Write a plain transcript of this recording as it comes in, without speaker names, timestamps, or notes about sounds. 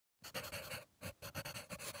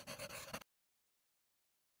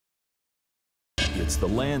It's the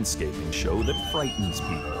landscaping show that frightens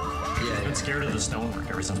people. I've been scared of the stonework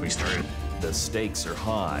ever since we started. The stakes are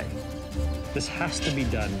high. This has to be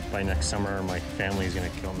done by next summer or my family's gonna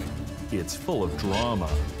kill me. It's full of drama.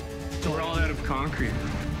 We're all out of concrete.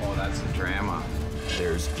 Oh, that's a drama.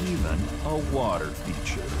 There's even a water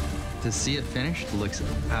feature. To see it finished looks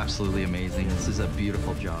absolutely amazing. This is a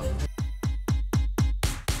beautiful job.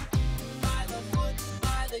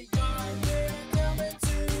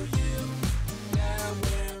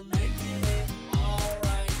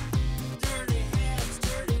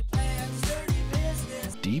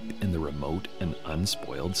 Deep in the remote and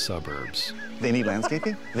unspoiled suburbs, They need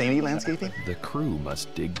landscaping? They need landscaping? the crew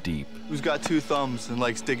must dig deep Who's got two thumbs and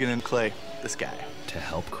likes digging in clay? This guy. to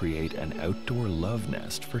help create an outdoor love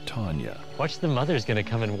nest for Tanya. Watch, the mother's gonna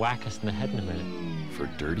come and whack us in the head in a minute. For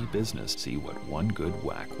dirty business, see what one good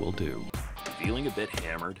whack will do. Feeling a bit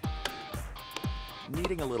hammered?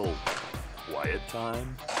 Needing a little quiet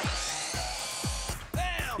time?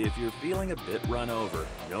 If you're feeling a bit run over,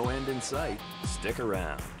 no end in sight, stick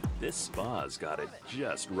around. This spa's got it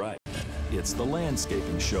just right. It's the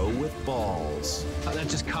landscaping show with balls. That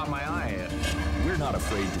just caught my eye. We're not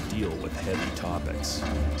afraid to deal with heavy topics.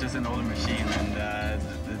 Just an older machine and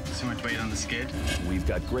too much weight on the skid. We've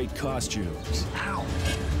got great costumes. Ow!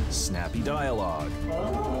 Snappy dialogue.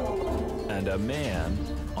 And a man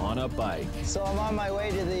on a bike. So I'm on my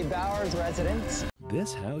way to the Bowers residence.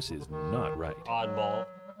 This house is not right. Oddball,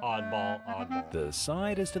 oddball, oddball. The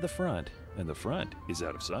side is to the front, and the front is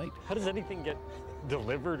out of sight. How does anything get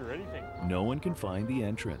delivered or anything? No one can find the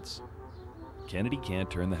entrance. Kennedy can't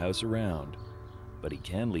turn the house around, but he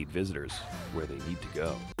can lead visitors where they need to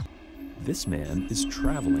go. This man is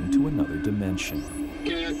traveling to another dimension.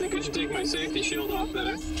 Okay, I think I should take my safety shield off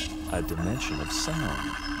better. A dimension of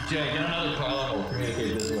sound. Jay, get another call. We'll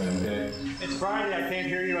communicate this way, okay? It's Friday, I can't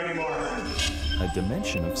hear you anymore. A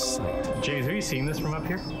dimension of sight. James, have you seen this from up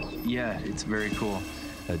here? Yeah, it's very cool.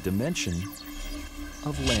 A dimension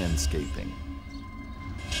of landscaping.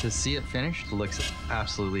 To see it finished looks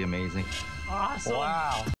absolutely amazing. Awesome.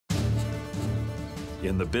 Wow.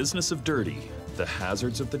 In the business of dirty, the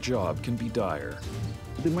hazards of the job can be dire.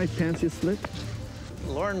 Did my pants get slit?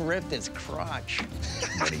 Lauren ripped his crotch.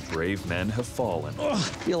 Many brave men have fallen,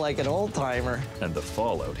 Feel like an old timer. and the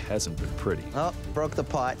fallout hasn't been pretty. Oh, broke the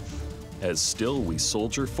pot. As still we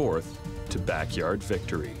soldier forth to backyard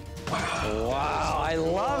victory. Wow, I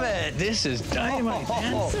love it. This is dynamite,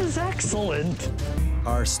 man. This is excellent.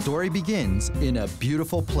 Our story begins in a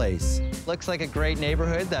beautiful place Looks like a great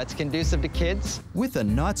neighborhood that's conducive to kids. with a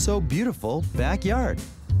not-so-beautiful backyard.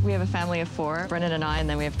 We have a family of 4, Brennan and I, and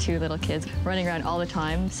then we have 2 little kids running around all the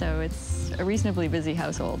time, so it's a reasonably busy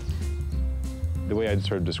household. The way I'd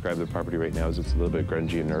sort of describe the property right now is it's a little bit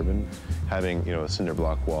grungy and urban. Having, a cinder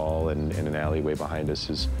block wall and an alleyway behind us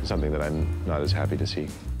is something that I'm not as happy to see.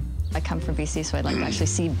 I come from BC, so I'd like to actually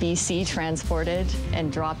see BC transported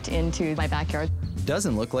and dropped into my backyard.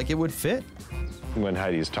 Doesn't look like it would fit. When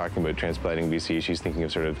Heidi's talking about transplanting BC, she's thinking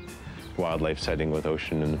of sort of wildlife setting with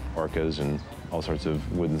ocean and orcas and all sorts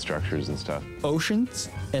of wooden structures and stuff. Oceans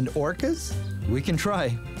and orcas? We can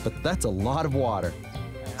try, but that's a lot of water.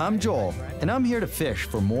 I'm Joel, and I'm here to fish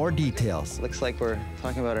for more details. Looks like we're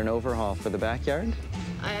talking about an overhaul for the backyard.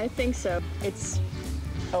 I think so. It's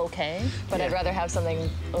okay, but I'd rather have something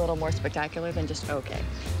a little more spectacular than just okay.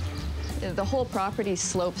 The whole property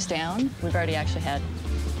slopes down. We've already actually had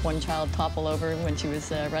one child topple over when she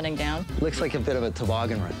was running down. Looks like a bit of a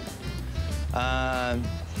toboggan run.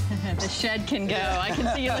 The shed can go. I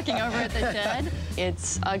can see you looking over at the shed.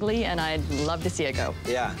 It's ugly, and I'd love to see it go.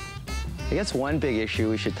 Yeah. I guess one big issue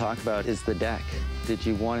we should talk about is the deck. Did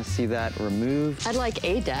you want to see that removed? I'd like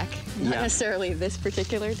a deck, not Yeah. necessarily this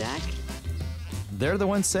particular deck. They're the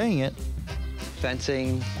ones saying it.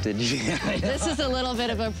 Fencing, did you? This is a little bit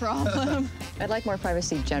of a problem. I'd like more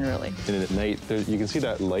privacy generally. And at night, you can see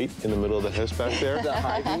that light in the middle of the house back there. The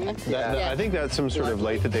high beam? I think that's some sort of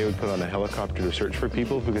light that they would put on a helicopter to search for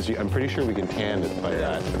people, because I'm pretty sure we can tan it by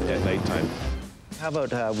that at nighttime. How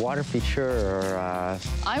about water feature or...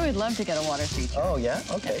 I would love to get a water feature. Oh, yeah?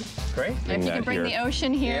 Okay, great. If you can bring the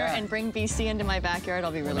ocean here Yeah. and bring BC into my backyard,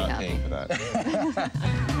 I'll be really happy. For that.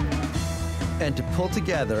 And to pull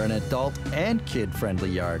together an adult and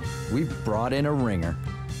kid-friendly yard, we brought in a ringer.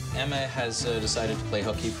 Emma has decided to play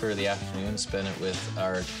hooky for the afternoon, spend it with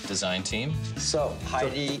our design team. So,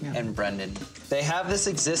 Heidi and Brendan, They have this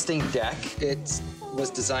existing deck. It was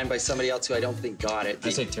designed by somebody else who I don't think got it. I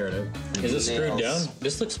say tear it out. Is it screwed down?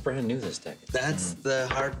 This looks brand new, this deck. That's the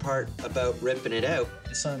hard part about ripping it out.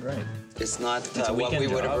 It's not right. It's not what we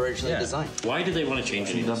would have originally designed. Why did they want to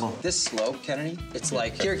change these? This slope, Kennedy, it's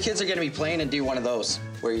like your kids are going to be playing and do one of those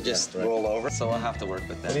where you just roll over. So I'll have to work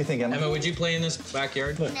with that. What do you think, Emma? Emma, would you play in this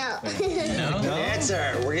backyard? No. No?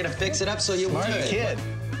 Answer. We're going to fix it up so you would. Kid.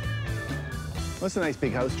 What's a nice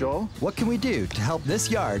big house, Joel? What can we do to help this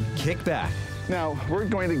yard kick back? Now, we're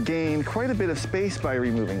going to gain quite a bit of space by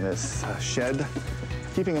removing this shed.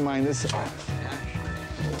 Keeping in mind this.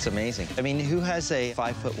 It's amazing. I mean, who has a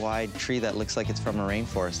 5-foot wide tree that looks like it's from a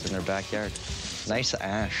rainforest in their backyard? Nice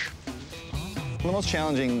ash. The most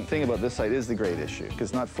challenging thing about this site is the grade issue, because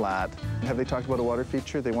it's not flat. Have they talked about a water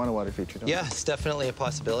feature? They want a water feature, don't Yeah, it's definitely a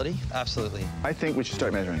possibility. Absolutely. they? I think we should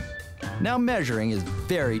start measuring. Now measuring is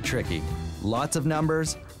very tricky. Lots of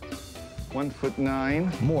numbers,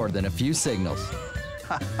 1'9". more than a few signals.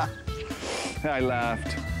 I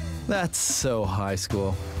laughed. That's so high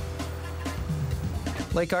school.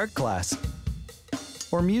 Like art class.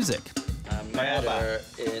 Or music. I met her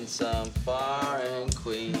in some foreign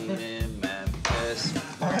queen in Memphis.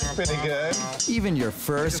 That's pretty good. Even your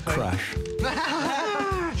first crush.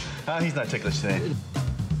 Oh, he's not ticklish today.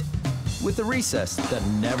 With a recess that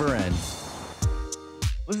never ends.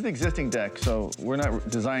 This is the existing deck, so we're not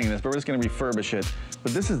designing this, but we're just going to refurbish it.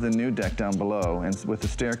 But this is the new deck down below, and with the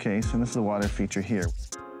staircase, and this is the water feature here.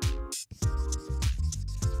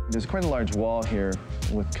 There's quite a large wall here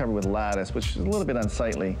covered with lattice, which is a little bit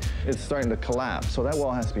unsightly. It's starting to collapse, so that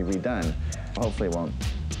wall has to be redone. Hopefully it won't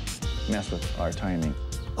mess with our timing.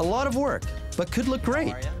 A lot of work, but could look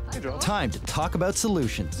great. Time to talk about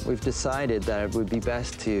solutions. We've decided that it would be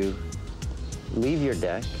best to leave your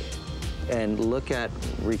deck and look at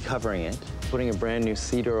recovering it, putting a brand new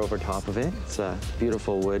cedar over top of it. It's a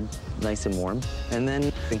beautiful wood, nice and warm. And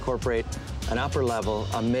then incorporate an upper level,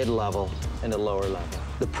 a mid-level, and a lower level.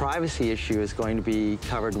 The privacy issue is going to be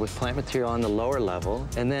covered with plant material on the lower level,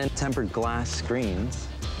 and then tempered glass screens.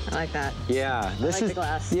 I like that. Yeah, this I like is the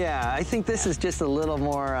glass. Yeah, I think this is just a little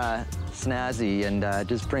more snazzy and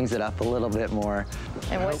just brings it up a little bit more.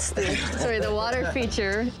 And what's the water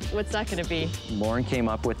feature, what's that going to be? Lauren came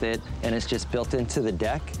up with it, and it's just built into the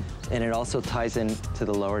deck, and it also ties into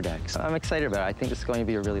the lower deck. So I'm excited about it. I think it's going to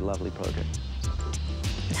be a really lovely project.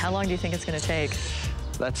 How long do you think it's going to take?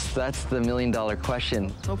 That's the million-dollar question.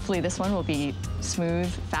 Hopefully this one will be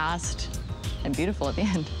smooth, fast, and beautiful at the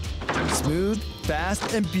end. Smooth,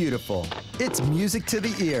 fast, and beautiful. It's music to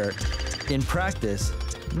the ear. In practice,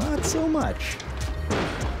 not so much.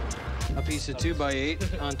 A piece of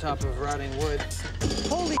 2x8 on top of rotting wood.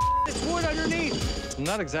 Holy it's wood underneath! I'm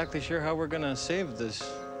not exactly sure how we're gonna save this.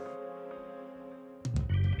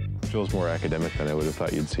 Joel's more academic than I would have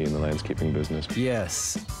thought you'd see in the landscaping business.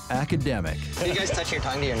 Yes, academic. Do you guys touch your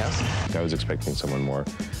tongue to your nose? I was expecting someone more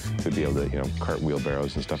who'd be able to, cart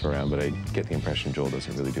wheelbarrows and stuff around, but I get the impression Joel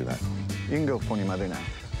doesn't really do that. You can go phone your mother now.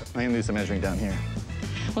 I'm gonna do some measuring down here.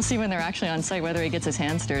 We'll see when they're actually on site, whether he gets his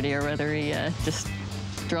hands dirty or whether he just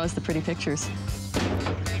draws the pretty pictures.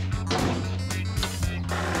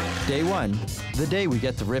 Day one, the day we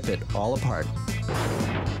get to rip it all apart.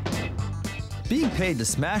 Being paid to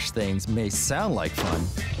smash things may sound like fun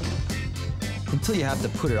until you have to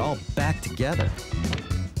put it all back together.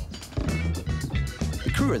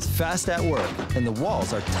 The crew is fast at work and the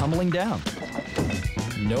walls are tumbling down.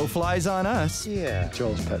 No flies on us. Yeah.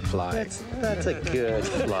 Joel's pet fly. That's a good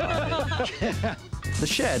fly. The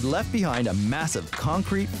shed left behind a massive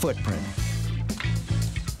concrete footprint.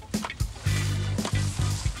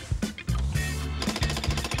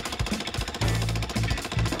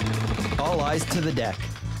 All eyes to the deck.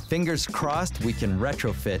 Fingers crossed we can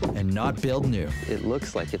retrofit and not build new. It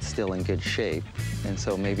looks like it's still in good shape, and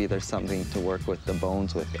so maybe there's something to work with the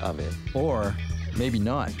bones of it. Or maybe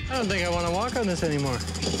not. I don't think I want to walk on this anymore.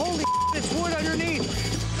 Holy it's wood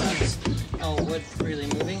underneath! Oh, wood freely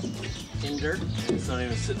moving in dirt? It's not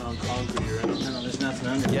even sitting on concrete or anything. No, there's nothing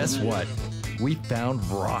under it. Guess what? We found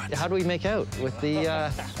rot. How do we make out with the,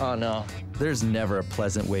 oh no. There's never a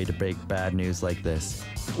pleasant way to break bad news like this.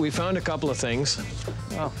 We found a couple of things.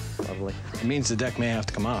 Oh, lovely. It means the deck may have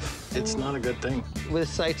to come off. It's not a good thing. This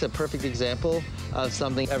site's a perfect example of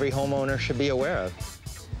something every homeowner should be aware of.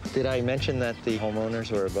 Did I mention that the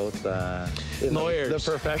homeowners were both in lawyers?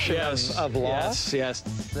 The profession of law? Yes, yes.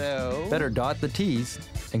 So Better dot the T's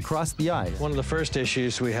and cross the I's. one of the first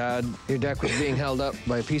issues we had, your deck was being held up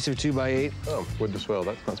by a piece of 2x8. Oh, wood to swell.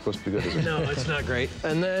 That's not supposed to be good, is it? No, it's not great.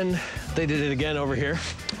 And then they did it again over here.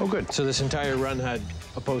 Oh, good. So this entire run had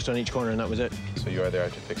a post on each corner, and that was it. So you are there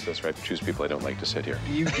to fix this, right? Choose people I don't like to sit here.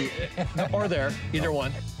 You or there, either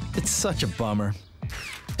one. It's such a bummer.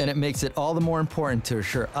 And it makes it all the more important to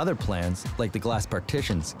assure other plans, like the glass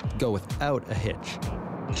partitions, go without a hitch.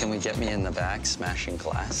 Can we get me in the back smashing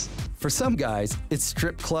glass? For some guys, it's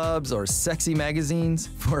strip clubs or sexy magazines.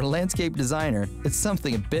 For a landscape designer, it's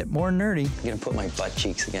something a bit more nerdy. I'm gonna put my butt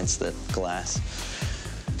cheeks against the glass.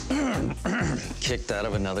 Kicked out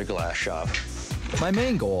of another glass shop. My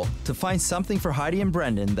main goal, to find something for Heidi and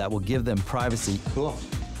Brendan that will give them privacy. Cool.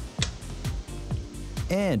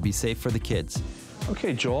 And be safe for the kids.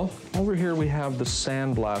 Okay, Joel, over here we have the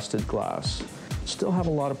sandblasted glass. Still have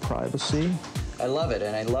a lot of privacy. I love it,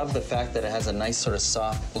 and I love the fact that it has a nice sort of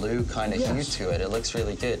soft blue kind of hue to it. It looks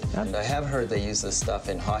really good. And I have heard they use this stuff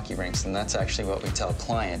in hockey rinks, and that's actually what we tell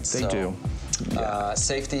clients. They do.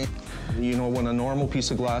 Safety. You know, when a normal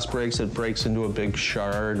piece of glass breaks, it breaks into a big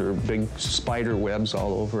shard or big spider webs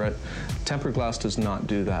all over it. Tempered glass does not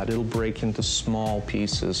do that. It'll break into small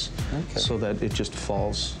pieces so that it just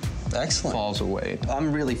falls. Excellent. Falls away.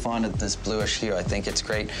 I'm really fond of this bluish hue. I think it's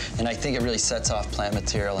great, and I think it really sets off plant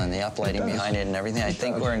material and the uplighting behind it and everything. I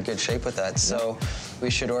think we're in good shape with that, so we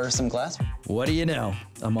should order some glass. What do you know?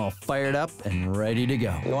 I'm all fired up and ready to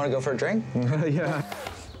go. You want to go for a drink? Yeah.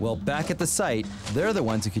 Well, back at the site, they're the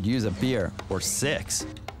ones who could use a beer, or 6.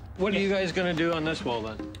 What are you guys gonna do on this wall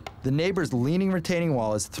then? The neighbor's leaning retaining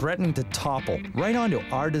wall is threatening to topple right onto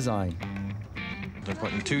our design. They're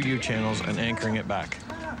putting 2 U-channels and anchoring it back.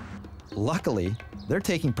 Luckily, they're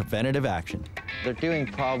taking preventative action. They're doing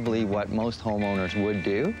probably what most homeowners would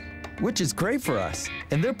do. Which is great for us,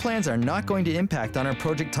 and their plans are not going to impact on our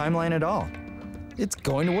project timeline at all. It's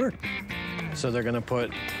going to work. So they're gonna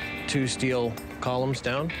put 2 steel columns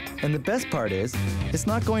down? And the best part is, it's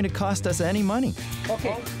not going to cost us any money.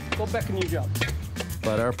 Okay, go back in your job.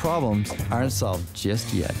 But our problems aren't solved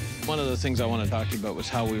just yet. One of the things I want to talk to you about was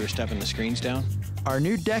how we were stepping the screens down. Our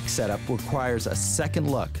new deck setup requires a second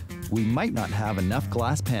look. We might not have enough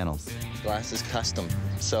glass panels. Glass is custom.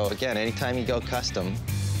 So again, anytime you go custom,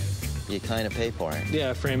 you kind of pay for it.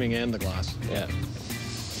 Yeah, framing and the glass. Yeah.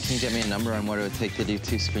 Can you get me a number on what it would take to do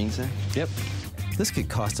 2 screens there? Yep. This could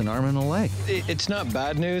cost an arm and a leg. It's not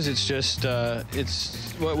bad news. It's just,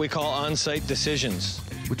 it's what we call on-site decisions.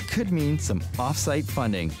 Which could mean some off-site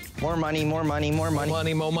funding. More money, more money, more money. More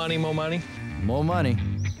money, more money, more money. More money,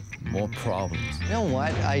 more problems. You know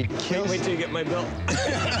what? I killed. Wait till you get my bill.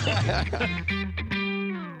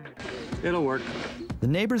 It'll work. The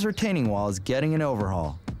neighbor's retaining wall is getting an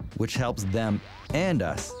overhaul, which helps them and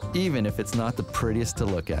us, even if it's not the prettiest to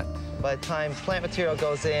look at. By the time plant material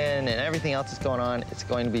goes in and everything else is going on, it's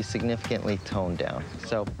going to be significantly toned down.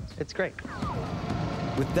 So it's great.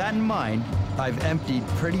 With that in mind, I've emptied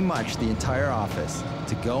pretty much the entire office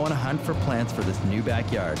to go on a hunt for plants for this new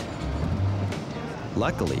backyard.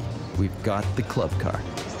 Luckily, we've got the club car.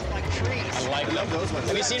 I like them.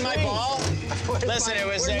 Have you seen my ball? Listen, it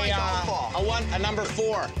was a number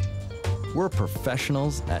 4. We're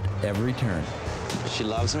professionals at every turn. She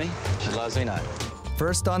loves me. She loves me not.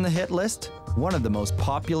 First on the hit list, one of the most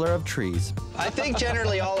popular of trees. I think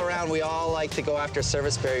generally all around we all like to go after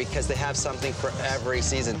serviceberry because they have something for every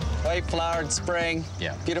season. White flowered spring,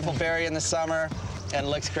 beautiful berry in the summer, and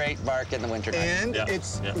looks great bark in the winter time. And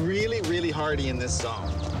it's really, really hardy in this zone.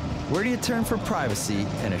 Where do you turn for privacy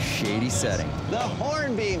in a shady setting? The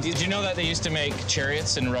hornbeam. Did you know that they used to make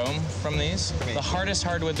chariots in Rome from these? The hardest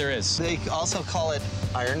hardwood there is. They also call it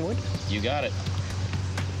ironwood. You got it.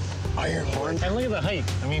 Ironwood. And look at the height.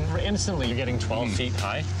 I mean, instantly you're getting 12 feet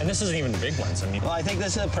high. And this isn't even big ones. I mean, well, I think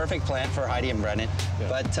this is a perfect plant for Heidi and Brendan. Yeah.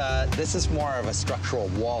 But this is more of a structural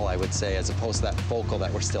wall, I would say, as opposed to that focal that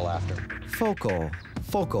we're still after. Focal.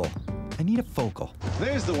 I need a focal.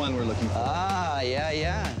 There's the one we're looking for. Ah,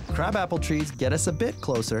 yeah. Crabapple trees get us a bit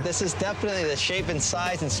closer. This is definitely the shape and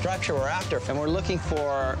size and structure we're after, and we're looking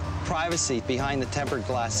for privacy behind the tempered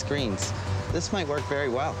glass screens. This might work very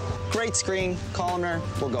well. Great screen, columnar,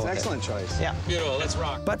 we'll go with it. Excellent choice. Yeah. Beautiful, let's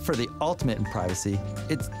rock. But for the ultimate in privacy,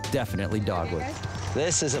 it's definitely dogwood.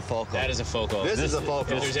 This is a focal. That is a focal. This is a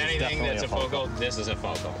focal. If there's anything that's a focal, this is a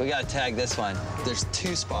focal. We gotta tag this one. There's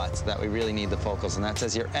 2 spots that we really need the focals, and that's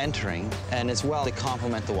as you're entering, and as well to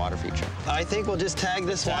complement the water feature. I think we'll just tag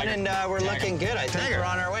this one, and we're looking good. I think we're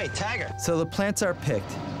on our way. Tag her. So the plants are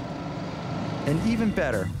picked. And even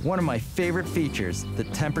better, one of my favorite features, the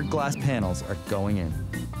tempered glass panels are going in.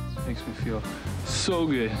 Makes me feel so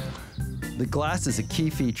good. The glass is a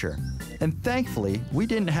key feature. And thankfully, we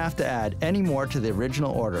didn't have to add any more to the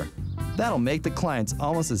original order. That'll make the clients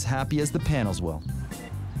almost as happy as the panels will.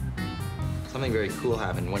 Something very cool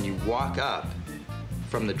happened. When you walk up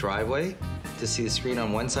from the driveway to see the screen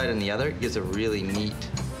on one side and the other, it gives a really neat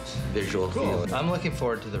visual feel. I'm looking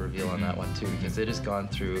forward to the reveal on that one too, because it has gone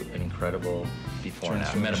through an incredible before and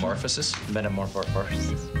after. Metamorphosis?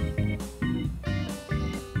 Metamorphosis.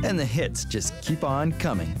 And the hits just keep on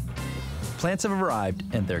coming. Plants have arrived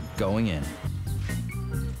and they're going in.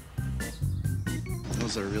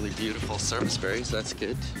 Those are really beautiful service berries, that's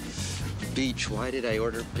good. Beech, why did I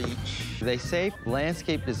order beech? They say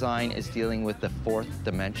landscape design is dealing with the fourth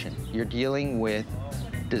dimension. You're dealing with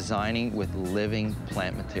designing with living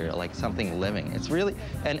plant material, like something living. It's really,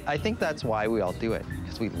 and I think that's why we all do it,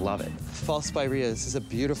 because we love it. Fall spirea, this is a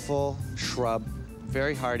beautiful shrub,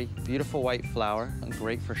 very hardy, beautiful white flower, and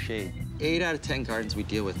great for shade. 8 out of 10 gardens we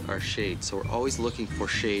deal with are shade, so we're always looking for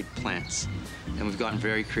shade plants. And we've gotten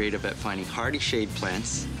very creative at finding hardy shade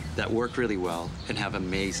plants that work really well and have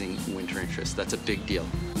amazing winter interest. That's a big deal.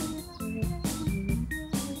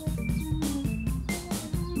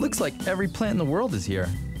 Looks like every plant in the world is here,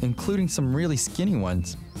 including some really skinny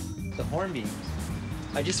ones. The hornbeam,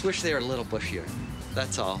 I just wish they were a little bushier.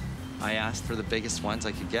 That's all. I asked for the biggest ones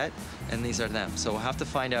I could get, and these are them. So we'll have to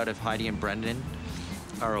find out if Heidi and Brendan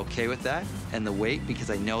are okay with that and the weight, because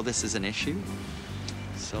I know this is an issue.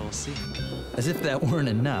 So we'll see. As if that weren't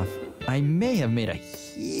enough, I may have made a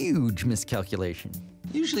huge miscalculation.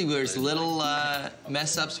 Usually there's little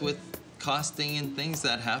mess-ups with costing and things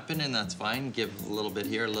that happen, and that's fine. Give a little bit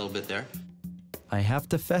here, a little bit there. I have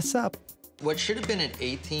to fess up. What should have been an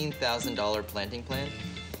 $18,000 planting plan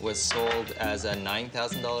was sold as a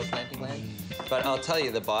 $9,000 planting plan. But I'll tell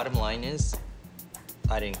you, the bottom line is,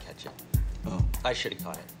 I didn't catch it. Oh. I should have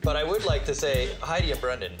caught it. But I would like to say, Heidi and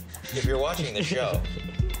Brendan, if you're watching the show,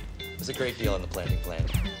 it was a great deal on the planting plan.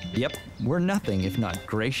 Yep, we're nothing if not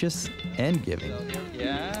gracious and giving.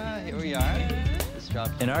 Yeah, here we are. This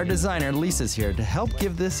job. And our designer, Lisa's here to help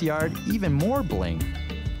give this yard even more bling.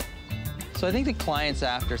 So I think the client's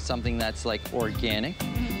after something that's like organic,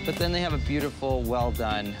 but then they have a beautiful,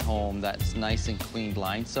 well-done home that's nice and cleaned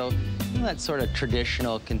line. So you know, that sort of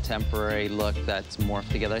traditional, contemporary look that's morphed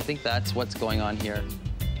together. I think that's what's going on here.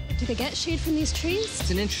 Do they get shade from these trees? It's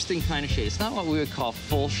an interesting kind of shade. It's not what we would call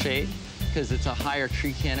full shade, because it's a higher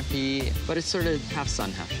tree canopy, but it's sort of half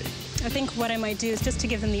sun, half shade. I think what I might do is just to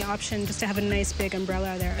give them the option, just to have a nice big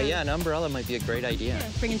umbrella there. Yeah, an umbrella might be a great idea. Yeah,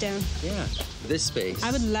 bring it down. Yeah. This space.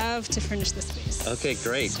 I would love to furnish this space. Okay,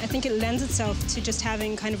 great. I think it lends itself to just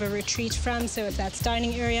having kind of a retreat from, so if that's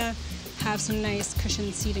dining area, have some nice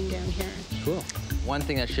cushioned seating down here. Cool. One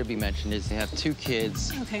thing that should be mentioned is they have 2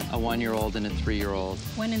 kids, okay. A 1-year-old and a 3-year-old.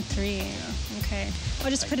 1 and 3, okay. I'll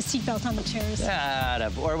just put a seatbelt on the chairs. Yeah,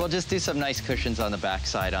 or we'll just do some nice cushions on the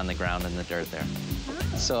backside on the ground in the dirt there.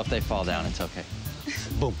 Oh. So if they fall down, it's okay.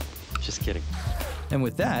 Boom. Just kidding. And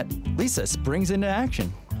with that, Lisa springs into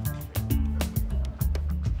action.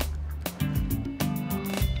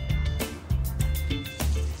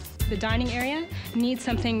 The dining area needs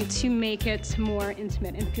something to make it more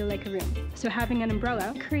intimate and feel like a room. So having an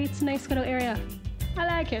umbrella creates a nice little area. I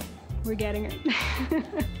like it. We're getting it.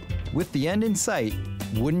 With the end in sight,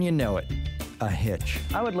 wouldn't you know it, a hitch.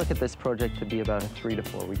 I would look at this project to be about a 3 to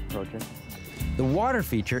 4 week project. The water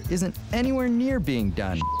feature isn't anywhere near being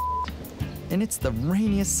done. And it's the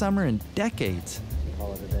rainiest summer in decades.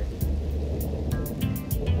 Call it a day.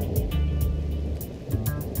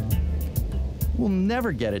 We'll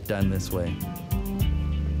never get it done this way.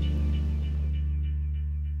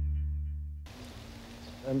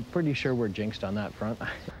 I'm pretty sure we're jinxed on that front.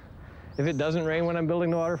 If it doesn't rain when I'm building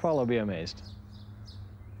the waterfall, I'll be amazed.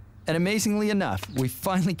 And amazingly enough, we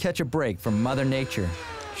finally catch a break from Mother Nature.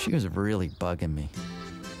 She was really bugging me.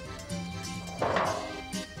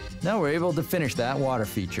 Now we're able to finish that water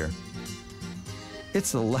feature.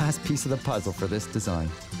 It's the last piece of the puzzle for this design.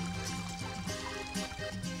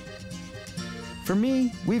 For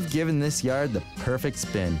me, we've given this yard the perfect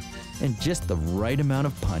spin and just the right amount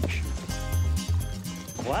of punch.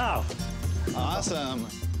 Wow. Awesome.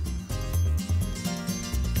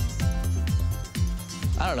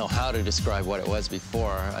 I don't know how to describe what it was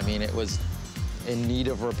before. I mean, it was in need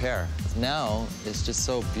of repair. Now, it's just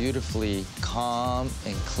so beautifully calm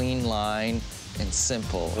and clean line and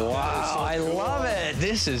simple. Wow, I love it.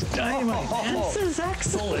 This is dynamite. This is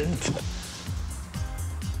excellent.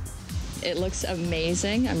 It looks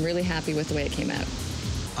amazing. I'm really happy with the way it came out.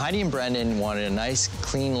 Heidi and Brendan wanted a nice,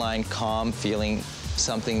 clean line, calm feeling,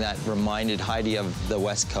 something that reminded Heidi of the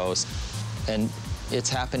West Coast, and it's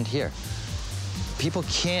happened here. People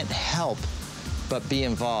can't help but be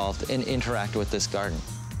involved and interact with this garden.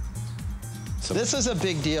 awesome. This is a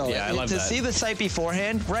big deal. Yeah, I love to that. see the site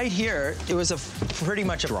beforehand, right here, it was pretty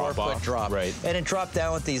much a 4-foot drop. Right. And it dropped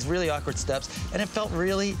down with these really awkward steps, and it felt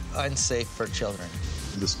really unsafe for children.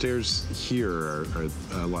 The stairs here are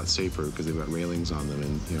a lot safer because they've got railings on them,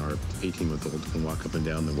 and you know, our 18-month-old can walk up and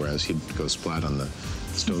down them, whereas he'd go splat on the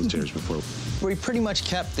stone stairs before. We pretty much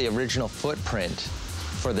kept the original footprint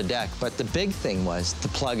for the deck, but the big thing was to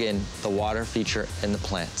plug in the water feature and the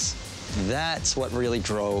plants. That's what really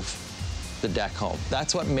drove the deck home.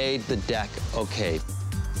 That's what made the deck okay.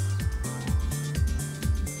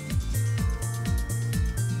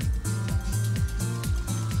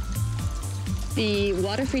 The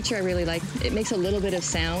water feature I really like. It makes a little bit of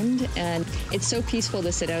sound, and it's so peaceful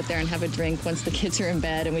to sit out there and have a drink once the kids are in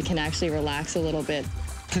bed and we can actually relax a little bit.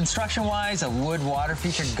 Construction-wise, a wood water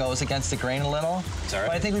feature goes against the grain a little,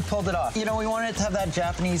 but I think we pulled it off. You know, we wanted it to have that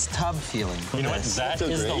Japanese tub feeling. You know what? That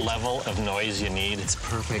is the level of noise you need. It's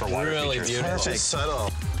perfect. For water Really features. beautiful. It's just subtle.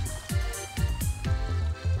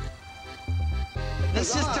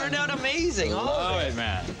 This just turned out amazing. All of it,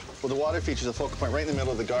 man. Well, the water feature is a focal point right in the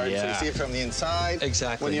middle of the garden, so you see it from the inside.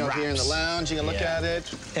 Exactly. When you're over here in the lounge, you can look at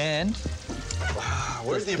it. And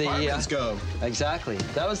where did the apartments go? Exactly.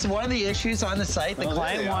 That was one of the issues on the site. The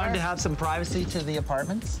client wanted to have some privacy to the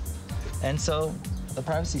apartments, and so the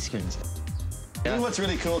privacy screens. You know what's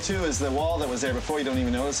really cool too is the wall that was there before. You don't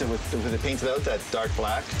even notice it with it painted out that dark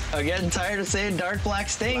black. I'm getting tired of saying dark black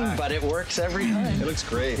stain, but it works every time. It looks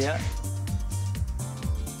great. Yeah.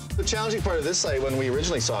 The challenging part of this site when we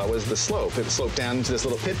originally saw it was the slope. It sloped down into this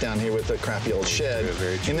little pit down here with the crappy old shed.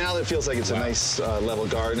 And now it feels like it's a nice level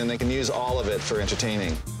garden and they can use all of it for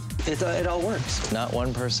entertaining. It all works. Not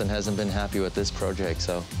one person hasn't been happy with this project,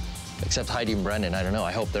 so, except Heidi and Brendan. I don't know,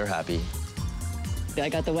 I hope they're happy. I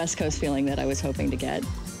got the West Coast feeling that I was hoping to get.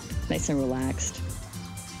 Nice and relaxed.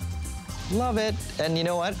 Love it. And you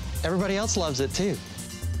know what? Everybody else loves it too.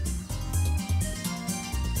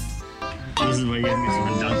 This is my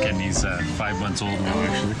son Duncan. He's 5 months old now,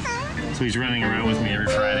 actually. So he's running around with me every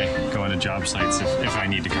Friday, going to job sites if I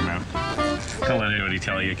need to come out. Don't let anybody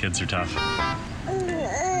tell you kids are tough.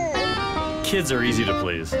 Kids are easy to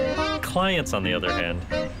please. Clients, on the other hand,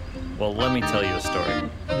 well, let me tell you a story.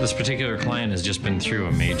 This particular client has just been through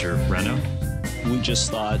a major reno. We just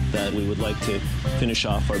thought that we would like to finish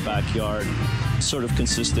off our backyard sort of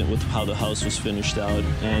consistent with how the house was finished out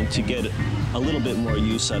and to get a little bit more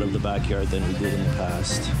use out of the backyard than we did in the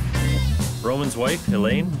past. Roman's wife,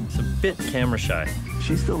 Elaine, is a bit camera shy.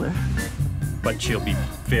 She's still there. But she'll be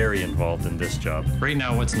very involved in this job. Right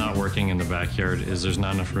now, what's not working in the backyard is there's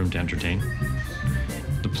not enough room to entertain.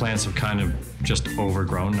 The plants have kind of just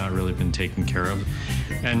overgrown, not really been taken care of.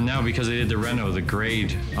 And now because they did the reno, the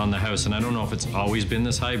grade on the house, and I don't know if it's always been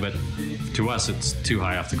this high, but to us it's too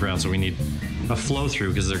high off the ground, so we need a flow through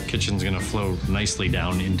because their kitchen's gonna flow nicely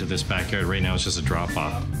down into this backyard. Right now it's just a drop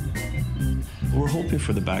off. We're hoping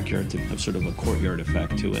for the backyard to have sort of a courtyard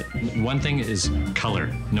effect to it. One thing is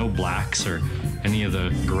color. No blacks or any of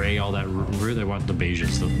the gray, all that. Really want the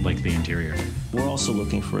beiges, like the interior. We're also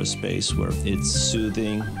looking for a space where it's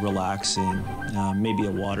soothing, relaxing, maybe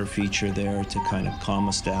a water feature there to kind of calm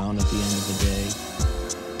us down at the end of the day.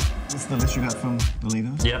 This is the list you got from the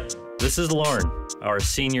leaders? Yep. This is Lauren, our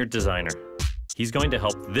senior designer. He's going to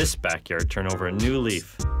help this backyard turn over a new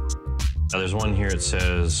leaf. Now, there's one here that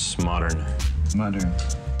says modern. Modern.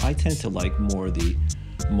 I tend to like more the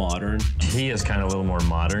modern. He is kind of a little more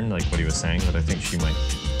modern, like what he was saying, but I think she might.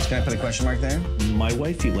 Can I put a question mark there? My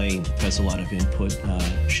wife Elaine has a lot of input.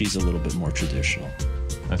 She's a little bit more traditional.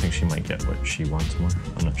 I think she might get what she wants more.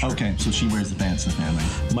 I'm not sure. Okay, so she wears the pants in the family.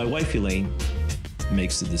 My wife Elaine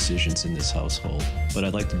makes the decisions in this household, but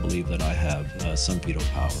I'd like to believe that I have some veto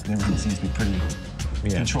power. Everything seems to be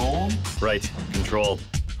pretty controlled. Right, controlled.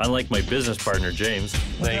 Unlike my business partner, James.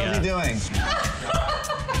 What the hell is he doing?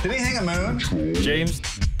 Did he hang a moon? James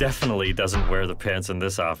definitely doesn't wear the pants in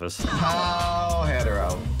this office. How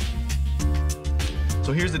hetero.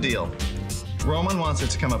 So here's the deal. Roman wants it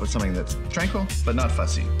to come up with something that's tranquil, but not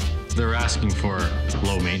fussy. They're asking for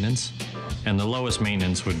low maintenance, and the lowest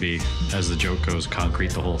maintenance would be, as the joke goes,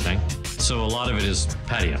 concrete the whole thing. So a lot of it is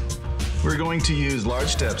patio. We're going to use large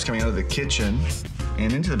steps coming out of the kitchen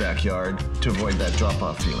and into the backyard to avoid that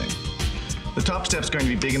drop-off feeling. The top step's going to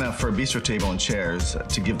be big enough for a bistro table and chairs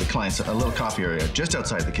to give the clients a little coffee area just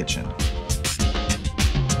outside the kitchen.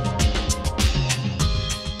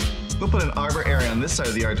 We'll put an arbor area on this side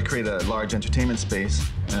of the yard to create a large entertainment space.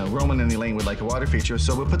 Roman and Elaine would like a water feature,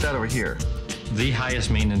 so we'll put that over here. The highest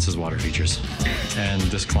maintenance is water features, and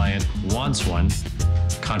this client wants one,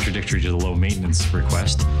 contradictory to the low maintenance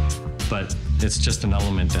request, but It's just an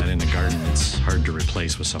element that in a garden it's hard to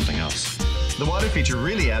replace with something else. The water feature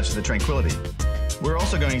really adds to the tranquility. We're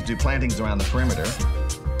also going to do plantings around the perimeter.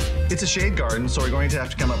 It's a shade garden, so we're going to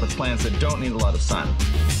have to come up with plants that don't need a lot of sun.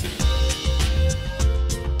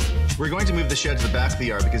 We're going to move the shed to the back of the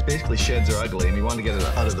yard because basically sheds are ugly and we want to get it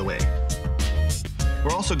out of the way.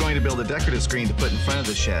 We're also going to build a decorative screen to put in front of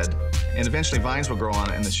the shed, and eventually vines will grow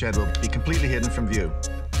on it and the shed will be completely hidden from view.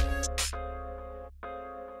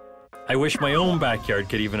 I wish my own backyard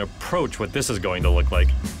could even approach what this is going to look like.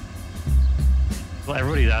 Well,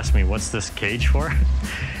 everybody's asked me, what's this cage for?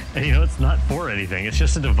 And you know, it's not for anything. It's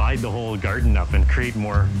just to divide the whole garden up and create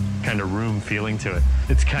more kind of room feeling to it.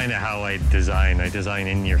 It's kind of how I design. I design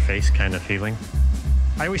in your face kind of feeling.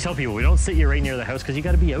 I always tell people, we don't sit you right near the house because you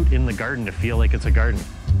got to be out in the garden to feel like it's a garden.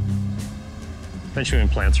 Eventually when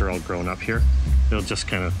plants are all grown up here, it'll just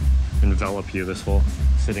kind of envelop you, this whole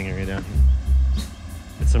sitting area down here.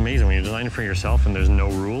 It's amazing when you're designing for yourself and there's no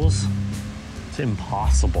rules. It's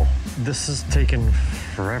impossible. This has taken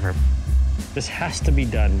forever. This has to be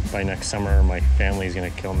done by next summer or my family's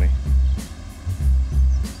gonna kill me.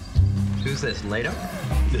 Who's this, Lato?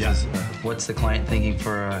 Yes. What's the client thinking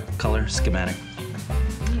for a color schematic?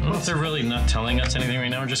 Well, if they're really not telling us anything right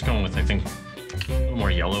now, we're just going with, I think, a little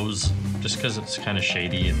more yellows, just because it's kind of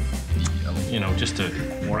shady and, you know, just to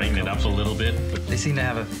brighten it up a little bit. They seem to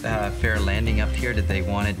have a fair landing up here. Did they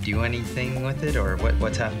want to do anything with it, or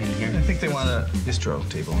what's happening here? I think they want a bistro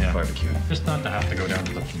table and barbecue. Just not to have to go down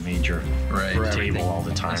to the major table all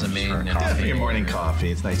the time. As a main yeah, for your morning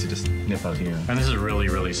coffee, it's nice to just nip out here. And this is really,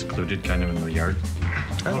 really secluded, kind of in the yard.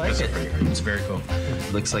 I like it. It's very cool.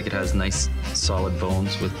 Looks like it has nice, solid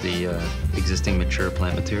bones with the existing mature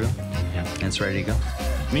plant material. Yeah. And it's ready to go.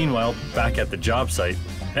 Meanwhile, back at the job site,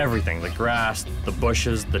 everything, the grass, the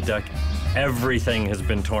bushes, the deck, everything has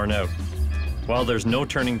been torn out. While there's no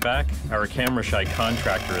turning back, our camera-shy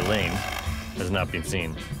contractor, Elaine, has not been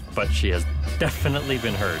seen, but she has definitely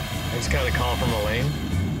been heard. I just got a call from Elaine.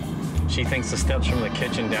 She thinks the steps from the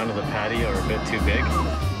kitchen down to the patio are a bit too big.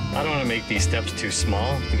 I don't want to make these steps too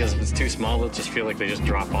small, because if it's too small, they'll just feel like they just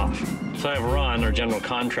drop off. So I have Ron, our general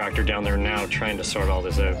contractor, down there now trying to sort all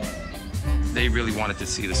this out. They really wanted to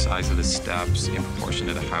see the size of the steps in proportion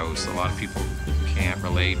to the house. A lot of people can't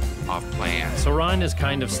relate off plan. So Ron is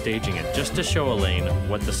kind of staging it just to show Elaine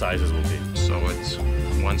what the sizes will be. So it's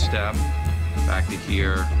one step, back to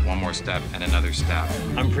here, one more step, and another step.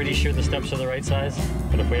 I'm pretty sure the steps are the right size,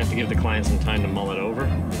 but if we have to give the client some time to mull it over,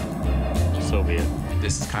 so be it.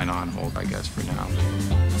 This is kind of on hold, I guess, for now.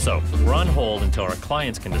 So we're on hold until our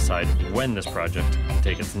clients can decide when this project will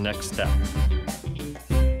take its next step.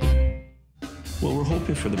 Well, we're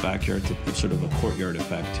hoping for the backyard to put sort of a courtyard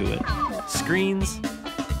effect to it. Screens,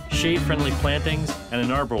 shade-friendly plantings, and an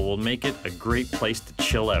arbor will make it a great place to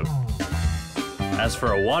chill out. As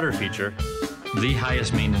for a water feature, the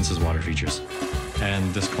highest maintenance is water features.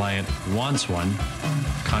 And this client wants one,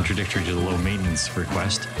 contradictory to the low maintenance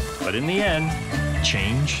request. But in the end,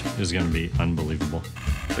 change is going to be unbelievable.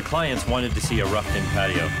 The clients wanted to see a roughed-in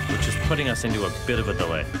patio, which is putting us into a bit of a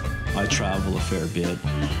delay. I travel a fair bit,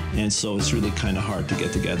 and so it's really kind of hard to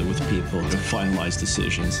get together with people to finalize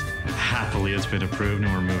decisions. Happily, it's been approved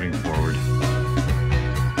and we're moving forward.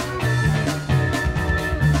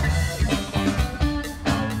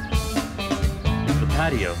 The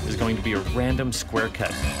patio is going to be a random square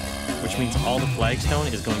cut, which means all the flagstone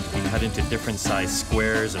is going to be cut into different size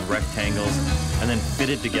squares and rectangles and then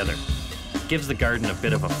fitted together. It gives the garden a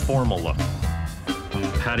bit of a formal look.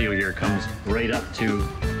 The patio here comes right up to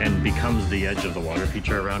and becomes the edge of the water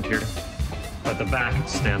feature around here. But the back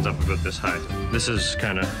stands up about this high. This is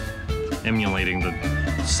kind of emulating the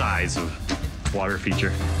size of water feature.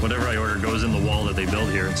 Whatever I order goes in the wall that they build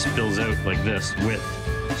here and spills out like this, width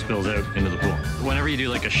spills out into the pool. Whenever you do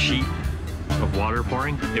like a sheet of water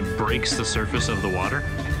pouring, it breaks the surface of the water.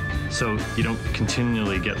 So you don't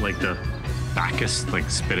continually get like the Bacchus like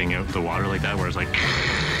spitting out the water like that, where it's like,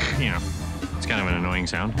 you know, it's kind of an annoying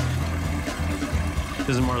sound. This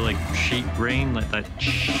is more like sheet rain, like that.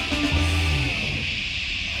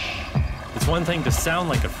 It's one thing to sound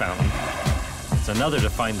like a fountain. It's another to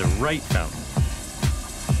find the right fountain.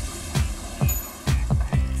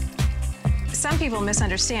 Some people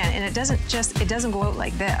misunderstand, and it doesn't go out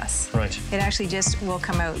like this. Right. It actually just will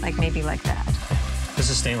come out like maybe like that. This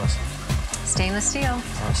is stainless. Stainless steel,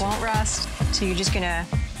 awesome. Won't rust. So you're just gonna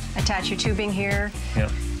attach your tubing here. Yeah.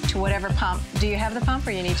 To whatever pump. Do you have the pump,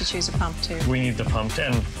 or you need to choose a pump too? We need the pump,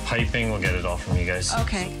 and piping, we'll get it all from you guys.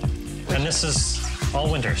 Okay. And this is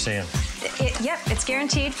all winter, so yeah. Yep, it's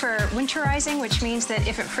guaranteed for winterizing, which means that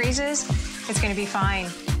if it freezes, it's gonna be fine.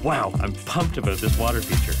 Wow, I'm pumped about this water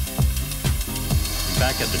feature.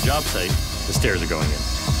 Back at the job site, the stairs are going in.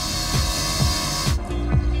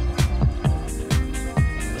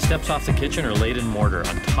 The steps off the kitchen are laid in mortar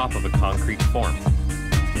on top of a concrete form.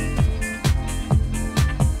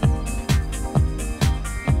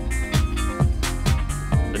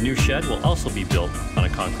 The new shed will also be built on a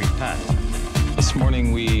concrete pad. This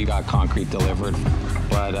morning we got concrete delivered,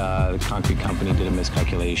 but the concrete company did a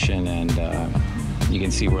miscalculation, and you can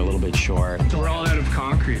see we're a little bit short. So we're all out of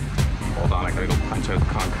concrete. Hold on, I gotta go punch out the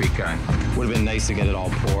concrete guy. Would have been nice to get it all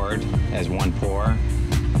poured as one pour,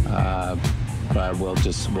 but we'll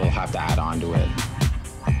have to add on to it.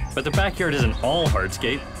 But the backyard isn't all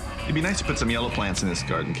hardscape. It'd be nice to put some yellow plants in this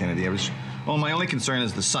garden, Kennedy. Well, my only concern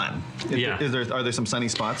is the sun. Are there some sunny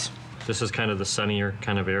spots? This is kind of the sunnier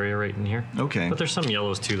kind of area right in here. Okay. But there's some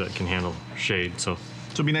yellows too that can handle shade, so.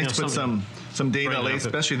 So it'd be nice to put some date LA,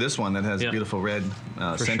 especially this one that has a beautiful red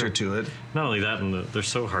center to it. Not only that, and they're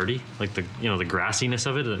so hardy. Like the grassiness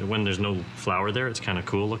of it. When there's no flower there, it's kind of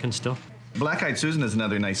cool looking still. Black-eyed Susan is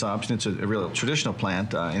another nice option. It's a real traditional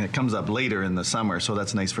plant, and it comes up later in the summer, so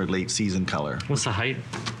that's nice for late season color. What's the height?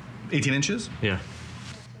 18 inches. Yeah.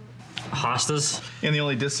 Hostas? And the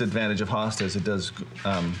only disadvantage of hosta is it does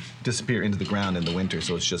disappear into the ground in the winter,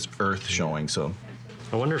 so it's just earth showing. So,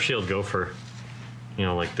 I wonder if she'll go for,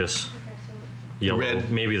 like this yellow, red.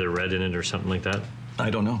 Maybe the red in it or something like that. I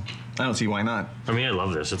don't know. I don't see why not. I mean, I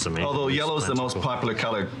love this. It's amazing. Although yellow is the most popular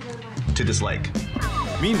color to dislike.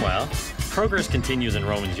 Meanwhile, progress continues in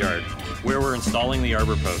Roman's yard, where we're installing the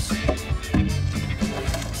arbor posts.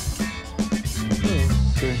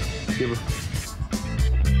 Okay. Give her.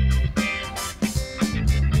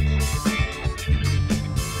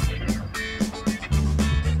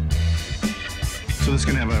 So this is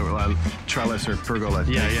going to have a trellis or pergola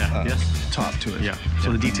top to it. Yeah.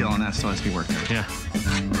 So the detail on that still has to be worked out. Yeah.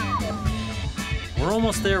 We're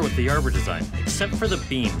almost there with the arbor design, except for the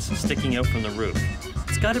beams sticking out from the roof.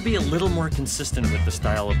 It's got to be a little more consistent with the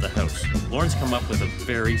style of the house. Lauren's come up with a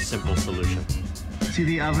very simple solution. See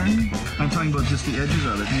the oven? I'm talking about just the edges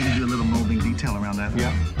of it. Maybe do a little molding detail around that.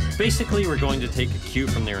 Yeah. Basically, we're going to take a cue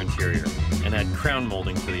from their interior and add crown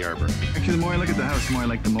molding to the arbor. Actually, the more I look at the house, the more I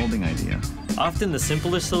like the molding idea. Often the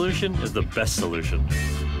simplest solution is the best solution.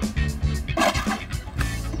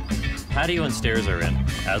 Patio and stairs are in,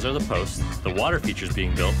 as are the posts. The water features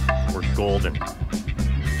being built were golden.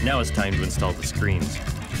 Now it's time to install the screens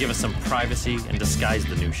to give us some privacy and disguise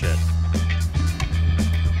the new shed.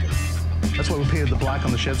 That's why we painted the black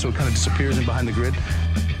on the shed so it kind of disappears in behind the grid.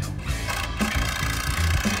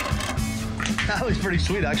 That looks pretty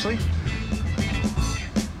sweet, actually.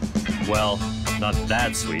 Well, not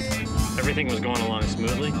that sweet. Everything was going along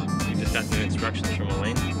smoothly. We just got new instructions from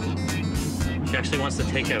Elaine. She actually wants to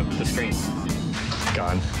take out the screen.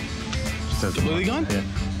 Gone. Completely gone? Yeah.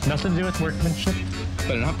 Nothing to do with workmanship.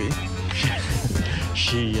 Better not be.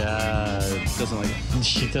 She doesn't like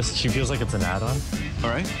it. She feels like it's an add-on. All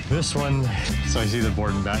right. This one, so I see the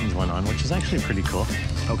board and battens one on, which is actually pretty cool.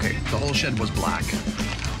 Okay, the whole shed was black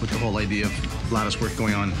with the whole idea of lattice work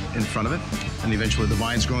going on in front of it, and eventually the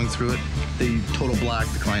vines growing through it. The total black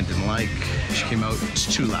the client didn't like. She came out, it's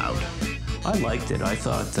too loud. I liked it. I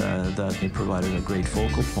thought that it provided a great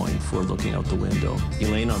focal point for looking out the window.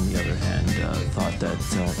 Elaine, on the other hand, thought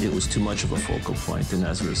that it was too much of a focal point, and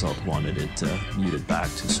as a result wanted it muted back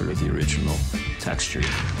to sort of the original texture.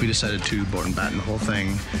 We decided to board and batten the whole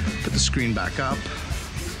thing, put the screen back up,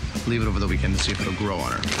 leave it over the weekend to see if it'll grow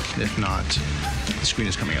on her. If not, the screen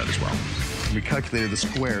is coming out as well. We calculated the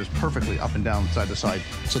squares perfectly up and down, side to side,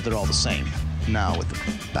 so they're all the same. Now, with the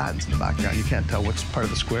battens in the background, you can't tell what's part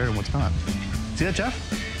of the square and what's not. See that, Jeff?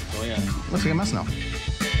 Oh, yeah. Looks like a mess now.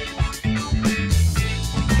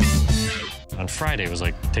 On Friday, it was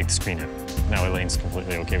like, take the screen out. Now Elaine's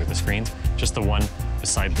completely okay with the screens. Just the one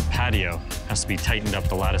beside the patio has to be tightened up,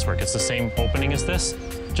 the lattice work. It's the same opening as this,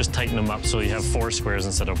 just tighten them up so you have 4 squares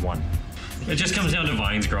instead of 1. It just comes down to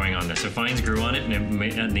vines growing on this. If vines grew on it, and in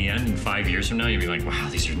the end, in 5 years from now, you'd be like, wow,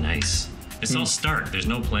 these are nice. It's all stark. There's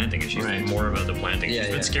no planting, and she's more about the planting. She's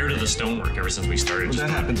been scared of the stonework ever since we started. Well, that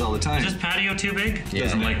happens all the time. Is this patio too big? Yeah,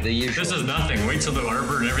 I'm like, the usual. this is nothing. Wait till the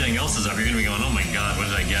arbor and everything else is up. You're gonna be going, oh my God, what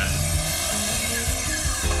did I get?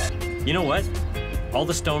 You know what? All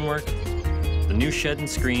the stonework, the new shed and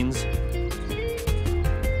screens,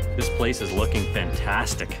 this place is looking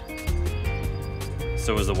fantastic.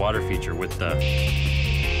 So is the water feature with the,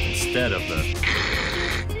 instead of the.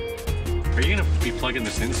 Are you gonna be plugging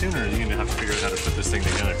this in soon, or are you gonna have to figure out how to put this thing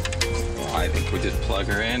together? Well, I think we just plug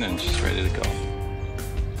her in and she's ready to go.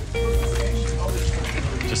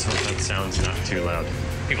 Just hope that sound's not too loud.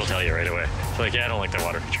 People tell you right away. They're like, yeah, I don't like that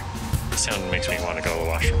water feature. sound makes me want to go to the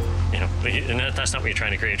washroom. You know, and that's not what you're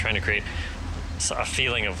trying to create. You're trying to create a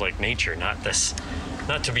feeling of like nature, not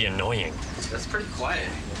to be annoying. That's pretty quiet.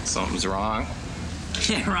 Something's wrong.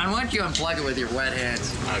 Yeah, Ron, why don't you unplug it with your wet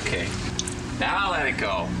hands? Okay. Now let it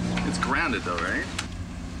go. It's grounded though, right?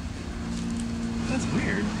 That's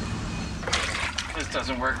weird. This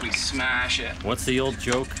doesn't work, we smash it. What's the old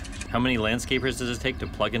joke? How many landscapers does it take to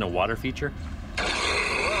plug in a water feature?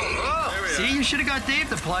 See, you should have got Dave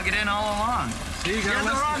to plug it in all along. See, You're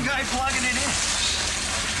the wrong guy plugging it in.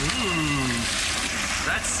 Ooh,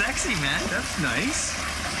 that's sexy, man. That's nice.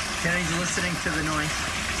 Kenny's listening to the noise.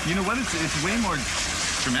 You know what? It's way more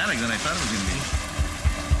dramatic than I thought it was going to be.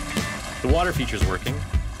 The water feature's working,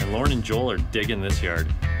 and Lauren and Joel are digging this yard.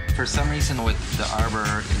 For some reason, with the arbor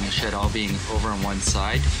and the shed all being over on one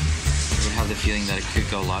side, I would have the feeling that it could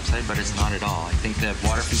go lopsided, but it's not at all. I think the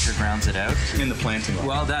water feature grounds it out. In the planting.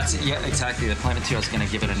 Well, yeah, exactly. The plant material is going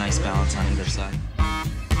to give it a nice balance on either side.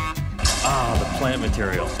 Ah, the plant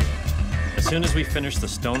material. As soon as we finish the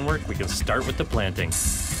stonework, we can start with the planting.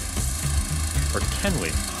 Or can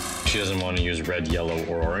we? She doesn't want to use red, yellow,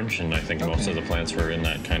 or orange, and I think most of the plants were in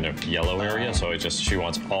that kind of yellow area, so she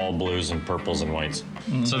wants all blues and purples and whites.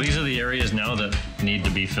 Mm-hmm. So these are the areas now that need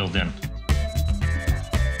to be filled in.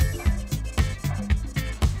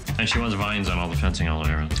 And she wants vines on all the fencing all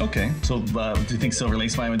over. Okay, so do you think silver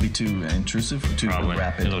lace vine would be too intrusive or too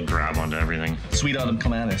rapid? It'll grab onto everything. Sweet autumn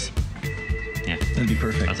clematis. Yeah. That'd be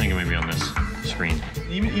perfect. I think it may be on this screen.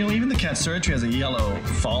 Even the Katsura tree has a yellow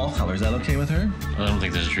fall color. Is that okay with her? I don't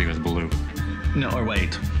think there's a tree with blue. No, or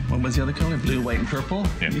white. What was the other color? Blue, white, and purple?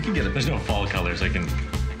 Yeah. You can get it. There's no fall colors. I can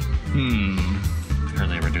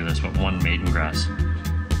hardly ever do this, but one maiden grass.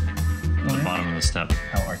 At the bottom of the step.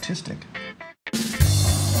 How artistic.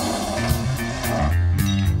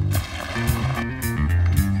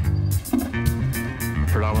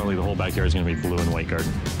 Predominantly the whole backyard is going to be blue and white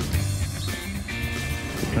garden.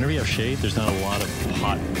 Whenever you have shade, there's not a lot of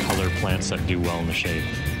hot color plants that do well in the shade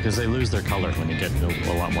because they lose their color when you get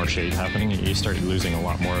a lot more shade happening. You start losing a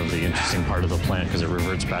lot more of the interesting part of the plant because it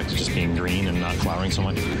reverts back to just being green and not flowering so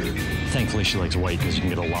much. Thankfully, she likes white because you can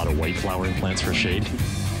get a lot of white flowering plants for shade.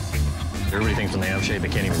 Everybody thinks when they have shade, they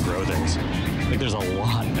can't even grow things. Like there's a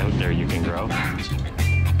lot out there you can grow.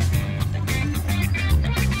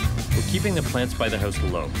 We're keeping the plants by the house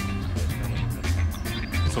low.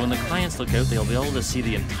 So when the clients look out, they'll be able to see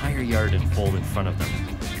the entire yard unfold in front of them.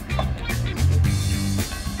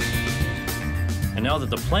 And now that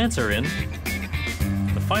the plants are in,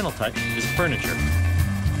 the final touch is furniture.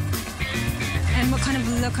 And what kind of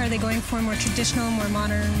look are they going for? More traditional, more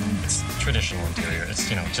modern? It's traditional interior. It's,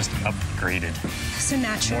 just upgraded. So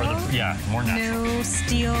natural? More natural. No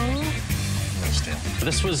steel? No steel.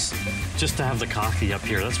 This was just to have the coffee up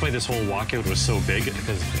here. That's why this whole walkout was so big,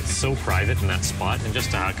 because it's so private in that spot, and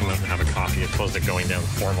just to come out and have a coffee as opposed to going down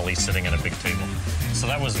formally sitting at a big table. So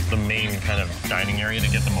that was the main kind of dining area to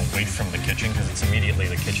get them away from the kitchen, because it's immediately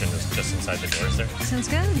the kitchen is just inside the doors there. Sounds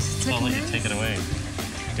good. So I'll let you take it away.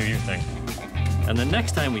 Do your thing. And the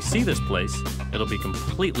next time we see this place, it'll be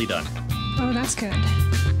completely done. Oh, that's good.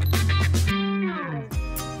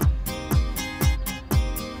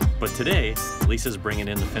 But today, Lisa's bringing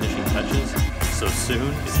in the finishing touches, so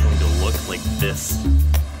soon it's going to look like this.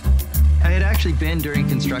 I had actually been during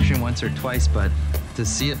construction once or twice, but to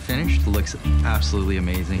see it finished looks absolutely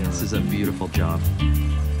amazing. This is a beautiful job.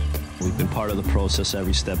 We've been part of the process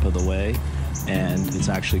every step of the way, and it's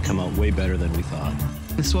actually come out way better than we thought.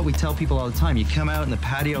 This is what we tell people all the time. You come out and the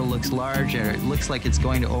patio looks large and it looks like it's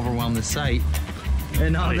going to overwhelm the site.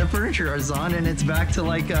 And now the furniture is on and it's back to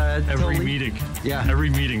like every meeting. Yeah. Every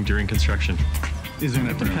meeting during construction. Isn't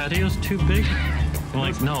it? The patio's too big. I'm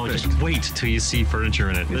like, no, just wait till you see furniture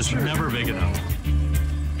in it. It's never big enough.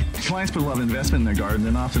 Clients put a lot of investment in their garden,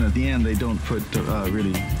 and often at the end they don't put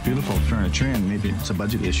really beautiful furniture in. Maybe it's a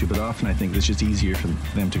budget issue, but often I think it's just easier for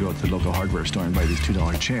them to go to the local hardware store and buy these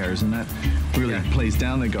 $2 chairs, and that really plays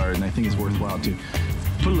down the garden. I think it's worthwhile to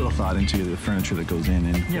put a little thought into the furniture that goes in.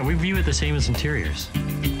 And yeah, we view it the same as interiors.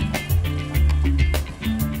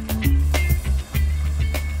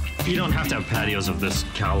 You don't have to have patios of this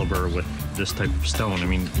caliber with this type of stone. I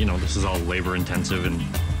mean, this is all labor intensive and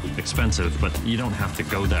expensive, but you don't have to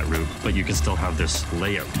go that route, but you can still have this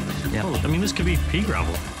layout. Yeah. I mean, this could be pea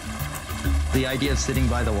gravel. The idea of sitting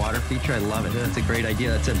by the water feature, I love it. That's a great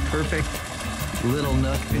idea. That's a perfect little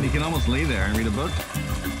nook. And you can almost lay there and read a book.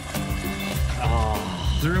 Oh.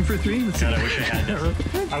 Is there room for 3? Let's see. God, I wish I had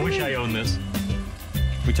this. I wish I owned this.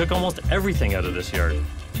 We took almost everything out of this yard,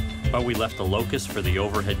 but we left the locust for the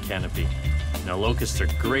overhead canopy. Now, locusts are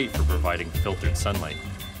great for providing filtered sunlight.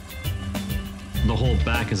 The whole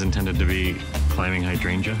back is intended to be climbing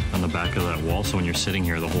hydrangea on the back of that wall, so when you're sitting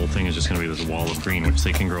here, the whole thing is just going to be this wall of green, which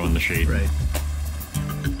they can grow in the shade. Right.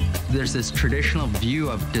 There's this traditional view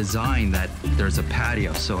of design that there's a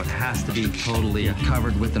patio, so it has to be totally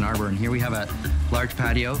covered with an arbor. And here we have a large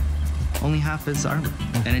patio, only half is arbor.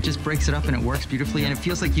 And it just breaks it up and it works beautifully. And it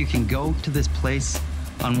feels like you can go to this place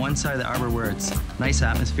on one side of the arbor where it's nice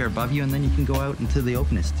atmosphere above you, and then you can go out into the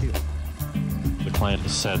openness too. The client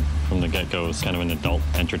has said from the get-go it's kind of an adult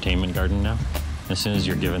entertainment garden now. As soon as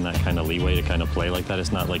you're given that kind of leeway to kind of play like that,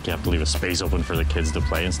 it's not like you have to leave a space open for the kids to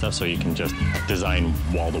play and stuff, so you can just design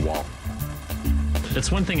wall to wall.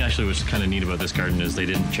 It's one thing actually which is kind of neat about this garden is they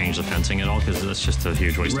didn't change the fencing at all, because that's just a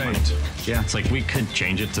huge waste of money. Yeah. It's like we could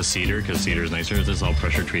change it to cedar because cedar is nicer. It's all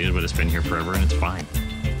pressure treated, but it's been here forever and it's fine.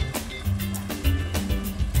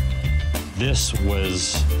 This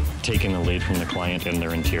was taking the lead from the client in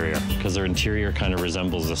their interior, because their interior kind of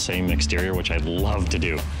resembles the same exterior, which I'd love to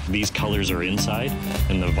do. These colors are inside,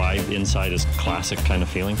 and the vibe inside is classic kind of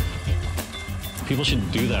feeling. People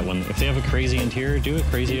should do that if they have a crazy interior, do it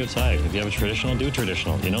crazy outside. If you have a traditional, do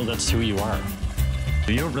traditional. You know, that's who you are.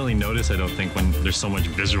 You don't really notice, I don't think, when there's so much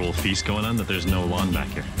visual feast going on that there's no lawn back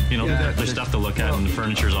here. You know, there's stuff to look at, and the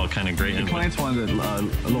furniture's all kind of great. The clients wanted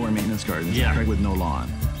a lower maintenance garden, yeah, with no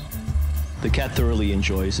lawn. The cat thoroughly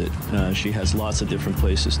enjoys it. She has lots of different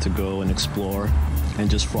places to go and explore and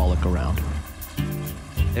just frolic around.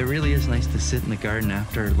 It really is nice to sit in the garden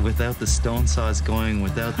after, without the stone saws going,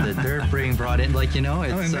 without the dirt being brought in. Like, you know,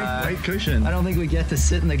 it's right cushion. I don't think we get to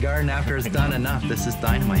sit in the garden after it's done enough. This is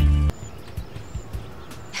dynamite.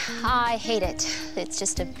 I hate it. It's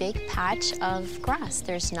just a big patch of grass.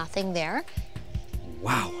 There's nothing there.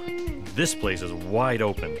 Wow, this place is wide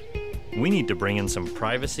open. We need to bring in some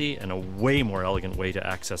privacy and a way more elegant way to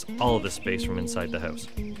access all of this space from inside the house.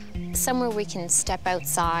 Somewhere we can step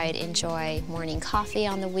outside, enjoy morning coffee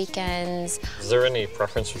on the weekends. Is there any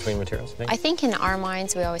preference between materials? I think in our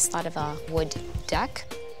minds, we always thought of a wood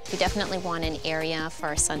deck. We definitely want an area for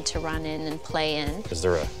our son to run in and play in. Is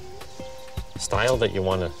there a style that you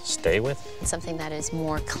want to stay with? Something that is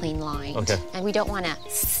more clean lined. Okay. And we don't want to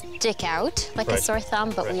stick out like a sore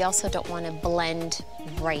thumb, but we also don't want to blend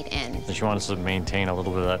right in. That you want us to maintain a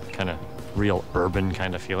little bit of that kind of real urban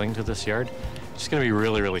kind of feeling to this yard. It's going to be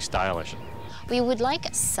really, really stylish. We would like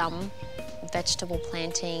some vegetable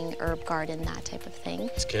planting, herb garden, that type of thing.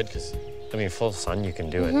 It's good because, I mean, full sun, you can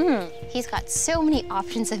do it. He's got so many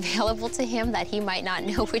options available to him that he might not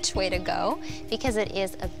know which way to go because it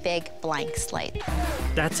is a big blank slate.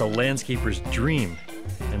 That's a landscaper's dream,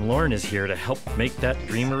 and Lauren is here to help make that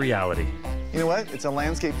dream a reality. You know what? It's a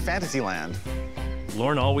landscape fantasy land.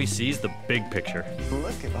 Lauren always sees the big picture.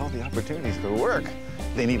 Look at all the opportunities for work.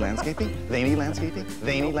 They need landscaping. They need landscaping.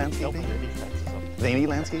 They need landscaping. They need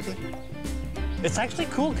landscaping. It's actually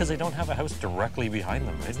cool because they don't have a house directly behind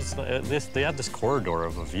them. They have this corridor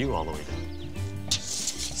of a view all the way down.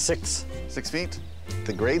 6 feet.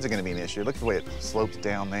 The grades are going to be an issue. Look at the way it slopes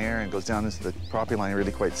down there and goes down into the property line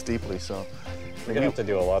really quite steeply. So we're gonna have to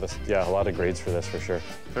do a lot of grades for this for sure.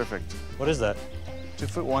 Perfect. What is that?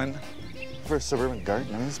 2'1" for a suburban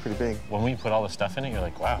garden. I mean, it's pretty big. When we put all the stuff in it, you're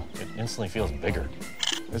like, wow, it instantly feels bigger.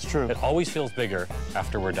 It's true. It always feels bigger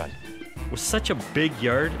after we're done. With such a big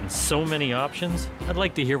yard and so many options, I'd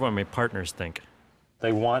like to hear what my partners think.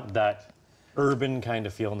 They want that urban kind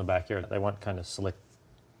of feel in the backyard. They want kind of slick,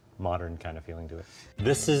 modern kind of feeling to it.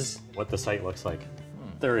 This is what the site looks like.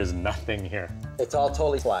 There is nothing here. It's all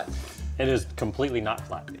totally flat. It is completely not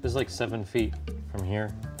flat. It's like 7 feet from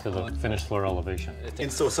here to the finished floor elevation.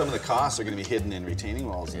 And so some of the costs are going to be hidden in retaining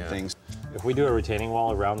walls and things. If we do a retaining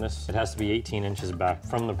wall around this, it has to be 18 inches back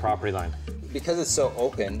from the property line. Because it's so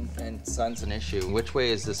open and sun's an issue, which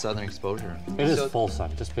way is the southern exposure? It is full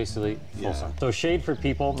sun, just basically full sun. So shade for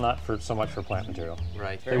people, not for so much for plant material.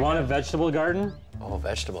 Right. They want a vegetable garden? Oh,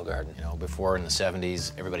 vegetable garden. You know, before in the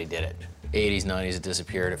 70s, everybody did it. 80s, 90s, it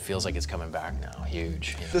disappeared. It feels like it's coming back now,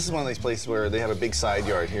 huge. You know? This is one of these places where they have a big side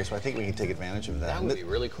yard here, so I think we can take advantage of that. That would be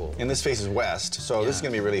really cool. And this faces west, so this is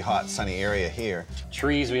going to be a really hot, sunny area here.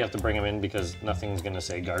 Trees, we have to bring them in because nothing's going to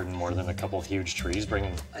say garden more than a couple of huge trees.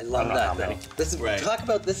 I love that, though. This is, talk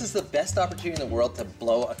about, this is the best opportunity in the world to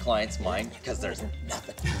blow a client's mind because there's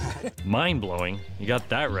nothing. Mind-blowing, you got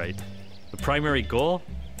that right. The primary goal,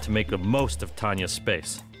 to make the most of Tanya's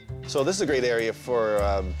space. So this is a great area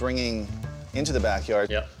for bringing into the backyard.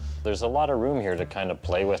 Yep. There's a lot of room here to kind of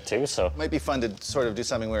play with too, so. It might be fun to sort of do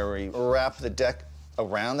something where we wrap the deck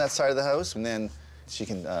around that side of the house, and then she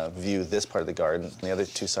can view this part of the garden, and the other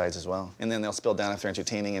two sides as well. And then they'll spill down if they're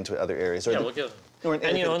entertaining into other areas. Yeah, look at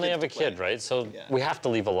and you know, and they have a kid, right? So we have to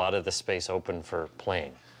leave a lot of the space open for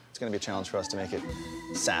playing. going to be a challenge for us to make it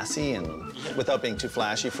sassy and without being too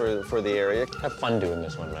flashy for the area. Have fun doing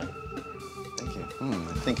this one, man. Thank you. I'm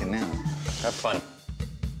thinking now. Have fun.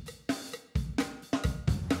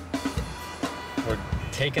 We're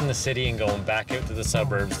taking the city and going back out to the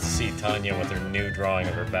suburbs to see Tanya with her new drawing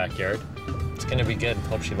of her backyard. It's gonna be good.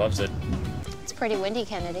 Hope she loves it. It's pretty windy,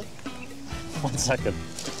 Kennedy. 1 second.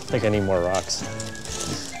 I think I need more rocks.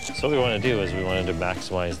 So what we want to do is we wanted to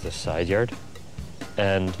maximize the side yard,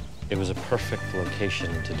 and it was a perfect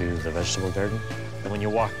location to do the vegetable garden. And when you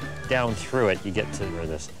walk down through it, you get to where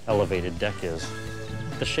this elevated deck is.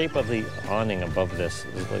 The shape of the awning above this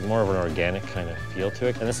is like more of an organic kind of feel to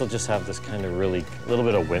it. And this will just have this kind of really, a little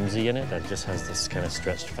bit of whimsy in it that just has this kind of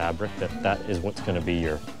stretched fabric that is what's going to be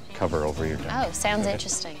your cover over your deck. Oh, sounds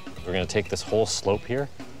interesting. We're going to take this whole slope here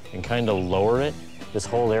and kind of lower it. This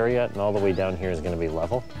whole area and all the way down here is going to be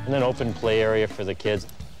level. And then open play area for the kids.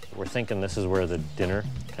 We're thinking this is where the dinner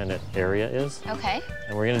kind of area is. Okay.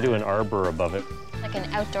 And we're going to do an arbor above it. Like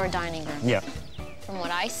an outdoor dining room. Yeah. From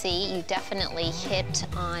what I see, you definitely hit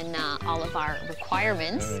on all of our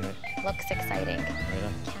requirements. Right. Looks exciting.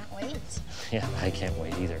 Can't wait. Yeah, I can't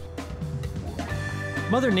wait either.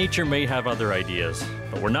 Mother Nature may have other ideas,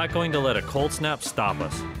 but we're not going to let a cold snap stop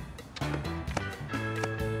us.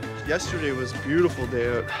 Yesterday was a beautiful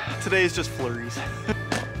day out. Today is just flurries.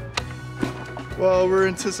 Well, we're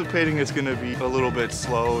anticipating it's going to be a little bit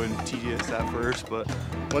slow and tedious at first, but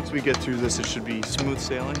once we get through this, it should be smooth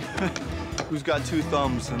sailing. Who's got 2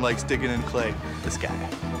 thumbs and likes digging in clay? This guy.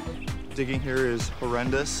 Digging here is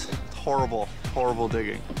horrendous. It's horrible, horrible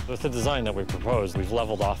digging. With the design that we proposed, we've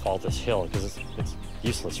leveled off all this hill because it's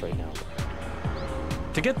useless right now.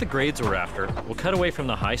 To get the grades we're after, we'll cut away from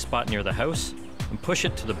the high spot near the house and push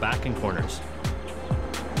it to the back and corners.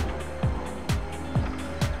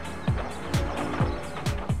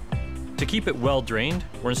 To keep it well drained,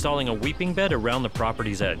 we're installing a weeping bed around the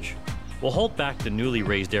property's edge. We'll hold back the newly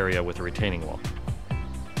raised area with a retaining wall.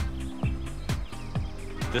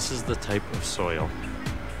 This is the type of soil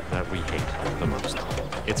that we hate the most.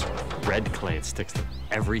 It's red clay, it sticks to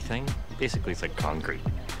everything. Basically, it's like concrete.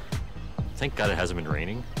 Thank God it hasn't been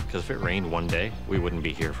raining, because if it rained one day, we wouldn't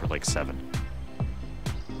be here for like 7.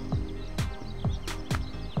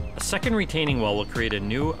 A second retaining wall will create a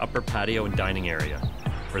new upper patio and dining area.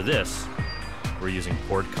 For this, we're using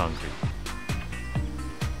poured concrete.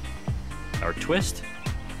 Our twist?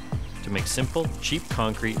 To make simple, cheap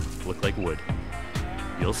concrete look like wood.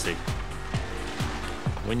 You'll see.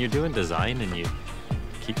 When you're doing design and you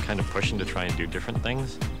keep kind of pushing to try and do different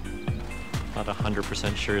things, not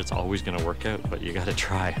 100% sure it's always going to work out, but you got to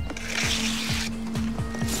try.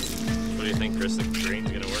 What do you think, Chris? The grain's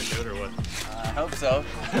going to work out or what? I hope so.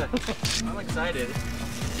 I'm excited.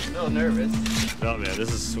 A little nervous. Oh man,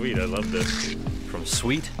 this is sweet. I love this. From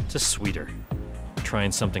sweet to sweeter.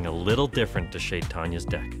 Trying something a little different to shade Tanya's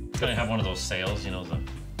deck. Gonna have one of those sails, you know, the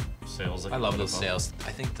sails that I love those sails.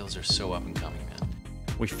 I think those are so up and coming, man.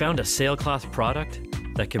 We found a sailcloth product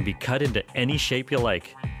that can be cut into any shape you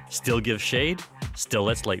like. Still gives shade, still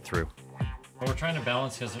lets light through. But we're trying to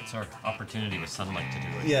balance because it's our opportunity with sunlight to do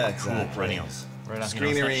it. Yeah, cool exactly. perennials. Right on,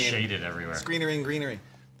 Greenery. you know, it's not shaded everywhere. Greenery and greenery.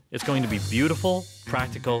 It's going to be beautiful,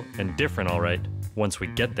 practical, and different, all right, once we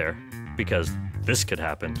get there, because this could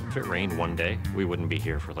happen. If it rained one day, we wouldn't be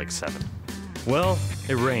here for like 7. Well,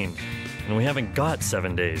 it rained, and we haven't got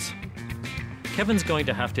 7 days. Kevin's going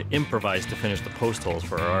to have to improvise to finish the post holes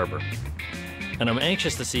for our arbor. And I'm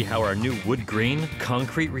anxious to see how our new wood grain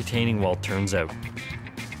concrete retaining wall turns out.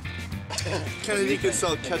 Kennedy could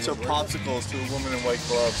sell ketchup popsicles to a woman in white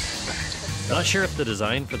gloves. Not sure if the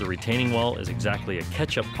design for the retaining wall is exactly a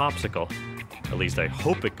ketchup popsicle. At least I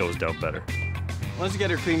hope it goes down better. Once you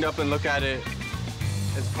get her cleaned up and look at it,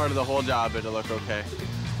 as part of the whole job, it'll look okay.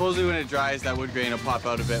 Supposedly when it dries, that wood grain will pop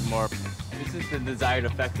out a bit more. This is the desired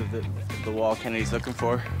effect of the wall Kennedy's looking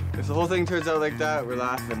for. If the whole thing turns out like that, we're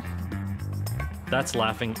laughing. That's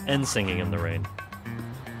laughing and singing in the rain.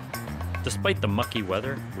 Despite the mucky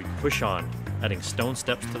weather, we push on, adding stone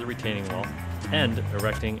steps to the retaining wall and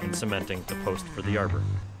erecting and cementing the post for the arbor.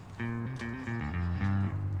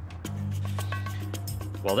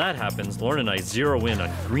 While that happens, Lauren and I zero in on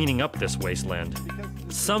greening up this wasteland.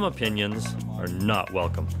 Some opinions are not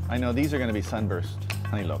welcome. I know these are going to be sunburst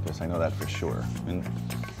honey locusts. I know that for sure. And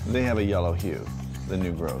they have a yellow hue, the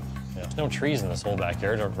new growth. Yeah, there's no trees in this whole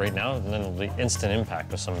backyard right now, and then the instant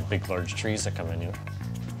impact of some big, large trees that come in, you know.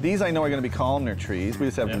 These I know are going to be columnar trees. We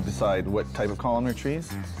just have to decide what type of columnar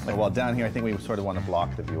trees. Like, while down here, I think we sort of want to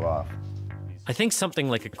block the view off. I think something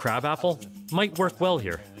like a crabapple might work well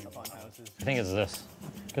here. I think it's this,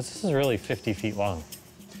 because this is really 50 feet long.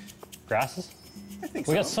 Grasses?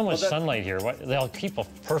 think We got so much sunlight here. They'll keep a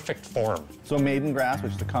perfect form. So maiden grass,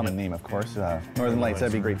 which is the common name, of course. Northern Lights,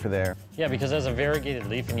 that'd be great for there. Yeah, because as a variegated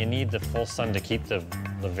leaf, and you need the full sun to keep the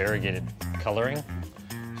variegated coloring.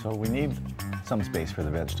 So we need some space for the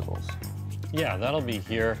vegetables. Yeah, that'll be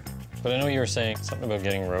here. But I know you were saying something about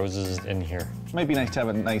getting roses in here. Might be nice to have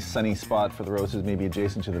a nice sunny spot for the roses, maybe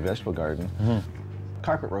adjacent to the vegetable garden.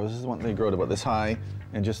 Carpet roses, they grow to about this high,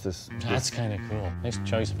 and just this. That's kind of cool. Nice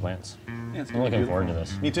choice of plants. Yeah, it's I'm looking forward to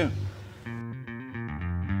this. Me too.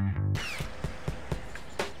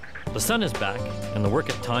 The sun is back, and the work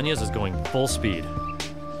at Tanya's is going full speed.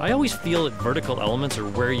 I always feel that vertical elements are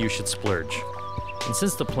where you should splurge. And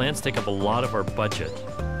since the plants take up a lot of our budget,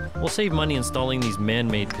 we'll save money installing these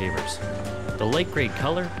man-made pavers. The light gray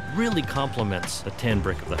color really complements the tan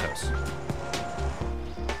brick of the house.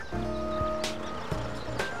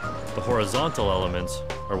 The horizontal elements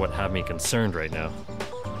are what have me concerned right now.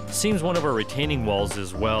 Seems one of our retaining walls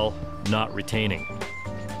is, well, not retaining.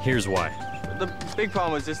 Here's why. The big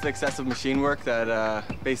problem was just the excessive machine work that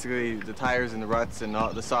basically the tires and the ruts and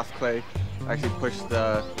all the soft clay actually pushed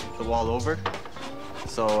the wall over.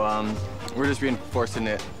 So we're just reinforcing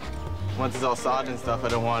it. Once it's all sod and stuff, I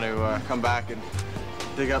don't want to come back and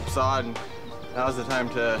dig up sod, and now's the time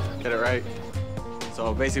to get it right.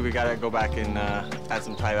 So basically we gotta go back and add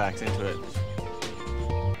some tiebacks into it.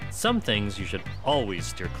 Some things you should always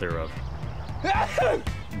steer clear of.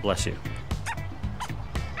 Bless you.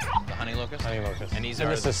 The honey locust? Honey locust. And these And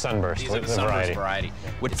are this is sunburst, These are the the sunburst variety. variety.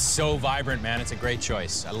 It's so vibrant, man. It's a great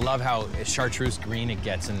choice. I love how chartreuse green it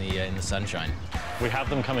gets in the sunshine. We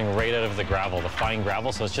have them coming right out of the gravel, the fine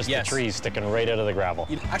gravel, so it's just the trees sticking right out of the gravel.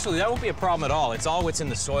 Actually, that won't be a problem at all. It's all what's in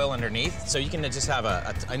the soil underneath. So you can just have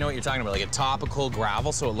I know what you're talking about, like a topical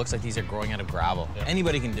gravel, so it looks like these are growing out of gravel. Yeah.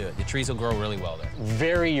 Anybody can do it. The trees will grow really well there.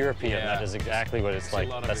 Very European, Yeah. that is exactly what it's like.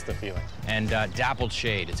 That's the feeling. And dappled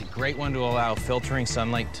shade. It's a great one to allow filtering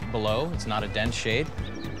sunlight below. It's not a dense shade.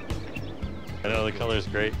 I know the color's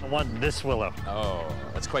great. I want this willow. Oh,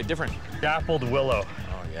 that's quite different. Dappled willow.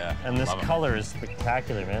 Oh, yeah. And this Love 'em. color is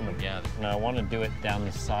spectacular, man. Yeah. And I want to do it down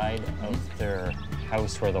the side of their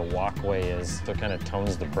house where the walkway is, so it kind of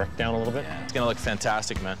tones the brick down a little bit. It's gonna look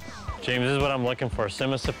fantastic, man. James, this is what I'm looking for,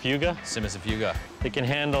 Simicifuga. Simicifuga. They can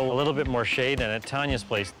handle a little bit more shade, and at Tanya's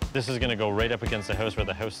place, this is gonna go right up against the house where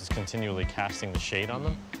the house is continually casting the shade on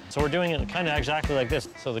them. So we're doing it kind of exactly like this,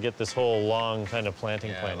 so to get this whole long kind of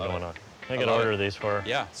planting plan going on. I gotta order these for her.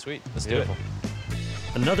 Yeah, sweet. Let's Beautiful. do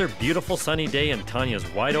it. Another beautiful sunny day in Tanya's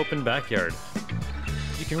wide open backyard.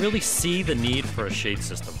 You can really see the need for a shade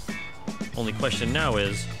system. Only question now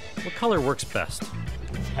is, what color works best?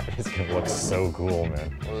 That is gonna look so cool,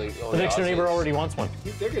 man. The next door neighbor already wants one.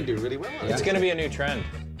 They're gonna do really well. It's gonna be a new trend.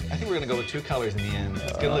 I think we're gonna go with 2 colors in the end.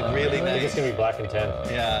 It's gonna look really nice. It's gonna be black and tan.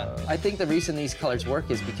 Yeah. I think the reason these colors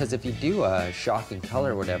work is because if you do a shocking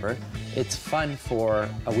color or whatever, it's fun for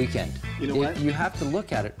a weekend. You know what? You have to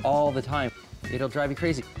look at it all the time. It'll drive you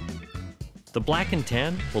crazy. The black and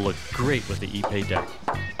tan will look great with the Ipe deck.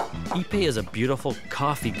 Ipe is a beautiful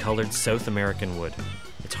coffee-colored South American wood.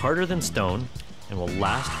 It's harder than stone and will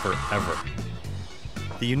last forever.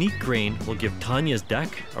 The unique grain will give Tanya's deck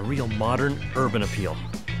a real modern urban appeal.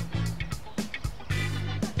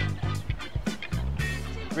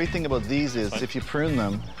 The great thing about these is if you prune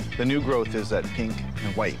them, the new growth is that pink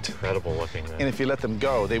and white. Incredible looking, man. And if you let them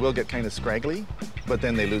go, they will get kind of scraggly, but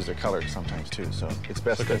then they lose their color sometimes too. So it's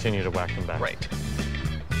best So continue to whack them back. Right.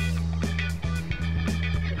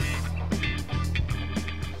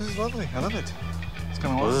 This is lovely. I love it. It's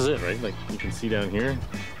kind of Well, awesome. this is it, right? Like, you can see down here,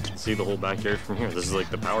 you can see the whole backyard from here. This is like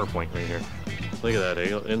the power point right here. Look at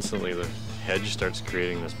that, instantly the hedge starts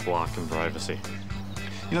creating this block and privacy.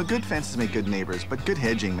 You know, good fences make good neighbors, but good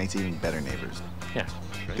hedging makes even better neighbors. Yeah.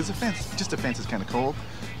 Because a fence, just a fence is kind of cold,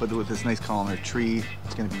 but with this nice columnar tree,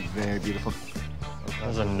 it's going to be very beautiful.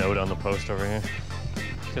 There's a note on the post over here.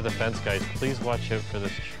 To the fence guys, please watch out for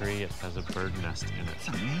this tree. It has a bird nest in it. It's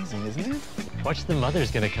amazing, isn't it? Watch, the mother's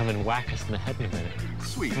gonna come and whack us in the head in a minute.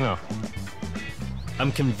 Sweet. No.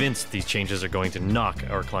 I'm convinced these changes are going to knock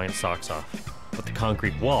our client's socks off. But the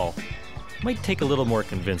concrete wall might take a little more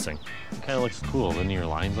convincing. It kind of looks cool, linear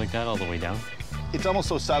lines like that all the way down. It's almost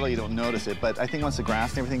so subtle you don't notice it, but I think once the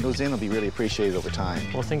grass and everything goes in, it'll be really appreciated over time.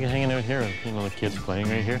 Well, think of hanging out here, you know, the kids playing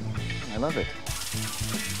right here. I love it.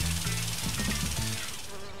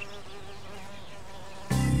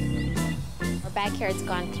 Our backyard's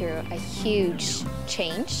gone through a huge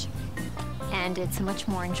change, and it's much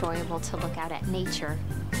more enjoyable to look out at nature.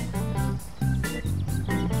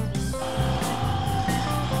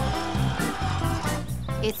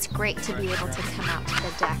 It's great to be able to come out to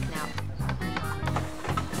the deck now,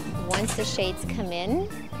 once the shades come in,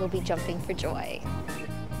 we'll be jumping for joy.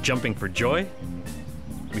 Jumping for joy?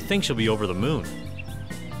 We think she'll be over the moon.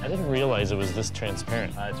 I didn't realize it was this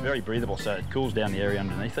transparent. It's very breathable, so it cools down the area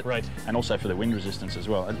underneath it. Right. And also for the wind resistance as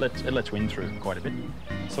well. It lets wind through quite a bit.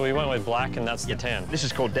 So we went with black, and that's the tan. This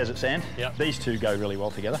is called desert sand. Yep. These two go really well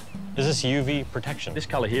together. Is this UV protection? This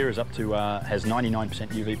colour here is up to, has 99%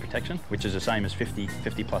 UV protection, which is the same as 50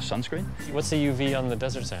 plus sunscreen. What's the UV on the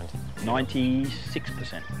desert sand?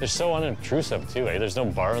 96%. They're so unobtrusive too, eh? There's no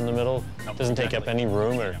bar in the middle. Nope, doesn't take up any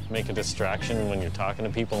room or make a distraction when you're talking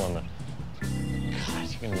to people on the... God,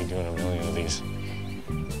 you're gonna be doing a million of these.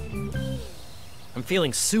 I'm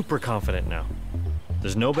feeling super confident now.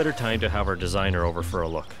 There's no better time to have our designer over for a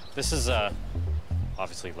look. This is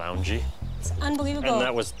obviously loungy. It's unbelievable. And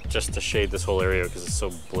that was just to shade this whole area because it's so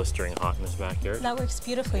blistering hot in this backyard. That works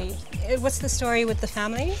beautifully. What's the story with the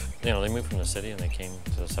family? You know, they moved from the city and they came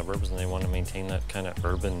to the suburbs and they want to maintain that kind of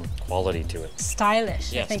urban quality to it.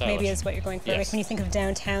 Stylish, yeah, I think stylish. maybe is what you're going for. Yes. Like when you think of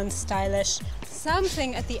downtown, stylish.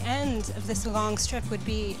 Something at the end of this long strip would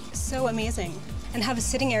be so amazing. And have a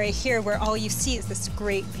sitting area here where all you see is this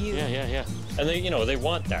great view. Yeah. And they, you know, they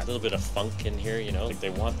want that little bit of funk in here, you know? Like they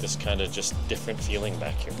want this kind of just different feeling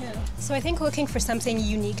back here. Yeah. So I think looking for something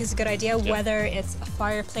unique is a good idea, whether it's a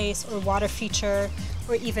fireplace or water feature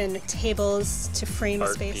or even tables to frame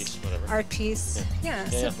Art space. piece, whatever. Art piece. Yeah.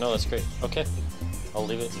 No, that's great. Okay, I'll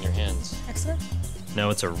leave it in your hands. Excellent. Now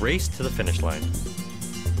it's a race to the finish line.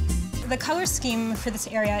 The color scheme for this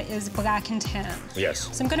area is black and tan. Yes.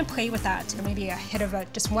 So I'm going to play with that, or maybe a hit of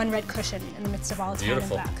just one red cushion in the midst of all tan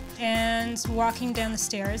Beautiful. and black. And walking down the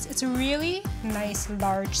stairs, it's a really nice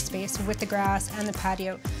large space with the grass and the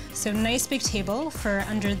patio. So nice big table for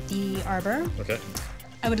under the arbor. Okay.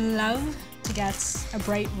 I would love to get a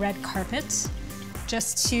bright red carpet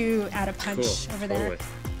just to add a punch Cool. over there. Totally.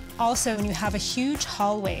 Also, when you have a huge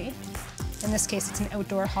hallway, in this case it's an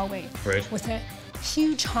outdoor hallway, Right. with a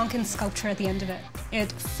huge honkin' sculpture at the end of it.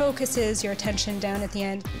 It focuses your attention down at the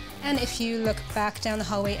end. And if you look back down the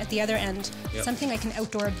hallway at the other end, Yep. something like an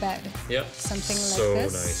outdoor bed. Yep. Something like so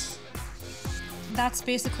this. Nice. That's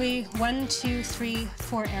basically 1, 2, 3,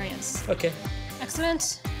 4 areas. Okay.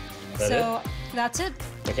 Excellent. That So that's it.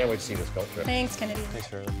 I can't wait to see the sculpture. Thanks, Kennedy. Thanks,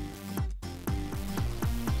 Shirley.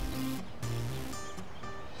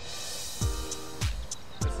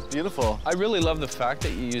 Beautiful. I really love the fact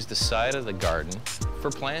that you use the side of the garden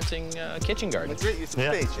for planting kitchen gardens. Great use of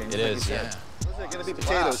space, James. It like is, you yeah. said. There's going to be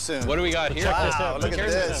potatoes soon. What do we got here? Wow, Check this out. look at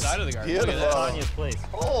Here's this. the side of the garden. Beautiful. Look at Tanya's place.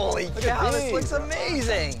 Holy cow, this looks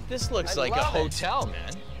amazing. This looks like a love it. hotel,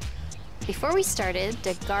 man. Before we started,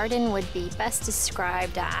 the garden would be best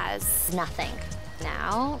described as nothing.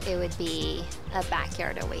 Now it would be a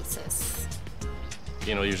backyard oasis.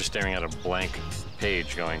 You know, you're just staring at a blank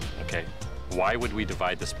page going, okay, why would we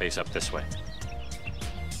divide the space up this way?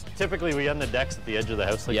 Typically, we end the decks at the edge of the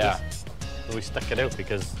house like this. So we stuck it out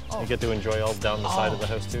because you get to enjoy all down the side of the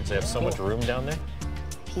house too, because they have so much room down there.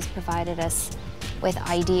 He's provided us with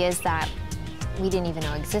ideas that we didn't even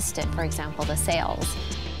know existed. For example, the sails.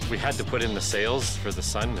 We had to put in the sails for the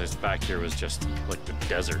sun. This back here was just like the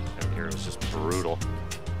desert out here. It was just brutal.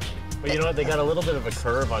 But you know what? They got a little bit of a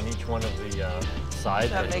curve on each one of the sides.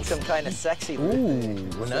 That makes them kind of sexy. Ooh,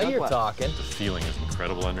 well, now you're talking. The feeling is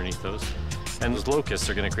incredible underneath those. And those locusts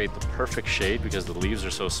are going to create the perfect shade because the leaves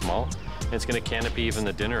are so small. And it's going to canopy even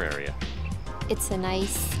the dinner area. It's a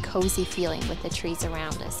nice, cozy feeling with the trees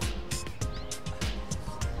around us.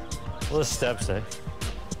 Well, the steps, eh?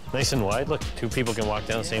 Nice and wide. Look, 2 people can walk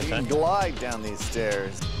down at the same You time. can glide down these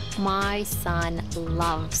stairs. My son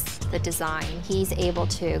loves the design. He's able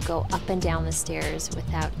to go up and down the stairs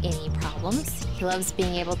without any problems. He loves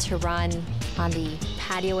being able to run on the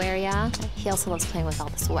patio area. He also loves playing with all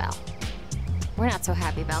the swell. We're not so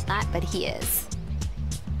happy about that, but he is.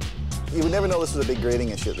 You would never know this was a big grading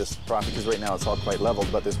issue at this property because right now it's all quite leveled,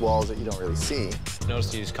 but there's walls that you don't really see.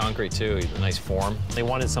 Notice you use concrete too, a nice form. They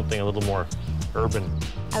wanted something a little more urban.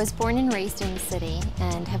 I was born and raised in the city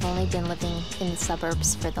and have only been living in the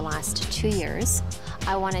suburbs for the last 2 years.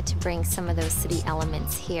 I wanted to bring some of those city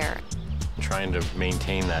elements here. Trying to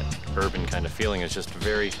maintain that urban kind of feeling is just a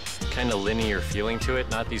very kind of linear feeling to it,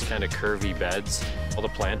 not these kind of curvy beds. All the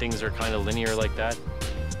plantings are kind of linear like that.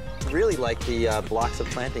 I really like the blocks of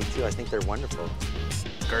planting too. I think they're wonderful.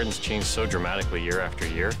 Gardens change so dramatically year after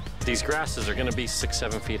year. These grasses are going to be 6,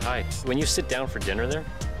 7 feet high. When you sit down for dinner there,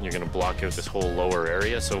 you're going to block out this whole lower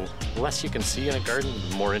area. So the less you can see in a garden,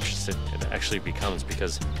 the more interesting it actually becomes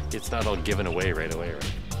because it's not all given away right away,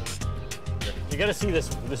 right? You got to see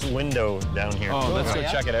this window down here. Oh, let's go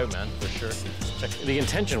check it out, man, for sure. The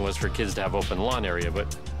intention was for kids to have open lawn area,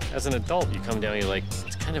 but As an adult, you come down, you're like,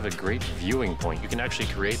 it's kind of a great viewing point. You can actually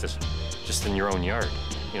create this just in your own yard,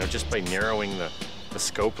 you know, just by narrowing the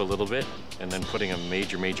scope a little bit and then putting a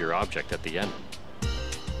major object at the end.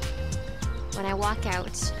 When I walk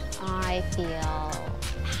out, I feel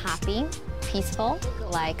happy, peaceful,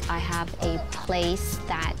 like I have a place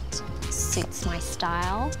that suits my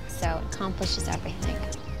style, so it accomplishes everything.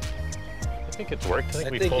 I think it's worked. I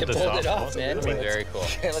think we you pulled this pulled it off. off, man. Very cool.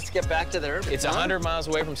 Okay, let's get back to the urban. It's 100 miles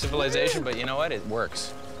away from civilization, but you know what? It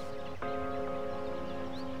works.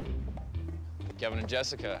 Kevin and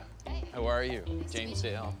Jessica, how are you? James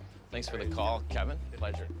Dale. Thanks for the call, Kevin.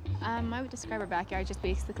 Pleasure. I would describe our backyard just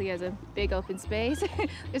basically as a big open space.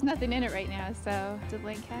 There's nothing in it right now, so it's a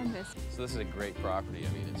blank canvas. So this is a great property.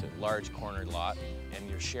 I mean, it's a large cornered lot, and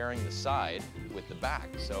you're sharing the side with the back.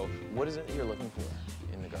 So what is it that you're looking for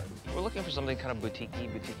in the garden? We're looking for something kind of boutique-y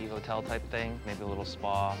hotel type thing, maybe a little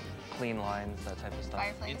spa, clean lines, that type of stuff.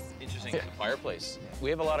 Fireplace. Interesting, a fireplace.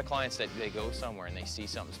 We have a lot of clients that they go somewhere and they see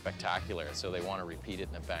something spectacular, so they want to repeat it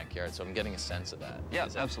in the backyard. So I'm getting a sense of that. Yeah,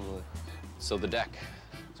 absolutely. So the deck.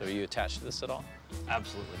 So are you attached to this at all?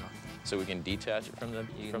 Absolutely not. So we can detach it from the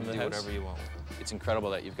You from can the do house? whatever you want. It's incredible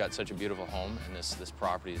that you've got such a beautiful home, and this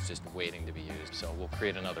property is just waiting to be used. So we'll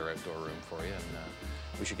create another outdoor room for you, and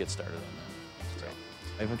we should get started on that. So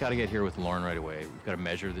I've got to get here with Lauren right away. We've got to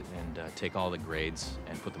measure and take all the grades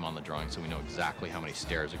and put them on the drawing so we know exactly how many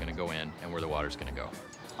stairs are going to go in and where the water's going to go.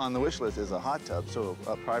 On the wish list is a hot tub, so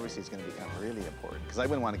privacy is going to become really important because I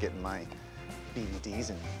wouldn't want to get in my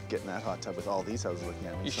BVDs and get in that hot tub with all these houses looking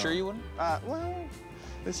at me. You sure you wouldn't? Well,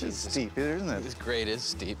 this is steep, isn't it? This grade is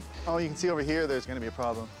steep. Oh, you can see over here there's going to be a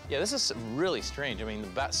problem. Yeah, this is really strange. I mean,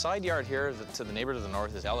 the side yard here to the neighbor to the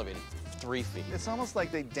north is elevated 3 feet. It's almost like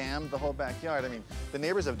they dammed the whole backyard. I mean, the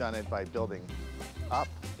neighbors have done it by building up,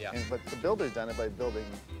 but the builder's done it by building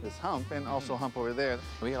this hump and also hump over there.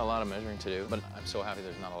 We got a lot of measuring to do, but I'm so happy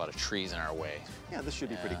there's not a lot of trees in our way. Yeah, this should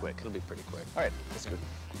be pretty quick. It'll be pretty quick. All right, let's go.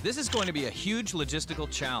 This is going to be a huge logistical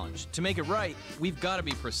challenge. To make it right, we've got to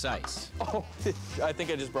be precise. Oh, I think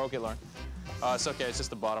I just broke it, Lauren. It's okay, it's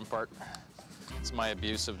just the bottom part. It's my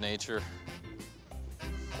abuse of nature.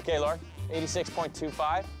 Okay, Lauren,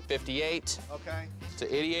 86.25, 58. Okay.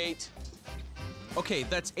 To 88. Okay,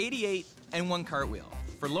 that's 88 and 1 cartwheel.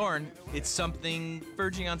 For Lauren, it's something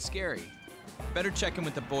verging on scary. Better check in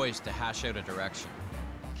with the boys to hash out a direction.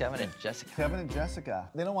 Kevin and Jessica. Kevin and Jessica.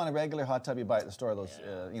 They don't want a regular hot tub you buy at the store, those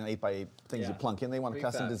 8x8 things you plunk in. They want a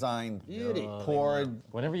custom designed, poured.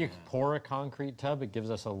 Whenever you pour a concrete tub, it gives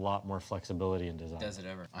us a lot more flexibility in design. Does it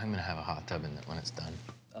ever? I'm going to have a hot tub in it when it's done.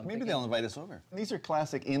 Maybe they'll invite us over. These are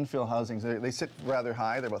classic infill housings. They sit rather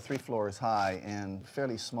high. They're about 3 floors high and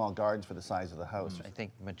fairly small gardens for the size of the house. I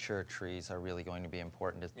think mature trees are really going to be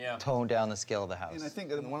important to tone down the scale of the house. And I think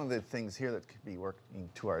that one of the things here that could be working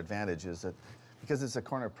to our advantage is that because it's a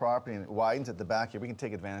corner property and it widens at the back here, we can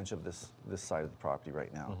take advantage of this side of the property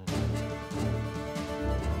right now.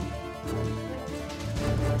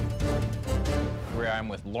 Where I'm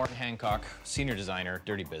with Lauren Hancock, senior designer,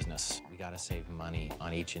 Dirty Business. We gotta save money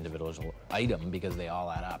on each individual item because they all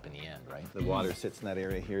add up in the end, right? The water sits in that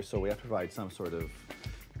area here, so we have to provide some sort of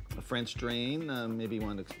a French drain. Maybe you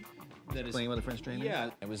want to explain what a French drain is? Yeah,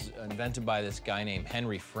 it was invented by this guy named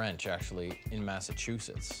Henry French, actually, in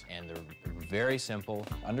Massachusetts. And they're very simple,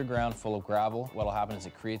 underground, full of gravel. What'll happen is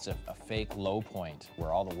it creates a fake low point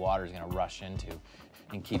where all the water is gonna rush into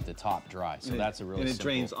and keep the top dry. So that's a really simple. And it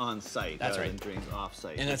drains on site. That's right. And drains off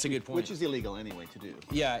site. And that's a good point. Which is illegal anyway to do.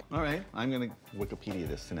 Yeah. All right, I'm gonna Wikipedia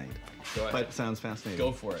this tonight. Go ahead. But it sounds fascinating.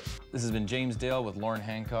 Go for it. This has been James Dale with Lauren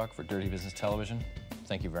Hancock for Dirty Business Television.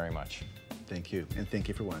 Thank you very much. Thank you, and thank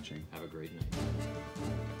you for watching. Have a great night.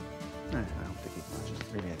 I don't think he's watching.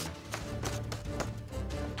 Maybe I do.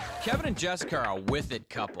 Kevin and Jessica are a with-it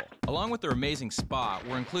couple. Along with their amazing spa,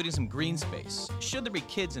 we're including some green space, should there be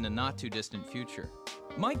kids in a not-too-distant future.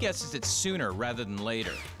 My guess is it's sooner rather than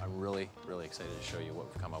later. I'm really, really excited to show you what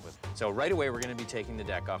we've come up with. So right away, we're gonna be taking the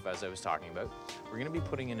deck off, as I was talking about. We're gonna be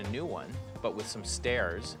putting in a new one, but with some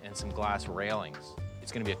stairs and some glass railings.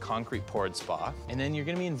 It's gonna be a concrete poured spa. And then you're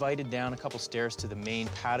gonna be invited down a couple stairs to the main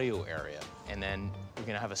patio area. And then we're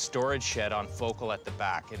gonna have a storage shed on focal at the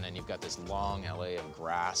back. And then you've got this long alley of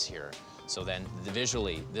grass here. So then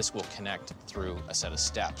visually, this will connect through a set of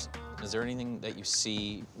steps. Is there anything that you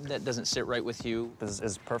see that doesn't sit right with you? This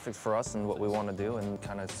is perfect for us and what we want to do, and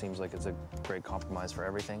kind of seems like it's a great compromise for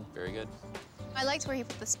everything. Very good. I liked where he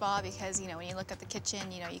put the spa because, when you look at the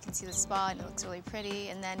kitchen, you can see the spa and it looks really pretty.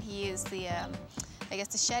 And then he used the, I guess,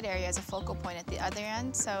 the shed area as a focal point at the other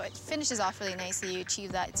end. So it finishes off really nicely. You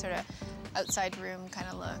achieve that sort of outside room kind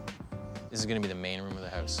of look. This is going to be the main room of the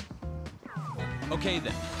house. Okay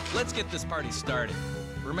then, let's get this party started.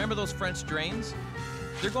 Remember those French drains?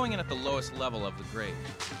 They're going in at the lowest level of the grade.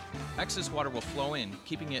 Excess water will flow in,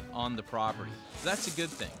 keeping it on the property. That's a good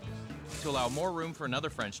thing. To allow more room for another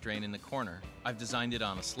French drain in the corner, I've designed it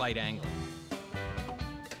on a slight angle.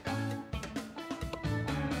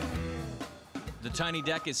 The tiny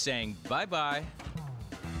deck is saying bye-bye.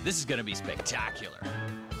 This is gonna be spectacular.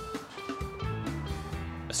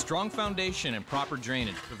 A strong foundation and proper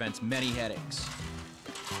drainage prevents many headaches.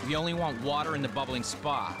 We only want water in the bubbling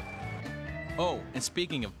spa. Oh, and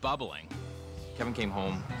speaking of bubbling, Kevin came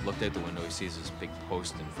home, looked out the window, he sees this big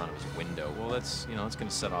post in front of his window. Well, that's, you know, it's gonna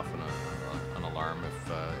set off an alarm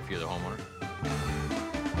if you're the homeowner.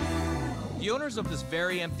 the owners of this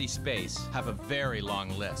very empty space have a very long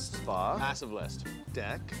list. Spa. Massive list.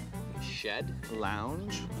 Deck. Shed.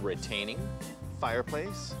 Lounge. Retaining.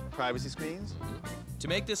 Fireplace. Privacy screens. To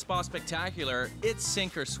make this spa spectacular, it's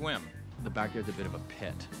sink or swim. The backyard's a bit of a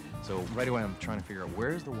pit. So right away I'm trying to figure out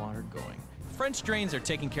where's the water going. French drains are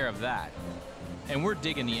taking care of that. And we're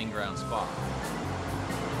digging the in-ground spa.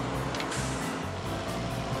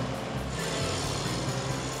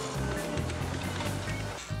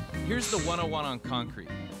 Here's the 101 on concrete.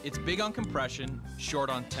 It's big on compression, short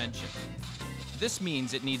on tension. This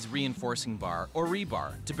means it needs reinforcing bar or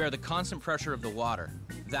rebar to bear the constant pressure of the water.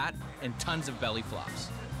 That and tons of belly flops.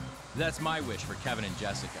 That's my wish for Kevin and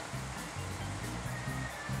Jessica.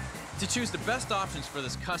 To choose the best options for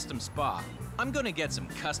this custom spa, I'm gonna get some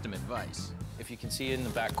custom advice. If you can see in the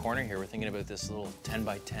back corner here, we're thinking about this little 10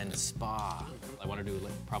 by 10 spa. I want to do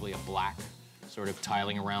probably a black sort of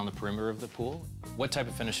tiling around the perimeter of the pool. What type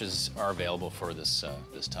of finishes are available for this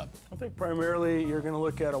this tub? I think primarily you're going to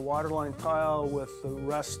look at a waterline tile with the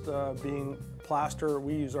rest being plaster.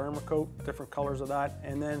 We use Armor Coat, different colors of that,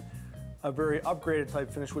 and then a very upgraded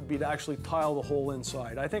type finish would be to actually tile the whole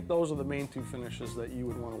inside. I think those are the main two finishes that you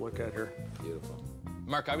would want to look at here. Beautiful.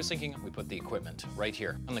 Mark, I was thinking we put the equipment right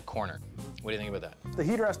here on the corner. What do you think about that? The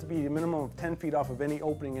heater has to be a minimum of 10 feet off of any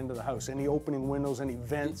opening into the house, any opening windows, any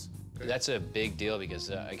vents. That's a big deal because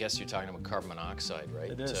I guess you're talking about carbon monoxide, right?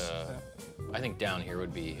 It is. I think down here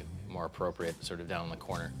would be more appropriate, sort of down in the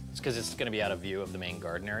corner. It's because it's going to be out of view of the main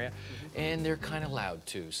garden area. And they're kind of loud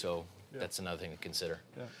too, so that's another thing to consider.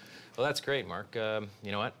 Yeah. Well, that's great, Mark.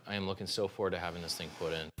 You know what? I am looking so forward to having this thing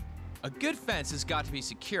put in. A good fence has got to be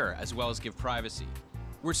secure as well as give privacy.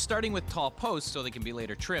 We're starting with tall posts so they can be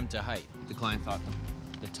later trimmed to height. The client thought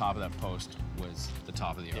the top of that post was the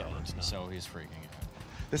top of the island, so he's freaking out.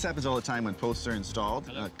 This happens all the time when posts are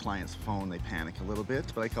installed. Clients phone, they panic a little bit,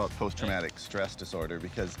 but I call it post-traumatic stress disorder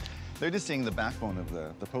because they're just seeing the backbone of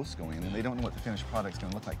the post going in and they don't know what the finished product's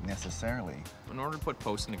gonna look like necessarily. In order to put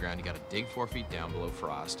posts in the ground, you gotta dig 4 feet down below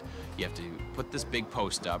frost. You have to put this big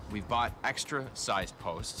post up. We've bought extra sized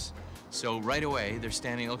posts. So right away, they're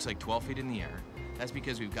standing, it looks like 12 feet in the air. That's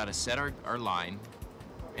because we've got to set our line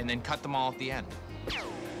and then cut them all at the end.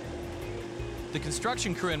 The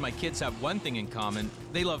construction crew and my kids have one thing in common.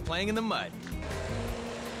 They love playing in the mud.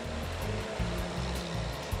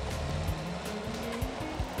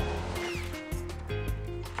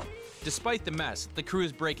 Despite the mess, the crew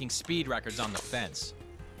is breaking speed records on the fence.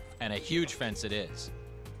 And a huge fence it is.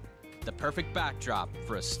 The perfect backdrop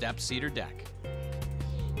for a stepped cedar deck.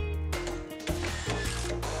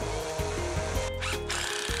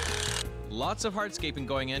 Lots of hardscaping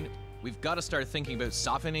going in. We've got to start thinking about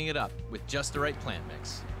softening it up with just the right plant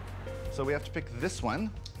mix. So we have to pick this one.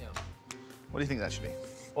 Yeah. What do you think that should be?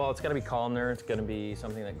 Well, it's got to be columnar. It's going to be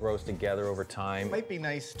something that grows together over time. It might be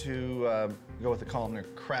nice to go with the columnar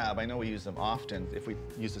crab. I know we use them often. If we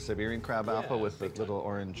use the Siberian crab apple with the little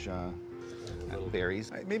orange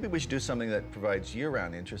berries. Maybe we should do something that provides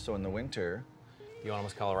year-round interest, so in the winter.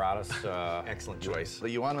 Euonymus coloratus. Excellent choice. The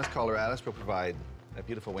Euonymus coloratus will provide a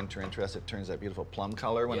beautiful winter interest. It turns that beautiful plum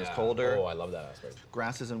color when it's colder. Oh, I love that aspect.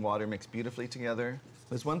 Grasses and water mix beautifully together.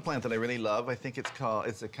 There's one plant that I really love. I think it's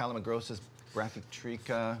the Calamagrostis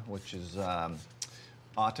brachytricha, which is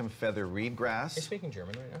autumn feather reed grass. Are you speaking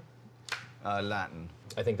German right now? Latin.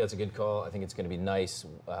 I think that's a good call. I think it's going to be nice,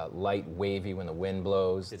 light, wavy when the wind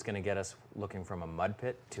blows. It's going to get us looking from a mud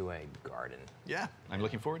pit to a garden. Yeah, I'm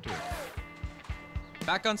looking forward to it.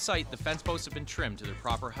 Back on site, the fence posts have been trimmed to their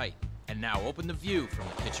proper height. And now open the view from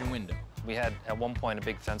the kitchen window. We had, at one point, a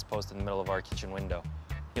big fence post in the middle of our kitchen window.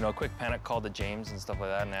 You know, a quick panic call to James and stuff like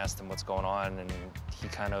that and asked him what's going on, and he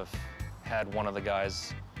kind of had one of the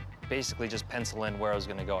guys basically just pencil in where I was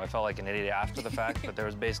gonna go. I felt like an idiot after the fact, but there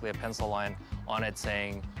was basically a pencil line on it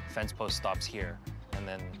saying fence post stops here. And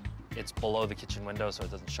then it's below the kitchen window, so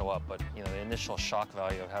it doesn't show up. But, you know, the initial shock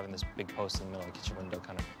value of having this big post in the middle of the kitchen window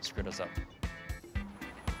kind of screwed us up.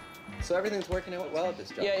 So everything's working out well at this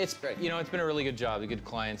job. Yeah, it's great. You know, it's been a really good job. The good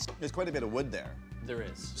clients. There's quite a bit of wood there. There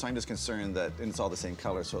is. So I'm just concerned that it's all the same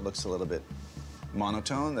color, so it looks a little bit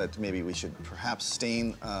monotone, that maybe we should perhaps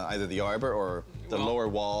stain either the arbor or the lower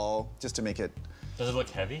wall, just to make it... Does it look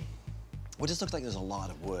heavy? Well, it just looks like there's a lot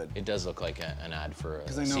of wood. It does look like an ad for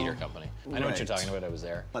a I know, cedar company. I know what you're talking about. I was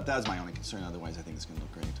there. But that's my only concern. Otherwise, I think it's going to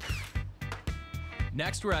look great.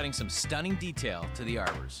 Next, we're adding some stunning detail to the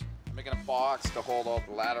arbors. I'm making a box to hold all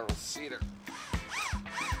the lateral cedar.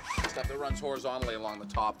 Stuff that runs horizontally along the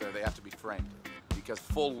top there, they have to be framed because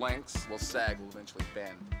full lengths will sag, will eventually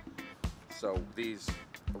bend. So these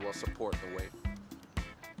will support the weight.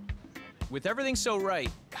 With everything so right,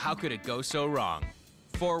 how could it go so wrong?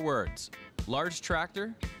 4 words. Large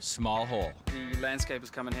tractor, small hole. The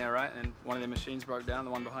landscapers come in here, right, and one of their machines broke down,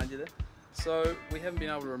 the one behind you there. So we haven't been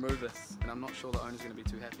able to remove this, and I'm not sure the owner's going to be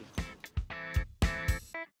too happy.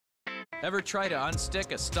 Ever try to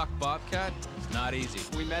unstick a stuck bobcat? Not easy.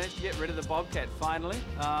 We managed to get rid of the bobcat finally.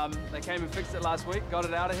 They came and fixed it last week, got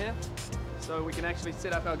it out of here, so we can actually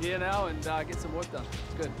set up our gear now and get some work done.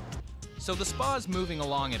 It's good. So the spa's moving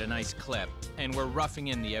along at a nice clip, and we're roughing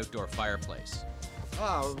in the outdoor fireplace.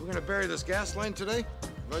 We're gonna bury this gas line today,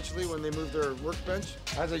 eventually when they move their workbench.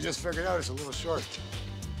 As I just figured out, it's a little short.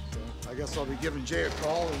 So I guess I'll be giving Jay a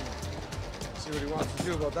call and see what he wants to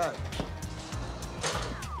do about that.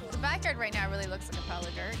 The backyard right now really looks like a pile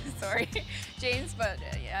of dirt. Sorry, James, but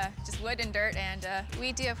yeah, just wood and dirt, and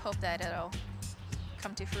we do have hope that it'll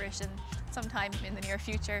come to fruition sometime in the near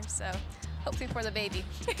future, so hopefully for the baby.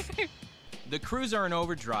 The crews are in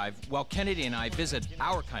overdrive while Kennedy and I visit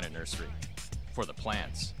our kind of nursery for the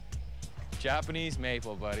plants. Japanese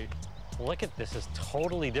maple, buddy. Look at this, is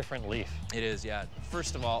totally different leaf. It is, yeah.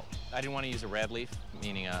 First of all, I didn't want to use a red leaf,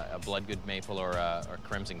 meaning a bloodgood maple or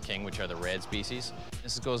crimson king, which are the red species.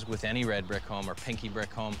 This goes with any red brick home or pinky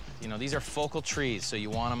brick home. You know, these are focal trees, so you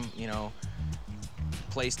want them, you know,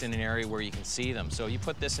 placed in an area where you can see them. So you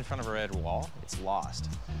put this in front of a red wall, it's lost.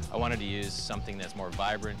 I wanted to use something that's more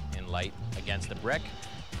vibrant and light against the brick,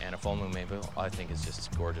 and a full moon maple, I think, is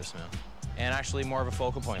just gorgeous, man. And actually more of a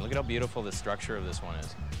focal point. Look at how beautiful the structure of this one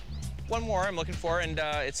is. One more I'm looking for, and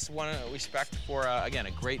it's one we spec'd for, again,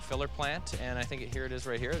 a great filler plant, and I think here it is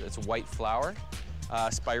right here. It's a white flower,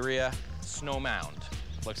 Spirea snow mound.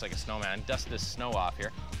 Looks like a snowman. Dust this snow off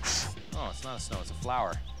here. Oh, it's not a snow, it's a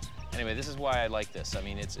flower. Anyway, this is why I like this. I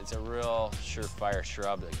mean, it's a real surefire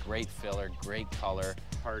shrub, a great filler, great color.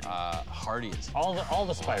 Hardy. Hardy. All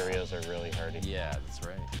the spireas are really hardy. Yeah, that's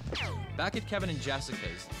right. Back at Kevin and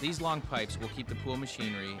Jessica's, these long pipes will keep the pool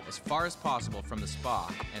machinery as far as possible from the spa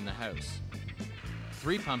and the house.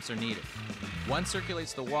 3 pumps are needed. 1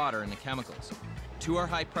 circulates the water and the chemicals. 2 are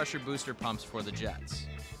high-pressure booster pumps for the jets.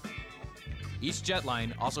 Each jet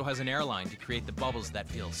line also has an air line to create the bubbles that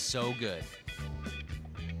feel so good.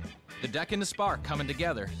 The deck and the spa are coming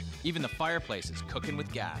together. Even the fireplace is cooking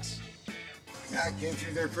with gas. Yeah, I came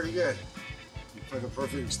through there pretty good. You put a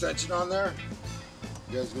perfect extension on there.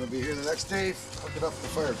 You guys are gonna be here the next day, hook it up to the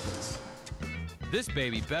fireplace. This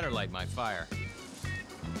baby better light my fire.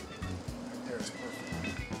 Right there is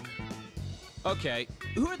perfect. Okay,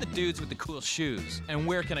 who are the dudes with the cool shoes, and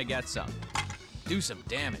where can I get some? Do some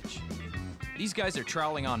damage. These guys are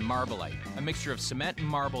troweling on Marbleite, a mixture of cement and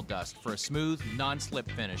marble dust for a smooth, non-slip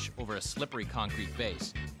finish over a slippery concrete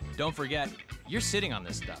base. Don't forget, you're sitting on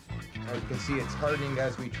this stuff. As you can see, it's hardening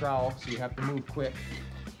as we trowel, so you have to move quick.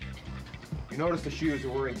 You notice the shoes,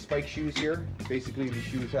 we're wearing spike shoes here. Basically, the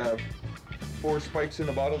shoes have 4 spikes in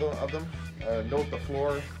the bottom of them. Note the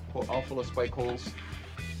floor, all full of spike holes.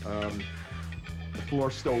 The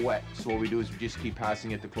floor's still wet, so what we do is we just keep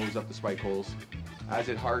passing it to close up the spike holes. As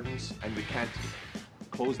it hardens and we can't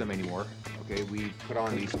close them anymore, okay, we put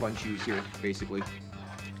on these sponge shoes here, basically.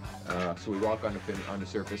 So we walk on the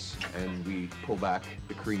surface and we pull back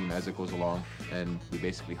the cream as it goes along, and we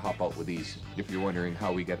basically hop out with these. If you're wondering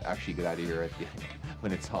how we actually get out of here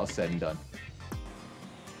when it's all said and done.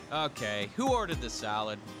 Okay, who ordered the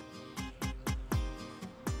salad?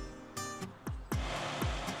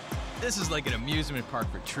 This is like an amusement park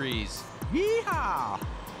for trees. Yeehaw!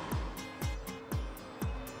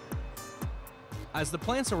 As the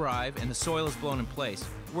plants arrive and the soil is blown in place,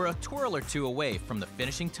 we're a twirl or 2 away from the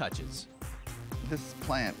finishing touches. This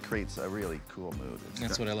plant creates a really cool mood.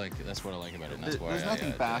 That's what I like. That's what I like about it. And that's why There's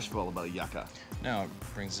nothing bashful about yucca. No,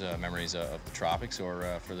 it brings memories of the tropics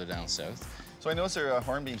or further down south. So I notice there are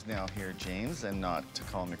hornbeams now here, James, and not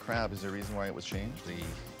columnar crab. Is there a reason why it was changed? The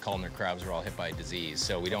columnar crabs are all hit by disease,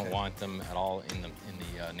 so we don't want them at all in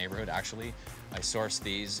the neighborhood. Actually, I sourced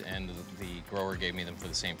these, and the grower gave me them for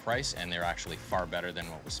the same price, and they're actually far better than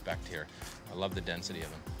what was spec'd here. I love the density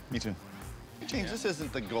of them. Me too. James, this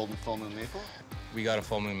isn't the golden full moon maple. We got a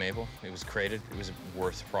full moon maple. It was crated. It was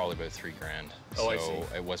worth probably about $3 grand. Oh, I so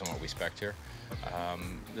see. it wasn't what we spec'd here.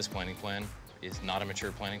 This planting plan is not a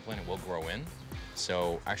mature planting plan. It will grow in.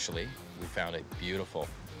 So actually, we found a beautiful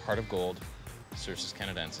heart of gold, Cercis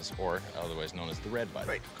canadensis, or otherwise known as the red bud.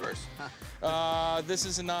 Right, of course. This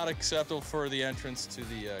is not acceptable for the entrance to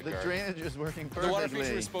the garden. The drainage is working perfectly. The water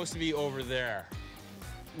feature was supposed to be over there.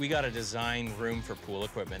 We got a design room for pool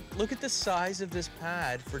equipment. Look at the size of this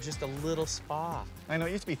pad for just a little spa. I know,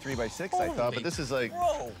 it used to be 3 by 6, I thought, but this is like...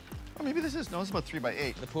 Whoa! Oh, maybe this is, no, it's about 3 by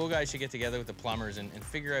 8. The pool guys should get together with the plumbers and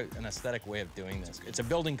figure out an aesthetic way of doing this. It's a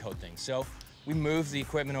building code thing. So we moved the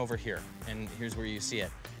equipment over here, and here's where you see it.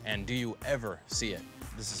 And do you ever see it?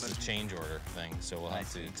 This is a change order thing, so we'll have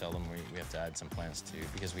to tell them we have to add some plants too,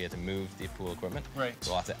 because we had to move the pool equipment. Right.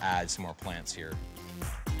 We'll have to add some more plants here.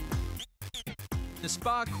 The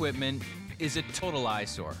spa equipment is a total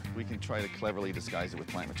eyesore. We can try to cleverly disguise it with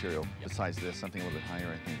plant material. Besides this, something a little bit higher,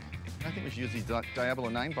 I think. I think we should use these Diablo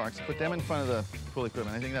 9 barks, put them in front of the pool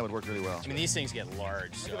equipment. I think that would work really well. I mean, these things get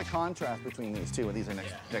large, so. Look at the contrast between these two, and these are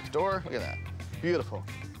next door. Look at that. Beautiful.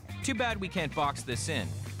 Too bad we can't box this in.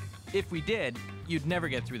 If we did, you'd never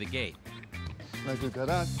get through the gate. La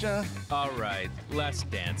cucaracha. All right, less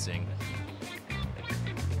dancing.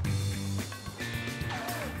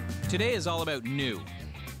 Today is all about new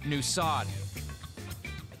sod,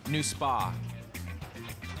 new spa,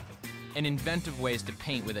 and inventive ways to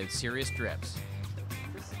paint without serious drips.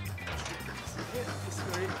 It's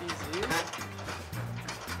very easy.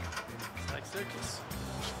 It's like circus.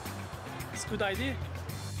 It's a good idea.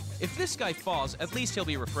 If this guy falls, at least he'll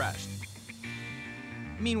be refreshed.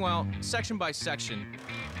 Meanwhile, section by section,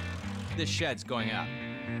 this shed's going up.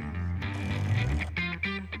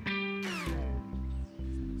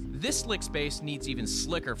 This slick space needs even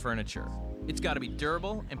slicker furniture. It's got to be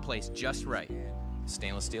durable and placed just right.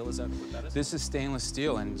 Stainless steel, is that what that is? This is stainless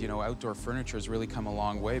steel, and you know, outdoor furniture has really come a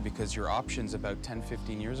long way because your options about 10,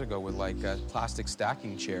 15 years ago were like plastic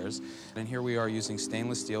stacking chairs. And here we are using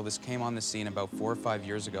stainless steel. This came on the scene about 4 or 5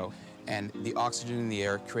 years ago. And the oxygen in the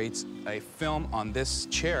air creates a film on this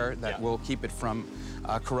chair that will keep it from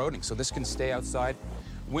corroding. So this can stay outside.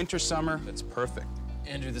 Winter, summer, it's perfect.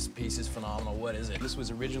 Andrew, this piece is phenomenal. What is it? This was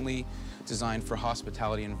originally designed for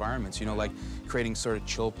hospitality environments, you know, like creating sort of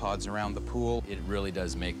chill pods around the pool. It really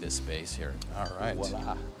does make this space here. All right.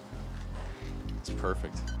 Voila. It's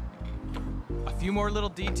perfect. A few more little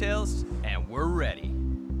details, and we're ready.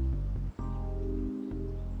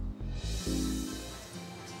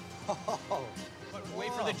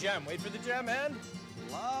 Wait for the gem. Wait for the gem, man.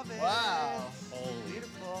 Love it. Wow.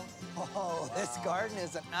 Beautiful. Oh, this garden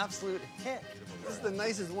is an absolute hit. This is the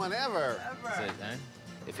nicest one ever. That's it, eh?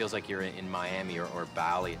 It feels like you're in Miami or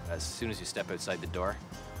Bali. As soon as you step outside the door,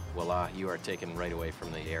 voila, you are taken right away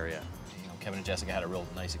from the area. You know, Kevin and Jessica had a real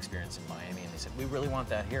nice experience in Miami, and they said, we really want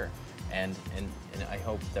that here. And I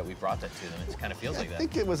hope that we brought that to them. It kind of feels like that. I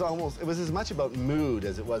think it was as much about mood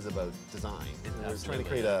as it was about design. We were trying to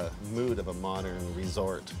create a mood of a modern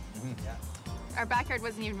resort. Yeah. Our backyard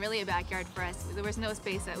wasn't even really a backyard for us. There was no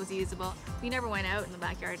space that was usable. We never went out in the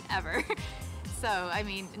backyard ever. So, I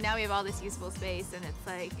mean, now we have all this usable space, and it's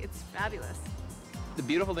like, it's fabulous. The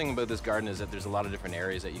beautiful thing about this garden is that there's a lot of different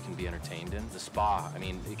areas that you can be entertained in. The spa, I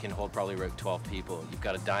mean, it can hold probably about 12 people. You've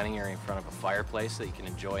got a dining area in front of a fireplace that you can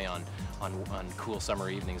enjoy on cool summer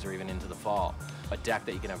evenings or even into the fall. A deck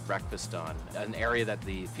that you can have breakfast on. An area that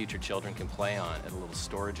the future children can play on, and a little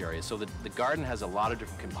storage area. So the garden has a lot of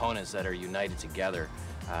different components that are united together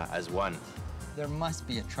as one. There must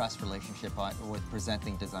be a trust relationship with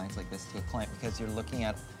presenting designs like this to a client, because you're looking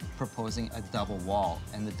at proposing a double wall,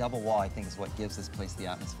 and the double wall, I think, is what gives this place the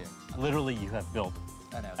atmosphere. Literally, you have built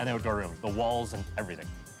an outdoor room, the walls and everything.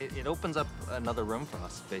 It opens up another room for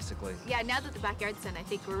us, basically. Yeah, now that the backyard's done, I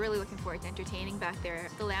think we're really looking forward to entertaining back there.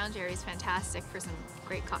 The lounge area is fantastic for some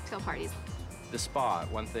great cocktail parties. The spa,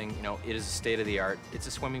 one thing, you know, it is state-of-the-art. It's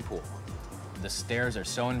a swimming pool. The stairs are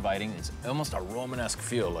so inviting. It's almost a Romanesque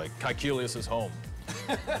feel, like Caecilius' home.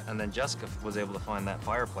 And then Jessica was able to find that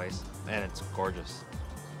fireplace, and it's gorgeous.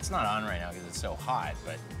 It's not on right now because it's so hot,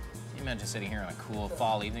 but can you imagine sitting here on a cool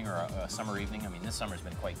fall evening or a summer evening? I mean, this summer's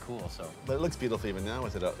been quite cool, so. But it looks beautiful even now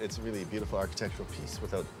with it. It's really a beautiful architectural piece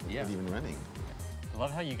without it even running. I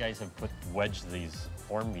love how you guys have wedged these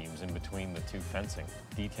form beams in between the two fencing.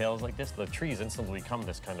 Details like this, the trees instantly become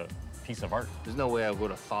this kind of piece of art. There's no way I would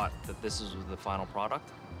have thought that this is the final product.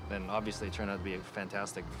 And obviously it turned out to be a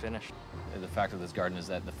fantastic finish. The fact of this garden is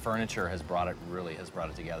that the furniture has brought it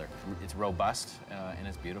together. It's robust and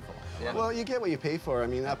it's beautiful. Yeah. Well, you get what you pay for. I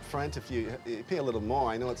mean, up front, if you pay a little more,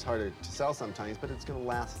 I know it's harder to sell sometimes, but it's going to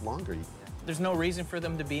last longer. There's no reason for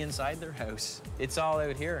them to be inside their house. It's all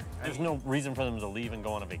out here. There's no reason for them to leave and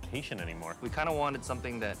go on a vacation anymore. We kind of wanted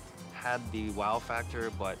something that had the wow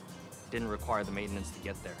factor, but didn't require the maintenance to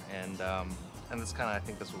get there. And that's kind of, I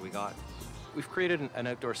think that's what we got. We've created an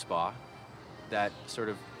outdoor spa that sort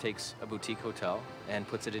of takes a boutique hotel and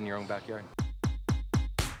puts it in your own backyard.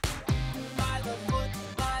 By the foot,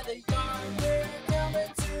 by the yard, we're coming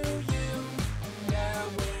to you. Yeah,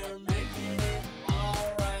 we're making it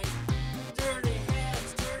all right. Dirty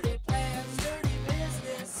hands, dirty plans, dirty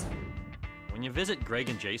business. When you visit Greg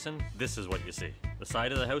and Jason, this is what you see. The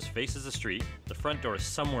side of the house faces the street, the front door is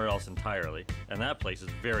somewhere else entirely, and that place is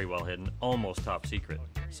very well hidden, almost top secret.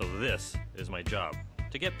 So this is my job,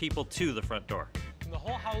 to get people to the front door. The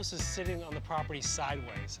whole house is sitting on the property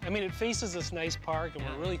sideways. I mean, it faces this nice park, and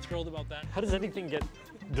we're really thrilled about that. How does anything get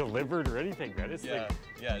delivered or anything, man? It's like,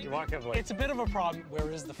 you walk up like... It's a bit of a problem.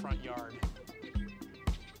 Where is the front yard?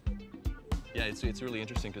 Yeah, it's really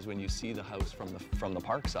interesting because when you see the house from the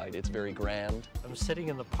park side, it's very grand. I'm sitting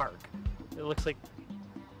in the park. It looks like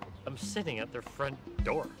I'm sitting at their front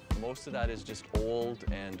door. Most of that is just old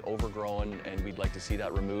and overgrown, and we'd like to see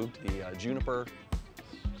that removed. The juniper,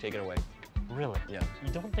 take it away. Really? Yeah.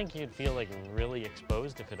 You don't think you'd feel like really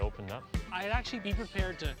exposed if it opened up? I'd actually be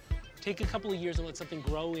prepared to take a couple of years and let something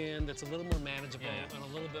grow in that's a little more manageable and a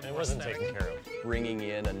little bit more wasn't aesthetic. taken care of. Bringing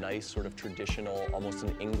in a nice sort of traditional, almost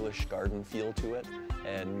an English garden feel to it,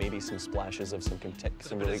 and maybe some splashes of some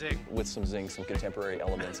contemporary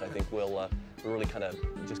elements. I think we'll really kind of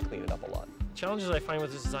just clean it up a lot. Challenges I find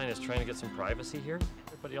with this design is trying to get some privacy here,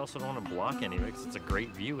 but you also don't want to block any of it because it's a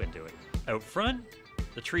great view into it. Out front,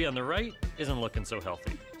 the tree on the right isn't looking so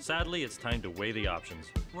healthy. Sadly, it's time to weigh the options.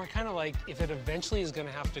 We're kind of like, if it eventually is going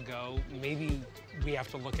to have to go, maybe we have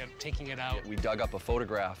to look at taking it out. We dug up a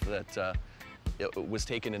photograph that it was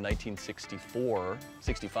taken in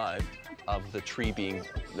 1965 of the tree being,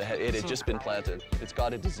 it had just been planted. It's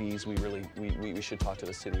got a disease. We should talk to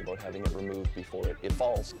the city about having it removed before it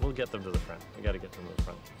falls. We'll get them to the front. We got to get them to the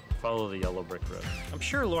front. Follow the yellow brick road. I'm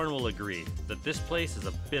sure Lauren will agree that this place is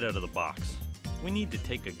a bit out of the box. We need to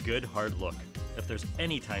take a good hard look. If there's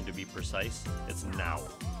any time to be precise, it's now.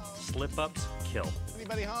 Slip-ups kill.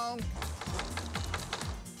 Anybody home?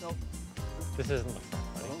 Nope. This isn't the front,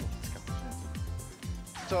 buddy.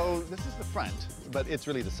 So this is the front, but it's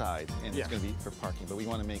really the side, and it's going to be for parking. But we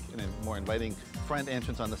want to make a more inviting front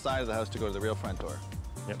entrance on the side of the house to go to the real front door.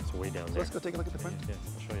 Yep, it's way down So there. let's go take a look at the front. Yeah,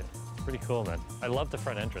 I'll show you. It's pretty cool, man. I love the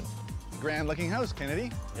front entrance. Grand-looking house, Kennedy.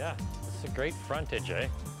 Yeah, it's a great frontage, eh?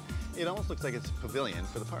 It almost looks like it's a pavilion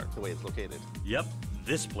for the park, the way it's located. Yep,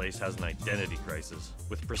 this place has an identity crisis.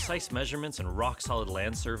 With precise measurements and rock-solid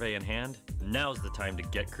land survey in hand, now's the time to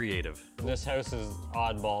get creative. This house is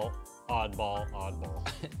oddball, oddball, oddball.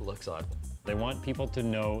 It looks odd. They want people to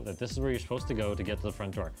know that this is where you're supposed to go to get to the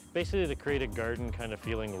front door. Basically to create a garden kind of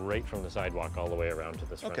feeling right from the sidewalk all the way around to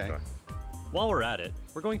this front door. While we're at it,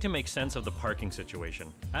 we're going to make sense of the parking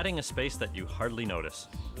situation, adding a space that you hardly notice.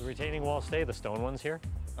 The retaining walls stay, the stone ones here,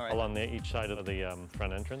 along each side of the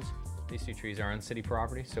front entrance. These two trees are on city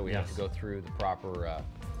property, so we have to go through the proper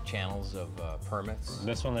channels of permits.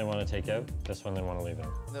 This one they want to take out, this one they want to leave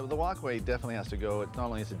in. The walkway definitely has to go. Not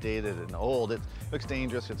only is it dated and old, it looks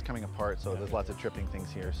dangerous, it's coming apart, so there's lots of tripping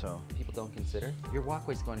things here, so. People don't consider, your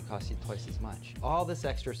walkway's going to cost you twice as much. All this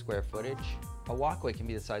extra square footage, a walkway can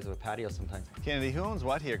be the size of a patio sometimes. Kennedy, who owns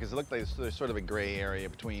what here? Because it looked like there's sort of a gray area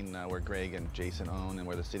between where Greg and Jason own and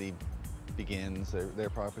where the city begins, their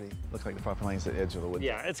property. Looks like the property line's at the edge of the wood.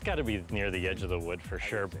 Yeah, it's got to be near the edge of the wood for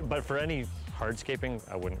sure. But for any hardscaping,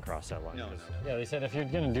 I wouldn't cross that line. No. Yeah, they said if you're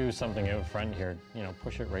going to do something out front here, you know,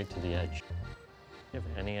 push it right to the edge. You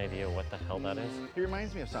have any idea what the hell that is? He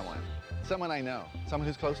reminds me of someone I know, someone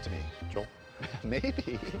who's close to me. Joel?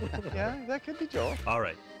 Maybe. Yeah, that could be Joel. All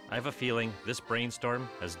right, I have a feeling this brainstorm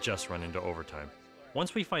has just run into overtime.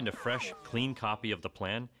 Once we find a fresh, clean copy of the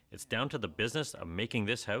plan, it's down to the business of making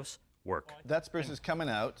this house work. That spruce is coming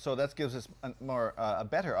out, so that gives us a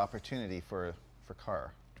better opportunity for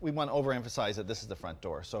car. We want to overemphasize that this is the front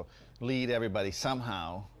door, so lead everybody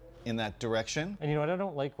somehow in that direction. And you know what, I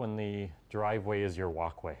don't like when the driveway is your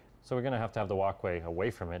walkway. So we're going to have the walkway away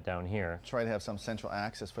from it down here. Try to have some central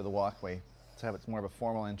access for the walkway to have it more of a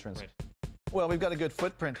formal entrance. Right. Well, we've got a good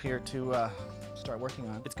footprint here to start working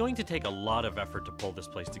on. It's going to take a lot of effort to pull this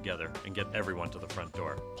place together and get everyone to the front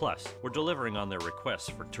door. Plus, we're delivering on their requests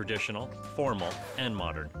for traditional, formal, and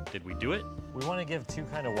modern. Did we do it? We want to give two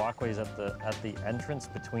kind of walkways at the entrance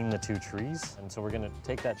between the two trees. And so we're going to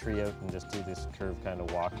take that tree out and just do this curved kind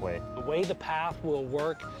of walkway. The way the path will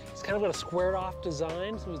work, it's kind of got a squared off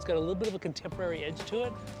design, so it's got a little bit of a contemporary edge to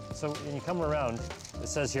it. So when you come around, it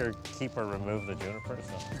says here, keep or remove the juniper.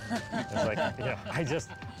 So it's like, yeah,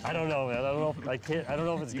 I don't know, man. I don't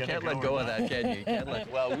know if it's You gonna go. can't let go of that, can you? You can't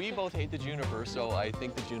let. Well, we both hate the juniper, so I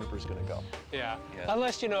think the juniper's gonna go. Yeah.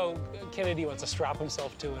 Unless, you know, Kennedy wants to strap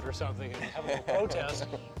himself to it or something and have a little protest.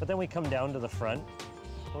 But then we come down to the front.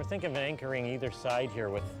 We're thinking of anchoring either side here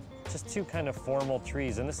with just two kind of formal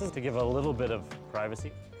trees. And this is to give a little bit of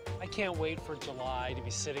privacy. I can't wait for July to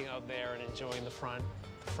be sitting out there and enjoying the front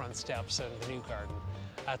steps and the new garden.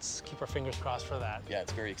 Keep our fingers crossed for that. Yeah,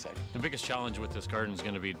 it's very exciting. The biggest challenge with this garden is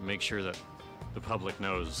going to be to make sure that the public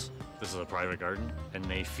knows this is a private garden and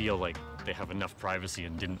they feel like they have enough privacy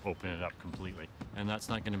and didn't open it up completely. And that's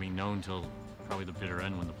not going to be known till probably the bitter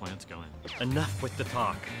end when the plants go in. Enough with the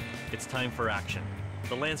talk. It's time for action.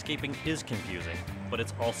 The landscaping is confusing, but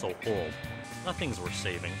it's also old. Nothing's worth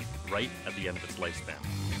saving right at the end of its lifespan.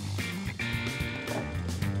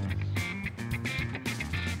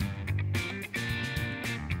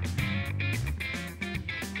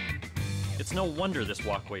 It's no wonder this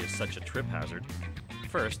walkway is such a trip hazard.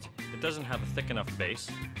 First, it doesn't have a thick enough base.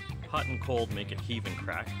 Hot and cold make it heave and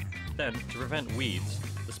crack. Then, to prevent weeds,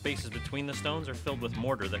 the spaces between the stones are filled with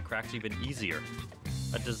mortar that cracks even easier.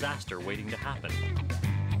 A disaster waiting to happen.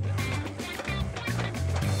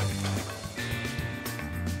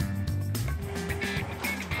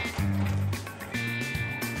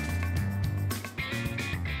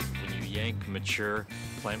 When you yank mature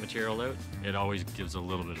plant material out, it always gives a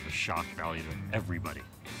little bit of a shock value to everybody.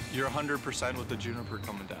 You're 100% with the juniper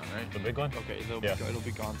coming down, right? The big one? Okay, it'll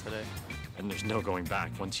be gone today. And there's no going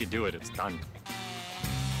back. Once you do it, it's done.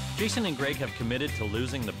 Jason and Greg have committed to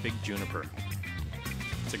losing the big juniper.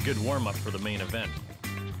 It's a good warm-up for the main event.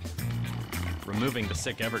 Removing the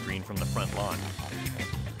sick evergreen from the front lawn.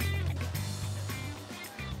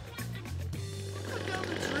 Cut down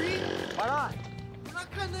the tree? Why not? We're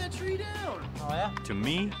not cutting that tree down. Oh, yeah? To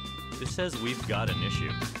me, this says we've got an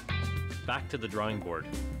issue. Back to the drawing board.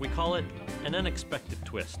 We call it an unexpected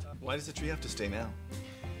twist. Why does the tree have to stay now?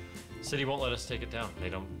 City won't let us take it down. They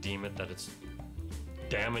don't deem it that it's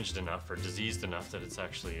damaged enough or diseased enough that it's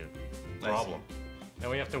actually a problem. Now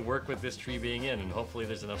we have to work with this tree being in, and hopefully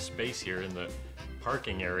there's enough space here in the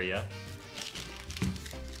parking area.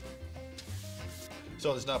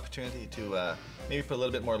 So there's an opportunity to maybe put a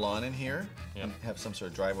little bit more lawn in here and have some sort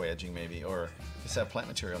of driveway edging maybe, or just have plant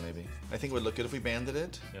material maybe. I think it would look good if we banded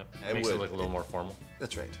it. Yeah, it makes it look a little more formal.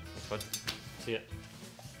 That's right. That's good. See it.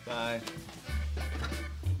 Bye.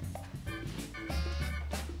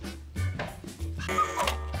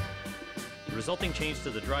 The resulting change to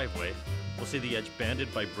the driveway will see the edge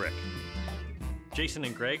banded by brick. Jason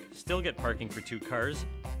and Greg still get parking for 2 cars,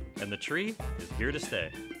 and the tree is here to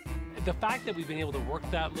stay. The fact that we've been able to work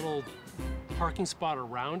that little parking spot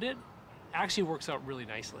around it actually works out really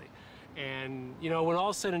nicely. And, you know, when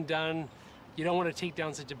all's said and done, you don't want to take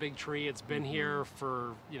down such a big tree. It's been here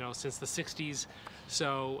for, you know, since the 60s.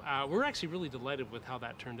 So we're actually really delighted with how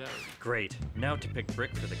that turned out. Great. Now to pick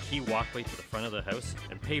brick for the key walkway to the front of the house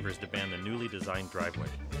and pavers to band the newly designed driveway.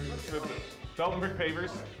 The felt and brick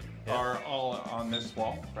pavers are all on this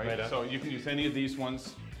wall, right? So you can use any of these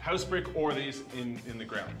ones, house brick or these in the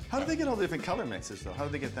ground. How do they get all the different color mixes though? How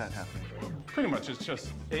do they get that happening? Pretty much, it's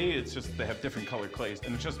just they have different colored clays,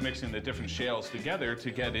 and it's just mixing the different shales together to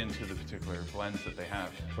get into the particular blends that they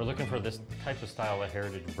have. We're looking for this type of style of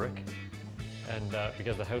heritage brick, and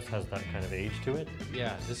because the house has that kind of age to it.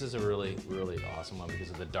 Yeah, this is a really, really awesome one because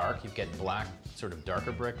of the dark. You've got black, sort of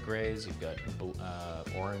darker brick grays. You've got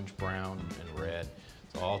orange, brown, and red.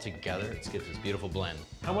 So all together, it gives this beautiful blend.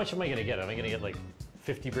 How much am I gonna get? Am I gonna get like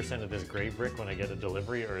 50% of this gray brick when I get a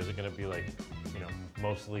delivery, or is it gonna be like, you know,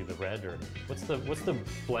 mostly the red, or what's the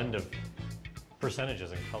blend of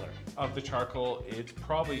percentages in color? Of the charcoal, it's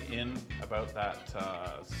probably in about that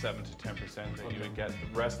 7 to 10% that you would get.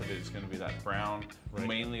 The rest of it is going to be that brown,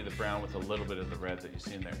 mainly the brown with a little bit of the red that you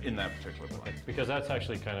see in there, in that particular blend. Because that's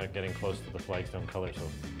actually kind of getting close to the flagstone color, so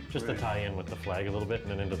just to tie in with the flag a little bit and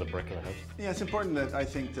then into the brick of the house. Yeah, it's important that I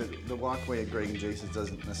think that the walkway at Greg and Jason's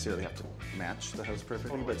doesn't necessarily have to match the house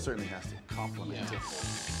perfectly, but it certainly has to complement it.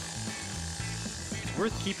 It's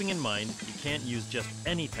worth keeping in mind you can't use just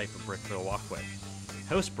any type of brick for a walkway.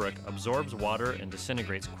 House brick absorbs water and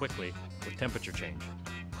disintegrates quickly with temperature change.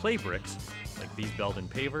 clay bricks, like these Belden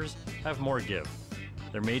pavers, have more give.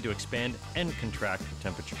 They're made to expand and contract with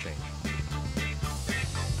temperature change.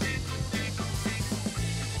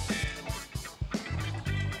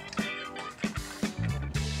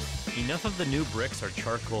 Enough of the new bricks are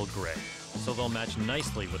charcoal gray, so they'll match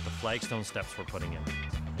nicely with the flagstone steps we're putting in.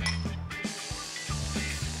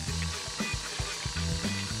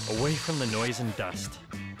 Away from the noise and dust,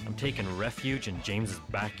 I'm taking refuge in James's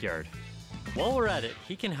backyard. While we're at it,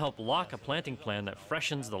 he can help lock a planting plan that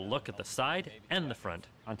freshens the look at the side and the front.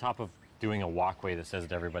 On top of doing a walkway that says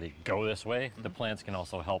to everybody, go this way, the plants can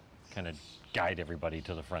also help kind of guide everybody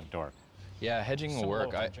to the front door. Yeah, hedging will Some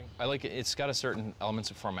work. low hedging. I like it. It's got a certain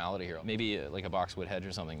elements of formality here. Maybe like a boxwood hedge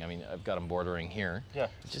or something. I mean, I've got them bordering here. Yeah.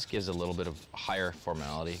 It just gives a little bit of higher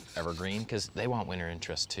formality, evergreen, because they want winter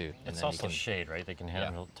interest too. And It's then also shade, right? They can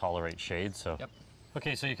handle, tolerate shade, so. Yep.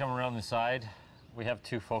 Okay, so you come around the side. We have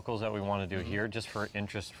two focals that we want to do here, just for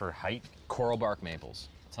interest for height. Coral bark maples.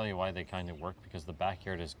 I'll tell you why they kind of work, because the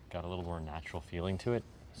backyard has got a little more natural feeling to it.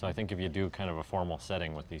 So I think if you do kind of a formal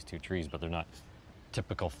setting with these two trees, but they're not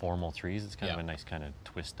typical formal trees, it's kind of a nice kind of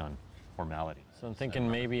twist on formality. So I'm thinking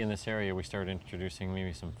maybe in this area we start introducing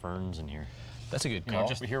maybe some ferns in here. That's a good You call. know,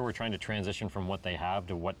 just here we're trying to transition from what they have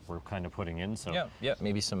to what we're kind of putting in. So Yeah,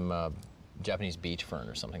 maybe some Japanese beach fern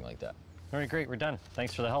or something like that. All right, great, we're done.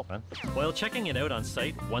 Thanks for the help, man. While checking it out on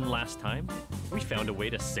site one last time, we found a way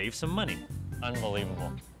to save some money.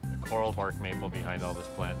 Unbelievable. The coral bark maple behind all this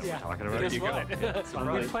plant that we're talking about. Guess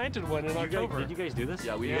what? We planted one in October. Did you guys do this?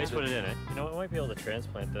 Yeah, we You guys did. put it in, eh? You know, we might be able to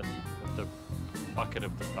transplant this with the bucket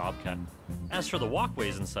of the bobcat. As for the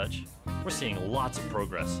walkways and such, we're seeing lots of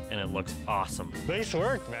progress, and it looks awesome. Nice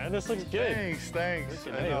work, man. This looks good. Thanks.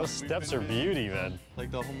 Hey, those steps are beauty, man.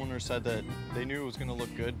 Like the homeowner said that they knew it was gonna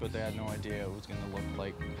look good, but they had no idea it was gonna look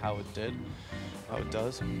like how it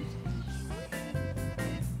does.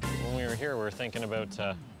 When we were here, we were thinking about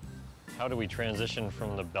how do we transition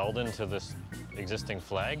from the Belden to this existing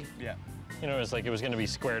flag? Yeah. You know, it's like it was going to be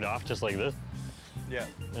squared off just like this. Yeah.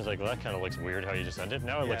 It was like, well, that kind of looks weird how you just ended.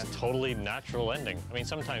 Now it looks totally natural ending. I mean,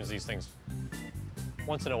 sometimes these things,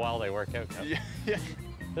 once in a while, they work out. Yeah.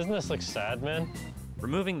 Doesn't this look sad, man?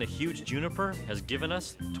 Removing the huge juniper has given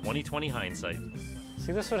us 20/20 hindsight.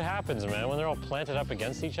 See, this is what happens, man, when they're all planted up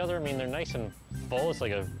against each other. I mean, they're nice and full. It's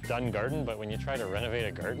like a done garden, but when you try to renovate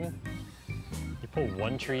a garden, you pull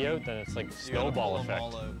one tree out, then it's like snowball effect.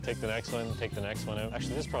 Take the next one, take the next one out.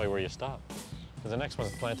 Actually, this is probably where you stop, because the next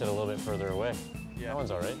one's planted a little bit further away. Yeah. That one's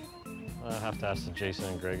all right. I'll have to ask Jason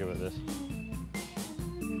and Greg about this.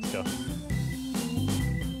 Let's go.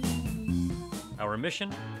 Our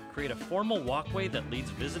mission, create a formal walkway that leads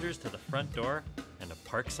visitors to the front door and a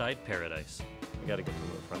parkside paradise. We gotta get to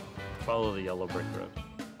the front. Follow the yellow brick road.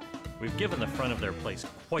 We've given the front of their place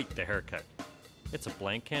quite the haircut. It's a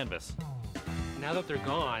blank canvas. Now that they're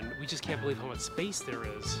gone, we just can't believe how much space there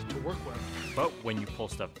is to work with. But when you pull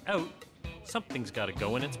stuff out, something's gotta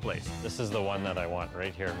go in its place. This is the one that I want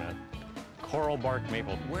right here, man. Coral bark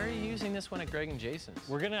maple. Where are you using this one at Greg and Jason's?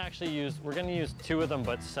 We're gonna use two of them,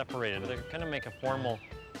 but separated. They're gonna make a formal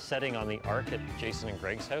setting on the arc at Jason and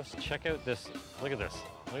Greg's house. Check out this, look at this.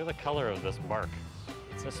 Look at the color of this bark.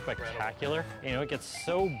 It's just spectacular. You know, it gets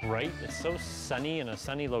so bright, it's so sunny in a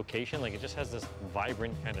sunny location, like it just has this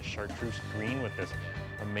vibrant kind of chartreuse green with this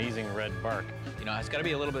amazing red bark. You know, it's got to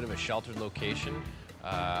be a little bit of a sheltered location.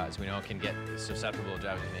 As we know, it can get susceptible to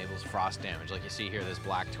Japanese maples frost damage. Like you see here, this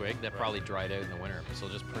black twig, that probably dried out in the winter, so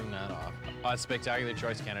just prune that off. Oh, it's a spectacular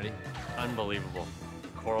choice, Kennedy. Unbelievable.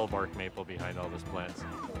 Coral bark maple behind all this plants.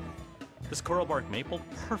 This coral bark maple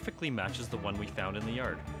perfectly matches the one we found in the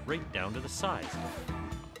yard, right down to the size.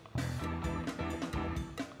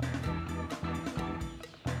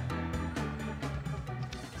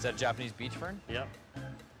 Is that Japanese beach fern? Yep.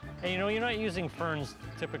 And you know, you're not using ferns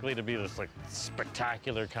typically to be this like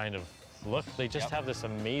spectacular kind of look. They just have this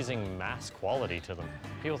amazing mass quality to them.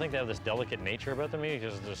 People think they have this delicate nature about them, maybe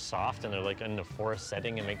because they're soft and they're like in a forest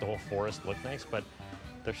setting and make the whole forest look nice, but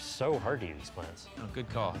they're so hardy, these plants. Oh, good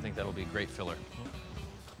call. I think that'll be a great filler.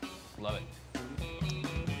 Love it.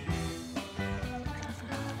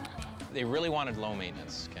 They really wanted low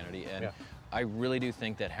maintenance, Kennedy, and I really do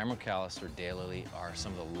think that Hemerocallis or daylily are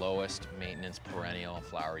some of the lowest maintenance perennial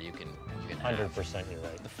flower you can have. 100% you're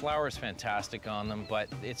right. The flower is fantastic on them, but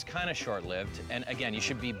it's kind of short-lived. And again, you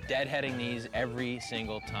should be deadheading these every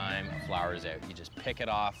single time a flower is out. You just pick it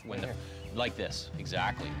off when like this,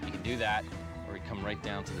 exactly. You can do that, or you come right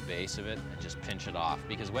down to the base of it and just pinch it off,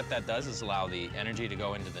 because what that does is allow the energy to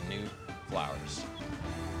go into the new flowers.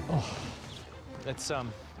 Oh, it's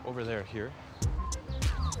over there here.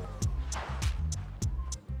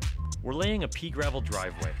 We're laying a pea gravel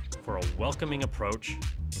driveway for a welcoming approach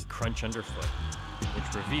and crunch underfoot,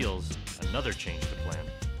 which reveals another change to plan.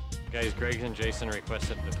 Guys, Greg and Jason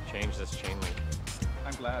requested to change this chain link.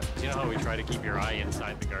 I'm glad. You know how we try to keep your eye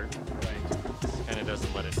inside the garden? Right. This kind of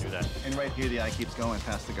doesn't let it do that. And right here, the eye keeps going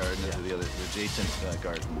past the garden into the other adjacent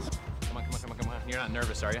gardens. Come on, come on, come on, come on. You're not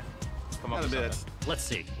nervous, are you? Come on, Not a bit. Let's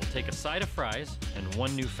see. We'll take a side of fries and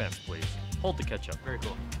one new fence, please. Hold the ketchup. Very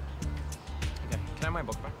cool. Okay, can I have my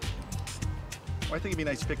book back? Well, I think it'd be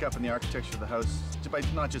nice to pick up on the architecture of the house by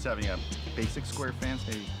not just having a basic square fence,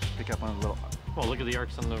 maybe pick up on a little. Well, look at the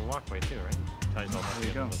arcs on the walkway too, right? Ties all that There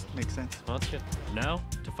you go. together. Makes sense. Well, that's good. Now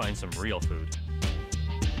to find some real food.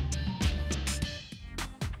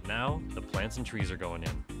 Now the plants and trees are going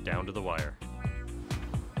in, down to the wire.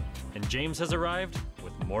 And James has arrived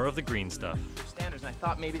with more of the green stuff. Standards, and I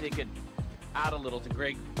thought maybe they could add a little to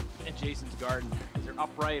Greg and Jason's garden. Because they're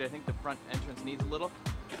upright, I think the front entrance needs a little.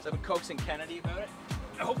 So I've been coaxing Kennedy about it.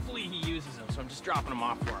 Hopefully he uses them, so I'm just dropping them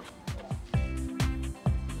off for him.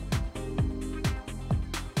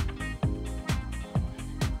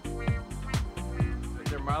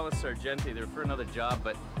 They're Marla Sargenti, they're for another job,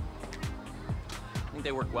 but I think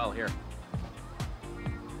they work well here.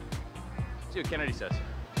 See what Kennedy says.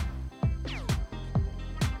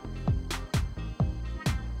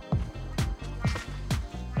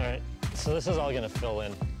 All right, so this is all gonna fill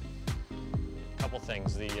in. A couple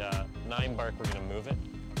things. The 9 bark, we're gonna move it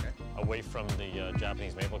away from the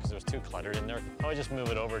Japanese maple because it was too cluttered in there. Probably just move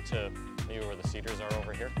it over to maybe where the cedars are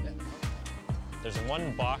over here. Yeah. There's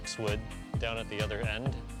one boxwood down at the other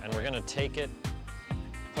end, and we're gonna take it,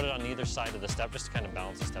 put it on either side of the step just to kind of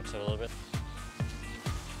balance the steps out a little bit.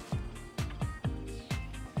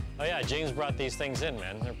 Oh yeah, James brought these things in,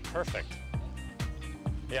 man. They're perfect.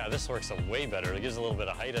 Yeah, this works way better. It gives a little bit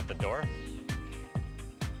of height at the door.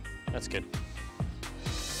 That's good.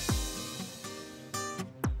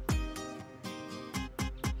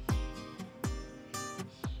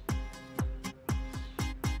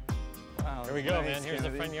 Wow. Here we go, nice, man. Here's Kennedy.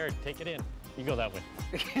 the front yard. Take it in. You go that way.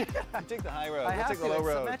 Take the high road. I We'll have take the to, low it's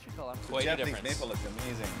road. symmetrical. Quite a Japanese difference. maple looks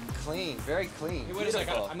amazing. Clean, very clean. Hey, wait a second.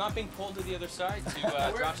 Beautiful. I'm not being pulled to the other side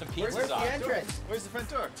to drop some pizzas Where's off. the entrance? Where's the front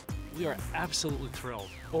door? We are absolutely thrilled.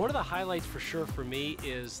 But one of the highlights for sure for me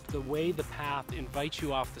is the way the path invites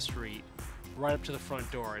you off the street right up to the front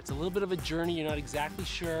door. It's a little bit of a journey. You're not exactly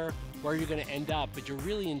sure where you're going to end up, but you're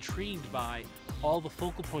really intrigued by all the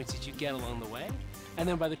focal points that you get along the way. And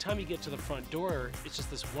then by the time you get to the front door, it's just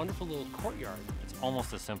this wonderful little courtyard. It's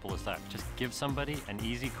almost as simple as that. Just give somebody an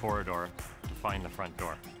easy corridor to find the front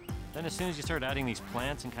door. Then as soon as you start adding these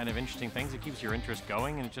plants and kind of interesting things, it keeps your interest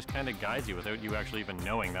going and it just kind of guides you without you actually even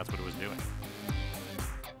knowing that's what it was doing.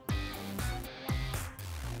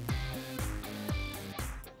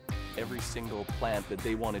 Every single plant that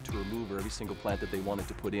they wanted to remove or every single plant that they wanted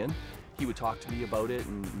to put in, he would talk to me about it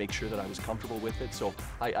and make sure that I was comfortable with it. So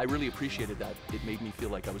I really appreciated that. It made me feel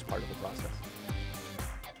like I was part of the process.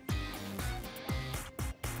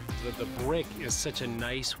 The brick is such a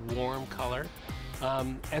nice, warm color.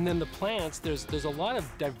 And then the plants, there's a lot of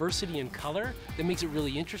diversity in color that makes it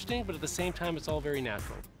really interesting, but at the same time, it's all very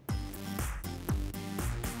natural.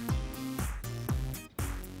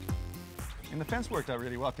 And the fence worked out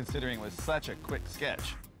really well considering it was such a quick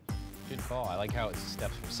sketch. Good call. I like how it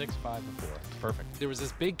steps from 6'5" to 4. It's perfect. There was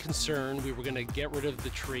this big concern we were going to get rid of the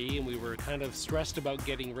tree, and we were kind of stressed about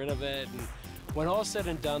getting rid of it. And when all said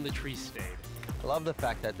and done, the tree stayed. I love the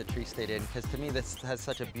fact that the tree stayed in because to me this has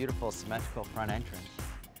such a beautiful symmetrical front entrance.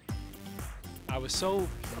 I was so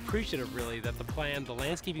appreciative, really, that the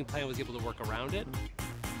landscaping plan was able to work around it.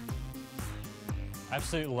 I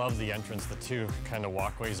absolutely love the entrance, the two kind of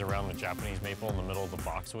walkways around the Japanese maple in the middle of the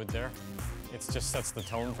boxwood there. It just sets the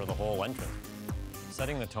tone for the whole entrance.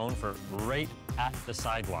 Setting the tone for right at the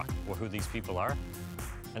sidewalk for who these people are.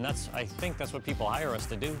 And I think that's what people hire us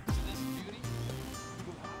to do. So this beauty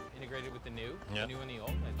integrated with the new, Yeah. the new and the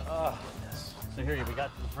old. Oh, so here we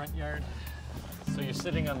got the front yard. So you're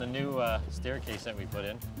sitting on the new staircase that we put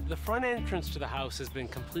in. The front entrance to the house has been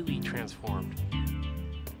completely transformed.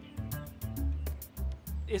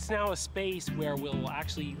 It's now a space where we'll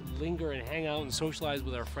actually linger and hang out and socialize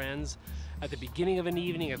with our friends at the beginning of an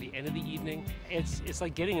evening, at the end of the evening. It's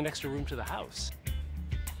like getting an extra room to the house.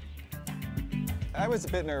 I was a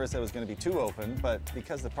bit nervous that it was going to be too open, but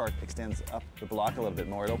because the park extends up the block a little bit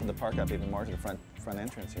more, it opened the park up even more to the front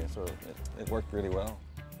entrance here, so it worked really well.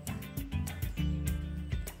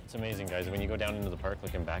 It's amazing, guys. When you go down into the park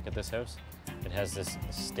looking back at this house, it has this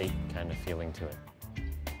estate kind of feeling to it.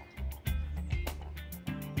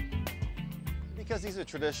 because these are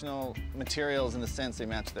traditional materials in the sense they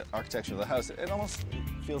match the architecture of the house, it almost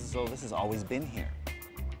feels as though this has always been here.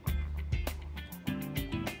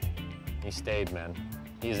 He stayed, man.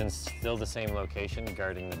 He's in still the same location,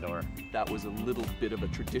 guarding the door. That was a little bit of a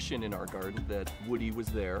tradition in our garden that Woody was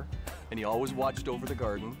there, and he always watched over the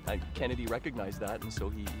garden. And Kennedy recognized that, and so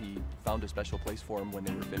he found a special place for him when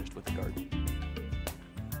they were finished with the garden.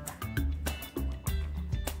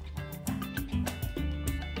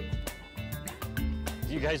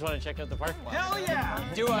 You guys want to check out the parking lot? Hell yeah!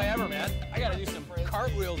 Do I ever, man? I gotta do some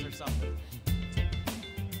cartwheels or something.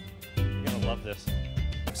 You're gonna love this.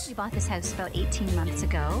 We bought this house about 18 months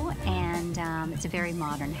ago, and it's a very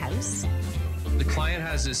modern house. The client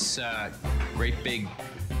has this great big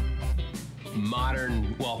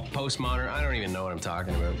modern, well, postmodern, I don't even know what I'm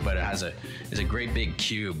talking about, but it's a great big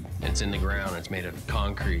cube. It's in the ground, it's made of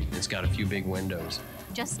concrete, it's got a few big windows.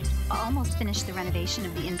 Just almost finished the renovation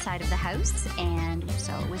of the inside of the house, and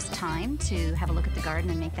so it was time to have a look at the garden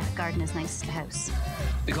and make that garden as nice as the house.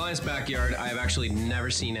 The client's backyard, I've actually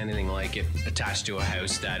never seen anything like it attached to a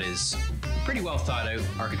house that is pretty well thought out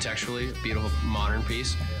architecturally, a beautiful modern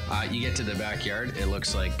piece. You get to the backyard, it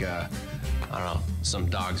looks like, I don't know, some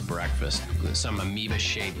dog's breakfast, some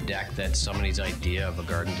amoeba-shaped deck that's somebody's idea of a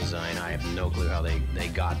garden design. I have no clue how they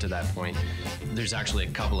got to that point. There's actually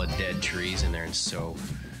a couple of dead trees in there, and so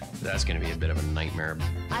that's going to be a bit of a nightmare.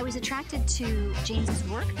 I was attracted to James's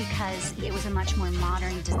work because it was a much more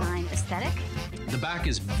modern design aesthetic. The back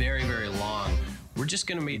is very, very long. We're just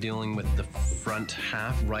going to be dealing with the front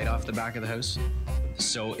half right off the back of the house.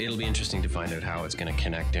 So it'll be interesting to find out how it's going to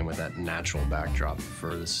connect in with that natural backdrop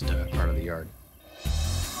furthest part of the yard.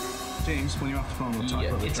 James, when you're off the phone, we'll talk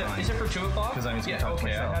about the drawing. Is it for 2 o'clock? Because I was going to talk to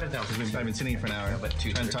myself. I had it down. I've been sitting here for an hour, but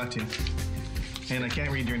trying to talk to you. And I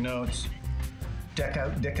can't read your notes. Deck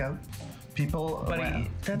out. People. Buddy,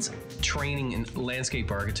 that's training in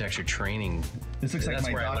landscape architecture training. This looks like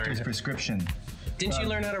my doctor's prescription. Didn't you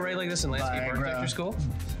learn how to write like this in landscape architecture school?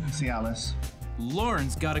 Cialis.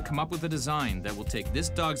 Lauren's got to come up with a design that will take this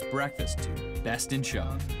dog's breakfast to best in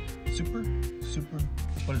show. Super.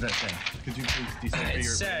 What does that say? Could you please decipher It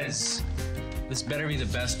your... says, this better be the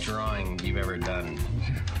best drawing you've ever done.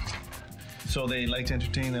 So they like to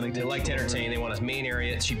entertain, they like to entertain, they want a main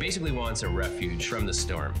area. She basically wants a refuge from the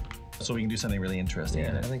storm. So we can do something really interesting.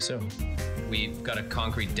 Yeah, I think so. We've got a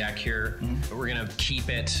concrete deck here, but we're gonna keep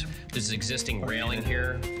it. There's an existing railing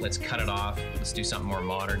here. Let's cut it off. Let's do something more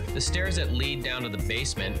modern. The stairs that lead down to the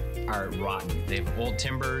basement are rotten. They have old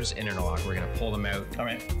timbers, interlock. We're gonna pull them out. All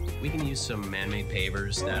right. We can use some man-made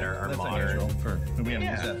pavers that are modern. We haven't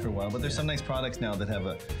used that for a while, but there's some nice products now that have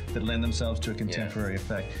that lend themselves to a contemporary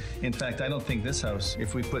effect. In fact, I don't think this house,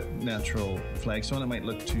 if we put natural flagstone, it might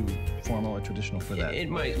look too formal or traditional for that. It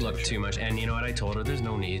might look too much, and you know what I told her? There's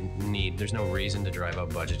no need. There's no reason to drive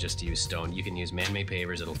up budget just to use stone. You can use man-made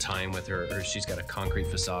pavers. It'll tie in with her. She's got a concrete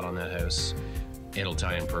facade on that house. It'll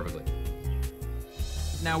tie in perfectly.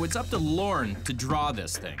 Now it's up to Lauren to draw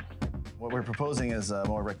this thing. What we're proposing is a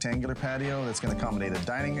more rectangular patio that's going to accommodate a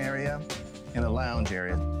dining area and a lounge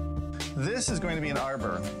area. This is going to be an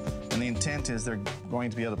arbor, and the intent is they're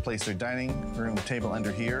going to be able to place their dining room table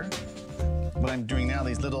under here. What I'm doing now,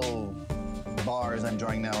 these little bars I'm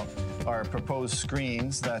drawing now, are proposed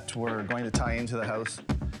screens that we're going to tie into the house.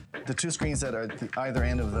 The two screens that are at either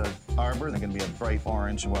end of the arbor, they're going to be a bright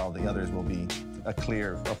orange, while the others will be a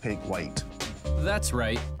clear, opaque white. That's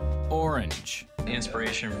right, orange. The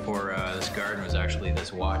inspiration for this garden was actually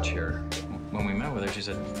this watch here. When we met with her, she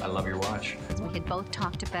said, I love your watch. We had both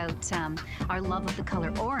talked about our love of the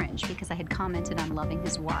color orange because I had commented on loving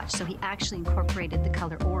his watch, so he actually incorporated the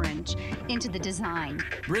color orange into the design.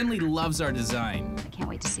 Brinley loves our design. I can't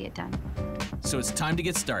wait to see it done. So it's time to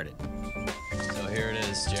get started. So here it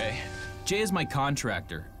is, Jay. Jay is my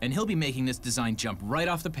contractor, and he'll be making this design jump right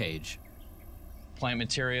off the page. Plant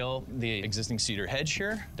material, the existing cedar hedge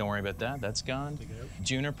here. Don't worry about that, that's gone.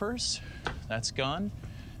 Junipers, that's gone.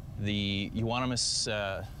 The euonymus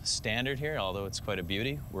standard here, although it's quite a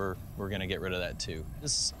beauty, we're gonna get rid of that too.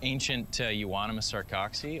 This ancient euonymus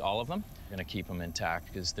sarcoxy, all of them, we're gonna keep them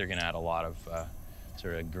intact because they're gonna add a lot of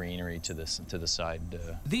sort of greenery to the side.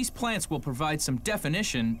 These plants will provide some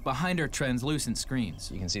definition behind our translucent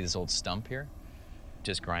screens. You can see this old stump here.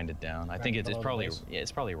 Just grind it down. I think it's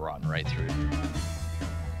probably rotten right through.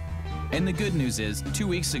 And the good news is, 2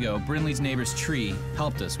 weeks ago, Brinley's neighbor's tree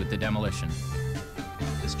helped us with the demolition.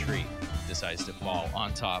 This tree decides to fall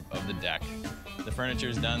on top of the deck. The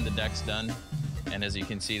furniture's done, the deck's done, and as you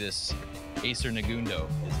can see, this Acer Negundo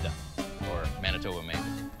is done, or Manitoba maple.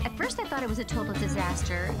 At first I thought it was a total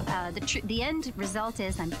disaster. The end result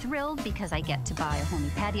is I'm thrilled because I get to buy a whole new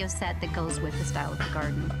patio set that goes with the style of the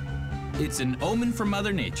garden. It's an omen from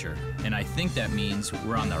Mother Nature, and I think that means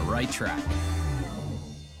we're on the right track.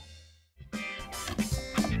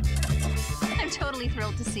 I'm totally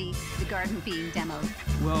thrilled to see the garden being demoed.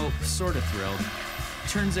 Well, sort of thrilled.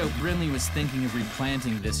 Turns out Brinley was thinking of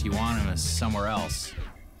replanting this euonymus somewhere else.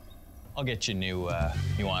 I'll get you new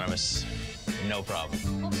euonymus, no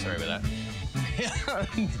problem. Sorry about that.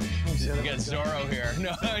 We got Zorro here.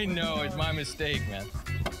 No, I know, it's my mistake, man.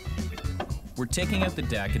 We're taking out the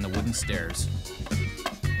deck and the wooden stairs.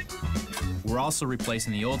 We're also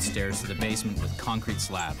replacing the old stairs to the basement with concrete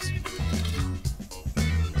slabs.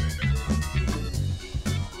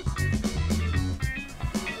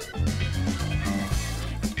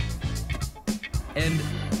 And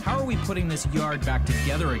how are we putting this yard back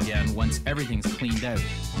together again once everything's cleaned out?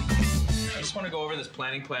 I just want to go over this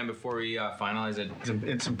planning plan before we finalize it.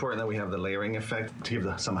 It's important that we have the layering effect to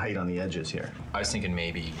give some height on the edges here. I was thinking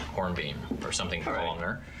maybe hornbeam or something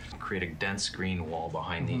longer. Create a dense green wall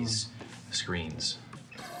behind these screens.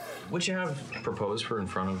 What'd you have proposed for in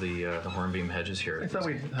front of the hornbeam hedges here? I thought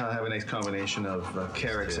we'd have a nice combination of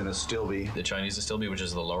carex and a stilby. The Chinese astilbe, which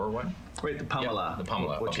is the lower one? Right, the pumela. Yeah, the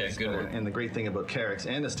pumela, okay, good one. And the great thing about carex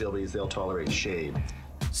and astilbe is they'll tolerate shade.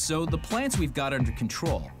 So the plants we've got under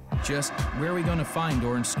control. Just where are we going to find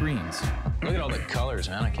orange screens? Look at all the colors,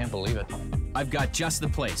 man. I can't believe it. I've got just the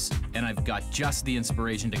place, and I've got just the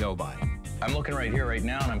inspiration to go by. I'm looking right here, right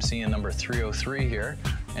now, and I'm seeing number 303 here,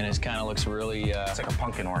 and it kind of looks really... it's like a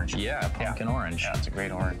pumpkin orange. Yeah, pumpkin orange. Yeah, it's a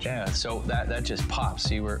great orange. Yeah, so that just pops.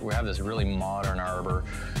 See, we have this really modern arbor,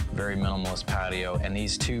 very minimalist patio, and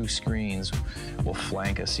these two screens will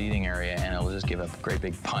flank a seating area, and it'll just give a great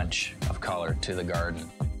big punch of color to the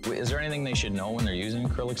garden. Is there anything they should know when they're using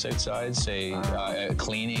acrylics outside? Say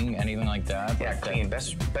cleaning, anything like that? Yeah, clean.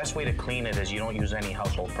 Best way to clean it is you don't use any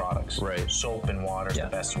household products. Right. Soap and water is the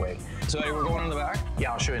best way. So we're going in the back?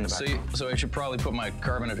 Yeah, I'll show you in the back. So I should probably put my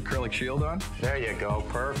carbonate acrylic shield on? There you go.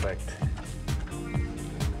 Perfect.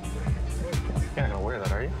 You're not gonna wear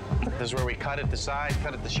that, are you? This is where we cut it the size,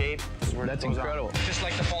 cut it the shape. That's incredible. Just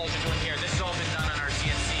like the polishes are doing here. This has all been done on our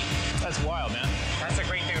CNC. That's wild, man. That's a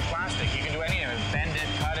great thing with plastic. You can do anything. Bend it,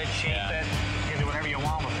 cut it, shape it. You can do whatever you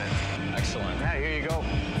want with it. Excellent. Yeah, here you go.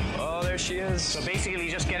 Oh, there she is. So basically,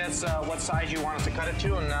 you just get us what size you want us to cut it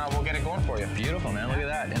to, and we'll get it going for you. Beautiful, man. Look at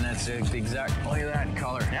that. And that's the exact, look at that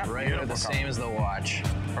color. Yeah, right, the same as the watch.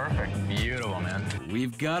 Perfect. Beautiful, man.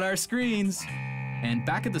 We've got our screens. And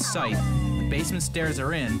back at the site, the basement stairs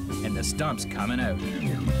are in, and the stump's coming out.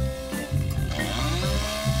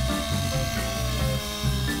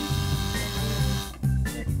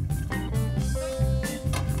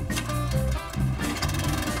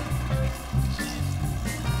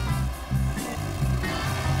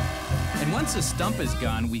 And once the stump is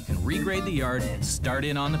gone, we can regrade the yard and start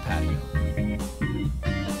in on the patio.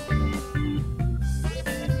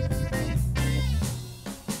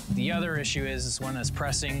 The other issue is one that's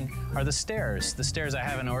pressing are the stairs. The stairs I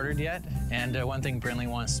haven't ordered yet, and one thing Brinley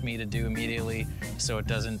wants me to do immediately so it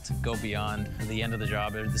doesn't go beyond the end of the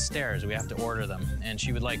job are the stairs. We have to order them, and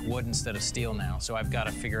she would like wood instead of steel now, so I've got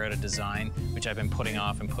to figure out a design, which I've been putting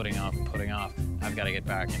off and putting off and putting off. I've got to get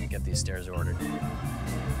back and get these stairs ordered.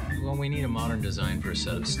 Well, we need a modern design for a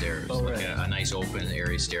set of stairs, like a nice open,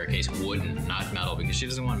 airy staircase, wooden, not metal, because she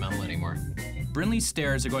doesn't want metal anymore. Brinley's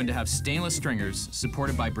stairs are going to have stainless stringers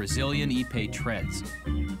supported by Brazilian Ipe treads.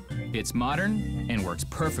 It's modern and works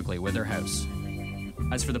perfectly with her house.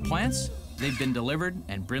 As for the plants, they've been delivered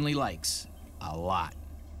and Brinley likes a lot.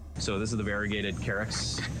 So this is the variegated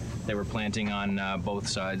carex that we're planting on both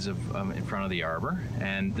sides of in front of the arbor,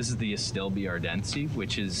 and this is the Astilbe ardense,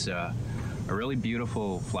 which is a really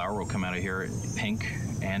beautiful flower will come out of here, pink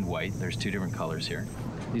and white. There's two different colors here.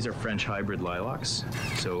 These are French hybrid lilacs,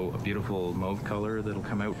 so a beautiful mauve color that'll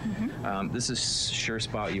come out. This is Sure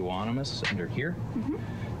Spot euonymus under here.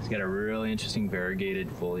 It's got a really interesting variegated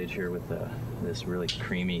foliage here with this really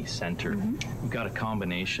creamy center. We've got a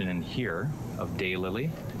combination in here of daylily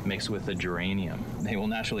mixed with a geranium. They will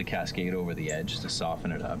naturally cascade over the edge to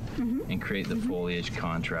soften it up and create the foliage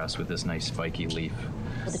contrast with this nice spiky leaf.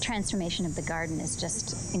 The transformation of the garden is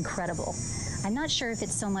just incredible. I'm not sure if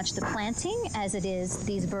it's so much the planting as it is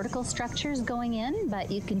these vertical structures going in,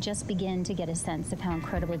 but you can just begin to get a sense of how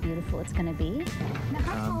incredibly beautiful it's going to be. Now,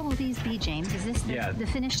 how tall will these be, James? Is this the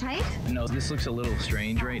finished height? No, this looks a little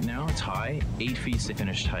strange right now. It's high, 8 feet to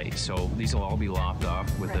finished height. So these will all be lopped off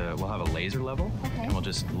with we'll have a laser level, and we'll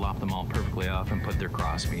just lop them all perfectly off and put their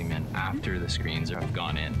crossbeam in after the screens have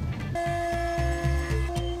gone in.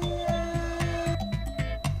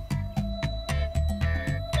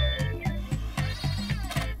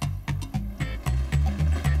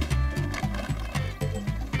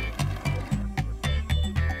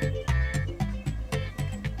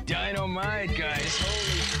 my, guys.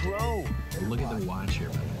 Holy crow. Look at the watch here,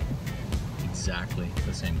 by the way. Exactly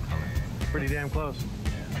the same color. Pretty damn close.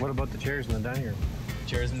 What about the chairs in the dining room?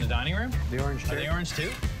 Chairs in the dining room? The orange chair. Are they orange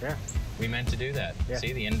too? Yeah. We meant to do that. Yeah.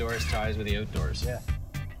 See, the indoors ties with the outdoors. Yeah.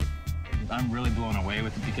 I'm really blown away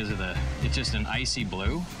with it because of it's just an icy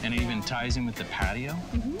blue, and it even ties in with the patio.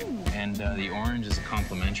 And the orange is a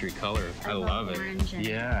complementary color. I love it. Orange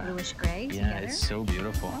and bluish gray Yeah, together. it's so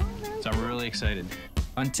beautiful. So I'm really excited.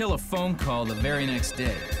 Until a phone call the very next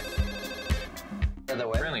day.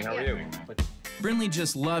 Brinley, how are you? Brinley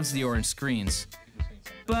just loves the orange screens,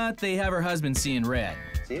 but they have her husband seeing red.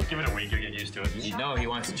 Give it a week, you'll get used to it. No, he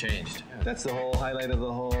wants it changed. That's the whole highlight of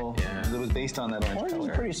the whole. Yeah. It was based on that orange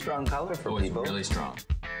color. Pretty strong color for It's people. really strong.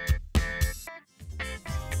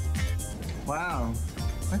 Wow.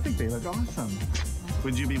 I think they look awesome.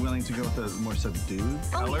 Would you be willing to go with a more subdued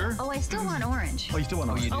color? Oh, I still want orange. Oh, you still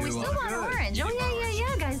want orange? Oh, we still want orange. Oh,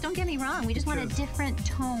 yeah, guys. Don't get me wrong. We just want a different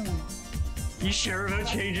tone. You sure about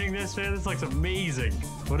changing this, man? This looks amazing.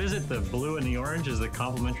 What is it? The blue and the orange is the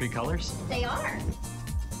complementary colors? They are.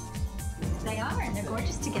 They are, and they're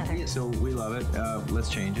gorgeous together. So we love it. Let's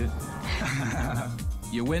change it.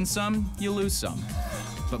 You win some, you lose some.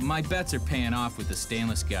 But my bets are paying off with the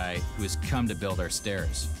stainless guy who has come to build our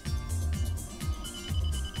stairs.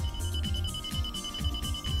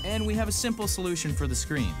 And we have a simple solution for the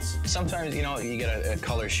screens. Sometimes, you know, you get a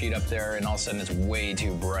color sheet up there and all of a sudden it's way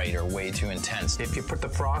too bright or way too intense. If you put the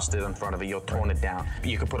frosted in front of it, you'll tone it down.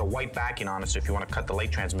 You could put a white backing on it, so if you want to cut the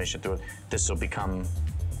light transmission through it, this will become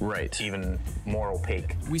even more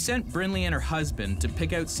opaque. We sent Brinley and her husband to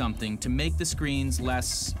pick out something to make the screens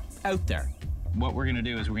less out there. What we're gonna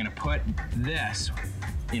do is we're gonna put this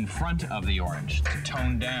in front of the orange to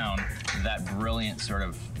tone down that brilliant sort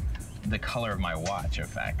of the color of my watch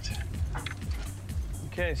effect.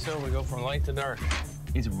 Okay, so we go from light to dark.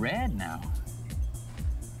 It's red now.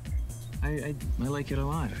 I like it a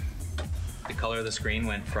lot. The color of the screen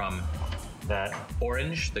went from that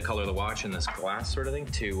orange, the color of the watch and this glass sort of thing,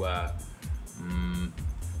 to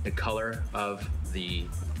the color of the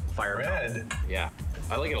fire. Red? Yeah.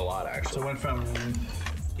 I like it a lot, actually. So it went from...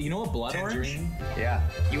 You know a blood orange? Yeah.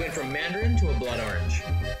 You went from mandarin to a blood orange.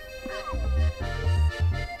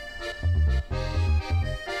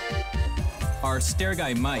 Our stair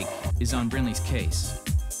guy, Mike, is on Brinley's case.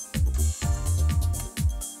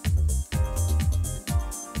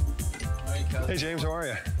 Hey, James, how are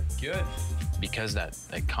you? Good. Because that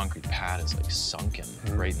concrete pad is like sunken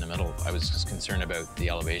right in the middle, I was just concerned about the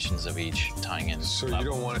elevations of each tying in. So you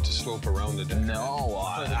don't want it to slope around the deck? No,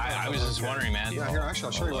 I was just wondering, man. Yeah, here, actually,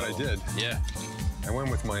 I'll show you what I did. Yeah. I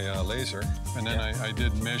went with my laser, and then I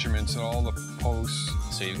did measurements of all the posts.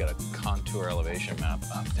 So you've got a contour elevation map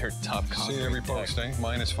up there, top concrete. See every deck. post, eh?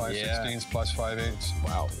 Minus 5/16, plus 5/8.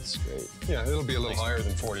 Wow, that's great. Yeah, it'll be a little higher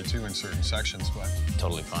than 42 in certain sections, but...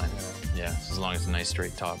 Totally fine. Yeah, as long as it's a nice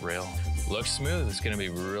straight top rail. Looks smooth. It's going to be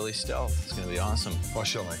really stealth. It's going to be awesome. Oh,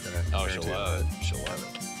 she'll like it. Oh, she'll love it. She'll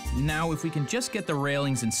love it. Now, if we can just get the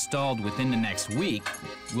railings installed within the next week,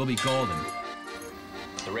 we'll be golden.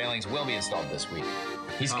 The railings will be installed this week.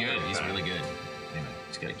 He's good. He's really good. Anyway,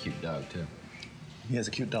 he's got a cute dog, too. He has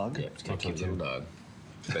a cute dog? Yeah, he's got a cute little dog.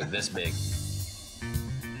 About this big.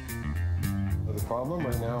 The problem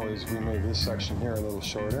right now is we made this section here a little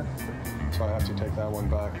shorter, so I have to take that one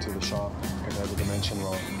back to the shop because I have the dimension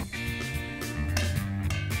wrong.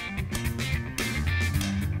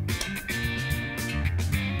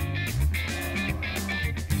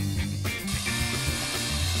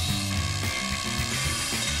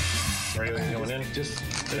 Railing going in? Just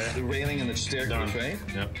the railing and the staircase, right?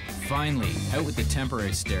 Yep. Finally, out with the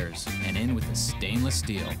temporary stairs and in with the stainless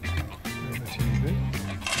steel.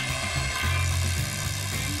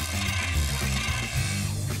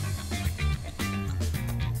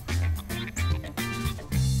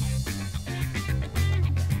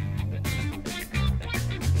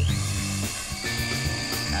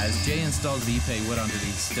 As Jay installs the Ipe wood onto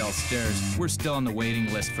these stealth stairs, we're still on the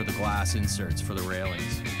waiting list for the glass inserts for the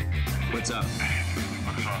railings. What's up?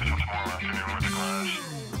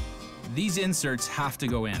 These inserts have to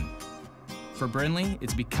go in. For Brinley,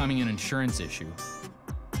 it's becoming an insurance issue.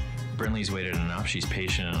 Brinley's waited enough. She's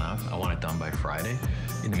patient enough. I want it done by Friday.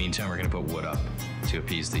 In the meantime, we're going to put wood up to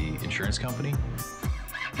appease the insurance company.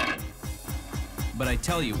 But I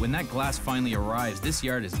tell you, when that glass finally arrives, this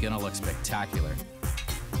yard is gonna look spectacular.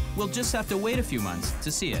 We'll just have to wait a few months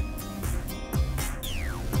to see it.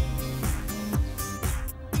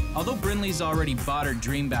 Although Brinley's already bought her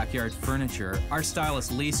dream backyard furniture, our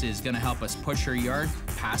stylist Lisa is gonna help us push her yard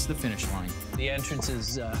past the finish line. The entrance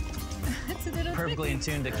is It's a little perfectly in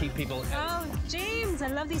tune to keep people. Oh, James, I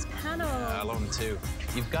love these panels. I love them too.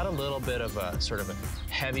 You've got a little bit of a sort of a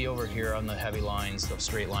heavy over here on the heavy lines, the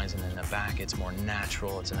straight lines, and then the back, it's more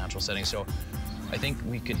natural. It's a natural setting. So I think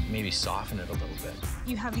we could maybe soften it a little bit.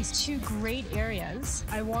 You have these two great areas.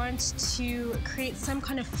 I want to create some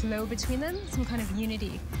kind of flow between them, some kind of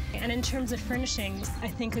unity. And in terms of furnishings, I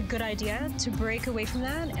think a good idea to break away from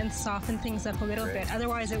that and soften things up a little bit.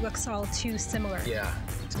 Otherwise, it looks all too similar. Yeah,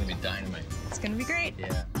 it's gonna be dynamite. It's gonna be great.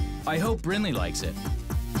 Yeah. I hope Brinley likes it.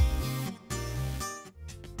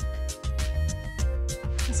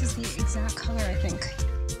 This is the exact color, I think.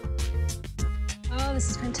 Oh,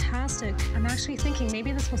 this is fantastic. I'm actually thinking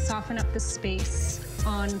maybe this will soften up the space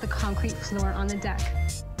on the concrete floor on the deck.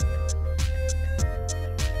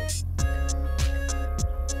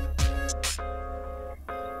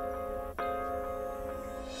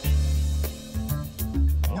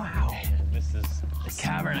 Wow. This is the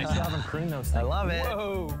cavern. I still haven't pruned those things. I love it.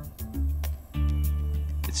 Whoa.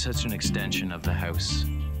 It's such an extension of the house.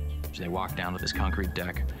 They walk down to this concrete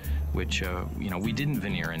deck, which, you know, we didn't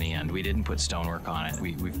veneer in the end. We didn't put stonework on it.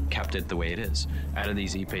 We've kept it the way it is. Out of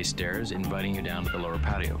these Ipe stairs, inviting you down to the lower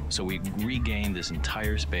patio. So we regained this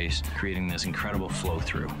entire space, creating this incredible flow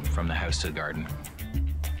through from the house to the garden.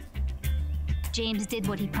 James did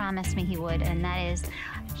what he promised me he would, and that is,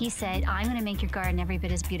 he said, I'm going to make your garden every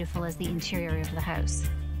bit as beautiful as the interior of the house.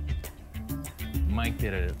 Mike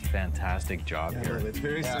did a fantastic job here. It's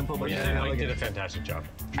very simple, but Mike did a fantastic job.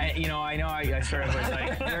 I know I started with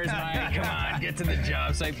like, there's Mike, come on, get to the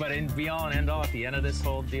job site. But in be all and end all, at the end of this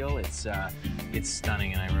whole deal, it's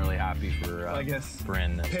stunning, and I'm really happy for I guess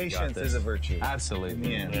Bryn. that she got patience this. is a virtue.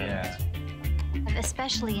 Absolutely. Yeah. I've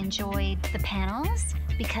especially enjoyed the panels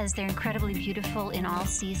because they're incredibly beautiful in all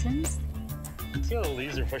seasons. See how the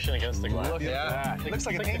leaves are pushing against the glass? Look at that. It looks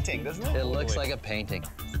like a painting, doesn't it? It looks like a painting.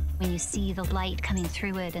 When you see the light coming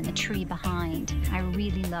through it and the tree behind, I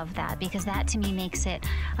really love that because that to me makes it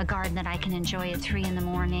a garden that I can enjoy at 3 in the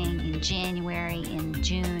morning, in January, in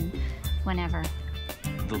June, whenever.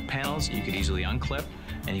 The panels you could easily unclip,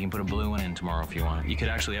 and you can put a blue one in tomorrow if you want. You could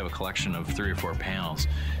actually have a collection of 3 or 4 panels,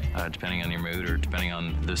 depending on your mood or depending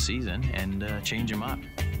on the season, and change them up.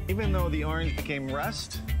 Even though the orange became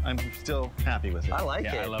rust, I'm still happy with it. I like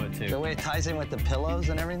it. I love it too. The way it ties in with the pillows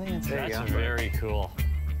and everything, it's That's very cool.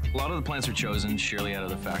 A lot of the plants are chosen surely out of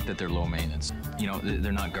the fact that they're low maintenance. You know,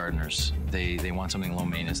 they're not gardeners. They want something low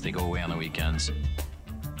maintenance. They go away on the weekends.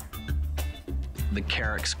 The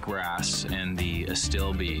carex grass and the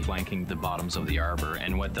astilbe flanking the bottoms of the arbor,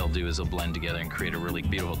 and what they'll do is they'll blend together and create a really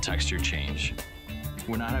beautiful texture change.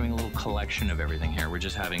 We're not having a little collection of everything here. We're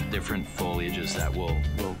just having different foliages that will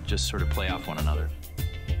just sort of play off one another.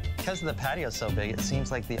 Because the patio's so big, it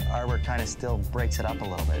seems like the arbor kind of still breaks it up a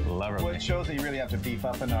little bit. Well, it shows that you really have to beef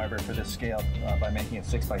up an arbor for this scale by making it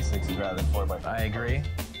 6x6s rather than 4x5. I agree.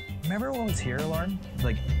 Remember what was here, Lauren?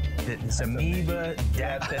 Like this amoeba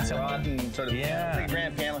deck that's rotten, sort of the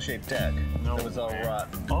grand panel-shaped deck. No, it was all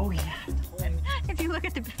rotten. Oh yeah. If you look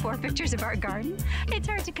at the before pictures of our garden, it's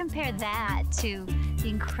hard to compare that to the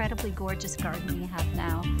incredibly gorgeous garden we have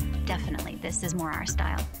now. Definitely, this is more our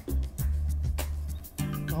style.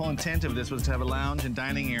 The whole intent of this was to have a lounge and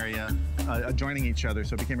dining area adjoining each other,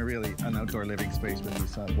 so it became an outdoor living space with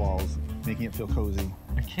these walls, making it feel cozy.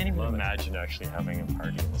 I can't even imagine actually having a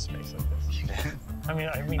party in a space like this. I mean,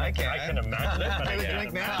 I can imagine it, but I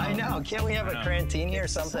can't. I know. Can't we have a crantini or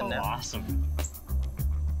something so now? Awesome.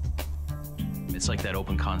 It's like that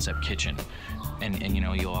open concept kitchen. And you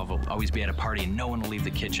know, you'll always be at a party and no one will leave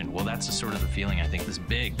the kitchen. Well, that's the sort of the feeling I think this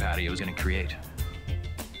big patio is going to create.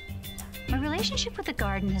 My relationship with the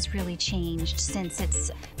garden has really changed since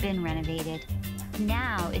it's been renovated.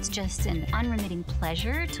 Now it's just an unremitting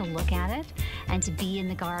pleasure to look at it and to be in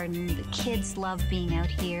the garden. The kids love being out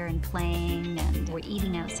here and playing, and we're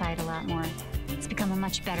eating outside a lot more. It's become a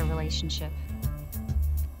much better relationship.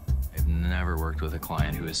 I've never worked with a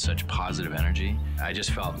client who has such positive energy. I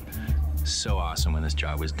just felt so awesome when this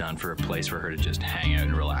job was done, for a place for her to just hang out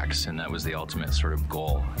and relax, and that was the ultimate sort of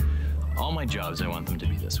goal. All my jobs, I want them to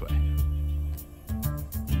be this way.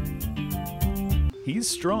 He's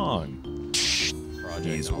strong.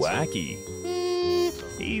 He's wacky.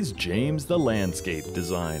 He's James the landscape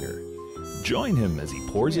designer. Join him as he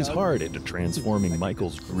pours his heart into transforming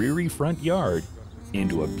Michael's dreary front yard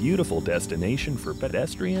into a beautiful destination for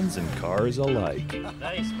pedestrians and cars alike.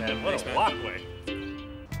 Nice, man. What a walkway.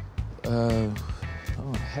 Oh,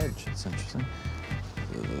 a hedge. That's interesting.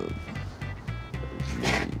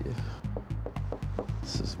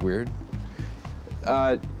 This is weird.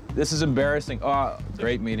 This is embarrassing. Oh,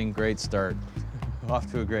 great meeting, great start.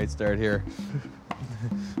 Off to a great start here.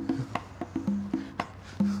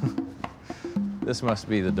 This must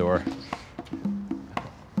be the door.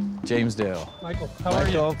 James Dale. Michael, how are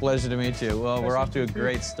you? Michael, pleasure to meet you. Well, we're off to a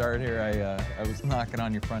great start here. I was knocking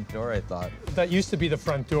on your front door, I thought. That used to be the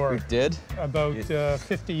front door. We did? About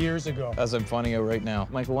 50 years ago. As I'm finding out right now.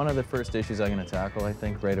 Michael, one of the first issues I'm going to tackle, I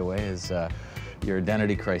think, right away is your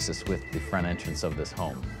identity crisis with the front entrance of this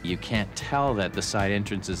home. You can't tell that the side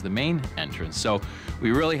entrance is the main entrance, so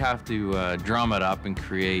we really have to drum it up and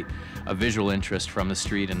create a visual interest from the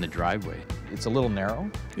street and the driveway. It's a little narrow.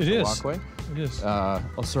 It is. Walkway. It is. Oh,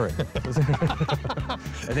 sorry. I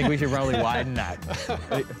think we should probably widen that.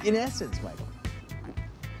 In essence, Michael,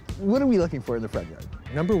 what are we looking for in the front yard?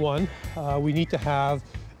 Number one, we need to have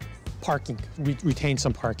parking, retain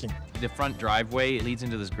some parking. The front driveway leads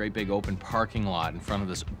into this great big open parking lot in front of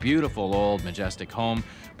this beautiful old majestic home,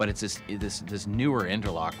 but it's this newer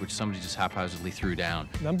interlock which somebody just haphazardly threw down.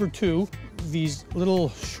 Number two, these little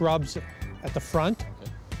shrubs at the front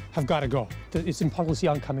have got to go. It's impossible to see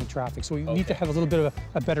oncoming traffic, so we need to have a little bit of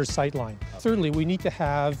a better sight line. Thirdly, we need to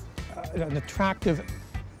have an attractive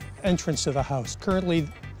entrance to the house. Currently,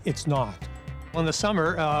 it's not. In the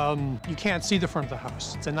summer, you can't see the front of the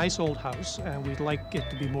house. It's a nice old house, and we'd like it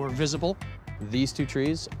to be more visible. These two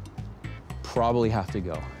trees probably have to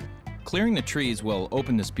go. Clearing the trees will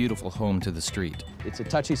open this beautiful home to the street. It's a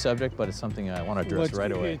touchy subject, but it's something I want to address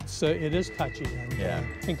right away. It is touchy, and I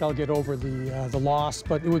think I'll get over the loss,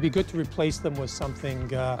 but it would be good to replace them with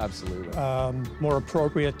something absolutely more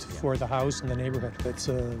appropriate for the house and the neighborhood. It's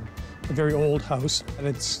a very old house, and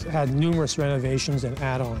it's had numerous renovations and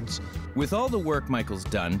add-ons. With all the work Michael's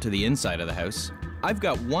done to the inside of the house, I've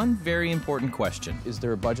got one very important question. Is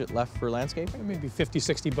there a budget left for landscaping? Maybe 50,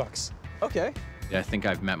 60 bucks. Okay. I think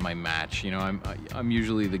I've met my match. You know, I'm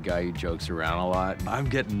usually the guy who jokes around a lot. I'm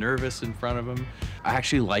getting nervous in front of him. I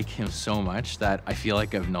actually like him so much that I feel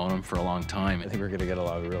like I've known him for a long time. I think we're gonna get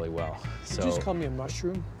along really well. Did you just call me a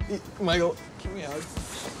mushroom? Michael, give me a hug.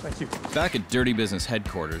 Thank you. Back at Dirty Business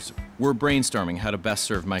headquarters, we're brainstorming how to best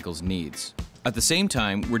serve Michael's needs. At the same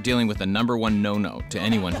time, we're dealing with the #1 no-no to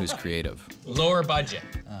anyone who's creative. Lower budget.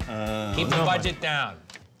 Keep the budget down.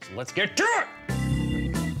 So let's get to it!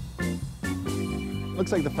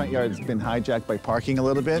 Looks like the front yard's been hijacked by parking a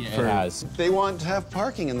little bit. Yeah, it has. They want to have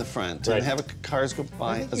parking in the front and have cars go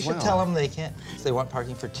by I think as you well. should tell them they can't. They want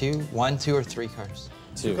parking for one, two, or three cars.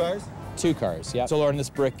 Two cars? 2 cars, yeah. So Lauren, this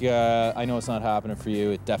brick, I know it's not happening for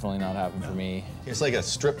you. It's definitely not happening for me. It's like a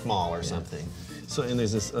strip mall or something. So, and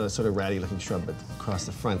there's this sort of ratty-looking shrub across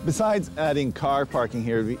the front. Besides adding car parking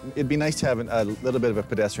here, it'd be nice to have a little bit of a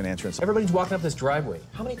pedestrian entrance. Everybody's walking up this driveway.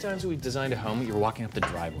 How many times have we designed a home you're walking up the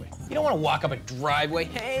driveway? You don't want to walk up a driveway.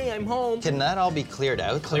 Hey, I'm home. Can that all be cleared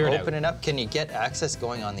out? Cleared Open it up? Can you get access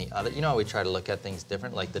going on the other? You know how we try to look at things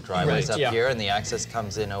different, like the driveway's up here and the access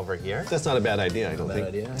comes in over here? That's not a bad idea, I don't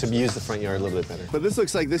think. To use the front yard a little bit better. But this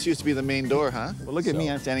looks like this used to be the main door, huh? Well, look at me,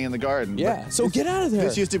 I'm standing in the garden. Yeah, so get out of there.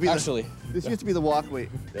 This used to be this used to be the walkway.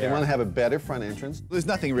 They want to have a better front entrance. There's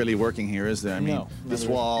nothing really working here, is there? I mean, this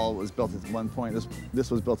wall was built at one point, this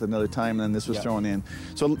was built at another time, and then this was thrown in.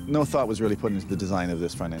 So no thought was really put into the design of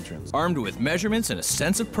this front entrance. Armed with measurements and a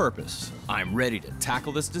sense of purpose, I'm ready to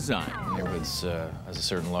tackle this design. The neighborhood has a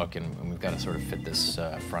certain look, and we've got to sort of fit this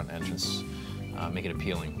front entrance, make it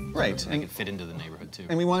appealing. Right. Make it fit into the neighborhood, too.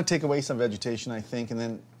 And we want to take away some vegetation, I think, and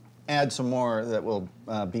then add some more that will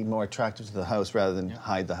be more attractive to the house rather than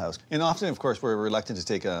hide the house. And often, of course, we're reluctant to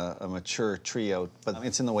take a mature tree out, but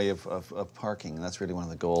it's in the way of parking, and that's really one of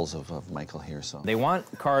the goals of Michael here. So They want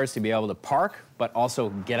cars to be able to park, but also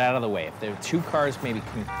get out of the way. If there are 2 cars maybe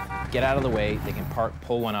can get out of the way, they can park,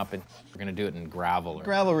 pull one up, and we're going to do it in gravel.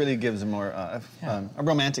 Gravel really gives a more a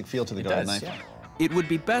romantic feel to the garden. Does, It would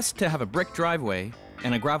be best to have a brick driveway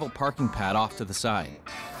and a gravel parking pad off to the side.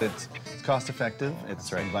 It's cost-effective, it's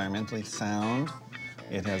environmentally sound,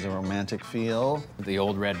 it has a romantic feel. The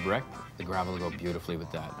old red brick, the gravel will go beautifully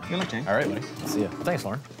with that. Good luck, Jane. All right, buddy. See ya. Thanks,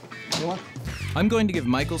 Lauren. I'm going to give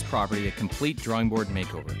Michael's property a complete drawing board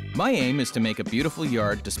makeover. My aim is to make a beautiful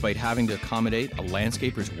yard despite having to accommodate a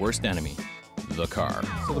landscaper's worst enemy, the car.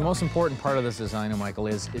 So the most important part of this design, Michael,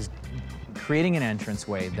 is creating an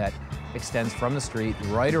entranceway that extends from the street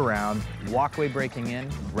right around, walkway breaking in,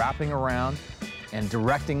 wrapping around, and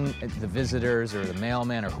directing the visitors or the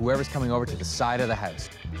mailman or whoever's coming over to the side of the house.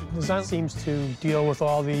 The design seems to deal with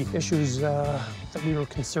all the issues that we were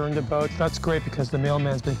concerned about. That's great because the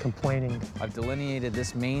mailman's been complaining. I've delineated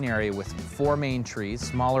this main area with 4 main trees,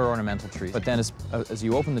 smaller ornamental trees. But then as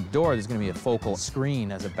you open the door, there's going to be a focal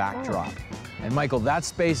screen as a backdrop. And Michael, that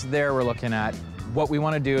space there we're looking at, what we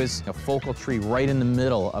want to do is a focal tree right in the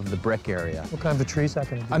middle of the brick area. What kind of a tree is that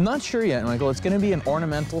going to be? I'm not sure yet, Michael. It's going to be an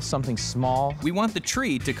ornamental, something small. We want the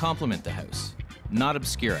tree to complement the house. not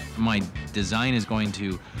obscure it. My design is going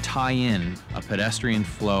to tie in a pedestrian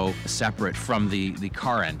flow separate from the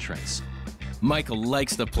car entrance. Michael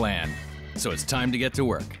likes the plan, so it's time to get to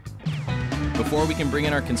work. Before we can bring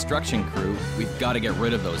in our construction crew, we've got to get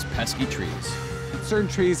rid of those pesky trees. Certain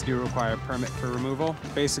trees do require a permit for removal.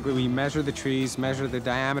 Basically, we measure the trees, measure the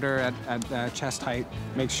diameter at chest height,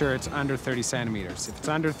 make sure it's under 30 centimeters. If it's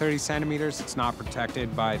under 30 centimeters, it's not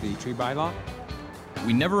protected by the tree bylaw.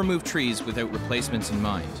 We never remove trees without replacements in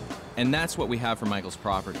mind, and that's what we have for Michael's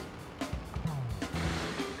property.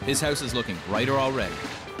 His house is looking brighter already.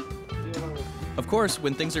 Of course,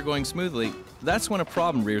 when things are going smoothly, that's when a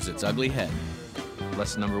problem rears its ugly head.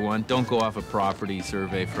 Lesson number one, don't go off a property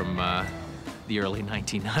survey from the early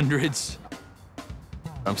 1900s.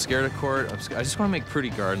 I'm scared of court. I just want to make pretty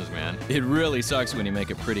gardens, man. It really sucks when you make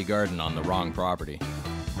a pretty garden on the wrong property.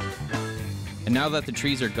 And now that the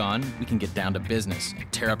trees are gone, we can get down to business and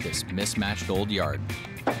tear up this mismatched old yard.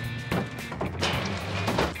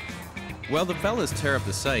 While the fellas tear up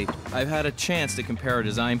the site, I've had a chance to compare our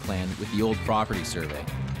design plan with the old property survey.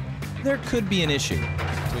 There could be an issue.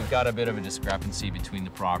 We've got a bit of a discrepancy between the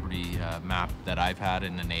property map that I've had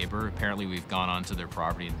and the neighbor. Apparently we've gone onto their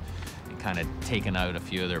property and kind of taken out a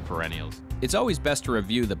few of their perennials. It's always best to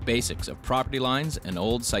review the basics of property lines and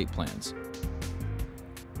old site plans.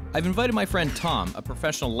 I've invited my friend Tom, a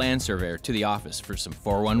professional land surveyor, to the office for some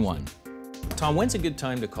 411. Tom, when's a good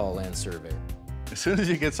time to call a land surveyor? As soon as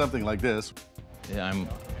you get something like this. Yeah,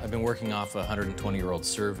 I've been working off a 120-year-old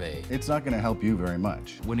survey. It's not going to help you very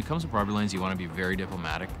much. When it comes to property lines, you want to be very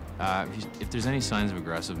diplomatic. If there's any signs of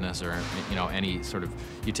aggressiveness or any sort of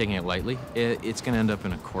you taking it lightly, it's going to end up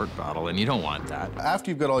in a court battle, and you don't want that.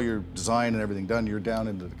 After you've got all your design and everything done, you're down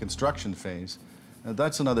into the construction phase.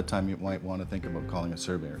 That's another time you might want to think about calling a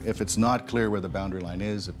surveyor. If it's not clear where the boundary line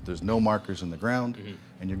is, if there's no markers in the ground,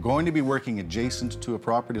 and you're going to be working adjacent to a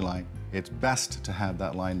property line, it's best to have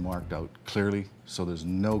that line marked out clearly so there's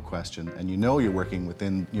no question, and you're working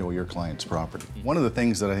within your client's property. One of the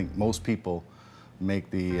things that I think most people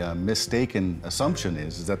make the mistaken assumption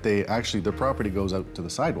is that their property goes out to the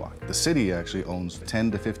sidewalk. The city actually owns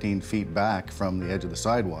 10 to 15 feet back from the edge of the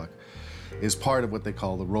sidewalk is part of what they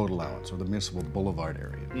call the road allowance or the municipal boulevard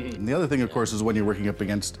area. And the other thing, of course, is when you're working up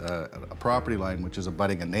against a property line which is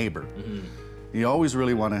abutting a neighbor, you always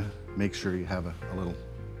really want to make sure you have a little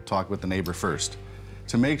talk with the neighbor first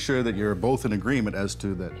to make sure that you're both in agreement as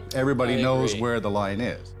to that everybody knows where the line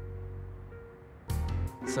is.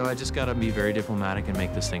 So I just got to be very diplomatic and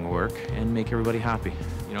make this thing work and make everybody happy.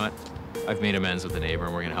 You know what? I've made amends with the neighbor,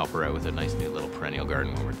 and we're going to help her out with a nice new little perennial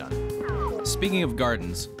garden when we're done. Speaking of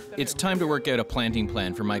gardens, it's time to work out a planting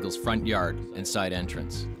plan for Michael's front yard and side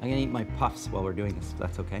entrance. I'm gonna eat my puffs while we're doing this, if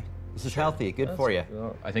that's okay. This is healthy, good for you.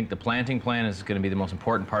 I think the planting plan is going to be the most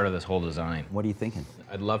important part of this whole design. What are you thinking?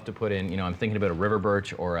 I'd love to put in, I'm thinking about a river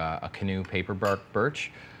birch or a canoe paper bark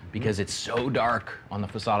birch because it's so dark on the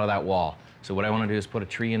facade of that wall. So what I want to do is put a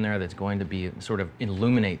tree in there that's going to be sort of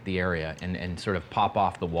illuminate the area and sort of pop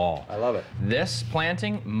off the wall. I love it. This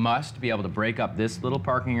planting must be able to break up this little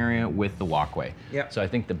parking area with the walkway. Yep. So I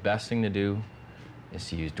think the best thing to do is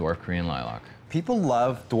to use dwarf Korean lilac. People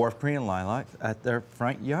love dwarf Korean lilac at their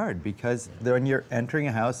front yard because when you're entering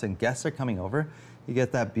a house and guests are coming over, you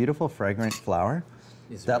get that beautiful fragrant flower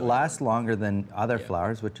that lasts longer than other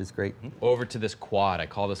flowers, which is great. Over to this quad, I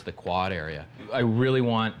call this the quad area. I really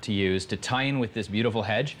want to use, to tie in with this beautiful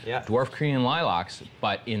hedge, dwarf Korean lilacs,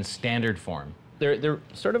 but in standard form. They're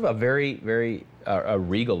sort of a very, very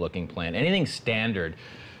regal looking plant. Anything standard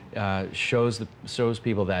shows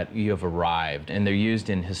people that you have arrived, and they're used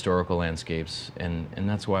in historical landscapes, and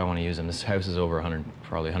that's why I want to use them. This house is over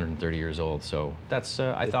probably 130 years old, so that's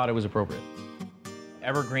I thought it was appropriate.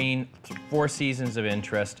 Evergreen, 4 seasons of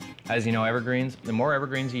interest. As you know, evergreens, the more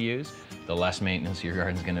evergreens you use, the less maintenance your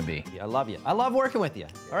garden's gonna be. I love you. I love working with you.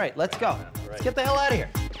 All right, let's go. Let's get the hell out of here.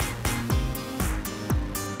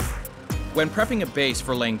 When prepping a base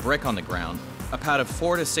for laying brick on the ground, a pad of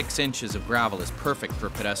 4 to 6 inches of gravel is perfect for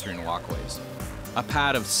pedestrian walkways. A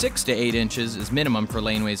pad of 6 to 8 inches is minimum for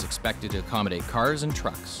laneways expected to accommodate cars and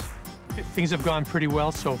trucks. Things have gone pretty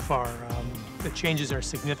well so far. The changes are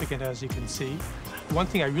significant, as you can see. One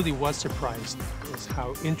thing I really was surprised is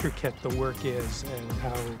how intricate the work is and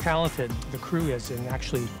how talented the crew is in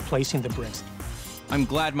actually placing the bricks. I'm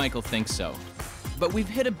glad Michael thinks so, but we've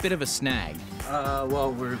hit a bit of a snag.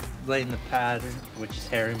 Well, we're laying the pad, which is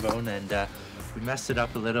herringbone, and we messed it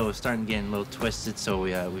up a little. It was starting to get a little twisted, so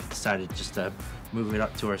we've decided just to move it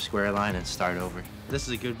up to our square line and start over. This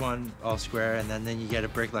is a good one, all square, and then you get a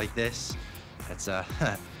brick like this. That's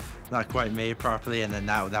not quite made properly, and then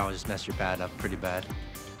that will just mess your pad up pretty bad.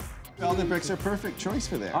 Alder bricks are perfect choice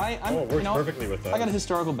for there. Oh, it works perfectly with that. I got a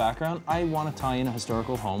historical background. I want to tie in a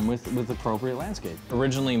historical home with appropriate landscape.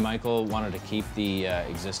 Originally, Michael wanted to keep the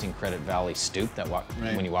existing Credit Valley stoop that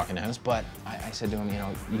when you walk in the house, but I said to him, you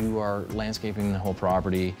know, you are landscaping the whole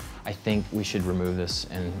property. I think we should remove this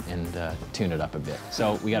and tune it up a bit.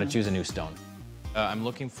 So we got to choose a new stone. I'm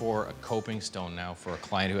looking for a coping stone now for a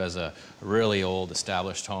client who has a really old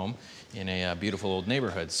established home in a beautiful old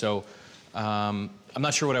neighborhood. So I'm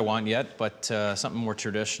not sure what I want yet, but something more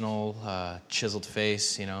traditional, chiseled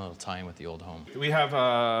face, you know, it'll tie in with the old home. We have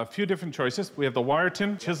a few different choices. We have the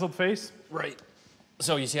Wyerton chiseled face. Right.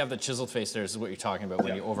 So you see how the chiseled face there is what you're talking about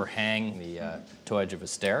when you overhang the toe edge of a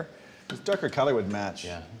stair. This darker color would match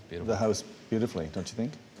beautiful. the house beautifully, don't you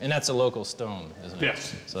think? And that's a local stone, isn't it?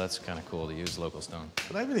 Yes. So that's kind of cool to use local stone.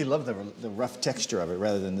 But I really love the rough texture of it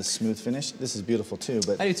rather than the smooth finish. This is beautiful too.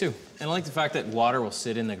 But I do too. And I like the fact that water will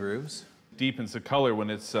sit in the grooves. Deepens the color when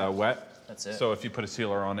it's wet. That's it. So if you put a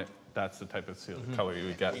sealer on it, that's the type of color you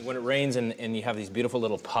would get. When it rains and you have these beautiful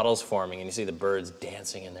little puddles forming and you see the birds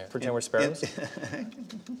dancing in there. Pretend we're sparrows.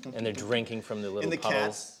 And they're drinking from the little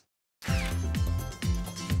puddles.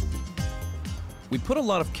 We put a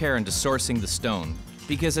lot of care into sourcing the stone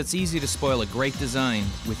because it's easy to spoil a great design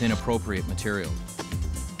with inappropriate material.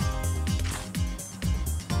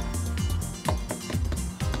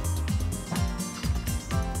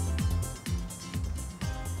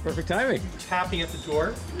 Perfect timing. Tapping at the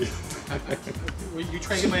door. Were you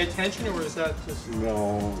trying to get my attention, or was that just...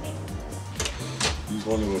 No. He's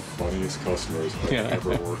one of the funniest customers that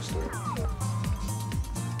ever works there.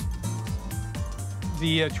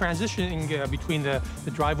 The transitioning between the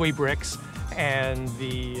driveway bricks and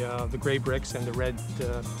the gray bricks and the red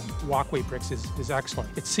walkway bricks is excellent.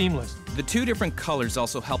 It's seamless. The two different colors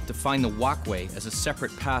also help define the walkway as a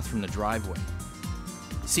separate path from the driveway.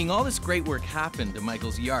 Seeing all this great work happen to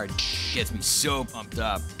Michael's yard gets me so pumped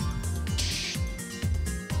up.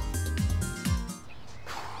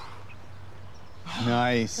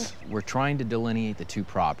 Nice. We're trying to delineate the two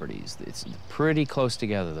properties. It's pretty close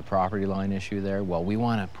together, the property line issue there. Well, we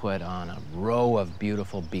want to put on a row of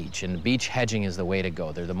beautiful beech, and beech hedging is the way to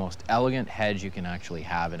go. They're the most elegant hedge you can actually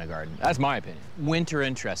have in a garden. That's my opinion. Winter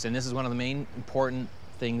interest, and this is one of the main important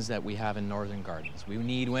things that we have in northern gardens. We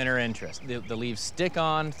need winter interest. The leaves stick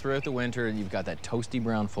on throughout the winter, and you've got that toasty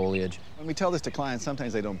brown foliage. When we tell this to clients,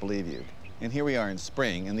 sometimes they don't believe you. And here we are in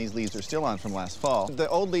spring, and these leaves are still on from last fall. The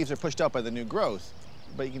old leaves are pushed out by the new growth,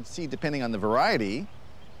 but you can see, depending on the variety,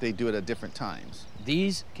 they do it at different times.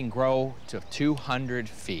 These can grow to 200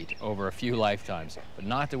 feet over a few lifetimes, but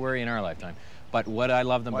not to worry in our lifetime. But what I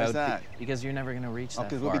love them Why is about that? Because you're never going to reach that far.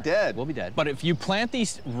 Because we'll be dead. We'll be dead. But if you plant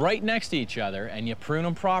these right next to each other and you prune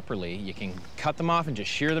them properly, you can cut them off and just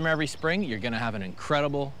shear them every spring. You're going to have an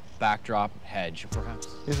incredible backdrop hedge, perhaps.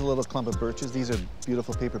 Here's a little clump of birches. These are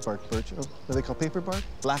beautiful paper bark birch. Oh, what are they called? Paper bark?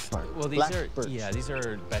 Black bark. Well, these Black are birch. these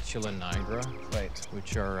are Betula nigra, right?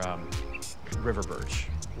 Which are river birch.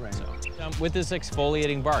 Right. So, with this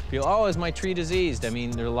exfoliating bark, people, oh, is my tree diseased? I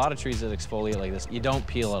mean, there are a lot of trees that exfoliate like this. You don't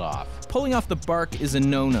peel it off. Pulling off the bark is a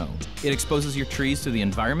no-no. It exposes your trees to the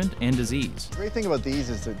environment and disease. The great thing about these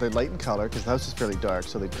is that they're light in color, because the house is fairly dark,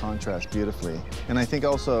 so they contrast beautifully. And I think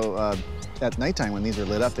also at nighttime, when these are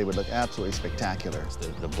lit up, they would look absolutely spectacular.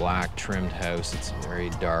 The black trimmed house, it's very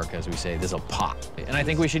dark, as we say. This will pop. And I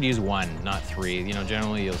think we should use one, not three. You know,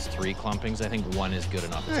 generally use 3 clumpings. I think one is good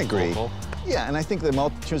enough. I agree. Yeah, and I think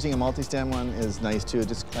choosing a multi-stem one is nice too. It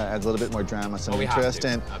just adds a little bit more drama, some interest,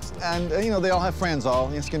 and you know, they all have friends.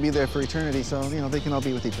 It's gonna be there for eternity, so you know they can all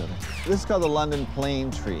be with each other. This is called the London plane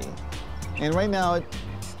tree, and right now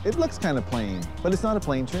it looks kind of plain, but it's not a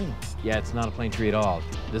plane tree. Yeah, it's not a plane tree at all.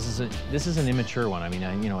 This is an immature one. I mean,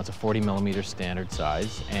 you know, it's a 40mm standard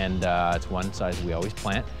size, and it's one size we always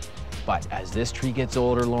plant. But as this tree gets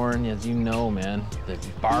older, Lauren, as you know, man, the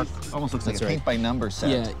bark almost looks like a paint by number set.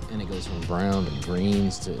 Yeah, and it goes from brown to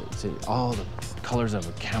greens to all the colors of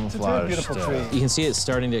a camouflage. It's a very beautiful tree. You can see it's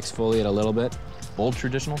starting to exfoliate a little bit. Old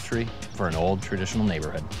traditional tree for an old traditional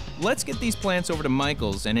neighborhood. Let's get these plants over to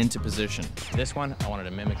Michael's and into position. This one, I wanted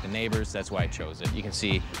to mimic the neighbors. That's why I chose it. You can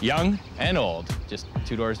see young and old, just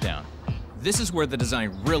 2 doors down. This is where the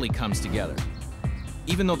design really comes together.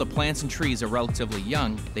 Even though the plants and trees are relatively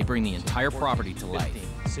young, they bring the entire property to life.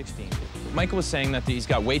 16. Michael was saying that he's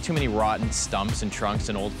got way too many rotten stumps and trunks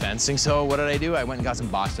and old fencing, so what did I do? I went and got some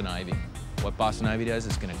Boston ivy. What Boston ivy does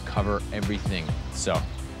is gonna cover everything. So,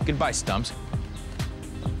 goodbye stumps.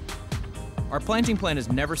 Our planting plan is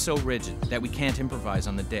never so rigid that we can't improvise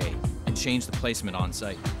on the day and change the placement on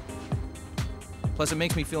site. Plus, it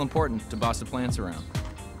makes me feel important to boss the plants around.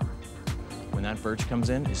 when that birch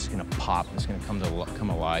comes in, it's just gonna pop. It's gonna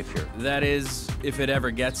come alive here. That is, if it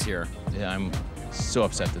ever gets here. Yeah, I'm so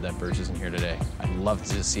upset that that birch isn't here today. I'd love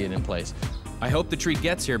to just see it in place. I hope the tree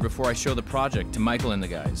gets here before I show the project to Michael and the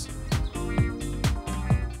guys.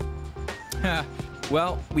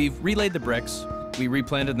 Well, we've relaid the bricks, we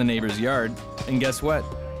replanted the neighbor's yard, and guess what?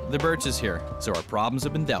 The birch is here, so our problems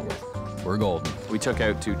have been dealt with. We're golden. We took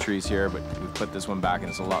out 2 trees here, but we put this one back and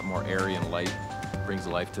it's a lot more airy and light. It brings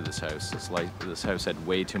life to this house. This house had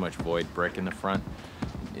way too much void brick in the front.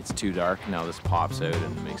 It's too dark. Now this pops out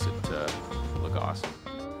and makes it look awesome.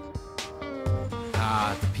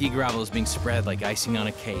 The pea gravel is being spread like icing on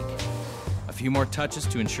a cake. A few more touches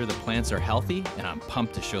to ensure the plants are healthy, and I'm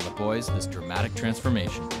pumped to show the boys this dramatic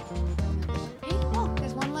transformation. Hey, look,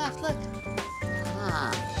 there's one left, look.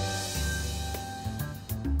 Ah.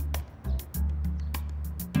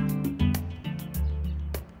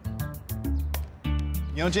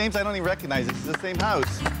 You know, James, I don't even recognize it. It's the same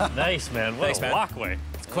house. Nice, man. What a walkway.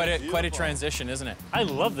 It's quite a transition, isn't it? I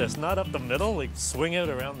love this. Not up the middle, like swing out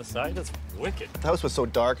around the side. That's wicked. The house was so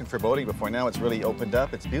dark and foreboding before. Now it's really opened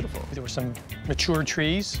up. It's beautiful. There were some mature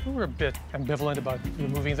trees. We were a bit ambivalent about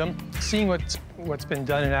removing them. Seeing what's been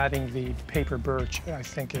done and adding the paper birch, I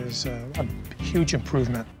think, is a huge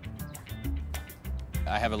improvement.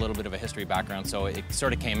 I have a little bit of a history background, so it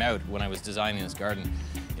sort of came out when I was designing this garden.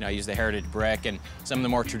 You know, I used the heritage brick and some of the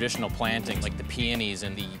more traditional plantings, like the peonies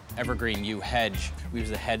and the evergreen yew hedge. We use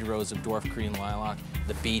the hedgerows of dwarf Korean lilac,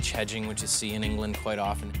 the beech hedging, which you see in England quite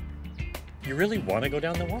often. You really want to go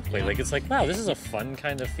down the walkway. Like, it's like, wow, this is a fun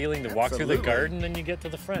kind of feeling to walk through the garden and you get to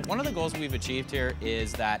the front. One of the goals we've achieved here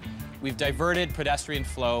is that we've diverted pedestrian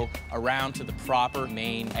flow around to the proper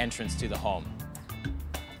main entrance to the home.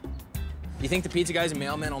 You think the pizza guys and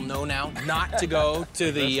mailmen will know now not to go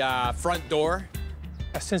to the front door?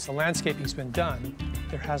 Since the landscaping's been done,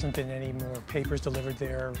 there hasn't been any more papers delivered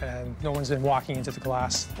there, and no one's been walking into the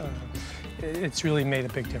glass. It's really made a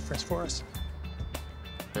big difference for us.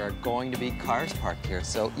 There are going to be cars parked here,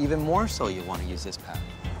 so even more so you want to use this path.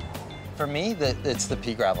 For me, it's the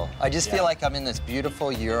pea gravel. I just feel like I'm in this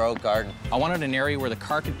beautiful Euro garden. I wanted an area where the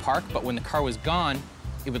car could park, but when the car was gone,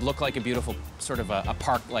 it would look like a beautiful sort of a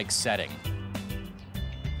park-like setting.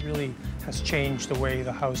 It really has changed the way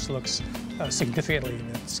the house looks significantly,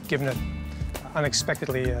 and it's given it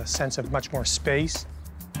unexpectedly a sense of much more space.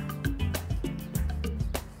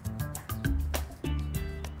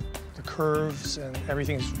 The curves and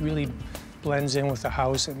everything really blends in with the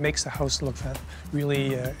house. It makes the house look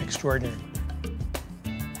really extraordinary.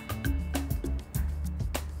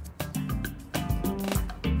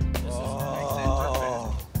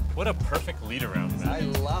 What a perfect lead around, man. I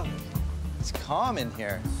love it. It's calm in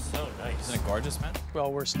here. So nice. Isn't it gorgeous, man?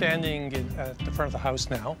 Well, we're standing at the front of the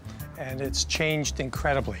house now, and it's changed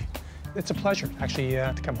incredibly. It's a pleasure, actually,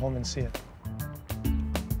 to come home and see it.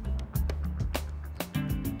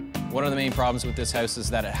 One of the main problems with this house is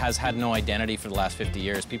that it has had no identity for the last 50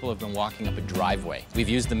 years. People have been walking up a driveway. We've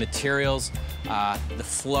used the materials, the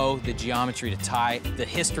flow, the geometry to tie the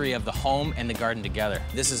history of the home and the garden together.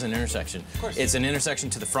 This is an intersection. Of course. It's an intersection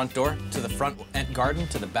to the front door, to the front garden,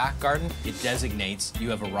 to the back garden. It designates you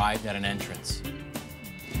have arrived at an entrance.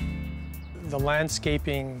 The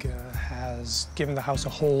landscaping has given the house a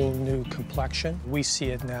whole new complexion. We see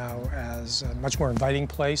it now as a much more inviting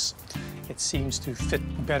place. It seems to fit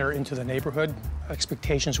better into the neighborhood.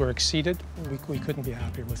 Expectations were exceeded. We couldn't be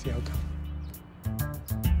happier with the outcome.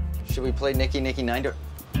 Should we play Nicky Nicky Niner?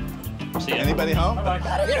 See anybody home?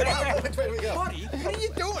 Bye-bye. Which way do we go? Buddy, what are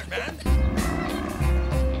you doing, man?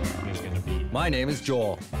 My name is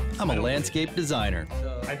Joel. I'm a landscape designer.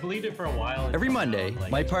 I believed it for a while. Every Monday,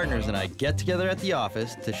 my partners and I get together at the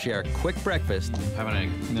office to share a quick breakfast. Have an egg.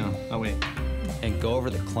 No. Oh, wait. And go over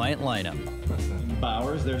the client lineup.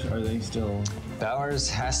 Bowers, are they still? Bowers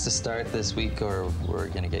has to start this week or we're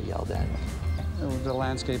going to get yelled at. The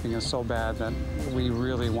landscaping is so bad that we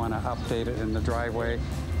really want to update it in the driveway.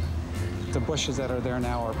 The bushes that are there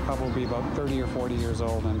now are probably about 30 or 40 years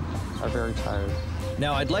old and are very tired.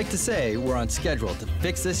 Now, I'd like to say we're on schedule to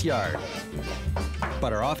fix this yard,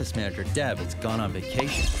 but our office manager, Deb, has gone on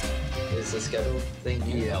vacation. Is the schedule thing?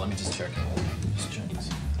 Yeah, let me just check.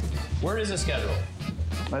 Where is the schedule?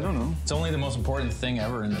 I don't know. It's only the most important thing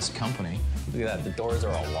ever in this company. Look at that, the doors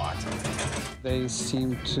are a lot. They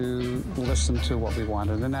seem to listen to what we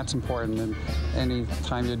wanted, and that's important. And any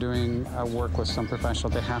time you're doing work with some professional,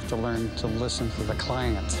 they have to learn to listen to the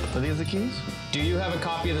client. Are these the keys? Do you have a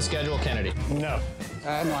copy of the schedule, Kennedy? No. No,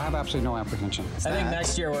 I have absolutely no apprehension. I think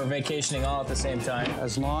next year we're vacationing all at the same time.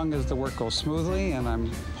 As long as the work goes smoothly, and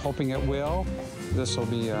I'm hoping it will, this will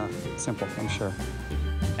be simple, I'm sure.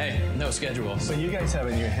 Hey, no schedule. So you guys have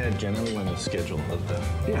in your head generally when the schedule of the...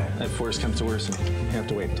 Yeah. If worse comes to worse, and you have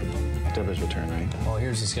to wait until Deborah's return, right? Well,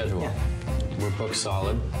 here's the schedule. Yeah. We're booked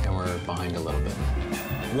solid, and we're behind a little bit.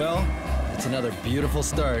 Well, it's another beautiful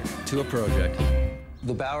start to a project.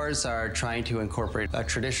 The Bowers are trying to incorporate a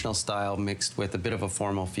traditional style mixed with a bit of a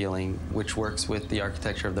formal feeling, which works with the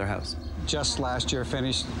architecture of their house. Just last year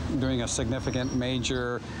finished doing a significant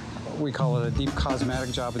major, we call it a deep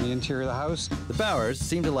cosmetic job in the interior of the house. The Bowers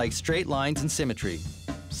seem to like straight lines and symmetry,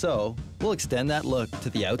 so we'll extend that look to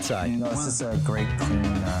the outside. You know, this is a great, clean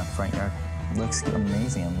front yard. Looks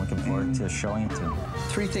amazing. I'm looking forward to showing it to them.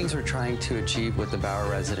 3 things we're trying to achieve with the Bower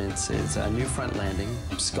residence is a new front landing,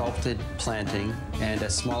 sculpted planting, and a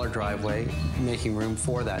smaller driveway, making room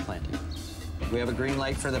for that planting. We have a green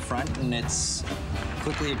light for the front, and it's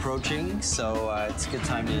quickly approaching, so it's a good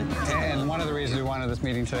time to... And one of the reasons we wanted this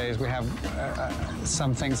meeting today is we have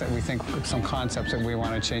some things that we think, some concepts that we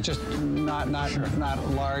want to change. Just not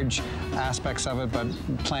large aspects of it, but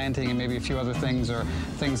planting and maybe a few other things, or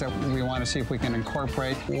things that we want to see if we can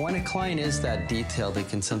incorporate. When a client is that detailed, it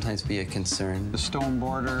can sometimes be a concern. The stone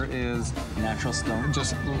border is natural stone.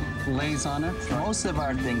 Just lays on it. Most of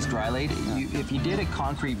our things dry laid. If you did a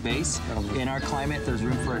concrete base, in our climate, there's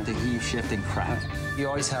room for it to heave, shift, and crack. You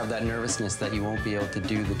always have that nervousness that you won't be able to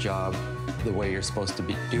do the job the way you're supposed to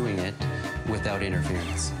be doing it without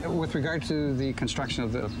interference. With regard to the construction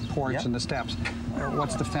of the porch and the steps,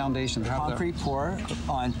 what's the foundation? Concrete pour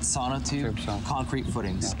on sonotube, concrete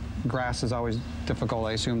footings. Yeah. Grass is always difficult,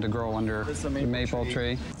 I assume, to grow under the maple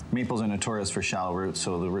tree. Maples are notorious for shallow roots,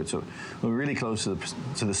 so the roots are really close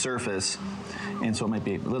to the surface, and so it might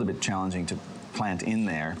be a little bit challenging to plant in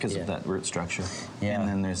there because of that root structure. Yeah. And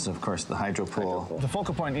then there's, of course, the hydro pole. The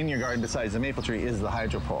focal point in your garden besides the maple tree is the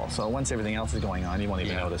hydro pole. So once everything else is going on, you won't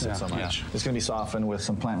even notice it so much. It's going to be softened with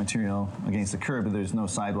some plant material against the curb, but there's no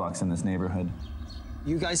sidewalks in this neighborhood.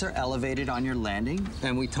 You guys are elevated on your landing,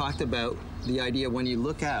 and we talked about the idea when you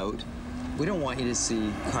look out, we don't want you to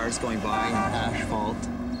see cars going by in asphalt.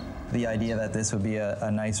 The idea that this would be a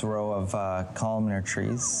nice row of columnar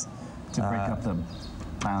trees. To break up the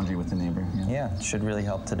boundary with the neighbor. Yeah, it should really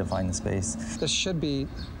help to define the space. This should be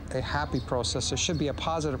a happy process. It should be a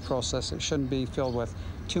positive process. It shouldn't be filled with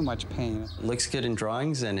too much pain. It looks good in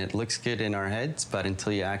drawings and it looks good in our heads, but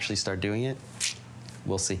until you actually start doing it,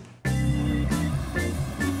 we'll see.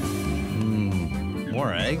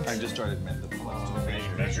 More eggs? I just started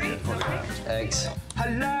Eggs.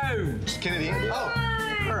 Hello! Kennedy. Oh!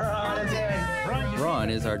 Ron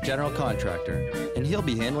is our general contractor, and he'll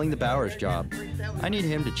be handling the Bowers job. I need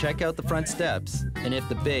him to check out the front steps, and if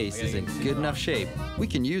the base is in good enough shape, we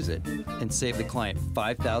can use it and save the client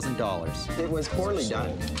 $5,000. It was poorly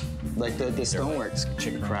done. Like the stonework's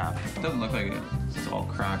chicken crap. It doesn't look like it's all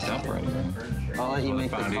cracked up or anything. I'll let you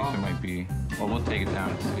make the call. The foundation might be, well, we'll take it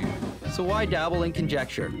down and see. So why dabble in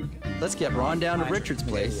conjecture? Let's get Ron down to Richard's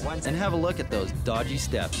place and have a look at those dodgy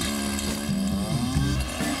steps.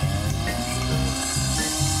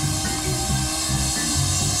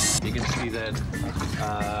 You can see that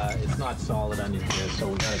it's not solid underneath here, so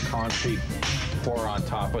we got a concrete pour on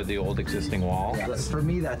top of the old existing wall. Yeah, for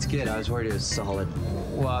me, that's good. I was worried it was solid.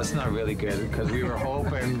 Well, it's not really good because we were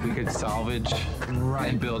hoping we could salvage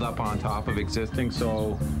and build up on top of existing.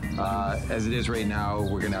 So as it is right now,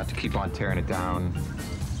 we're gonna have to keep on tearing it down.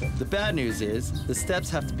 The bad news is the steps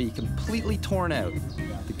have to be completely torn out.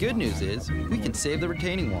 The good news is we can save the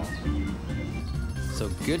retaining wall. So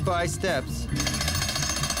goodbye steps,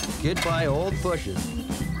 goodbye old bushes,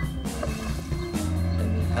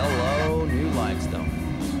 and hello new limestone.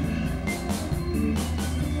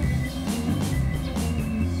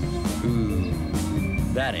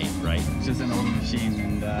 Ooh, that ain't right. It's just an old machine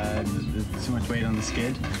and there's too much weight on the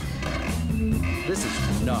skid. This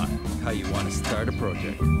is not how you want to start a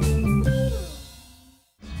project.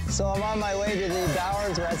 So I'm on my way to the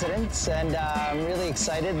Bowers residence, and I'm really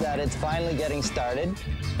excited that it's finally getting started.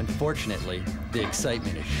 Unfortunately, the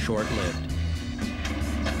excitement is short-lived.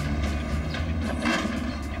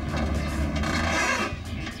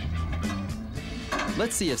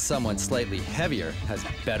 Let's see if someone slightly heavier has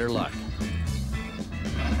better luck.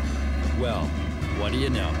 Well, what do you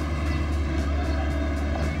know?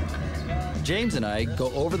 James and I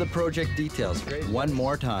go over the project details one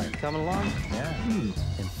more time. Coming along? Yeah.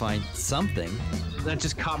 And find something that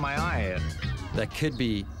just caught my eye. That could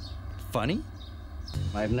be funny.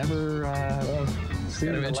 I've never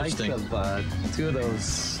seen the likes of two of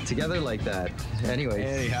those together like that. Anyways.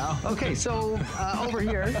 Anyhow. Okay, so over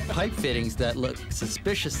here. Pipe fittings that look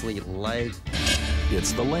suspiciously like...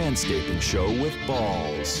 It's the landscaping show with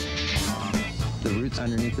balls. The roots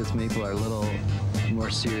underneath this maple are a little more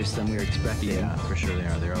serious than we were expecting. Yeah, for sure they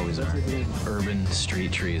are. They always are. Urban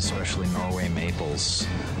street trees, especially Norway maples,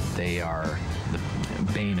 they are the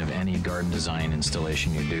bane of any garden design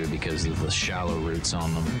installation you do because of the shallow roots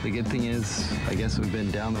on them. The good thing is, I guess we've been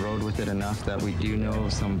down the road with it enough that we do know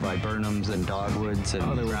some viburnums and dogwoods and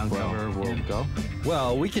ground cover will go.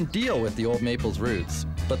 Well, we can deal with the old maple's roots,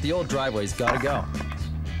 but the old driveway's gotta go.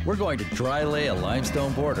 We're going to dry lay a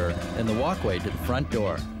limestone border and the walkway to the front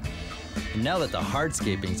door. And now that the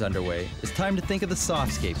hardscaping's underway, it's time to think of the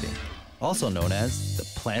softscaping, also known as the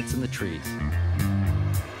plants and the trees.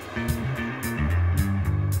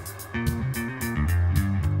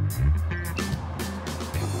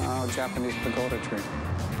 Japanese pagoda tree.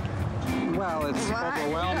 Well, it's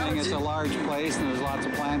overwhelming. It's a large place and there's lots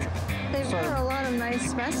of plants. They've got a lot of nice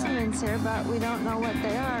specimens here, but we don't know what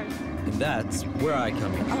they are. And that's where I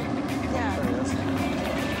come in. Yeah.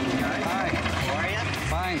 Hi, how are you?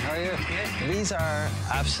 Fine, how are you? Good. These are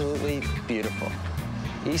absolutely beautiful.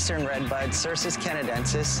 Eastern redbud, Cercis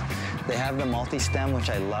canadensis. They have the multi-stem, which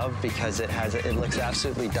I love because it looks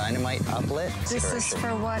absolutely dynamite uplit. This is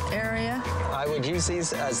for what area? I would use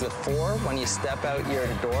these as the 4 when you step out your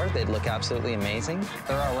door. They'd look absolutely amazing.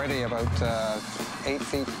 They're already about 8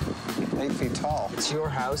 feet tall. It's your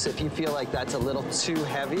house. If you feel like that's a little too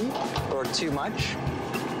heavy or too much,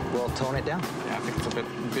 we'll tone it down. Yeah, I think it's a bit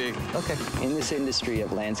big. Okay. In this industry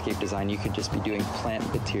of landscape design, you could just be doing plant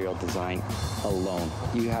material design alone.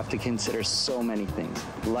 You have to consider so many things: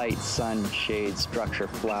 light, sun, shade, structure,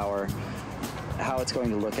 flower, how it's going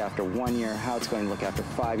to look after 1 year, how it's going to look after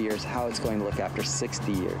 5 years, how it's going to look after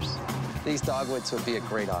 60 years. These dogwoods would be a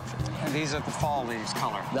great option. And these are the fall leaves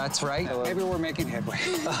color. That's right. Maybe we're making headway.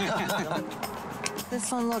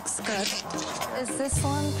 This one looks good. Is this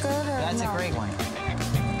one good or That's no? a great one.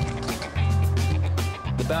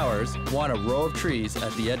 The Bowers want a row of trees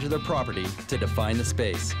at the edge of their property to define the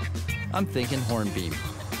space. I'm thinking hornbeam.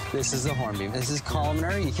 This is the hornbeam. This is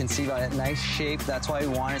columnar. You can see that nice shape. That's why we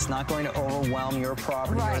want it. It's not going to overwhelm your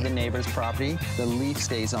property or the neighbor's property. The leaf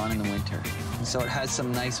stays on in the winter. So it has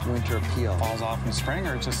some nice winter appeal. Falls off in the spring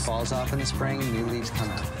or just falls off in the spring, new leaves come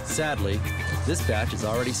out. Sadly, this batch is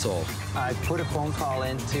already sold. I put a phone call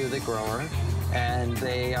into the grower and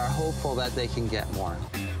they are hopeful that they can get more.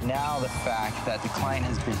 Now the fact that the client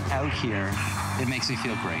has been out here, it makes me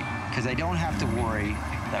feel great because I don't have to worry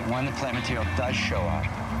that when the plant material does show up,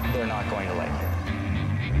 they're not going to like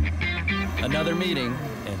it. Another meeting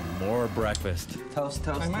and more breakfast. Toast,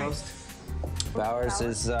 toast, toast. Bowers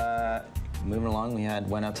is moving along. We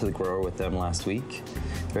went out to the grower with them last week.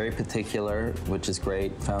 Very particular, which is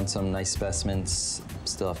great. Found some nice specimens.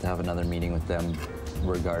 Still have to have another meeting with them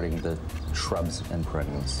regarding the shrubs and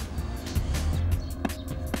perennials.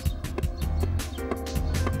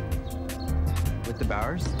 With the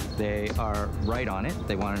Bowers, they are right on it.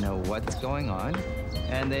 They want to know what's going on.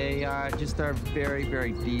 And they just are very,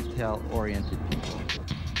 very detail-oriented people.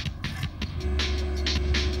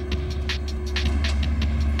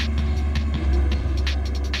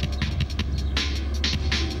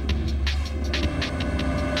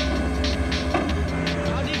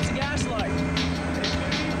 How deep's the gas line? It should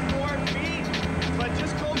be 4 feet, but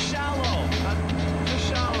just go shallow. Just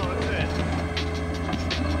shallow, that's it.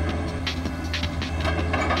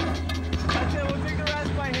 That's it, we'll take the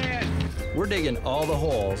rest by hand. We're digging all the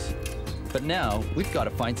holes, but now we've got to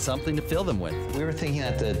find something to fill them with. We were thinking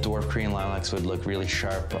that the dwarf Korean lilacs would look really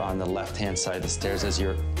sharp on the left-hand side of the stairs as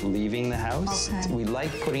you're leaving the house. Okay. We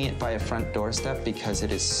like putting it by a front doorstep because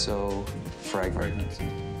it is so fragrant.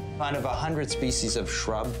 Out of 100 species of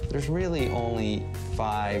shrub, there's really only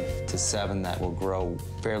 5 to 7 that will grow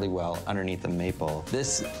fairly well underneath the maple.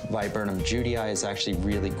 This viburnum judei is actually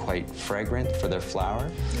really quite fragrant for their flower.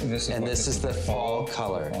 And this is the fall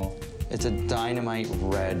color. It's a dynamite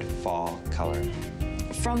red fall color.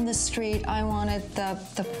 From the street, I wanted the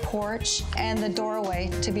porch and the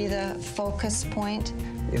doorway to be the focus point.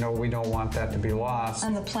 You know, we don't want that to be lost.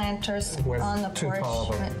 And the planters with on the too porch.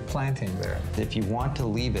 tall of a planting there. If you want to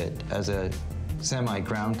leave it as a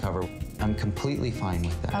semi-ground cover, I'm completely fine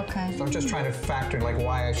with that. Okay. So I'm just trying to factor like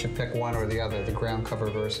why I should pick one or the other, the ground cover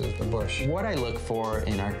versus the bush. What I look for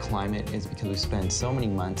in our climate is because we spend so many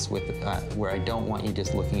months with where I don't want you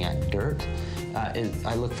just looking at dirt, is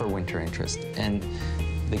I look for winter interest. And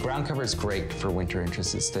the ground cover is great for winter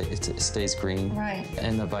interest. It stays green. Right.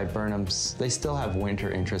 And the viburnums, they still have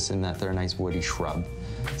winter interest in that they're a nice woody shrub.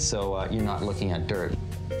 So you're not looking at dirt.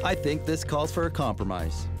 I think this calls for a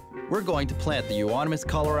compromise. We're going to plant the Euonymus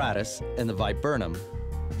coloratus and the viburnum,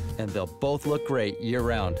 and they'll both look great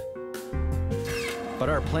year-round. But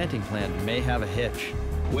our planting plan may have a hitch.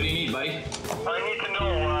 What do you need, buddy? I need to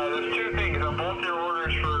know, there's 2 things on both your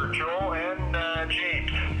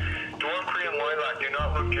do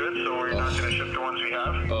not look good, so we're not going to ship the ones we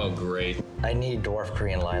have. Oh, great. I need dwarf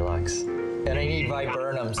Korean lilacs. And I need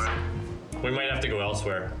viburnums. We might have to go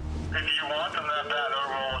elsewhere. If you want them that bad, or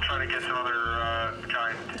we'll try to get some other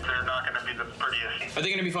kind. They're not going to be the prettiest. Are they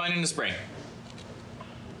going to be fine in the spring?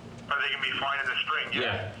 Are they going to be fine in the spring?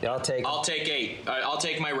 Yeah. I'll take 8. I'll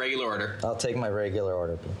take my regular order. I'll take my regular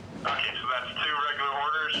order. Okay, so that's 2 regular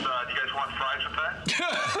orders. Do you guys want fries with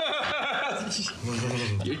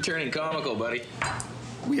that? You're turning comical, buddy.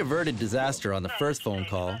 We averted disaster on the first phone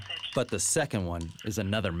call, but the second one is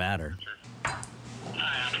another matter.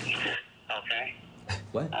 Okay.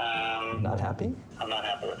 What? Not happy? I'm not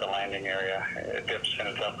happy with the landing area. It dips and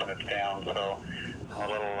it's up and it's down, so I'm a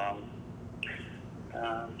little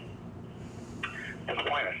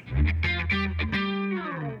disappointed.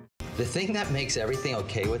 The thing that makes everything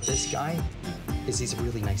okay with this guy is he's a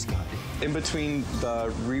really nice guy. In between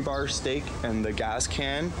the rebar stake and the gas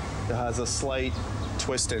can, it has a slight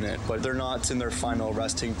twist in it, but they're not in their final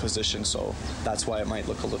resting position, so that's why it might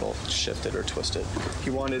look a little shifted or twisted. He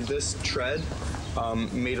wanted this tread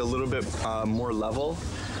made a little bit more level.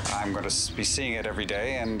 I'm going to be seeing it every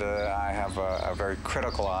day, and I have a very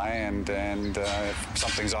critical eye, and if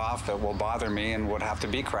something's off, it will bother me and would have to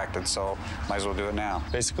be corrected, so might as well do it now.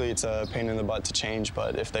 Basically, it's a pain in the butt to change,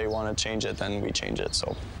 but if they want to change it, then we change it,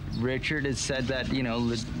 so. Richard has said that,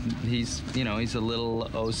 he's a little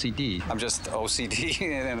OCD. I'm just OCD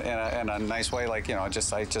in a nice way, like, I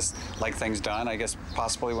just like things done. I guess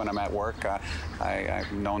possibly when I'm at work,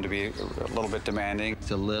 I'm known to be a little bit demanding.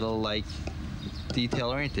 It's a little, like,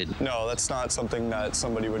 detail-oriented. No, that's not something that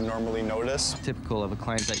somebody would normally notice. Typical of a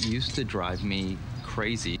client that used to drive me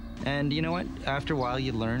crazy. And you know what? After a while,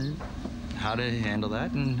 you learn how to handle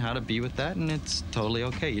that and how to be with that, and it's totally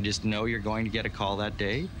okay. You just know you're going to get a call that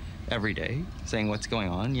day, every day, saying what's going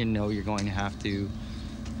on. You know you're going to have to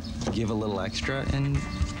give a little extra, and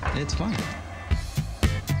it's fine.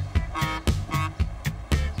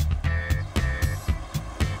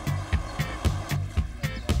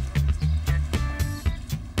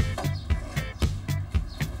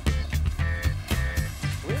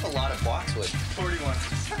 We have a lot of boxwood. 41.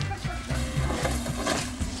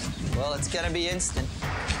 Well, it's gonna be instant.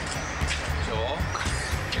 Joel,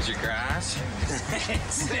 is your grass?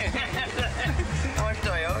 How much do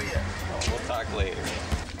I owe you? We'll talk later.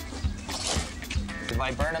 The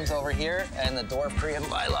viburnums over here and the dwarf Korean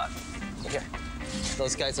lilac. Here.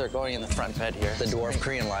 Those guys are going in the front bed here. The dwarf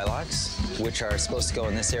Korean lilacs, which are supposed to go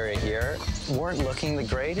in this area here, weren't looking the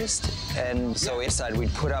greatest. And so we decided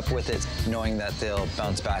we'd put up with it, knowing that they'll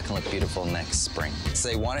bounce back and look beautiful next spring. So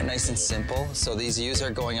they want it nice and simple. So these U's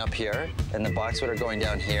are going up here, and the boxwood are going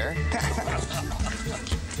down here.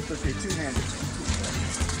 Okay, two-handed.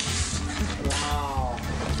 Wow.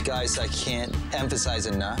 Guys, I can't emphasize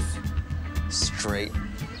enough. Straight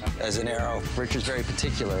as an arrow. Richard's very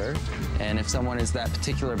particular, and if someone is that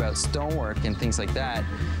particular about stonework and things like that,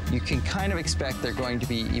 you can kind of expect they're going to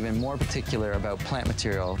be even more particular about plant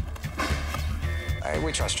material.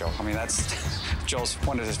 We trust Joe. I mean, that's Joel's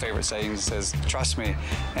one of his favorite sayings is, trust me.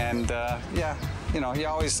 And yeah, you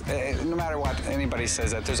always, no matter what anybody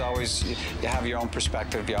says, that there's always, you have your own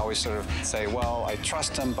perspective. You always sort of say, well, I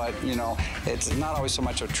trust him, but it's not always so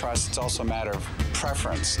much of trust, it's also a matter of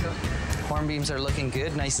preference. Horn beams are looking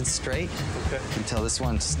good, nice and straight. Okay. Until this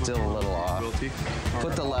one's still a little off.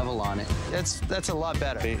 Put the level on it. That's a lot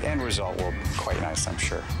better. The end result will be quite nice, I'm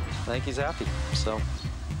sure. I think he's happy, so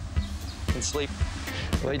he can sleep.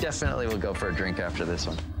 We definitely will go for a drink after this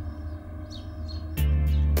one.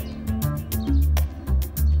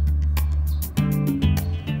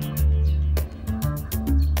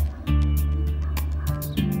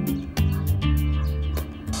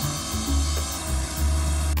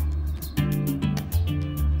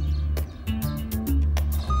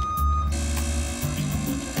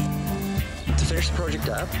 To finish the project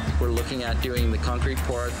up, we're looking at doing the concrete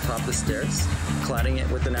pour at the top of the stairs, cladding it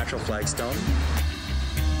with the natural flagstone,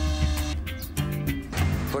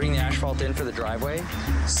 putting the asphalt in for the driveway,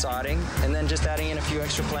 sodding, and then just adding in a few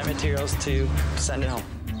extra plant materials to send it home.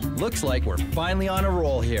 Looks like we're finally on a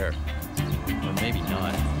roll here. Or maybe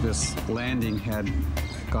not. This landing had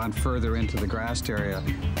gone further into the grassed area,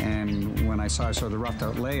 and when I saw sort of the roughed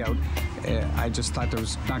out layout, I just thought there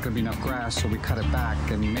was not going to be enough grass, so we cut it back,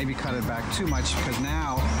 and maybe cut it back too much, because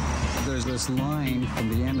now there's this line from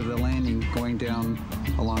the end of the landing going down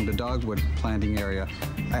along the dogwood planting area.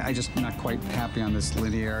 I just not quite happy on this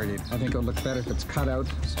linearity. I think it would look better if it's cut out,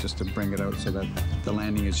 just to bring it out so that the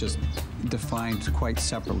landing is just defined quite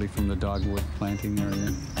separately from the dogwood planting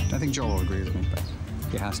area. I think Joel will agree with me, but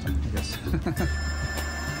he has to, I guess.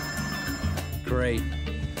 Great.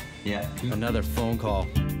 Yeah. Another phone call.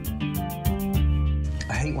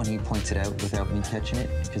 I hate when he points it out without me catching it,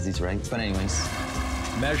 because he's right. But anyways.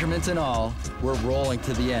 Measurements and all, we're rolling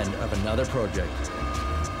to the end of another project.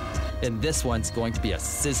 And this one's going to be a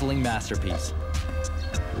sizzling masterpiece.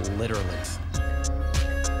 Literally.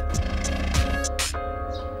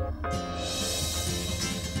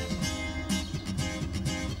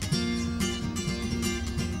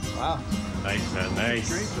 Wow. Nice, man, nice.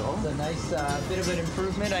 Great, Joel. It's a nice bit of an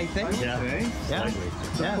improvement, I think. Yeah.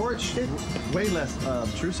 The porch, way less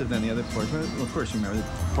obtrusive than the other porch. But of course, you remember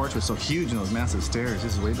the porch was so huge and those massive stairs.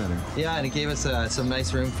 This is way better. Yeah, and it gave us some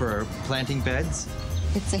nice room for planting beds.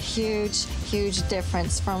 It's a huge, huge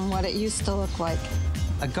difference from what it used to look like.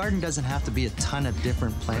 A garden doesn't have to be a ton of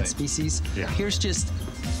different plant species. Yeah. Here's just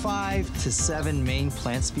 5 to 7 main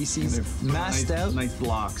plant species massed out. Nice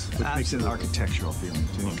blocks, which makes it an architectural feeling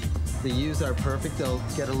too. The yews are perfect. They'll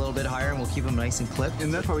get a little bit higher and we'll keep them nice and clipped.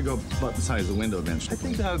 And that'll probably go about the size of the window eventually. I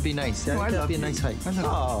think that would be nice. Oh, That'd be a nice height. I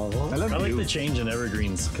like the change in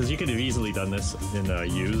evergreens, because you could have easily done this in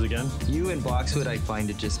yews again. Yew and boxwood, I find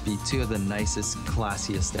to just be two of the nicest,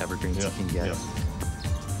 classiest evergreens you can get. Yeah.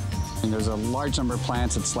 And there's a large number of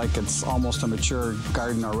plants. It's like it's almost a mature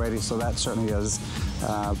garden already, so that certainly is,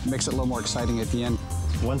 makes it a little more exciting at the end.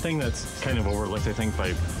 One thing that's kind of overlooked, I think,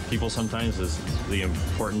 by people sometimes is the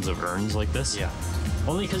importance of urns like this. Yeah.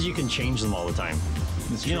 Only because you can change them all the time.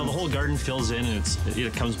 You know, the whole garden fills in and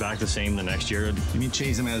it comes back the same the next year. You mean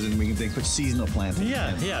change them as in they put seasonal planting?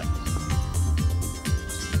 Yeah, yeah.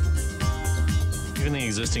 Even the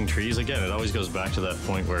existing trees, again, it always goes back to that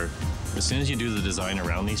point where as soon as you do the design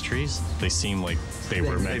around these trees, they seem like they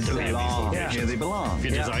were meant to be in these locations. Yeah, they belong. If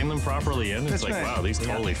you design them properly in, it's like, wow, these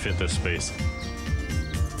totally fit this space.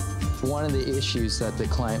 One of the issues that the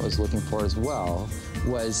client was looking for as well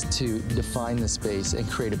was to define the space and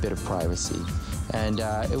create a bit of privacy. And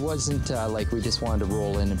it wasn't like we just wanted to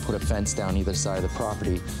roll in and put a fence down either side of the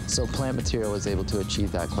property, so plant material was able to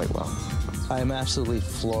achieve that quite well. I'm absolutely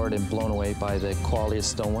floored and blown away by the quality of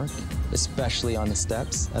stonework, especially on the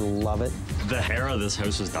steps. I love it. The era this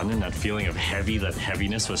house was done in, that feeling of heavy, that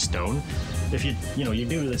heaviness with stone. If you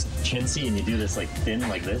do this chintzy and you do this like thin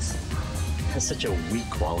like this, it has such a weak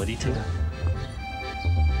quality to it.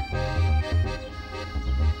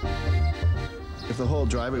 If the whole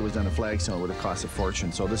driveway was done in flagstone, it would have cost a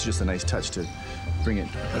fortune. So this is just a nice touch to bring it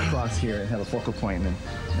across here and have a focal point. And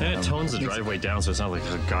it tones the driveway down, so it's not like,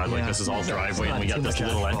 oh God, like this is all driveway and we got this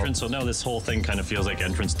little entrance. So no, this whole thing kind of feels like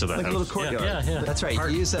entrance to the house. Like a little courtyard. Yeah. That's right. You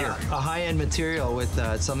use a high-end material with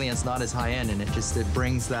something that's not as high-end, and it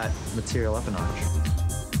brings that material up a notch.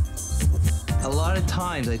 A lot of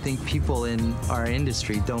times, I think people in our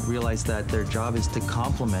industry don't realize that their job is to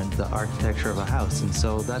complement the architecture of a house. And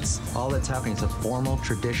so that's all that's happening. It's a formal,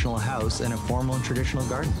 traditional house and a formal and traditional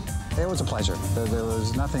garden. It was a pleasure. There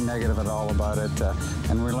was nothing negative at all about it,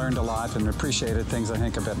 and we learned a lot and appreciated things, I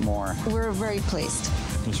think, a bit more. We're very pleased.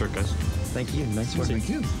 Nice work, guys. Thank you. Nice work. Thank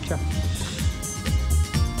you. Sure.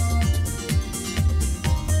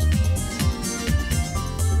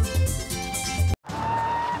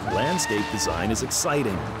 Landscape design is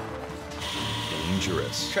exciting,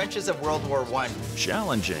 dangerous, Trenches of World War I.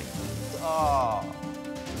 challenging. Oh.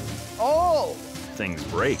 Things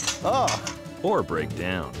break or break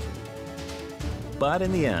down. But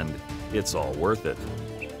in the end, it's all worth it.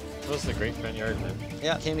 This was a great front yard, man.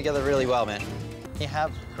 Yeah, it came together really well, man. You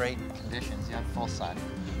have great conditions. You have full sun.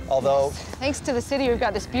 Although, Thanks to the city, we've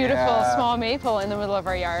got this beautiful small maple in the middle of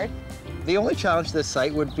our yard. the only challenge to this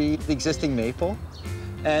site would be the existing maple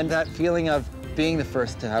and that feeling of being the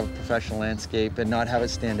first to have a professional landscape and not have it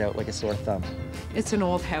stand out like a sore thumb. It's an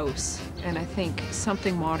old house, and I think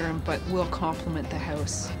something modern, but will complement the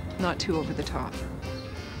house, not too over the top.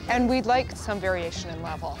 And we'd like some variation in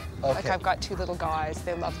level. Okay. Like I've got 2 little guys,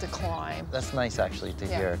 they love to climb. That's nice, actually, to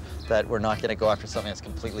hear that we're not going to go after something that's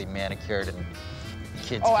completely manicured and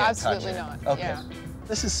kids Oh, can't absolutely touch it. not. Okay. Yeah.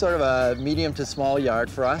 This is sort of a medium to small yard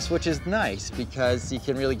for us, which is nice because you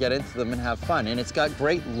can really get into them and have fun. And it's got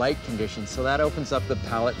great light conditions, so that opens up the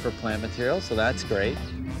palette for plant material, so that's great.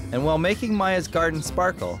 And while making Maya's garden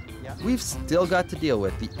sparkle, we've still got to deal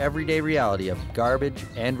with the everyday reality of garbage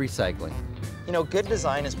and recycling. You know, good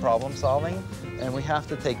design is problem solving, and we have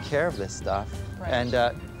to take care of this stuff. Right. And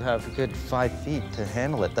have a good 5 feet to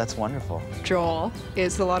handle it. That's wonderful. Joel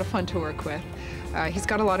is a lot of fun to work with. He's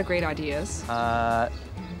got a lot of great ideas.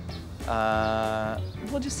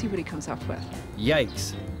 We'll just see what he comes up with.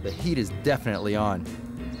 Yikes, the heat is definitely on.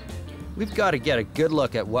 We've got to get a good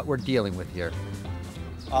look at what we're dealing with here.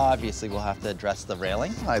 Obviously, we'll have to address the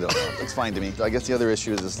railing. I don't know. It's fine to me. I guess the other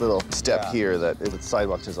issue is this little step here that the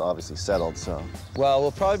sidewalk is obviously settled, so. Well,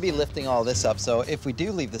 we'll probably be lifting all this up, so if we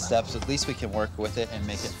do leave the steps, at least we can work with it and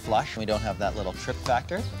make it flush. We don't have that little trip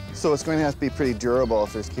factor. So it's going to have to be pretty durable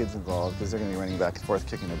if there's kids involved, because they're going to be running back and forth,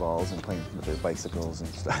 kicking the balls and playing with their bicycles and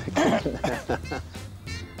stuff.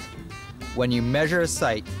 When you measure a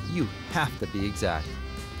site, you have to be exact.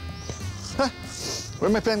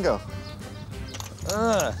 Where'd my pen go?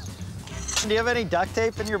 Do you have any duct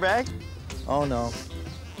tape in your bag? Oh, no.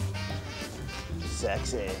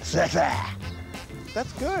 Sexy. Sexy.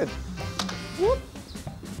 That's good.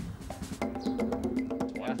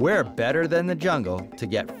 We're better than the jungle to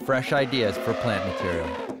get fresh ideas for plant material.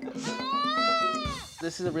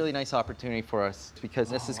 This is a really nice opportunity for us because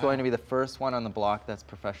this is going to be the first one on the block that's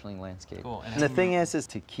professionally landscaped. Cool. And the thing is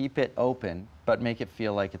to keep it open, but make it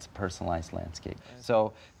feel like it's a personalized landscape.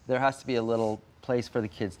 So there has to be a little place for the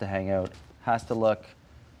kids to hang out. Has to look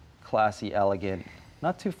classy, elegant,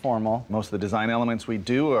 not too formal. Most of the design elements we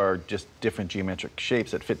do are just different geometric shapes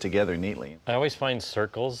that fit together neatly. I always find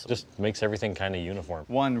circles just makes everything kind of uniform.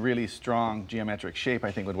 One really strong geometric shape I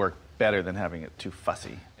think would work better than having it too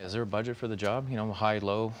fussy. Is there a budget for the job? You know, high,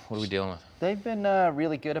 low, what are we dealing with? They've been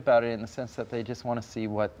really good about it in the sense that they just want to see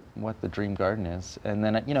what the dream garden is. And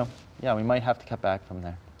then, you know, yeah, we might have to cut back from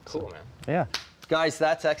there. Cool, man. Yeah. Guys,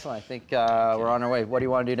 that's excellent. I think we're on our way. What do you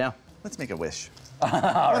want to do now? Let's make a wish. All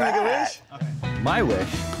right. Make a wish? Okay. My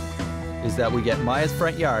wish is that we get Maya's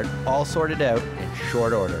front yard all sorted out in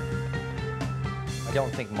short order. I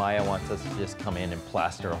don't think Maya wants us to just come in and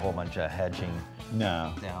plaster a whole bunch of hedging.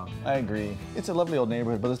 No. I agree. It's a lovely old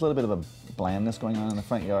neighborhood, but there's a little bit of a blandness going on in the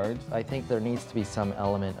front yard. I think there needs to be some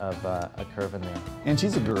element of a curve in there. And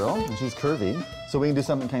she's a girl, and she's curvy, so we can do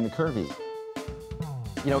something kind of curvy.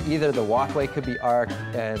 You know, either the walkway could be arced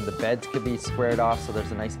and the beds could be squared off, so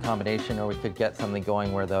there's a nice combination, or we could get something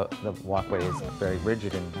going where the walkway is very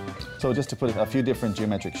rigid. And so just to put a few different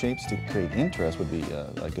geometric shapes to create interest would be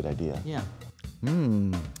a good idea. Yeah.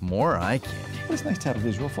 More eye candy. It's nice to have a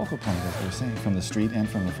visual focal point, as we were saying, from the street and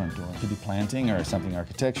from the front door. It could be planting or something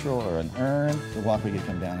architectural or an urn. The walkway could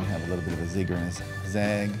come down and have a little bit of a zigger and a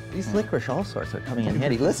zag. These licorice all sorts are coming in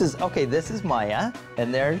handy. This is Maya,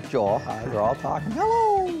 and there's Joel. Hi, they're all talking.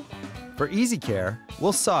 Hello. For easy care,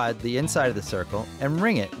 we'll sod the inside of the circle and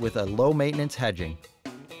ring it with a low-maintenance hedging.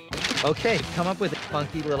 Okay, come up with a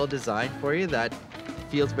funky little design for you that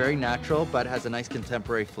feels very natural, but has a nice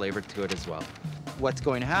contemporary flavor to it as well. What's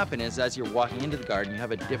going to happen is as you're walking into the garden, you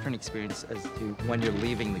have a different experience as to when you're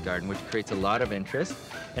leaving the garden, which creates a lot of interest.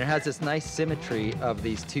 And it has this nice symmetry of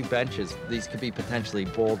these two benches. These could be potentially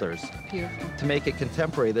boulders. Beautiful. To make it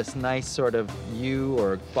contemporary, this nice sort of yew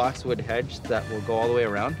or boxwood hedge that will go all the way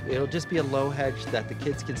around. It'll just be a low hedge that the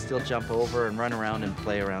kids can still jump over and run around and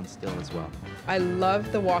play around still as well. I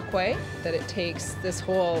love the walkway, that it takes this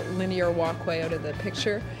whole linear walkway out of the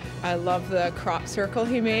picture. I love the crop circle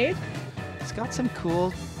he made. It's got some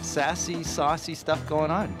cool, sassy, saucy stuff going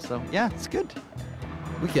on. So yeah, it's good.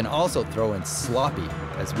 We can also throw in sloppy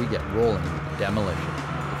as we get rolling with the demolition.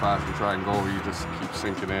 The faster you try and go, you just keep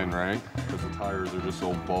sinking in, right? Because the tires are just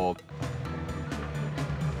so bald.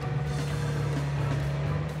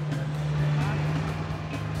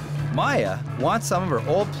 Maya wants some of her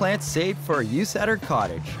old plants saved for use at her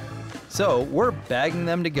cottage. So we're bagging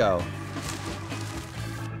them to go.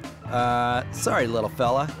 Sorry, little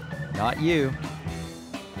fella. Not you.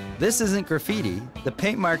 This isn't graffiti. The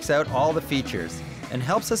paint marks out all the features and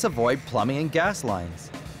helps us avoid plumbing and gas lines.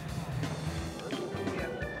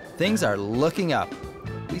 Things are looking up.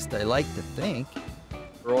 At least I like to think.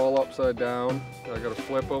 They're all upside down. I gotta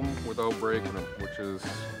flip them without breaking them, which is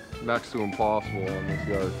next to impossible on this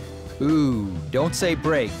yard. Ooh, don't say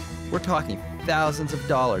break. We're talking thousands of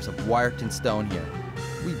dollars of Wyerton stone here.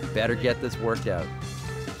 We better get this worked out.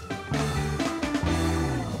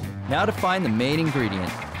 Now to find the main ingredient,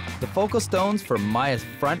 the focal stones for Maya's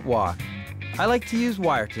front walk. I like to use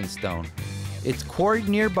Wyerton stone. It's quarried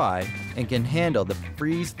nearby and can handle the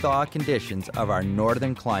freeze-thaw conditions of our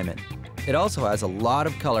northern climate. It also has a lot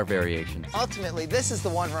of color variations. Ultimately, this is the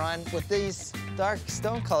one, Ron, with these dark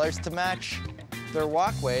stone colors to match their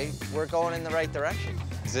walkway. We're going in the right direction.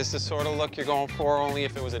 Is this the sort of look you're going for, only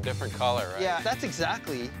if it was a different color, right? Yeah, that's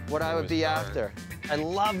exactly what I would be after. I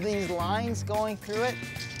love these lines going through it.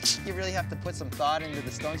 You really have to put some thought into the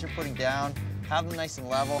stones you're putting down, have them nice and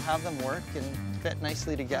level, have them work and fit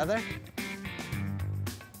nicely together.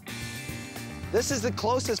 This is the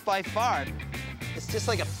closest by far. It's just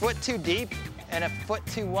like a foot too deep and a foot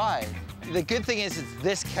too wide. The good thing is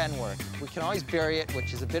this can work. We can always bury it,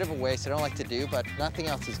 which is a bit of a waste. I don't like to do, but nothing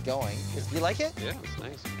else is going. You like it? Yeah, it's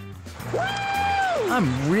nice.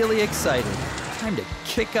 I'm really excited. Time to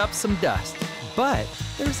kick up some dust. But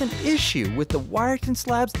there's an issue with the Wyerton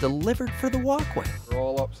slabs delivered for the walkway. They're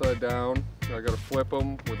all upside down. I gotta flip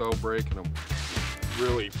them without breaking them.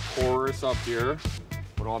 Really porous up here,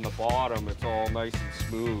 but on the bottom, it's all nice and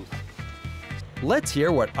smooth. Let's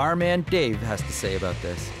hear what our man Dave has to say about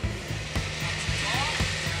this.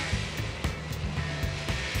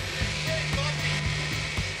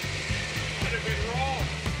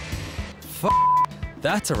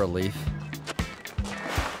 That's a relief.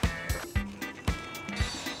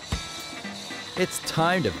 It's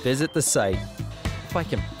time to visit the site, if I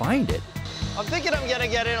can find it. I'm thinking I'm gonna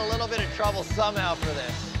get in a little bit of trouble somehow for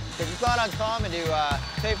this. Because it's not uncommon to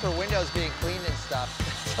pay for windows being cleaned and stuff.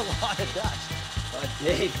 It's a lot of dust.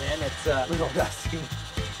 Dave, man, it's a little dusty.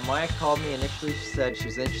 Maya called me initially. She said she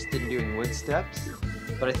was interested in doing wood steps.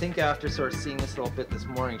 But I think after sort of seeing this little bit this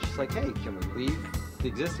morning, she's like, hey, can we leave the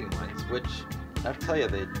existing ones? Which, I have to tell you,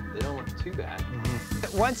 they don't look too bad.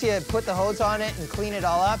 Once you put the hose on it and clean it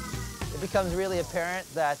all up, it becomes really apparent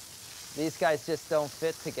that these guys just don't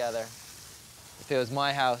fit together. If it was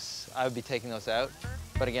my house, I would be taking those out.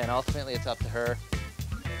 But again, ultimately, it's up to her.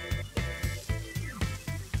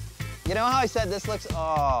 You know how I said this looks,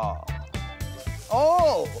 oh.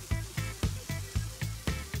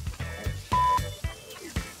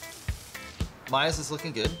 Maya's is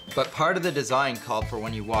looking good, but part of the design called for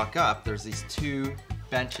when you walk up, there's these two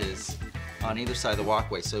benches on either side of the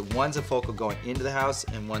walkway. So one's a focal going into the house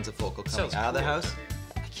and one's a focal coming out of the house.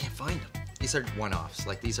 I can't find them. These are one-offs,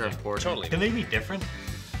 like these are important. Totally. Can they be different?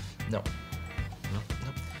 No.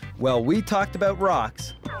 Well, we talked about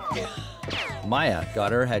rocks. Maya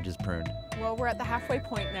got her hedges pruned. Well, we're at the halfway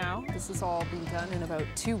point now. This has all been done in about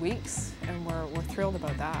 2 weeks, and we're thrilled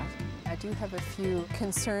about that. I do have a few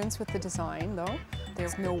concerns with the design, though.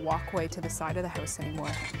 There's no walkway to the side of the house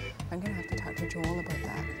anymore. I'm gonna have to talk to Joel about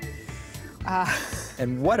that.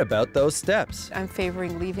 And what about those steps? I'm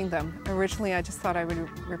favoring leaving them. Originally, I just thought I would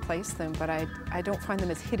replace them, but I don't find them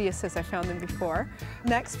as hideous as I found them before.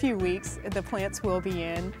 Next few weeks, the plants will be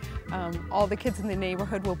in. All the kids in the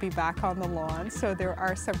neighborhood will be back on the lawn, so there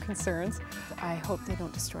are some concerns. I hope they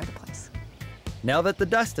don't destroy the place. Now that the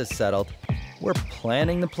dust has settled, we're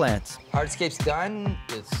planting the plants. Hardscape's done.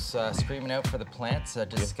 It's screaming out for the plants. I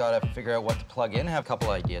just gotta figure out what to plug in. I have a couple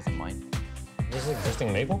ideas in mind. This is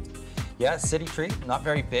existing maple? Yeah, city tree, not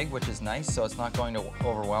very big, which is nice, so it's not going to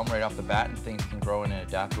overwhelm right off the bat, and things can grow in and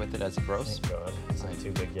adapt with it as it grows. Thank God, it's not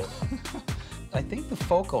too big yet. I think the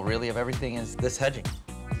focal, really, of everything is this hedging.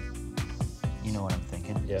 You know what I'm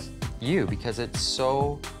thinking? Yes. You, because it's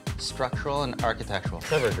so structural and architectural.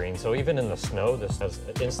 It's evergreen, so even in the snow, this has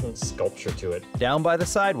an instant sculpture to it. Down by the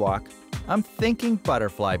sidewalk, I'm thinking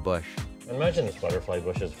butterfly bush. Imagine this butterfly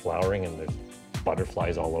bush is flowering and there's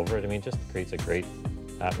butterflies all over it. I mean, it just creates a great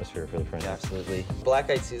atmosphere for the front. Yeah, absolutely.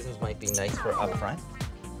 Black-eyed Susans might be nice for up front.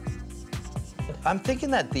 I'm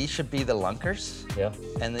thinking that these should be the lunkers. Yeah.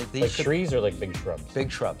 And these like should... trees or like big shrubs?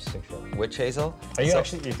 Big shrubs. Big shrubs. Witch hazel. Are you you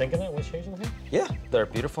thinking that witch hazel here? Yeah. They're a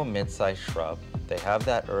beautiful mid-sized shrub. They have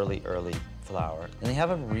that early flower. And they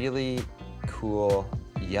have a really cool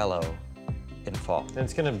yellow in fall. And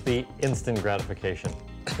it's gonna be instant gratification.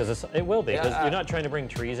 Because it will be, because you're not trying to bring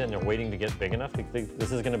trees in, you're waiting to get big enough.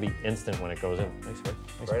 This is going to be instant when it goes in. Nice work.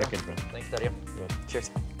 Nice package, man. Thanks, Daddy.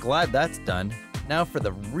 Cheers. Glad that's done. Now for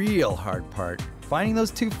the real hard part, finding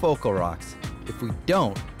those two focal rocks. If we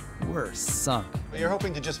don't, we're sunk. You're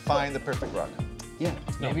hoping to just find the perfect rock. Yeah.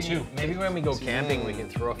 Maybe when we go camping, we can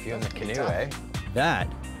throw a few in the canoe, eh? That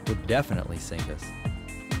would definitely sink us.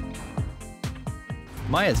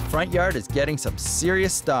 Maya's front yard is getting some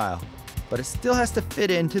serious style, but it still has to fit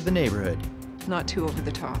into the neighborhood. Not too over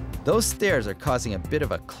the top. Those stairs are causing a bit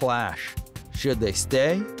of a clash. Should they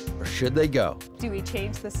stay or should they go? Do we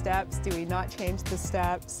change the steps? Do we not change the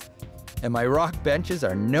steps? And my rock benches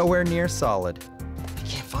are nowhere near solid. I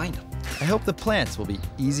can't find them. I hope the plants will be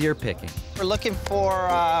easier picking. We're looking for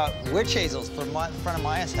witch hazels for front of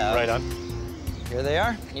Maya's house. Right on. Here they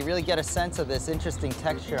are. You really get a sense of this interesting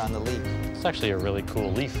texture on the leaf. It's actually a really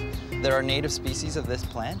cool leaf. There are native species of this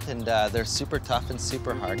plant, and they're super tough and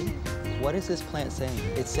super hardy. What is this plant saying?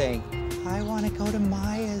 It's saying, I want to go to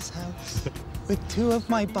Maya's house with two of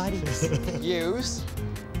my buddies. Use.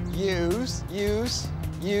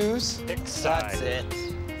 That's it.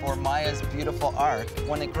 For Maya's beautiful arc,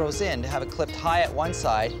 when it grows in, to have it clipped high at one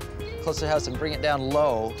side, close to the house, and bring it down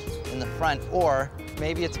low in the front, or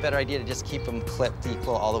maybe it's a better idea to just keep them clipped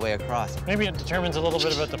equal all the way across. Maybe it determines a little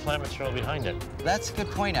bit about the plant material behind it. That's a good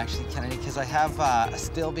point, actually, Kennedy, because I have a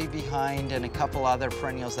stilby behind and a couple other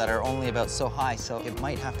perennials that are only about so high, so it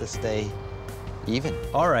might have to stay even.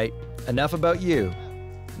 All right, enough about you.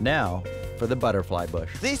 Now for the butterfly bush.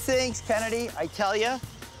 These things, Kennedy, I tell you,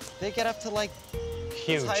 they get up to like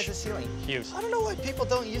huge. As high as the ceiling. Huge. I don't know why people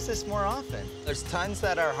don't use this more often. There's tons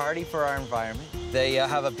that are hardy for our environment. They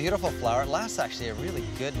have a beautiful flower. It lasts actually a really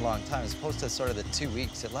good long time as opposed to sort of the 2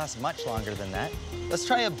 weeks. It lasts much longer than that. Let's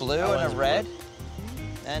try a blue and a red. Blue.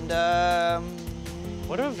 And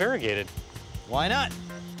what about variegated? Why not?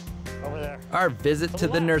 Over there. Our visit to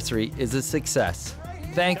the nursery is a success.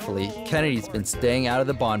 Thankfully, Kennedy's been staying out of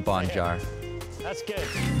the bonbon jar. That's good.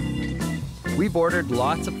 We've ordered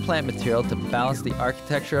lots of plant material to balance the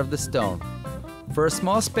architecture of the stone. For a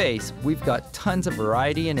small space, we've got tons of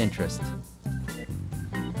variety and interest.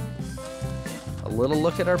 A little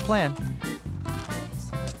look at our plan.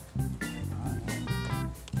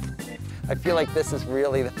 I feel like this is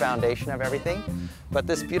really the foundation of everything, but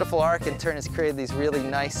this beautiful arc in turn has created these really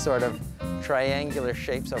nice sort of triangular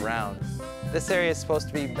shapes around. This area is supposed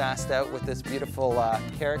to be masked out with this beautiful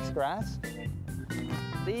carex grass.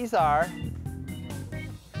 These are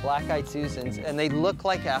black-eyed Susans, and they look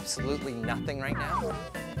like absolutely nothing right now.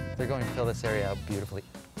 They're going to fill this area out beautifully.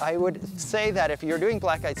 I would say that if you're doing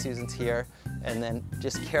black-eyed Susans here and then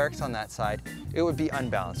just carex on that side, it would be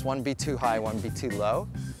unbalanced. One would be too high, one would be too low.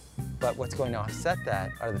 But what's going to offset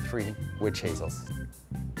that are the 3 witch hazels.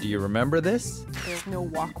 Do you remember this? There's no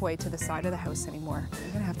walkway to the side of the house anymore.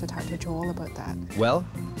 You're gonna have to talk to Joel about that. Well,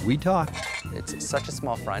 we talked. It's such a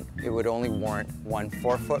small front, it would only warrant one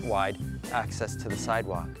 4-foot wide access to the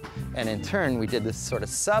sidewalk. And in turn, we did this sort of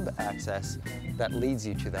sub-access that leads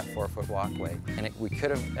you to that 4-foot walkway. And we could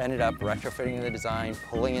have ended up retrofitting the design,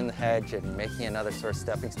 pulling in the hedge, and making another sort of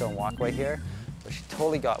stepping stone walkway here. But she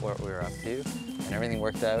totally got what we were up to, and everything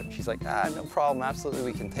worked out. She's like, no problem, absolutely,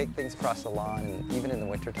 we can take things across the lawn, and even in the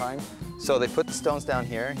wintertime. So they put the stones down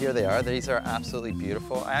here. Here they are. These are absolutely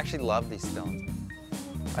beautiful. I actually love these stones.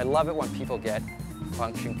 I love it when people get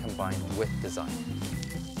function combined with design.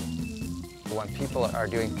 When people are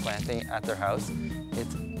doing planting at their house,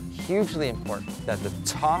 it's hugely important that the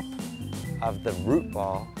top of the root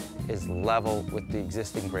ball is level with the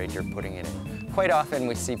existing grade you're putting it in. Quite often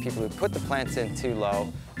we see people who put the plants in too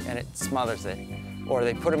low and it smothers it, or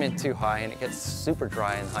they put them in too high and it gets super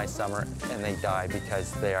dry in the high summer and they die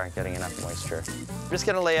because they aren't getting enough moisture. I'm just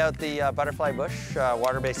gonna lay out the butterfly bush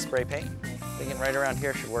water-based spray paint. Thinking right around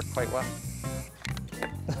here should work quite well.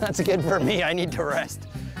 That's good for me, I need to rest.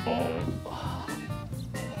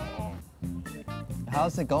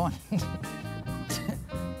 How's it going?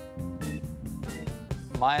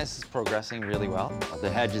 Maya's is progressing really well. The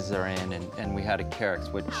hedges are in, and we had a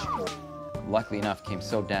carex, which luckily enough came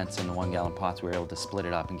so dense in the 1-gallon pots we were able to split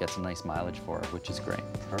it up and get some nice mileage for it, which is great.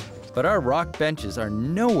 Perfect. But our rock benches are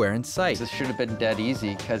nowhere in sight. This should have been dead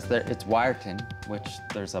easy because it's Wyerton, which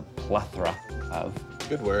there's a plethora of.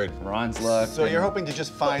 Good word. Ron's look. So you're hoping to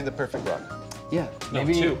just find the perfect rock? Yeah.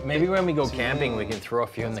 Maybe when we go camping, we can throw a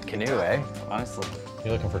few in the canoe, eh? Honestly.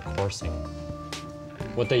 You're looking for coursing.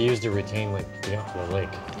 What they use to retain like the lake.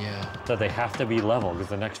 Yeah. So they have to be level because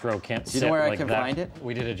the next row can't sit you know where like I can that. find it?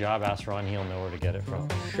 We did a job, ask Ron, he'll know where to get it from.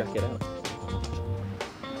 Check it out.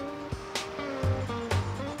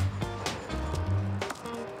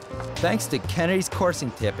 Thanks to Kennedy's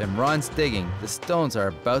coursing tip and Ron's digging, the stones are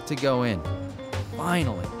about to go in.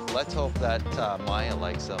 Finally. Let's hope that Maya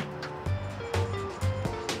likes them.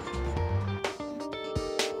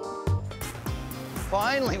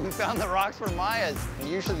 Finally, we found the rocks for Maya's. And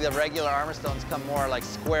usually the regular armor stones come more like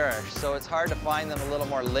squarish, so it's hard to find them a little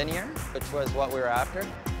more linear, which was what we were after.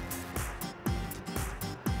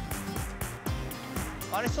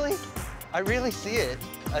 Honestly, I really see it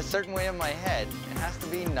a certain way in my head. It has to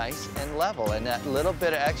be nice and level, and that little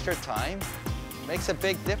bit of extra time makes a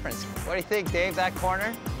big difference. What do you think, Dave, that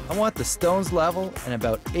corner? I want the stones level and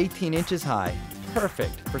about 18 inches high.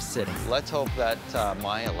 Perfect for sitting. Let's hope that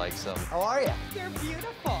Maya likes them. How are you? They're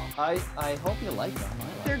beautiful. I hope you like them.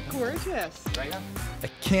 They're gorgeous. Right now? I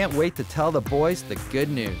can't wait to tell the boys the good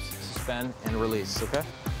news. Suspend and release, okay?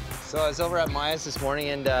 So I was over at Maya's this morning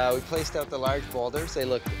and we placed out the large boulders. They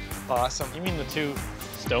look awesome. You mean the 2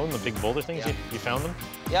 stone, the big boulder things? Yeah. You found them?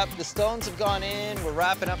 Yep, the stones have gone in. We're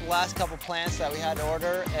wrapping up the last couple plants that we had to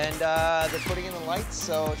order, and they're putting in the lights,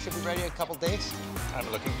 so it should be ready in a couple days. I'm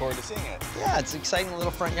looking forward to seeing it. Yeah, it's an exciting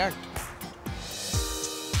little front yard.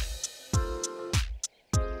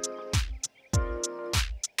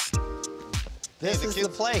 This is the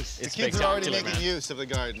place. The kids are already making use of the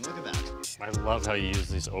garden. Look at that. I love how you use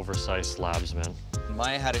these oversized slabs, man.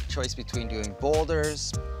 Maya had a choice between doing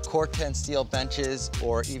boulders, Corten steel benches,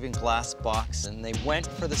 or even glass box, and they went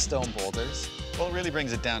for the stone boulders. Well, it really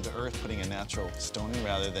brings it down to earth, putting a natural stone in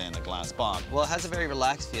rather than a glass box. Well, it has a very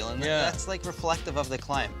relaxed feel, and that's like reflective of the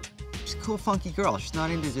climate. She's a cool, funky girl. She's not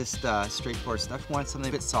into just straightforward stuff. She wanted something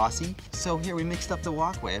a bit saucy. So here, we mixed up the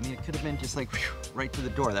walkway. I mean, it could have been just like whew, right to the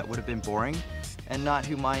door. That would have been boring, and not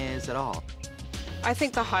who Maya is at all. I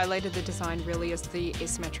think the highlight of the design really is the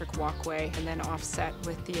asymmetric walkway and then offset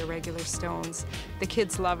with the irregular stones. The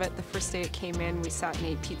kids love it. The first day it came in, we sat and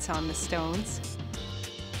ate pizza on the stones.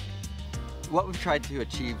 What we've tried to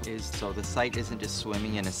achieve is so the site isn't just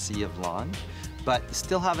swimming in a sea of lawn, but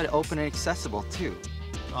still have it open and accessible too.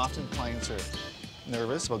 Often clients are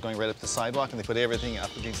nervous about going right up the sidewalk and they put everything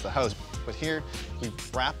up against the house. But here, we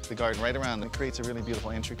wrap the garden right around and it creates a really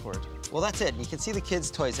beautiful entry court. Well, that's it. You can see the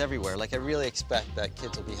kids' toys everywhere. Like, I really expect that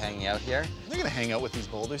kids will be hanging out here. They're gonna hang out with these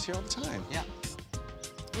boulders here all the time. Yeah.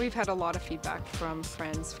 We've had a lot of feedback from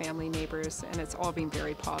friends, family, neighbors, and it's all been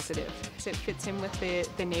very positive. It fits in with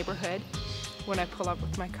the neighborhood. When I pull up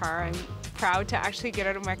with my car, I'm proud to actually get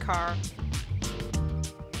out of my car.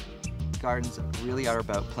 Gardens really are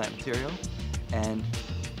about plant material, and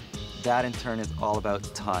that in turn is all about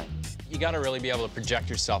time. You got to really be able to project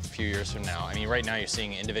yourself a few years from now. I mean, right now you're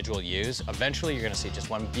seeing individual use. Eventually you're going to see just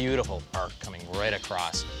one beautiful arc coming right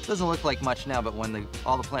across. It doesn't look like much now, but when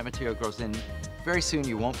all the plant material grows in, very soon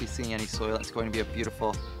you won't be seeing any soil. It's going to be a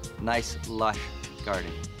beautiful, nice, lush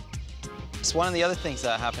garden. So one of the other things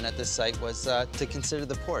that happened at this site was to consider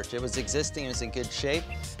the porch. It was existing, it was in good shape,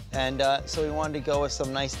 and so we wanted to go with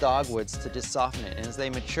some nice dogwoods to just soften it. And as they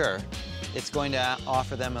mature, it's going to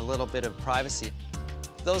offer them a little bit of privacy.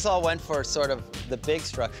 Those all went for sort of the big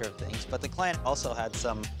structure of things, but the client also had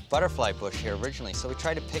some butterfly bush here originally, so we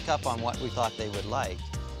tried to pick up on what we thought they would like,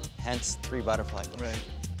 hence 3 butterfly bushes. Right.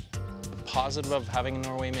 The positive of having a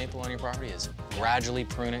Norway maple on your property is gradually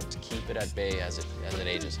prune it to keep it at bay as it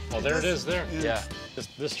ages. Oh, there it is there. Yeah.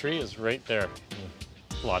 This tree is right there.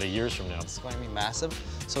 A lot of years from now. It's going to be massive,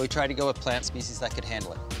 so we tried to go with plant species that could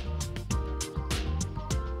handle it.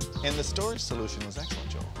 And the storage solution was excellent,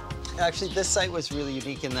 Joel. Actually, this site was really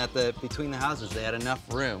unique in that between the houses, they had enough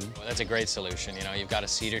room. Well, that's a great solution. You know, you've got a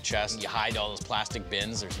cedar chest, you hide all those plastic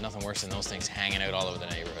bins. There's nothing worse than those things hanging out all over the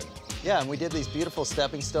neighborhood. Yeah, and we did these beautiful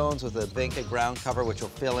stepping stones with a vinca ground cover, which will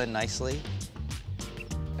fill in nicely.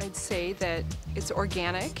 I'd say that it's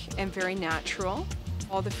organic and very natural.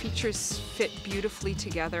 All the features fit beautifully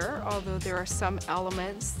together, although there are some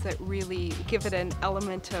elements that really give it an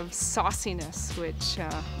element of sauciness, which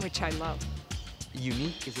I love.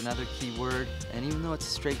 Unique is another key word, and even though it's a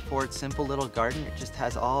straightforward, simple little garden, it just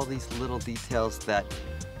has all these little details that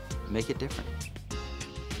make it different.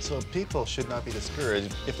 So people should not be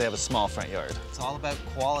discouraged if they have a small front yard. It's all about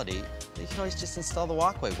quality. You can always just install the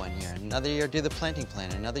walkway one year, another year do the planting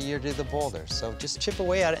plan, another year do the boulders. So just chip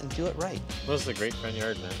away at it and do it right. Well, this is a great front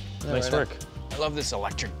yard, man. Yeah, Nice right work. I love this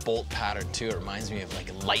electric bolt pattern too. It reminds me of like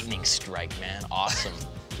a lightning strike, man. Awesome.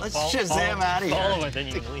 Let's Shazam out of here. Follow it, then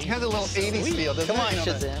you can leave. It has a little 80s feel, doesn't Come it? on,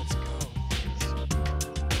 Shazam.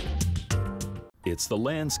 It's the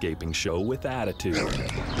landscaping show with attitude. Want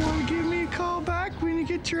to give me a call back when you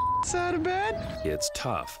get your ass out of bed? It's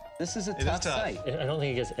tough. This is a tough site. I don't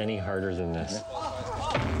think it gets any harder than this.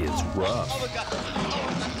 It's rough.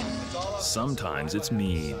 Sometimes it's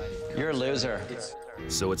mean. You're a loser.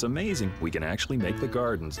 So it's amazing we can actually make the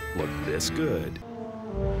gardens look this good.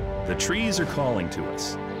 The trees are calling to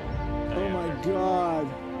us. Oh my God,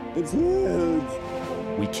 it's huge.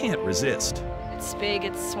 We can't resist. It's big,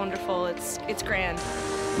 it's wonderful, it's grand.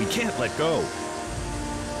 We can't let go.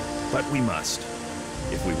 But we must.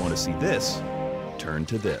 If we want to see this, turn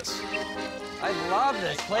to this. I love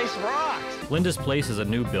this place rocks. Linda's Place is a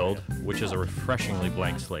new build, which is a refreshingly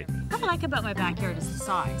blank slate. What I like about my backyard is the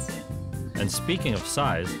size. And speaking of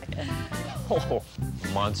size, oh,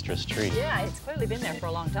 monstrous tree. Yeah, it's clearly been there for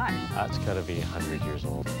a long time. That's gotta be 100 years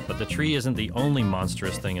old. But the tree isn't the only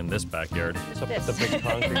monstrous thing in this backyard. What's up with the big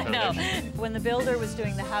concrete No, foundation? when the builder was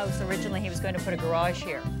doing the house, originally he was going to put a garage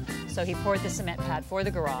here. So he poured the cement pad for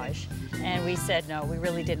the garage, and we said, no, we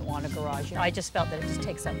really didn't want a garage. I just felt that it just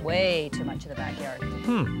takes up way too much of the backyard.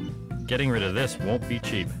 getting rid of this won't be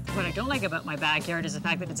cheap. What I don't like about my backyard is the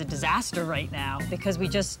fact that it's a disaster right now because we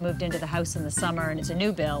just moved into the house in the summer and it's a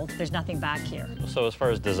new build. There's nothing back here. So as far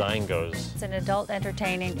as design goes, It's an adult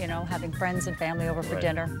entertaining, you know, having friends and family over for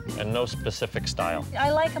dinner. and no specific style.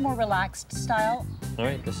 I like a more relaxed style. All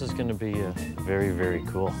right, this is going to be very, very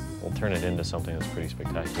cool. We'll turn it into something that's pretty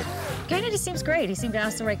spectacular. Kennedy seems great. He seemed to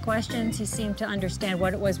ask the right questions. He seemed to understand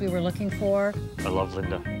what it was we were looking for. I love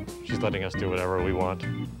Linda. She's letting us do whatever we want.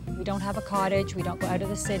 We don't have a cottage. We don't go out of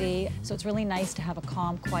the city. So it's really nice to have a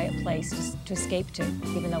calm, quiet place to escape to,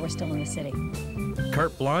 even though we're still in the city.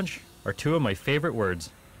 Carte blanche are two of my favorite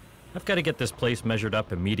words. I've got to get this place measured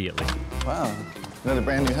up immediately. Wow, another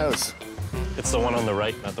brand new house. It's the one on the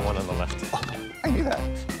right, not the one on the left. Oh, I knew that.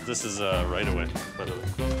 This is right away, by the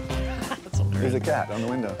way. There's a cat on the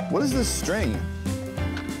window. What is this string?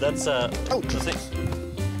 That's, oh,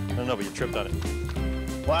 no, but you tripped on it.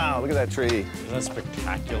 Wow, look at that tree. Isn't that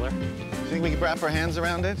spectacular? You think we could wrap our hands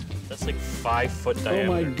around it? That's like 5 foot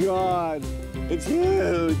diameter. Oh my God, it's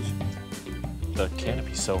huge. The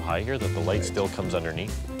canopy's so high here that the light still comes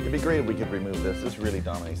underneath. It'd be great if we could remove this. This really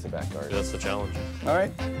dominates the backyard. That's the challenge. All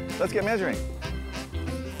right, let's get measuring.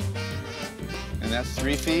 And that's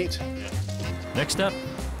 3 feet. Next up,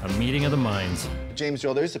 a meeting of the minds. James,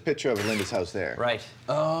 Joel, there's a picture of Linda's house there. Right.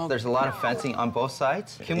 Oh, there's a lot of fencing on both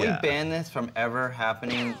sides. Can we ban this from ever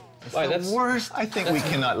happening? It's the worst. I think we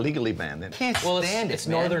cannot legally ban it. Can't stand it, It's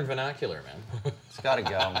man. northern vernacular, man. It's gotta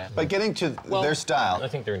go, man. But getting to their style. I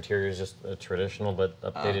think their interior is just a traditional, but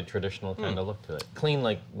updated traditional kind of look to it. Clean,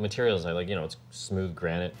 like, materials. I like, you know, it's smooth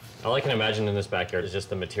granite. All I can imagine in this backyard is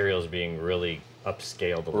just the materials being really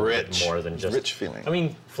upscaled a little bit more than just... Rich feeling. I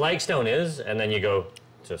mean, flagstone is, and then you go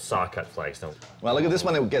to saw-cut flagstone. Well, look at this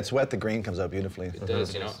one. It gets wet. The grain comes out beautifully. It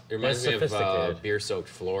does, you know. It reminds me of beer-soaked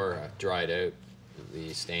floor, dried out.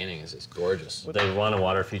 The staining is just gorgeous. They want a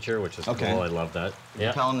water feature, which is cool. I love that.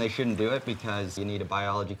 You tell them they shouldn't do it because you need a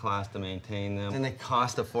biology class to maintain them. And they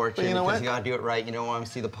cost a fortune But you know because what? you gotta do it right. You don't want them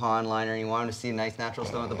to see the pond liner, and you want them to see a nice natural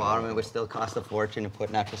stone at the bottom, and it would still cost a fortune to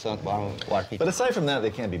put natural stone at the bottom of water feature. But aside from that,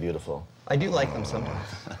 they can be beautiful. I do like them sometimes.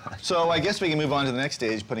 So I guess we can move on to the next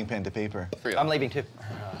stage, putting pen to paper. I'm leaving too.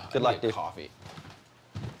 Good luck, dude. Coffee.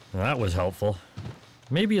 That was helpful.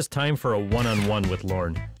 Maybe it's time for a one-on-one with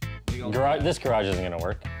Lorne. This garage isn't going to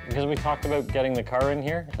work because we talked about getting the car in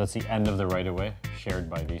here. That's the end of the right-of-way shared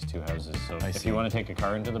by these two houses. So if you want to take a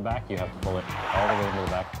car into the back, you have to pull it all the way into the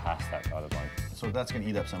back past that dotted line. So that's going to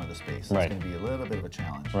eat up some of the space. That's Right. going to be a little bit of a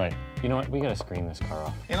challenge. Right. You know what? We got to screen this car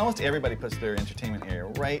off. And almost everybody puts their entertainment area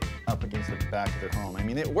right up against the back of their home. I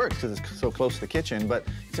mean, it works because it's so close to the kitchen, but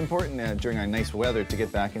it's important during our nice weather to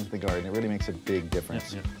get back into the garden. It really makes a big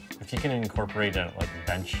difference. If you can incorporate a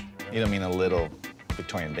bench. You don't mean a little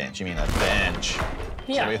Victorian bench, you mean a bench.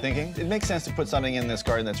 Is that what you're thinking? It makes sense to put something in this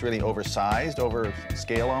garden that's really oversized, over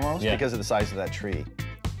scale almost, because of the size of that tree.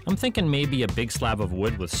 I'm thinking maybe a big slab of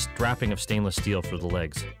wood with strapping of stainless steel for the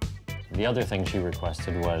legs. The other thing she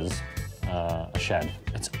requested was a shed.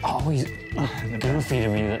 It's always goofy to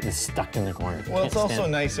me that it's stuck in the corner. Well, it's also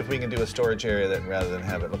nice if we can do a storage area that rather than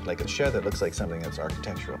have it look like a shed, that looks like something that's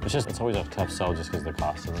architectural. It's always a tough sell just because of the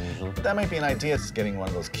cost of them usually. But that might be an idea, it's getting one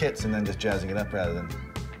of those kits and then just jazzing it up rather than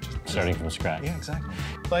starting from scratch. Yeah, exactly.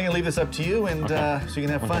 So I'm gonna leave this up to you, and so you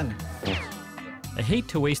can have fun. I hate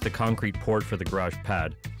to waste the concrete poured for the garage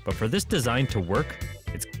pad, but for this design to work,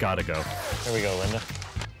 it's gotta go. There we go, Linda.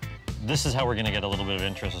 This is how we're gonna get a little bit of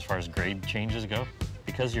interest as far as grade changes go.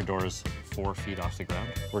 Because your door is 4 feet off the ground,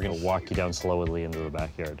 we're gonna walk you down slowly into the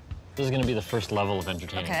backyard. This is gonna be the first level of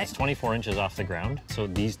entertaining. Okay. It's 24 inches off the ground, so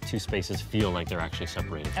these two spaces feel like they're actually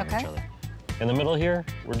separated from each other. In the middle here,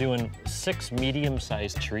 we're doing 6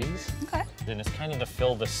 medium-sized trees. Okay. And it's kind of to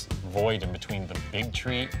fill this void in between the big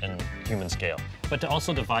tree and human scale, but to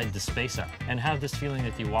also divide the space up and have this feeling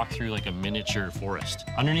that you walk through like a miniature forest.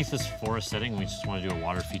 Underneath this forest setting, we just want to do a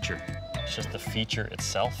water feature. It's just the feature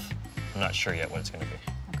itself. I'm not sure yet what it's going to be.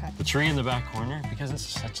 Okay. The tree in the back corner, because it's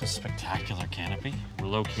such a spectacular canopy, we're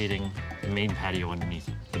locating the main patio underneath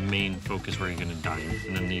it, the main focus where you're going to dine.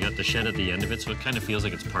 And then you got the shed at the end of it, so it kind of feels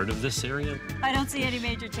like it's part of this area. I don't see any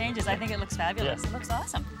major changes. I think it looks fabulous. It looks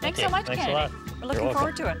awesome. Thanks Okay, so much, thanks a Kennedy. lot. We're looking You're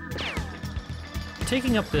forward to it.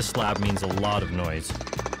 Taking up this slab means a lot of noise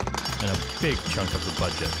and a big chunk of the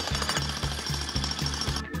budget.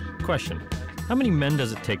 Question, how many men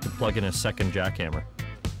does it take to plug in a second jackhammer?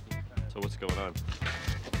 So what's going on?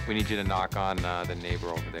 We need you to knock on the neighbor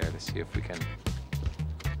over there to see if we can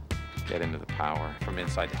get into the power. From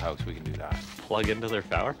inside the house, we can do that. Plug into their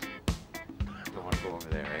power? Don't want to go over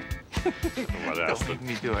there, right? What else? Don't make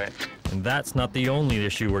me do it. And that's not the only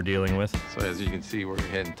issue we're dealing with. So as you can see, we're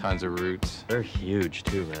hitting tons of roots. They're huge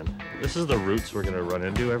too, man. This is the roots we're gonna run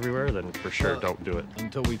into everywhere, then for sure don't do it.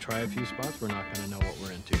 Until we try a few spots, we're not gonna know what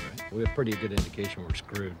we're into, right? We have pretty good indication we're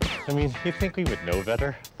screwed. I mean, you'd think we would know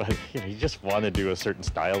better, but you just want to do a certain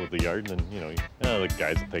style with the yard, and then, the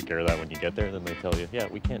guys will take care of that when you get there, and then they tell you, yeah,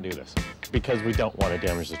 we can't do this. Because we don't want to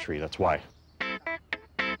damage the tree, that's why.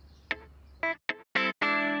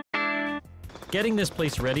 Getting this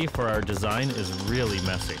place ready for our design is really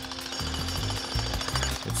messy.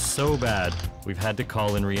 It's so bad, we've had to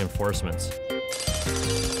call in reinforcements.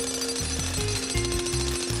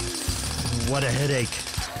 What a headache.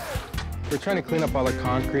 We're trying to clean up all the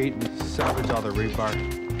concrete and salvage all the rebar.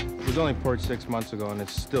 It was only poured 6 months ago and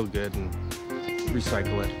it's still good, and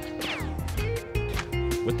recycle it.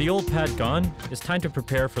 With the old pad gone, it's time to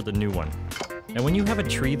prepare for the new one. And when you have a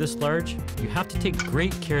tree this large, you have to take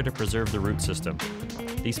great care to preserve the root system.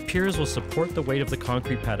 These piers will support the weight of the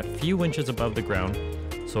concrete pad a few inches above the ground,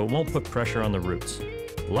 so it won't put pressure on the roots.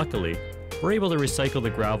 Luckily, we're able to recycle the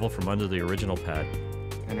gravel from under the original pad.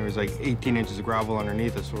 And there was like 18 inches of gravel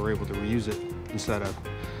underneath us, so we're able to reuse it instead of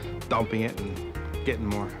dumping it and getting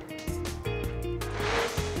more.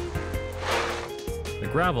 The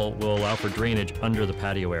gravel will allow for drainage under the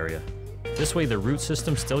patio area. This way the root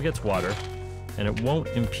system still gets water, and it won't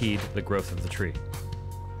impede the growth of the tree.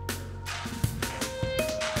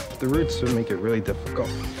 The roots would make it really difficult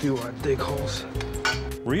if you dig holes.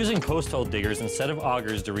 We're using post hole diggers instead of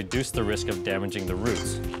augers to reduce the risk of damaging the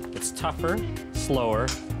roots. It's tougher, slower,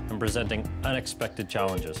 and presenting unexpected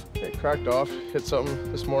challenges. It cracked off, hit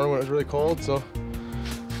something this morning when it was really cold, so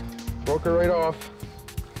broke it right off.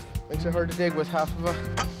 Makes it hard to dig with half of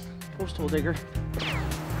a post hole digger.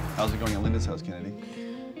 How's it going at Linda's house, Kennedy?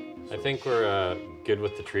 I think we're good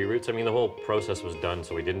with the tree roots. I mean, the whole process was done,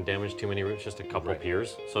 so we didn't damage too many roots, just a couple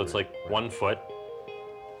piers. So it's like 1 foot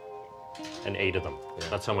and 8 of them. Yeah.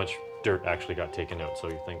 That's how much dirt actually got taken out. So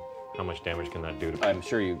you think, how much damage can that do to I'm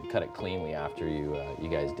sure you cut it cleanly after you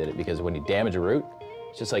guys did it, because when you damage a root,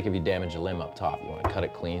 it's just like if you damage a limb up top. You want to cut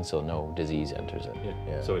it clene so no disease enters it.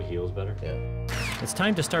 Yeah. So it heals better? Yeah. It's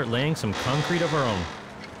time to start laying some concrete of our own.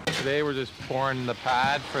 Today we're just pouring the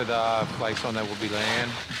pad for the flagstone that we'll be laying.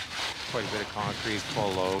 Quite a bit of concrete,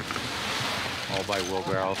 full load, all by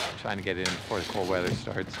wheelbarrow, trying to get it in before the cold weather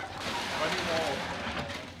starts.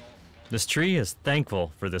 This tree is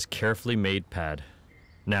thankful for this carefully made pad.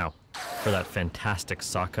 Now, for that fantastic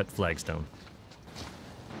saw-cut flagstone.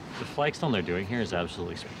 The flagstone they're doing here is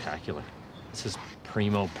absolutely spectacular. This is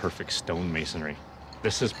primo perfect stone masonry.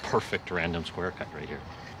 This is perfect random square cut right here.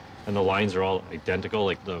 And the lines are all identical,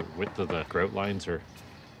 like the width of the grout lines are,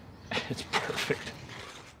 it's perfect.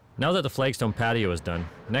 Now that the flagstone patio is done,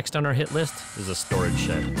 next on our hit list is a storage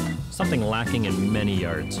shed, something lacking in many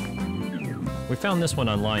yards. We found this one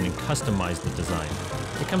online and customized the design.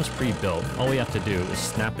 It comes pre-built. All we have to do is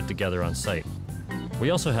snap it together on site.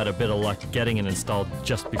 We also had a bit of luck getting it installed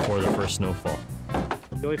just before the first snowfall.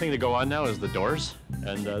 The only thing to go on now is the doors,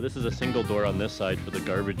 and this is a single door on this side for the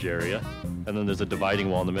garbage area, and then there's a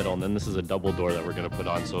dividing wall in the middle, and then this is a double door that we're going to put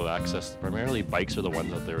on, so access, primarily bikes are the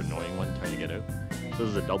ones that they're annoying one trying to get out. So this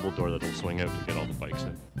is a double door that will swing out to get all the bikes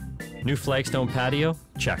in. New flagstone patio?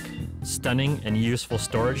 Check. Stunning and useful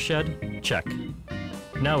storage shed? Check.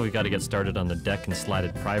 Now we've got to get started on the deck and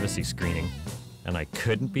slatted privacy screening, and I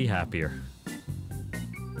couldn't be happier.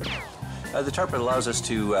 The tarp allows us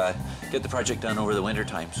to get the project done over the winter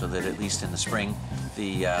time, so that at least in the spring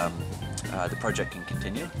the project can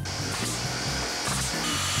continue.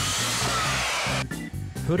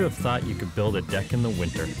 Who'd have thought you could build a deck in the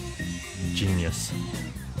winter? Genius.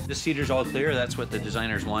 The cedar's all clear, that's what the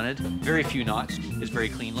designers wanted. Very few knots, it's very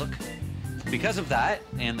clean look. Because of that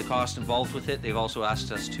and the cost involved with it, they've also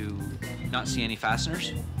asked us to not see any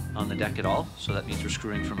fasteners on the deck at all, so that means we're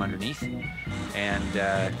screwing from underneath, and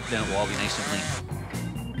then it will all be nice and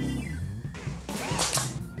clean.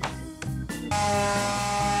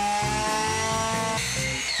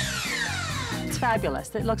 It's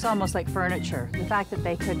fabulous. It looks almost like furniture. The fact that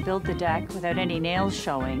they could build the deck without any nails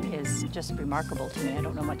showing is just remarkable to me. I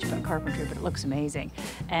don't know much about carpentry, but it looks amazing.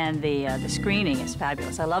 And the screening is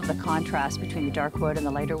fabulous. I love the contrast between the dark wood and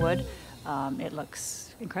the lighter wood. It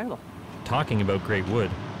looks incredible. Talking about great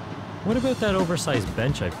wood, what about that oversized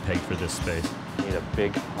bench I've pegged for this space? I need a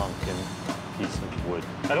big honkin' piece of wood.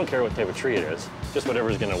 I don't care what type of tree it is, just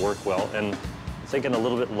whatever's gonna work well. And I'm thinking a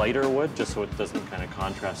little bit lighter wood, just so it doesn't kind of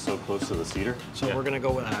contrast so close to the cedar. So we're gonna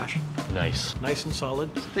go with ash. Nice. Nice and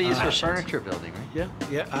solid. They use for furniture building, right?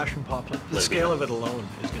 Yeah, ash and poplar. The scale of it alone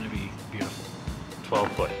is gonna be beautiful.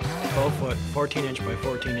 12 foot. 12 foot, 14 inch by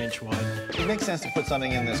 14 inch wide. It makes sense to put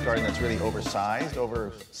something in this garden that's really oversized,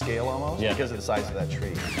 over scale almost, Yeah. because of the size of that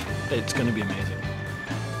tree. It's going to be amazing.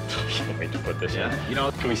 Can't wait to put this in. You know,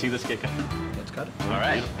 can we see this kick? Let's cut it. All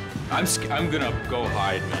right. I'm gonna go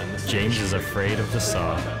hide, man. James is afraid of the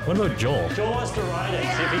saw. What about Joel? Joel wants to ride it.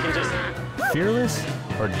 See if he can just... Fearless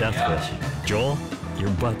or death wish? Joel, your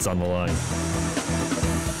butt's on the line.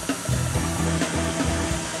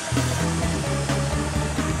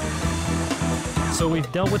 So we've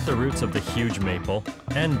dealt with the roots of the huge maple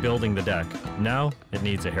and building the deck. Now it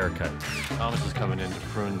needs a haircut. Thomas is coming in to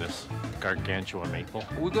prune this gargantua maple.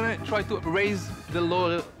 We're gonna try to raise the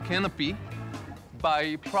lower canopy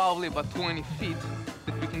by probably about 20 feet,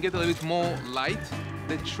 that we can get a little bit more light.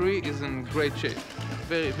 The tree is in great shape.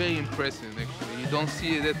 Very, very impressive, actually. You don't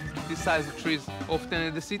see that this size of trees often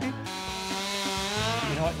in the city.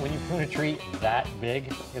 You know what, when you prune a tree that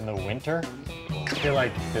big in the winter, you're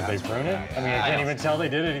like, did they prune it? I mean, I can't even tell they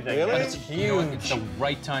did anything. Really? But it's huge. It's the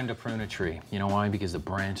right time to prune a tree. You know why? Because the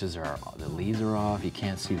branches are, the leaves are off. You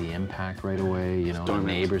can't see the impact right away. You know, the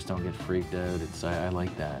neighbors don't get freaked out. I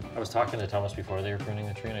like that. I was talking to Thomas before they were pruning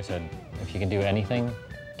the tree, and I said, if you can do anything,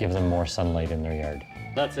 give them more sunlight in their yard.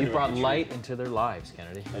 That's You brought light into their lives,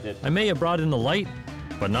 Kennedy. I did. I may have brought in the light,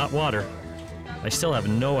 but not water. I still have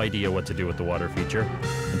no idea what to do with the water feature,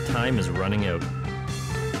 and time is running out.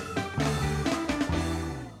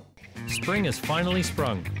 Spring has finally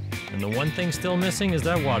sprung, and the one thing still missing is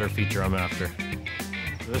that water feature I'm after.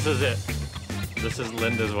 This is it. This is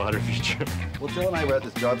Linda's water feature. Well, Joe and I were at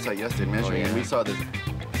this job site yesterday measuring, and we saw this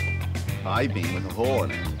I-beam with a hole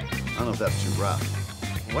in it. I don't know if that's too rough.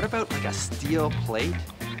 What about like a steel plate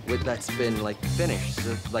that's been like finished,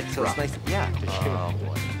 so it's nice? Yeah. Oh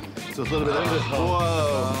boy. So it's a little bit of this. Whoa.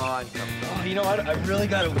 Oh, you know what? I really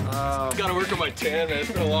got to. Gotta work on my tan, man. It's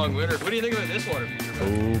been a long winter. What do you think about this water feature?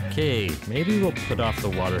 Okay, maybe we'll put off the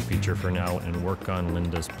water feature for now and work on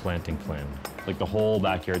Linda's planting plan. Like the whole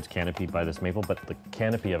backyard's canopied by this maple, but the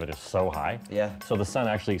canopy of it is so high. Yeah. So the sun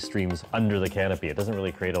actually streams under the canopy. It doesn't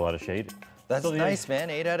really create a lot of shade. That's So nice, man.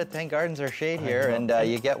 8 out of 10 gardens are shade here, and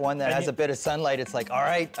you get one that has a bit of sunlight. It's like, all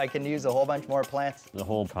right, I can use a whole bunch more plants. The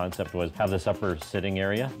whole concept was have this upper sitting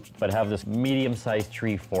area, but have this medium-sized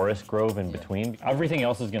tree forest grove in between. Everything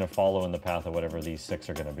else is going to follow in the path of whatever these 6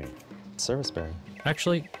 are going to be. Serviceberry.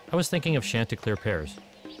 Actually, I was thinking of Chanticleer pears.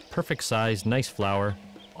 Perfect size, nice flower,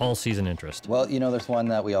 all-season interest. Well, you know, there's one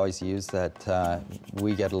that we always use that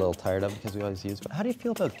we get a little tired of because we always use. How do you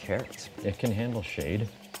feel about carrots? It can handle shade.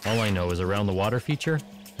 All I know is around the water feature,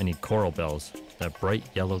 I need coral bells, that bright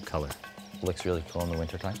yellow color. Looks really cool in the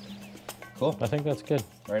wintertime. Cool. I think that's good.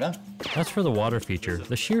 Right on. As for the water feature,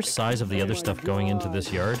 the sheer size of the other stuff going into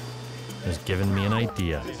this yard has given me an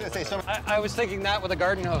idea. I was thinking that with a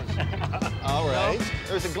garden hose. All right.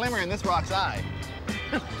 There's a glimmer in this rock's eye.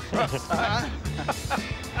 Because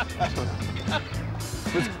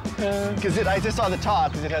I just saw the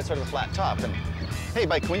top, because it has sort of a flat top. And hey,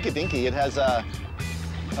 by Quinkadinky, it has a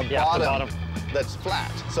bottom that's flat.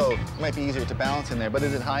 So it might be easier to balance in there. But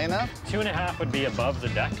is it high enough? 2.5 would be above the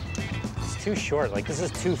deck. It's too short. Like, this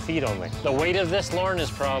is 2 feet only. The weight of this, Lauren, is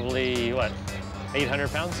probably, what, 800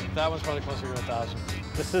 pounds? That one's probably closer to 1,000.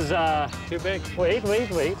 This is too big. Wait.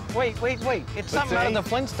 Wait. It's something out of the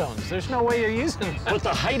Flintstones. There's no way you're using that. But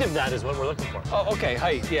the height of that is what we're looking for. Oh, okay,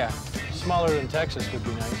 height, yeah. Smaller than Texas would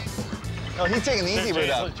be nice. Oh, he's taking the easy route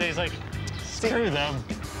up. Jay's like, screw them.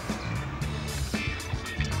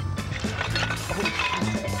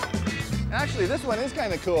 Actually, this one is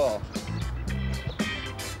kind of cool.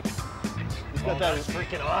 He's got that. That's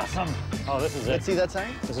freaking awesome. Oh, this is it. Let's see that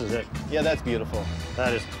sign? This is it. Yeah, that's beautiful.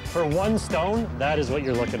 That is, for one stone, that is what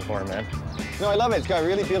you're looking for, man. No, I love it. It's got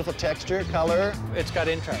really beautiful texture, color. It's got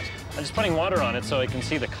interest. I'm just putting water on it so I can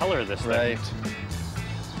see the color of this thing. Right.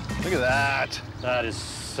 Look at that. That is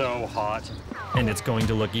so hot. And it's going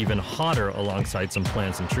to look even hotter alongside some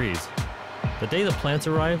plants and trees. The day the plants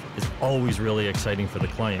arrive is always really exciting for the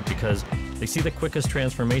client because they see the quickest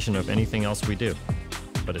transformation of anything else we do.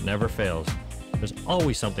 But it never fails. There's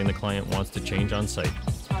always something the client wants to change on site.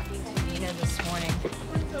 Talking to Nina this morning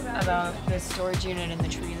about the storage unit and the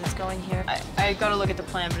tree that's going here. I got to look at the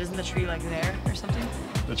plan, but isn't the tree like there or something?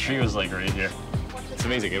 The tree was like right here. It's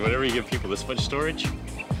amazing. And whenever you give people this much storage, you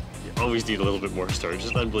always need a little bit more storage.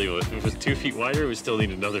 It's unbelievable. If it was 2 feet wider, we still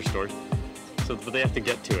need another storage. So, but they have to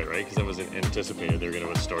get to it, right? Because that wasn't anticipated. They're going to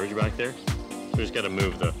have storage back there. So we just got to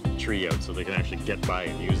move the tree out so they can actually get by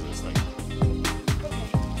and use this thing.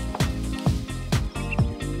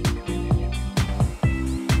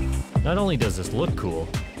 Not only does this look cool,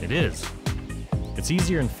 it is. It's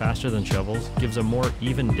easier and faster than shovels, gives a more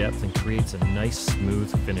even depth, and creates a nice,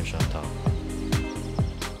 smooth finish on top.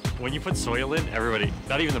 When you put soil in, everybody,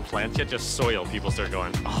 not even the plants yet, just soil, people start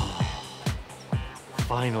going, oh,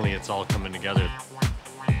 finally it's all coming together.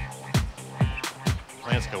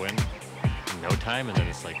 Plants go in no time, and then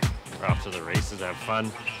it's like, we're off to the races, have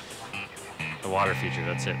fun. The water feature,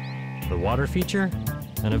 that's it. The water feature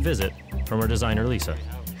and a visit from our designer, Lisa.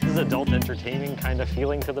 This is adult entertaining kind of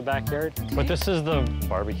feeling to the backyard. But this is the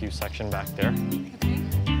barbecue section back there.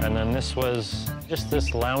 And then this was just this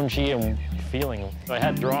loungy and feeling. I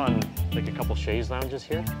had drawn like a couple chaise lounges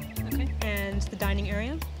here. Okay. And the dining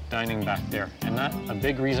area? Dining back there. And that, a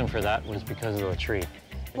big reason for that was because of the tree.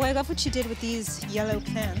 Well, I love what you did with these yellow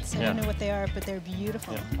plants. I don't know what they are, but they're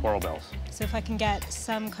beautiful. Yeah, coral bells. So if I can get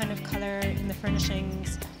some kind of color in the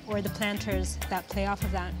furnishings or the planters that play off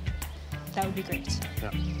of that, that would be great.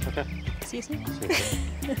 Yeah, okay. See you soon. See you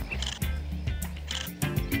soon.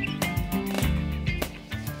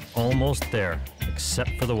 Almost there,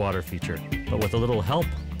 except for the water feature. But with a little help,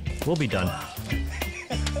 we'll be done.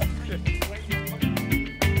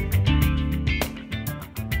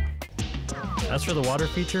 As for the water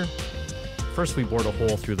feature, first we bored a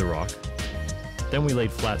hole through the rock. Then we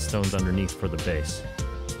laid flat stones underneath for the base.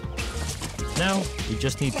 Now, we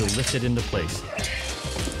just need to lift it into place.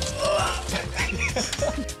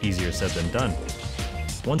 Easier said than done.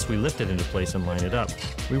 Once we lift it into place and line it up,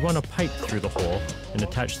 we run a pipe through the hole and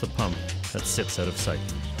attach the pump that sits out of sight.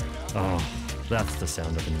 Oh, that's the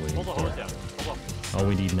sound I've been waiting for. All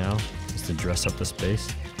we need now is to dress up the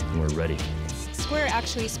space, and we're ready. Square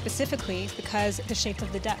actually specifically because the shape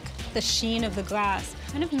of the deck. The sheen of the glass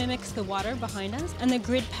kind of mimics the water behind us, and the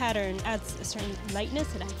grid pattern adds a certain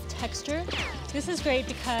lightness, it adds texture. This is great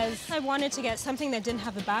because I wanted to get something that didn't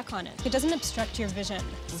have a back on it. It doesn't obstruct your vision.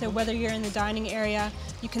 So whether you're in the dining area,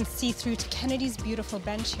 you can see through to Kennedy's beautiful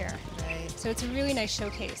bench here. Right. So it's a really nice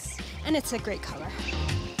showcase, and it's a great color.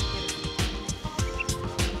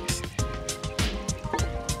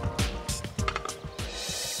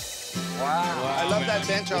 Wow. I love that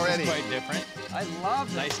bench already. This is quite different. I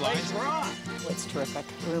love nice lines. It's terrific.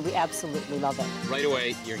 We absolutely love it. Right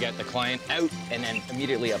away, you get the client out and then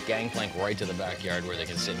immediately up gangplank right to the backyard where they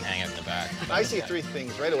can sit and hang out in the back. I see three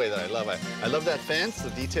things right away that I love. I love that fence,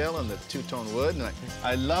 the detail and the two-tone wood. And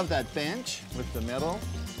I love that bench with the metal.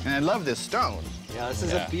 And I love this stone. Yeah, this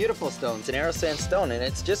is a beautiful stone. It's an aero sandstone, and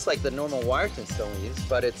it's just like the normal Wyerton stone we use,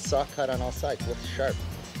 but it's saw cut on all sides with sharp.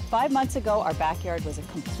 5 months ago, our backyard was a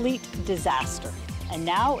complete disaster. And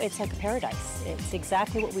now it's like a paradise. It's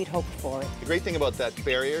exactly what we'd hoped for. The great thing about that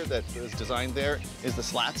barrier that was designed there is the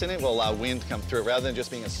slats in it will allow wind to come through rather than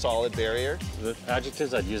just being a solid barrier. The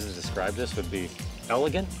adjectives I'd use to describe this would be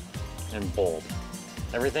elegant and bold.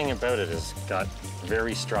 Everything about it has got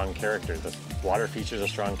very strong character. The water features a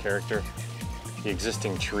strong character, the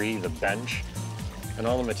existing tree, the bench, and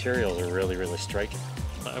all the materials are really, really striking.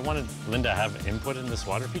 I wanted Linda to have input in this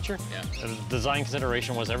water feature. Yeah. The design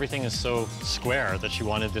consideration was everything is so square that she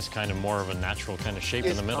wanted this kind of more of a natural kind of shape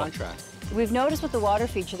in the middle. Contrast. We've noticed with the water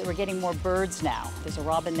feature that we're getting more birds now. There's a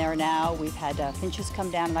robin there now. We've had finches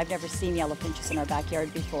come down, and I've never seen yellow finches in our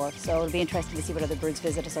backyard before. So it'll be interesting to see what other birds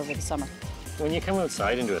visit us over the summer. When you come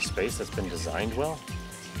outside into a space that's been designed well,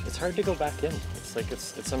 it's hard to go back in. It's like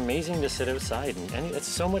it's amazing to sit outside, and it's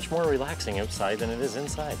so much more relaxing outside than it is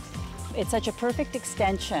inside. It's such a perfect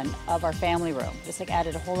extension of our family room. Just like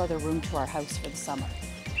added a whole other room to our house for the summer.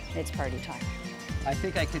 It's party time. I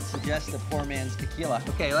think I could suggest the poor man's tequila.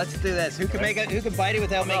 Okay, let's do this. Who can make it? Who can bite it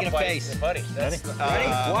without making a face? Buddy. Ready?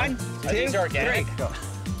 1, 2, 3. Go.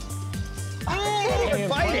 Oh,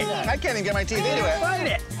 bite it! I can't even get my teeth into it. Bite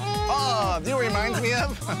it! Oh, do you know what it reminds me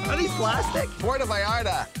of? Are these plastic? Puerto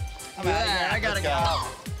Vallarta. Yeah, I gotta go.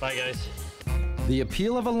 Bye, guys. The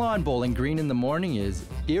appeal of a lawn bowling green in the morning is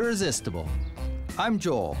irresistible. I'm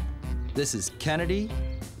Joel. This is Kennedy,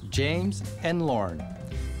 James, and Lauren.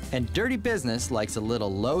 And Dirty Business likes a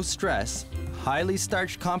little low-stress, highly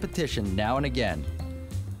starched competition now and again.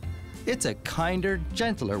 It's a kinder,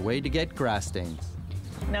 gentler way to get grass stains.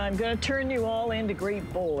 Now I'm going to turn you all into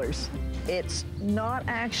great bowlers. It's not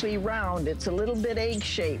actually round, it's a little bit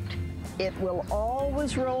egg-shaped. It will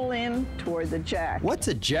always roll in toward the jack. What's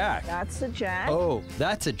a jack? That's a jack. Oh,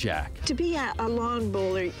 that's a jack. To be a lawn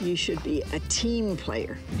bowler, you should be a team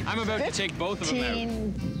player. I'm about to take both of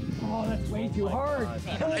them out. Oh, that's way too hard.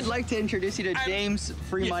 I'd like to introduce you to James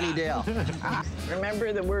Free Money Dale.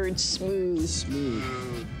 Remember the word smooth.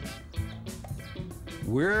 Smooth.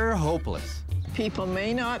 We're hopeless. People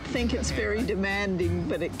may not think it's very demanding,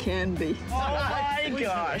 but it can be. Oh my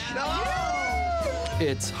gosh.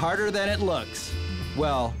 It's harder than it looks.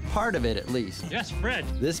 Well, part of it at least. Yes, Fred.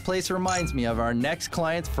 This place reminds me of our next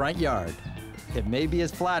client's front yard. It may be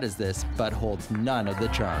as flat as this, but holds none of the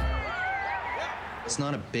charm. It's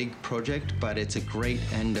not a big project, but it's a great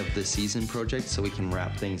end of the season project, so we can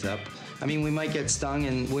wrap things up. I mean, we might get stung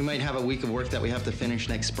and we might have a week of work that we have to finish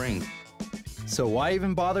next spring. So why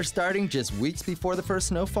even bother starting just weeks before the first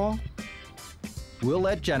snowfall? We'll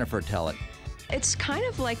let Jennifer tell it. It's kind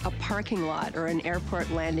of like a parking lot or an airport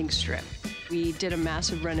landing strip. We did a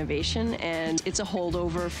massive renovation, and it's a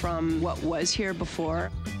holdover from what was here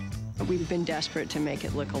before. We've been desperate to make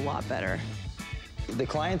it look a lot better. The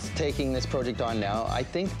client's taking this project on now, I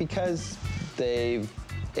think because they've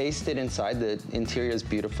aced it inside, the interior is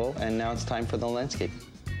beautiful, and now it's time for the landscape.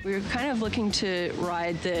 We were kind of looking to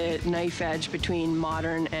ride the knife edge between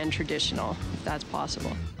modern and traditional, if that's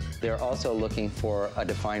possible. They're also looking for a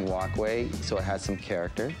defined walkway, so it has some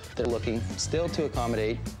character. They're looking still to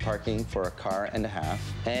accommodate parking for a car and a half,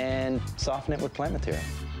 and soften it with plant material.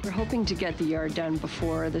 We're hoping to get the yard done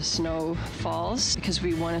before the snow falls, because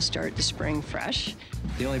we want to start the spring fresh.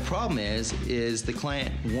 The only problem is the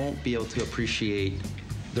client won't be able to appreciate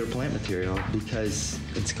their plant material because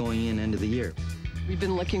it's going in end of the year. We've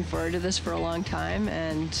been looking forward to this for a long time,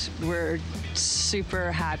 and we're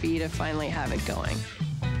super happy to finally have it going.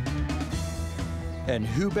 And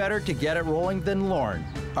who better to get it rolling than Lauren,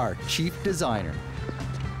 our chief designer.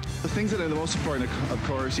 The things that are the most important, of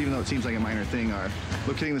course, even though it seems like a minor thing, are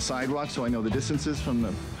locating the sidewalk so I know the distances from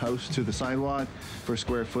the house to the sidewalk for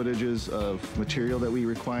square footages of material that we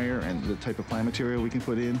require and the type of plant material we can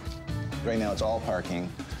put in. Right now it's all parking.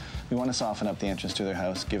 We want to soften up the entrance to their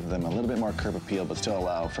house, give them a little bit more curb appeal, but still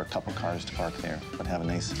allow for a couple cars to park there, but have a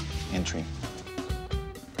nice entry.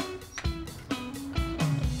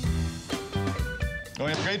 We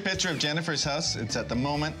have a great picture of Jennifer's house. It's at the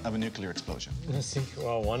moment of a nuclear explosion.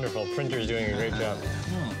 Well, wonderful. Printer's doing a great job.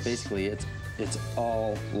 Basically, it's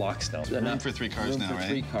all lock stone. Room for 3 cars now, right? Room for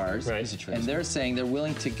 3 cars. Right. And they're saying they're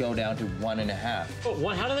willing to go down to 1.5. Oh,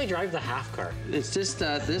 how do they drive the half car? It's just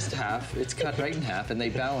this half, it's cut right in half, and they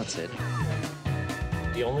balance it.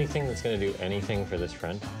 The only thing that's going to do anything for this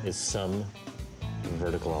front is some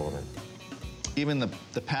vertical element. Even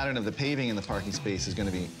the pattern of the paving in the parking space is going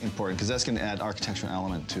to be important because that's going to add architectural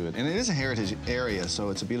element to it. And it is a heritage area, so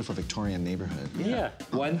it's a beautiful Victorian neighborhood. Yeah.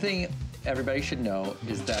 One thing everybody should know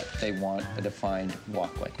is that they want a defined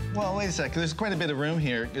walkway. Well, wait a sec. There's quite a bit of room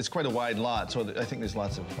here. It's quite a wide lot, so I think there's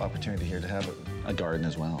lots of opportunity here to have a garden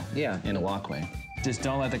as well. Yeah. In a walkway. Just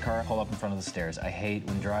don't let the car pull up in front of the stairs. I hate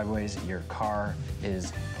when driveways, your car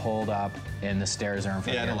is pulled up and the stairs are in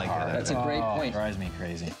front of your car. Yeah, I don't like that. That's a great point. Drives me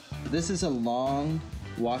crazy. This is a long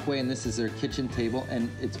walkway, and this is their kitchen table,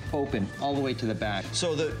 and it's open all the way to the back.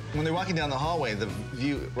 So when they're walking down the hallway, the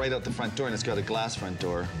view right out the front door, and it's got a glass front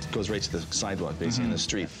door, it goes right to the sidewalk, basically, in the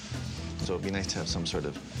street. So it'd be nice to have some sort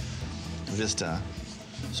of vista.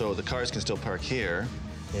 So the cars can still park here.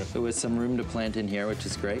 There was some room to plant in here, which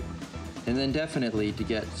is great. And then definitely to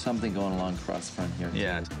get something going along across front here.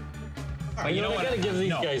 Yeah. But you know what? I gotta give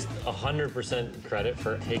these guys 100% credit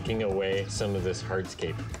for taking away some of this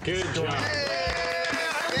hardscape. Good job.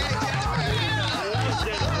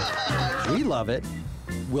 We love it.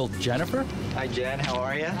 Will Jennifer? Hi, Jen. How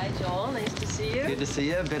are you? Hi, Joel. Nice to see you. Good to see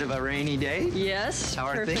you. A bit of a rainy day. Yes. How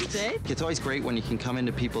are perfect things? Day. It's always great when you can come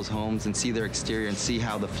into people's homes and see their exterior and see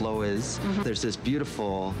how the flow is. There's this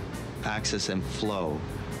beautiful access and flow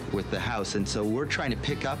with the house, and so we're trying to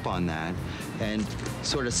pick up on that and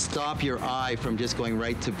sort of stop your eye from just going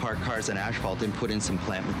right to park cars and asphalt and put in some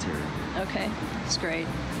plant material. Okay, that's great.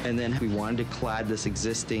 And then we wanted to clad this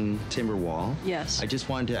existing timber wall. Yes. I just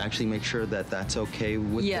wanted to actually make sure that that's okay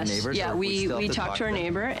with the neighbors. Yeah, or we still have talked to our them?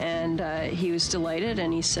 neighbor, and he was delighted,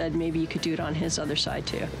 and he said maybe you could do it on his other side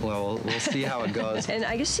too. Well, we'll see how it goes. And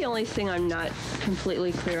I guess the only thing I'm not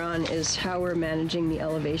completely clear on is how we're managing the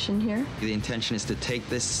elevation here. The intention is to take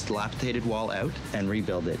this dilapidated wall out and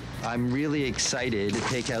rebuild it. I'm really excited to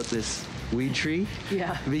take out this weed tree.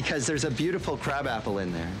 Yeah. Because there's a beautiful crabapple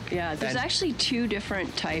in there. Yeah, there's actually 2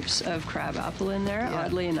 different types of crabapple in there,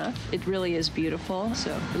 oddly enough. It really is beautiful,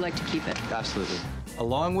 so we'd like to keep it. Absolutely.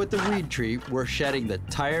 Along with the reed tree, we're shedding the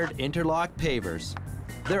tired interlock pavers.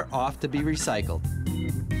 They're off to be recycled.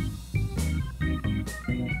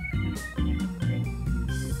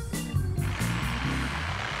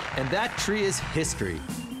 And that tree is history.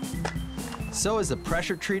 So is the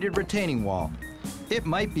pressure-treated retaining wall. It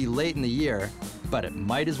might be late in the year, but it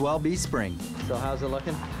might as well be spring. So how's it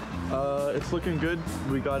looking? It's looking good.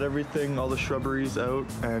 We got everything, all the shrubberies out,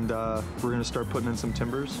 and we're gonna start putting in some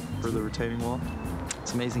timbers for the retaining wall.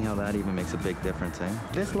 It's amazing how that even makes a big difference, eh?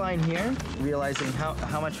 This line here, realizing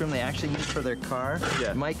how much room they actually use for their car,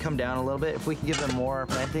 it might come down a little bit. If we could give them more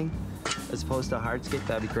planting as opposed to a hardscape,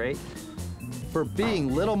 that'd be great. For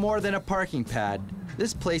being little more than a parking pad,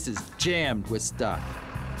 this place is jammed with stuff.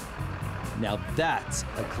 Now that's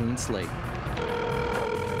a clean slate.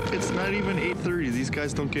 It's not even 8:30. These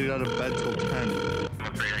guys don't get out of bed till 10.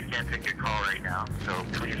 I'm afraid I can't take your call right now, so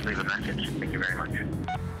please leave a message. Thank you very much.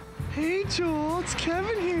 Hey Joel, it's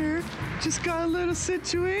Kevin here. Just got a little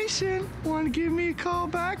situation. Want to give me a call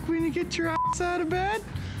back when you get your ass out of bed?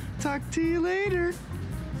 Talk to you later.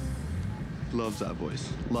 Loves that voice.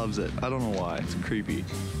 Loves it. I don't know why. It's creepy.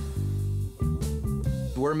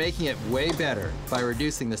 We're making it way better by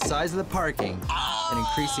reducing the size of the parking and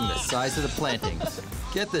increasing the size of the plantings.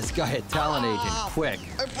 Get this guy a talent agent quick.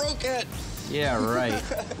 I broke it. Yeah, right.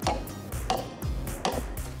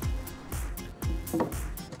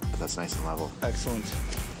 That's nice and level. Excellent.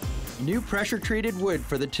 New pressure-treated wood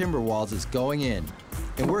for the timber walls is going in,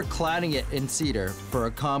 and we're cladding it in cedar for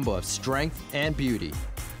a combo of strength and beauty.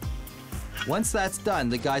 Once that's done,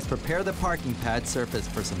 the guys prepare the parking pad surface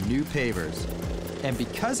for some new pavers. And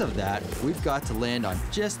because of that, we've got to land on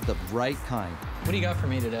just the right kind. What do you got for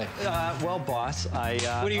me today? Well, boss,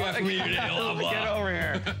 What do you got for me today? Get over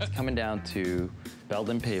here. Coming down to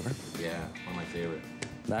Belden paver. Yeah, one of my favorite.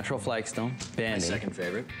 Natural flagstone, banding. My second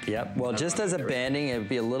favorite. Yep, well, just as a favorite. banding, it would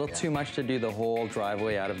be a little too much to do the whole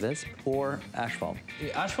driveway out of this, or asphalt.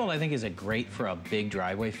 Asphalt, I think, is a great for a big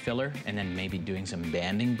driveway filler and then maybe doing some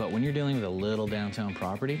banding, but when you're dealing with a little downtown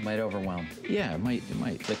property... Might overwhelm. Yeah, it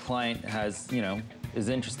might. The client has, is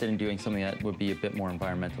interested in doing something that would be a bit more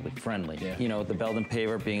environmentally friendly. Yeah. The Belden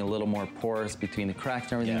paver being a little more porous between the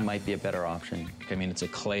cracks and everything might be a better option. I mean, it's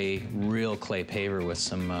a real clay paver with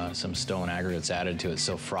some stone aggregates added to it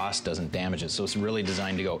so frost doesn't damage it. So it's really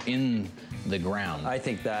designed to go in the ground. I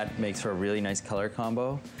think that makes for a really nice color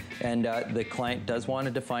combo. And the client does want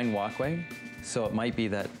a defined walkway. So it might be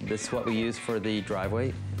that this is what we use for the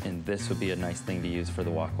driveway, and this would be a nice thing to use for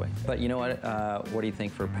the walkway. But you know what do you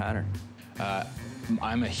think for a pattern?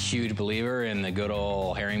 I'm a huge believer in the good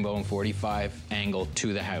old herringbone 45 angle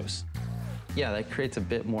to the house. Yeah, that creates a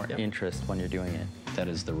bit more interest when you're doing it. That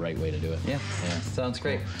is the right way to do it. Yeah, sounds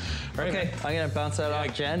great. All right, okay, man. I'm gonna bounce that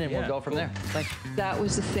off Jen and we'll go from there. Thanks. That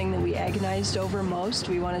was the thing that we agonized over most.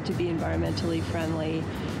 We wanted to be environmentally friendly.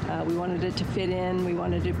 We wanted it to fit in. We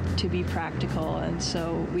wanted it to be practical. And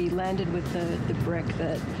so we landed with the brick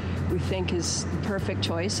that we think is the perfect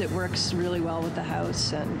choice. It works really well with the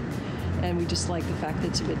house, and we just like the fact that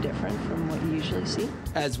it's a bit different from what you usually see.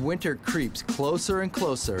 As winter creeps closer and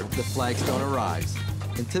closer, the flagstone arrives.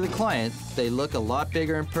 And to the client, they look a lot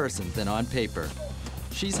bigger in person than on paper.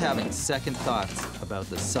 She's having second thoughts about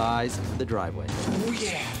the size of the driveway. Oh,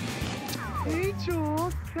 yeah. Hey,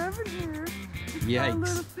 Joel, Kevin here.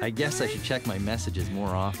 Yikes. I guess I should check my messages more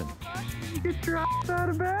often. Get your ass out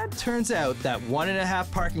of bed. Turns out that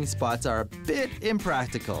 1.5 parking spots are a bit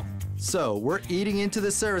impractical. So we're eating into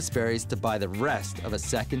the service berries to buy the rest of a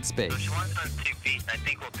second space. She wants on 2 feet. I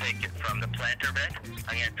think we'll take it from the planter bed.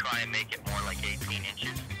 I'm going to try and make it more like 18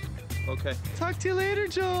 inches. Okay. Talk to you later,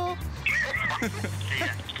 Joel. See ya.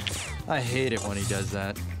 I hate it when he does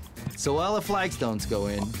that. So while the flagstones go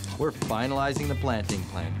in, we're finalizing the planting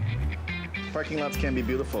plan. Parking lots can be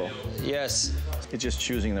beautiful. Yes. It's just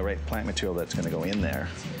choosing the right plant material that's going to go in there.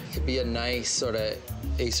 It'd be a nice sort of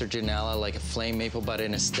Acer Janella, like a flame maple, but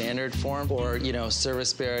in a standard form, or,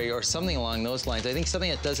 service berry or something along those lines. I think something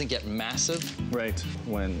that doesn't get massive. Right.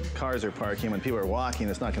 When cars are parking, when people are walking,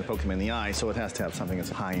 it's not going to poke them in the eye, so it has to have something that's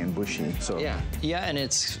high and bushy. So Yeah, and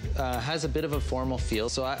it's has a bit of a formal feel,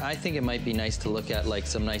 so I think it might be nice to look at like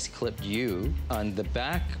some nice clipped yew on the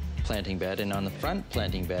back planting bed, and on the front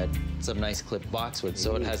planting bed, some nice clipped boxwood,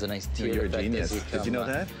 so it has a nice teal You're a effect genius. as we Did you know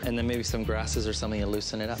that? And then maybe some grasses or something to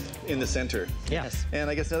loosen it up. In the center. Yes. And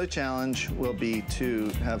I guess another challenge will be to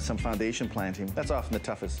have some foundation planting. That's often the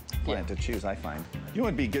toughest plant to choose, I find. You know what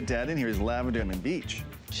would be good to add in here is lavender and beech.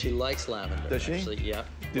 She likes lavender. Does she? Actually, yeah.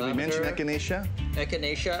 Did we mention echinacea?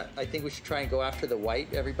 Echinacea, I think we should try and go after the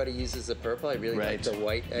white. Everybody uses the purple. I really like the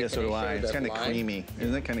white echinacea. Yeah, so do I. It's kind of lime. creamy.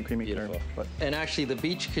 Isn't it kind of creamy? Beautiful. But And actually, the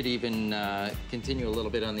beech could even continue a little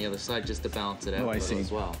bit on the other side just to balance it out a little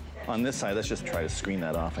as well. On this side, let's just try to screen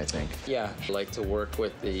that off, I think. Yeah, I'd like to work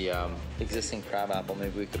with the existing crabapple.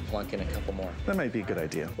 Maybe we could plunk in a couple more. That might be a good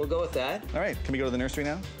idea. We'll go with that. All right, can we go to the nursery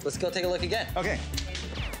now? Let's go take a look again. Okay.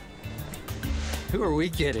 Who are we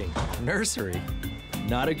kidding? Nursery?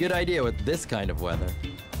 Not a good idea with this kind of weather.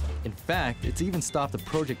 In fact, it's even stopped the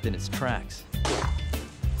project in its tracks.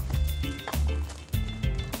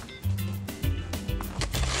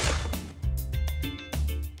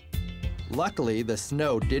 Luckily, the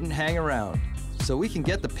snow didn't hang around, so we can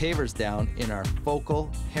get the pavers down in our focal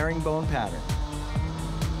herringbone pattern.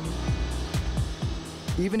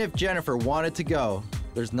 Even if Jennifer wanted to go,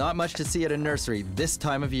 there's not much to see at a nursery this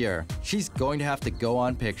time of year. She's going to have to go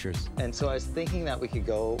on pictures. And so I was thinking that we could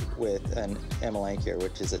go with an amelanchier,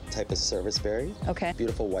 which is a type of service berry. Okay.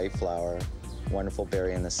 Beautiful white flower, wonderful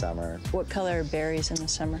berry in the summer. What color are berries in the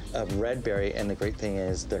summer? A red berry, and the great thing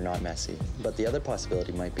is they're not messy. But the other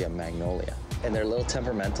possibility might be a magnolia. And they're a little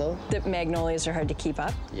temperamental. The magnolias are hard to keep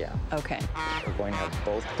up? Yeah. Okay. We're going to have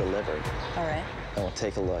both delivered. All right. And we'll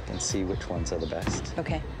take a look and see which ones are the best.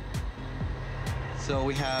 Okay. So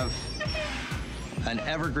we have an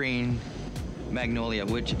evergreen magnolia,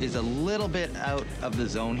 which is a little bit out of the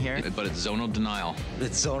zone here. But it's zonal denial.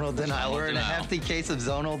 It's zonal denial. We're in a hefty case of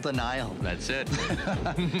zonal denial. That's it.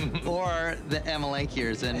 Or the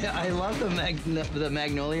amelanchiers. And I love the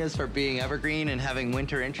magnolias for being evergreen and having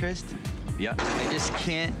winter interest. Yeah. I just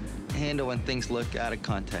can't handle when things look out of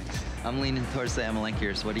context. I'm leaning towards the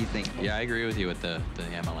amelanchiers. What do you think? Yeah, I agree with you with the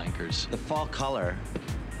amelanchiers. The fall color,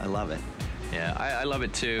 I love it. Yeah, I love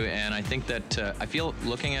it too, and I think that I feel,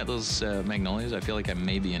 looking at those magnolias, I feel like I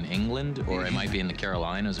may be in England, or I might be in the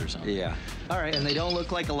Carolinas or something. Yeah. All right, and they don't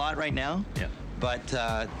look like a lot right now. Yeah. But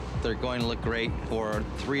they're going to look great for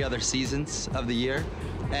 3 other seasons of the year.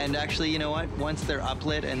 And actually, you know what? Once they're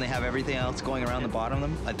uplit and they have everything else going around the bottom of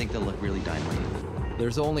them, I think they'll look really dynamite.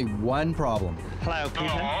 There's only one problem. Hello, Peter.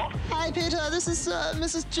 Hi, Peter. This is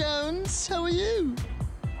Mrs. Jones. How are you?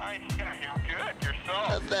 Hi, yeah, you're good.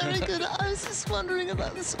 Yourself? Very good. I was just wondering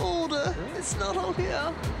about this order. It's not all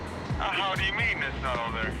here. How do you mean it's not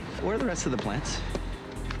all there? Where are the rest of the plants?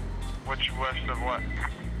 Which west of what?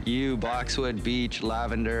 Yew, boxwood, beech,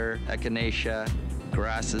 lavender, echinacea,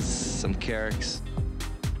 grasses, some carex.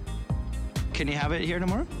 Can you have it here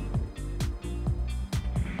tomorrow?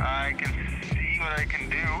 I can see what I can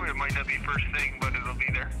do. It might not be first thing, but it'll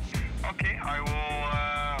be there. Okay, I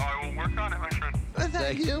will work on it, my friend.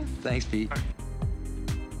 Thank you. Thanks, Pete.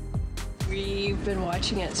 We've been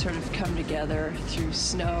watching it sort of come together through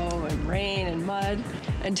snow and rain and mud.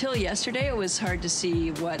 Until yesterday, it was hard to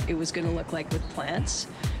see what it was going to look like with plants,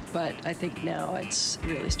 but I think now it's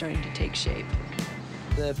really starting to take shape.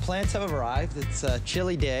 The plants have arrived. It's a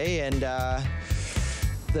chilly day, and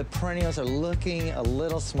the perennials are looking a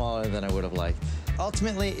little smaller than I would have liked.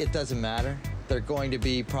 Ultimately, it doesn't matter. They're going to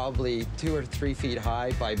be probably 2 or 3 feet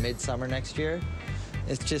high by midsummer next year.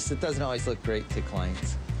 It's just, it doesn't always look great to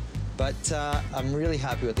clients. But I'm really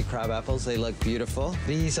happy with the crab apples. They look beautiful.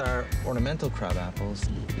 These are ornamental crab apples.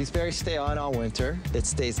 These berries stay on all winter. It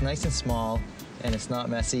stays nice and small, and it's not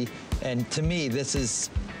messy. And to me, this is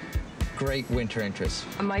great winter interest.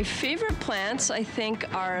 My favorite plants, I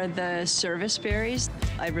think, are the service berries.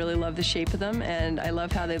 I really love the shape of them, and I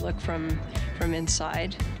love how they look from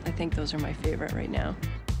inside. I think those are my favorite right now.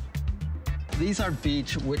 These are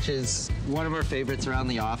beech, which is one of our favorites around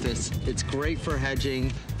the office. It's great for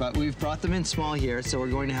hedging, but we've brought them in small here, so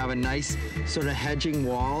we're going to have a nice sort of hedging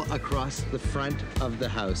wall across the front of the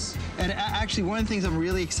house. And actually, one of the things I'm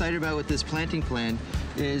really excited about with this planting plan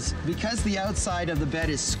is because the outside of the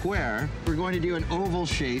bed is square, we're going to do an oval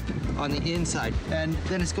shape on the inside. And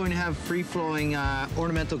then it's going to have free-flowing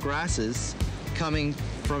ornamental grasses coming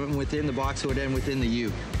from within the boxwood and within the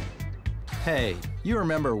yew. Hey, you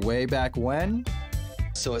remember way back when?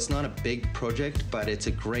 So it's not a big project, but it's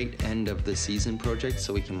a great end of the season project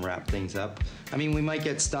so we can wrap things up. I mean, we might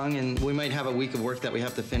get stung and we might have a week of work that we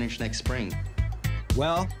have to finish next spring.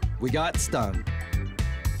 Well, we got stung.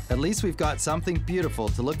 At least we've got something beautiful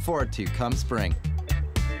to look forward to come spring.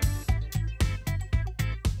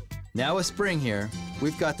 Now with spring here,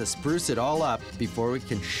 we've got to spruce it all up before we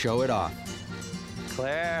can show it off.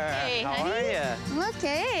 Claire, hey, how honey. are you?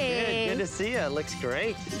 Okay. Good to see you. It looks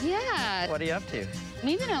great. Yeah. What are you up to?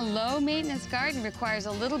 Even a low-maintenance garden requires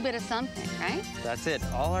a little bit of something, right? That's it.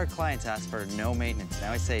 All our clients ask for no maintenance.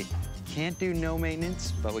 Now I say, can't do no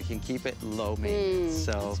maintenance, but we can keep it low maintenance.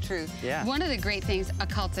 So that's true. Yeah. One of the great things, a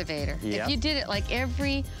cultivator. Yep. If you did it like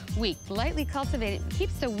every week, lightly cultivate it,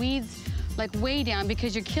 keeps the weeds like way down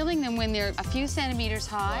because you're killing them when they're a few centimeters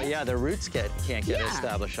high. Well, yeah, the roots can't get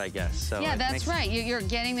established, I guess. So yeah, that's right. You're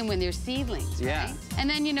getting them when they're seedlings, yeah. Right? And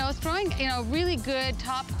then, you know, throwing, really good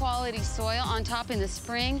top quality soil on top in the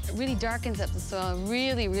spring really darkens up the soil,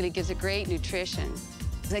 really, really gives it great nutrition.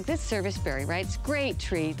 Like this service berry, right? It's a great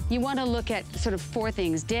tree. You want to look at sort of 4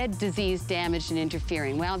 things: dead, diseased, damaged, and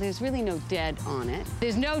interfering. Well, there's really no dead on it.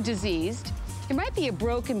 There's no diseased. There might be a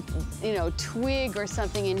broken, twig or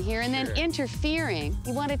something in here, and then interfering.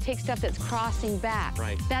 You want to take stuff that's crossing back.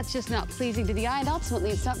 Right. That's just not pleasing to the eye, and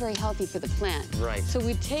ultimately, it's not very healthy for the plant. Right. So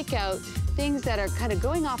we take out things that are kind of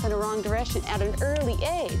going off in a wrong direction at an early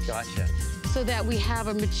age. Gotcha. So that we have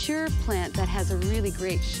a mature plant that has a really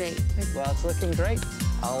great shape. Well, it's looking great.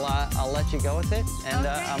 I'll let you go with it, and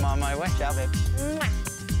I'm on my way. Ciao, babe.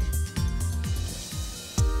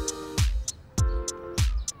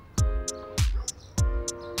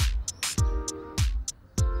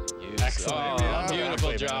 Excellent. Oh,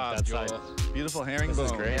 beautiful job, Joel. Beautiful herringbone.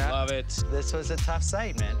 This is great. Yeah. Love it. This was a tough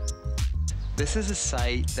site, man. This is a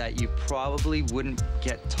site that you probably wouldn't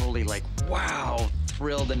get totally like, wow,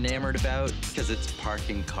 thrilled, enamored about because it's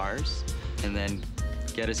parking cars, and then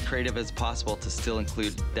get as creative as possible to still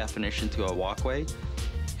include definition to a walkway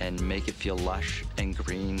and make it feel lush and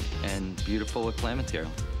green and beautiful with plant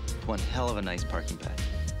material. One hell of a nice parking pad.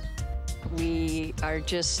 We are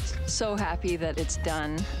just so happy that it's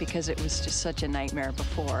done because it was just such a nightmare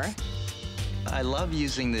before. I love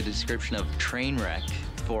using the description of train wreck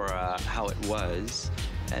for how it was,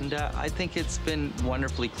 and I think it's been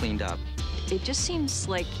wonderfully cleaned up. It just seems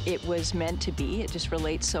like it was meant to be. It just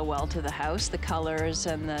relates so well to the house, the colors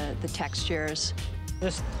and the textures.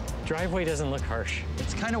 This driveway doesn't look harsh.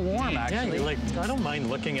 It's kind of warm, actually. Yeah, like, I don't mind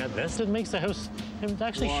looking at this. It makes the house, it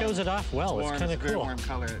actually shows it off well. It's kind of cool. Very warm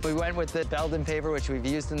color. We went with the Belden paver, which we've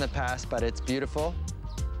used in the past, but it's beautiful.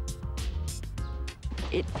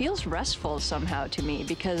 It feels restful somehow to me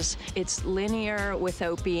because it's linear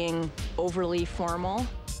without being overly formal.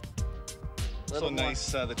 So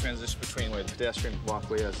nice, the transition between where the pedestrian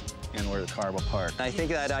walkway is and where the car will park. I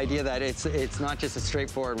think that idea that it's not just a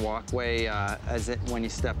straightforward walkway when you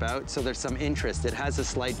step out, so there's some interest. It has a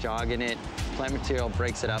slight jog in it. Plant material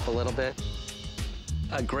breaks it up a little bit.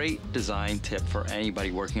 A great design tip for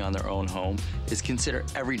anybody working on their own home is consider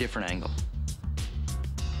every different angle.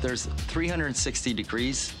 There's 360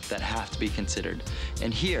 degrees that have to be considered.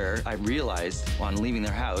 And here, I realized on leaving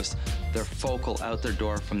their house, their focal out their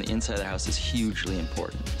door from the inside of the house is hugely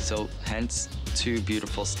important. So hence, 2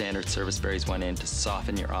 beautiful standard service berries went in to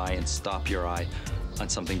soften your eye and stop your eye on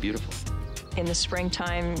something beautiful. In the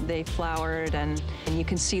springtime, they flowered, and you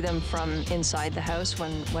can see them from inside the house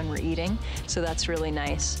when we're eating, so that's really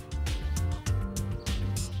nice.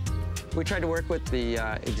 We tried to work with the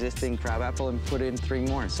existing crabapple and put in 3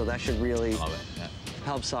 more, so that should really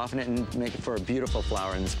help soften it and make it for a beautiful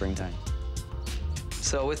flower in the springtime.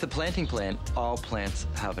 So with the planting plant, all plants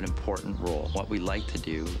have an important role. What we like to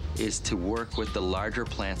do is to work with the larger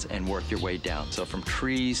plants and work your way down. So from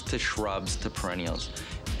trees to shrubs to perennials.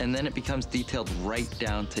 And then it becomes detailed right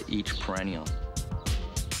down to each perennial.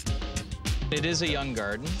 It is a young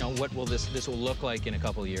garden. You know, what will this will look like in a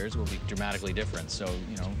couple of years will be dramatically different. So,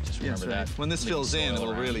 you know, just remember that. When this fills in, it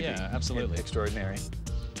will really be absolutely extraordinary.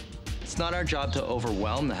 It's not our job to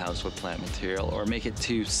overwhelm the house with plant material or make it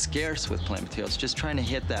too scarce with plant materials. Just trying to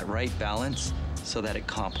hit that right balance so that it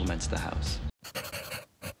complements the house.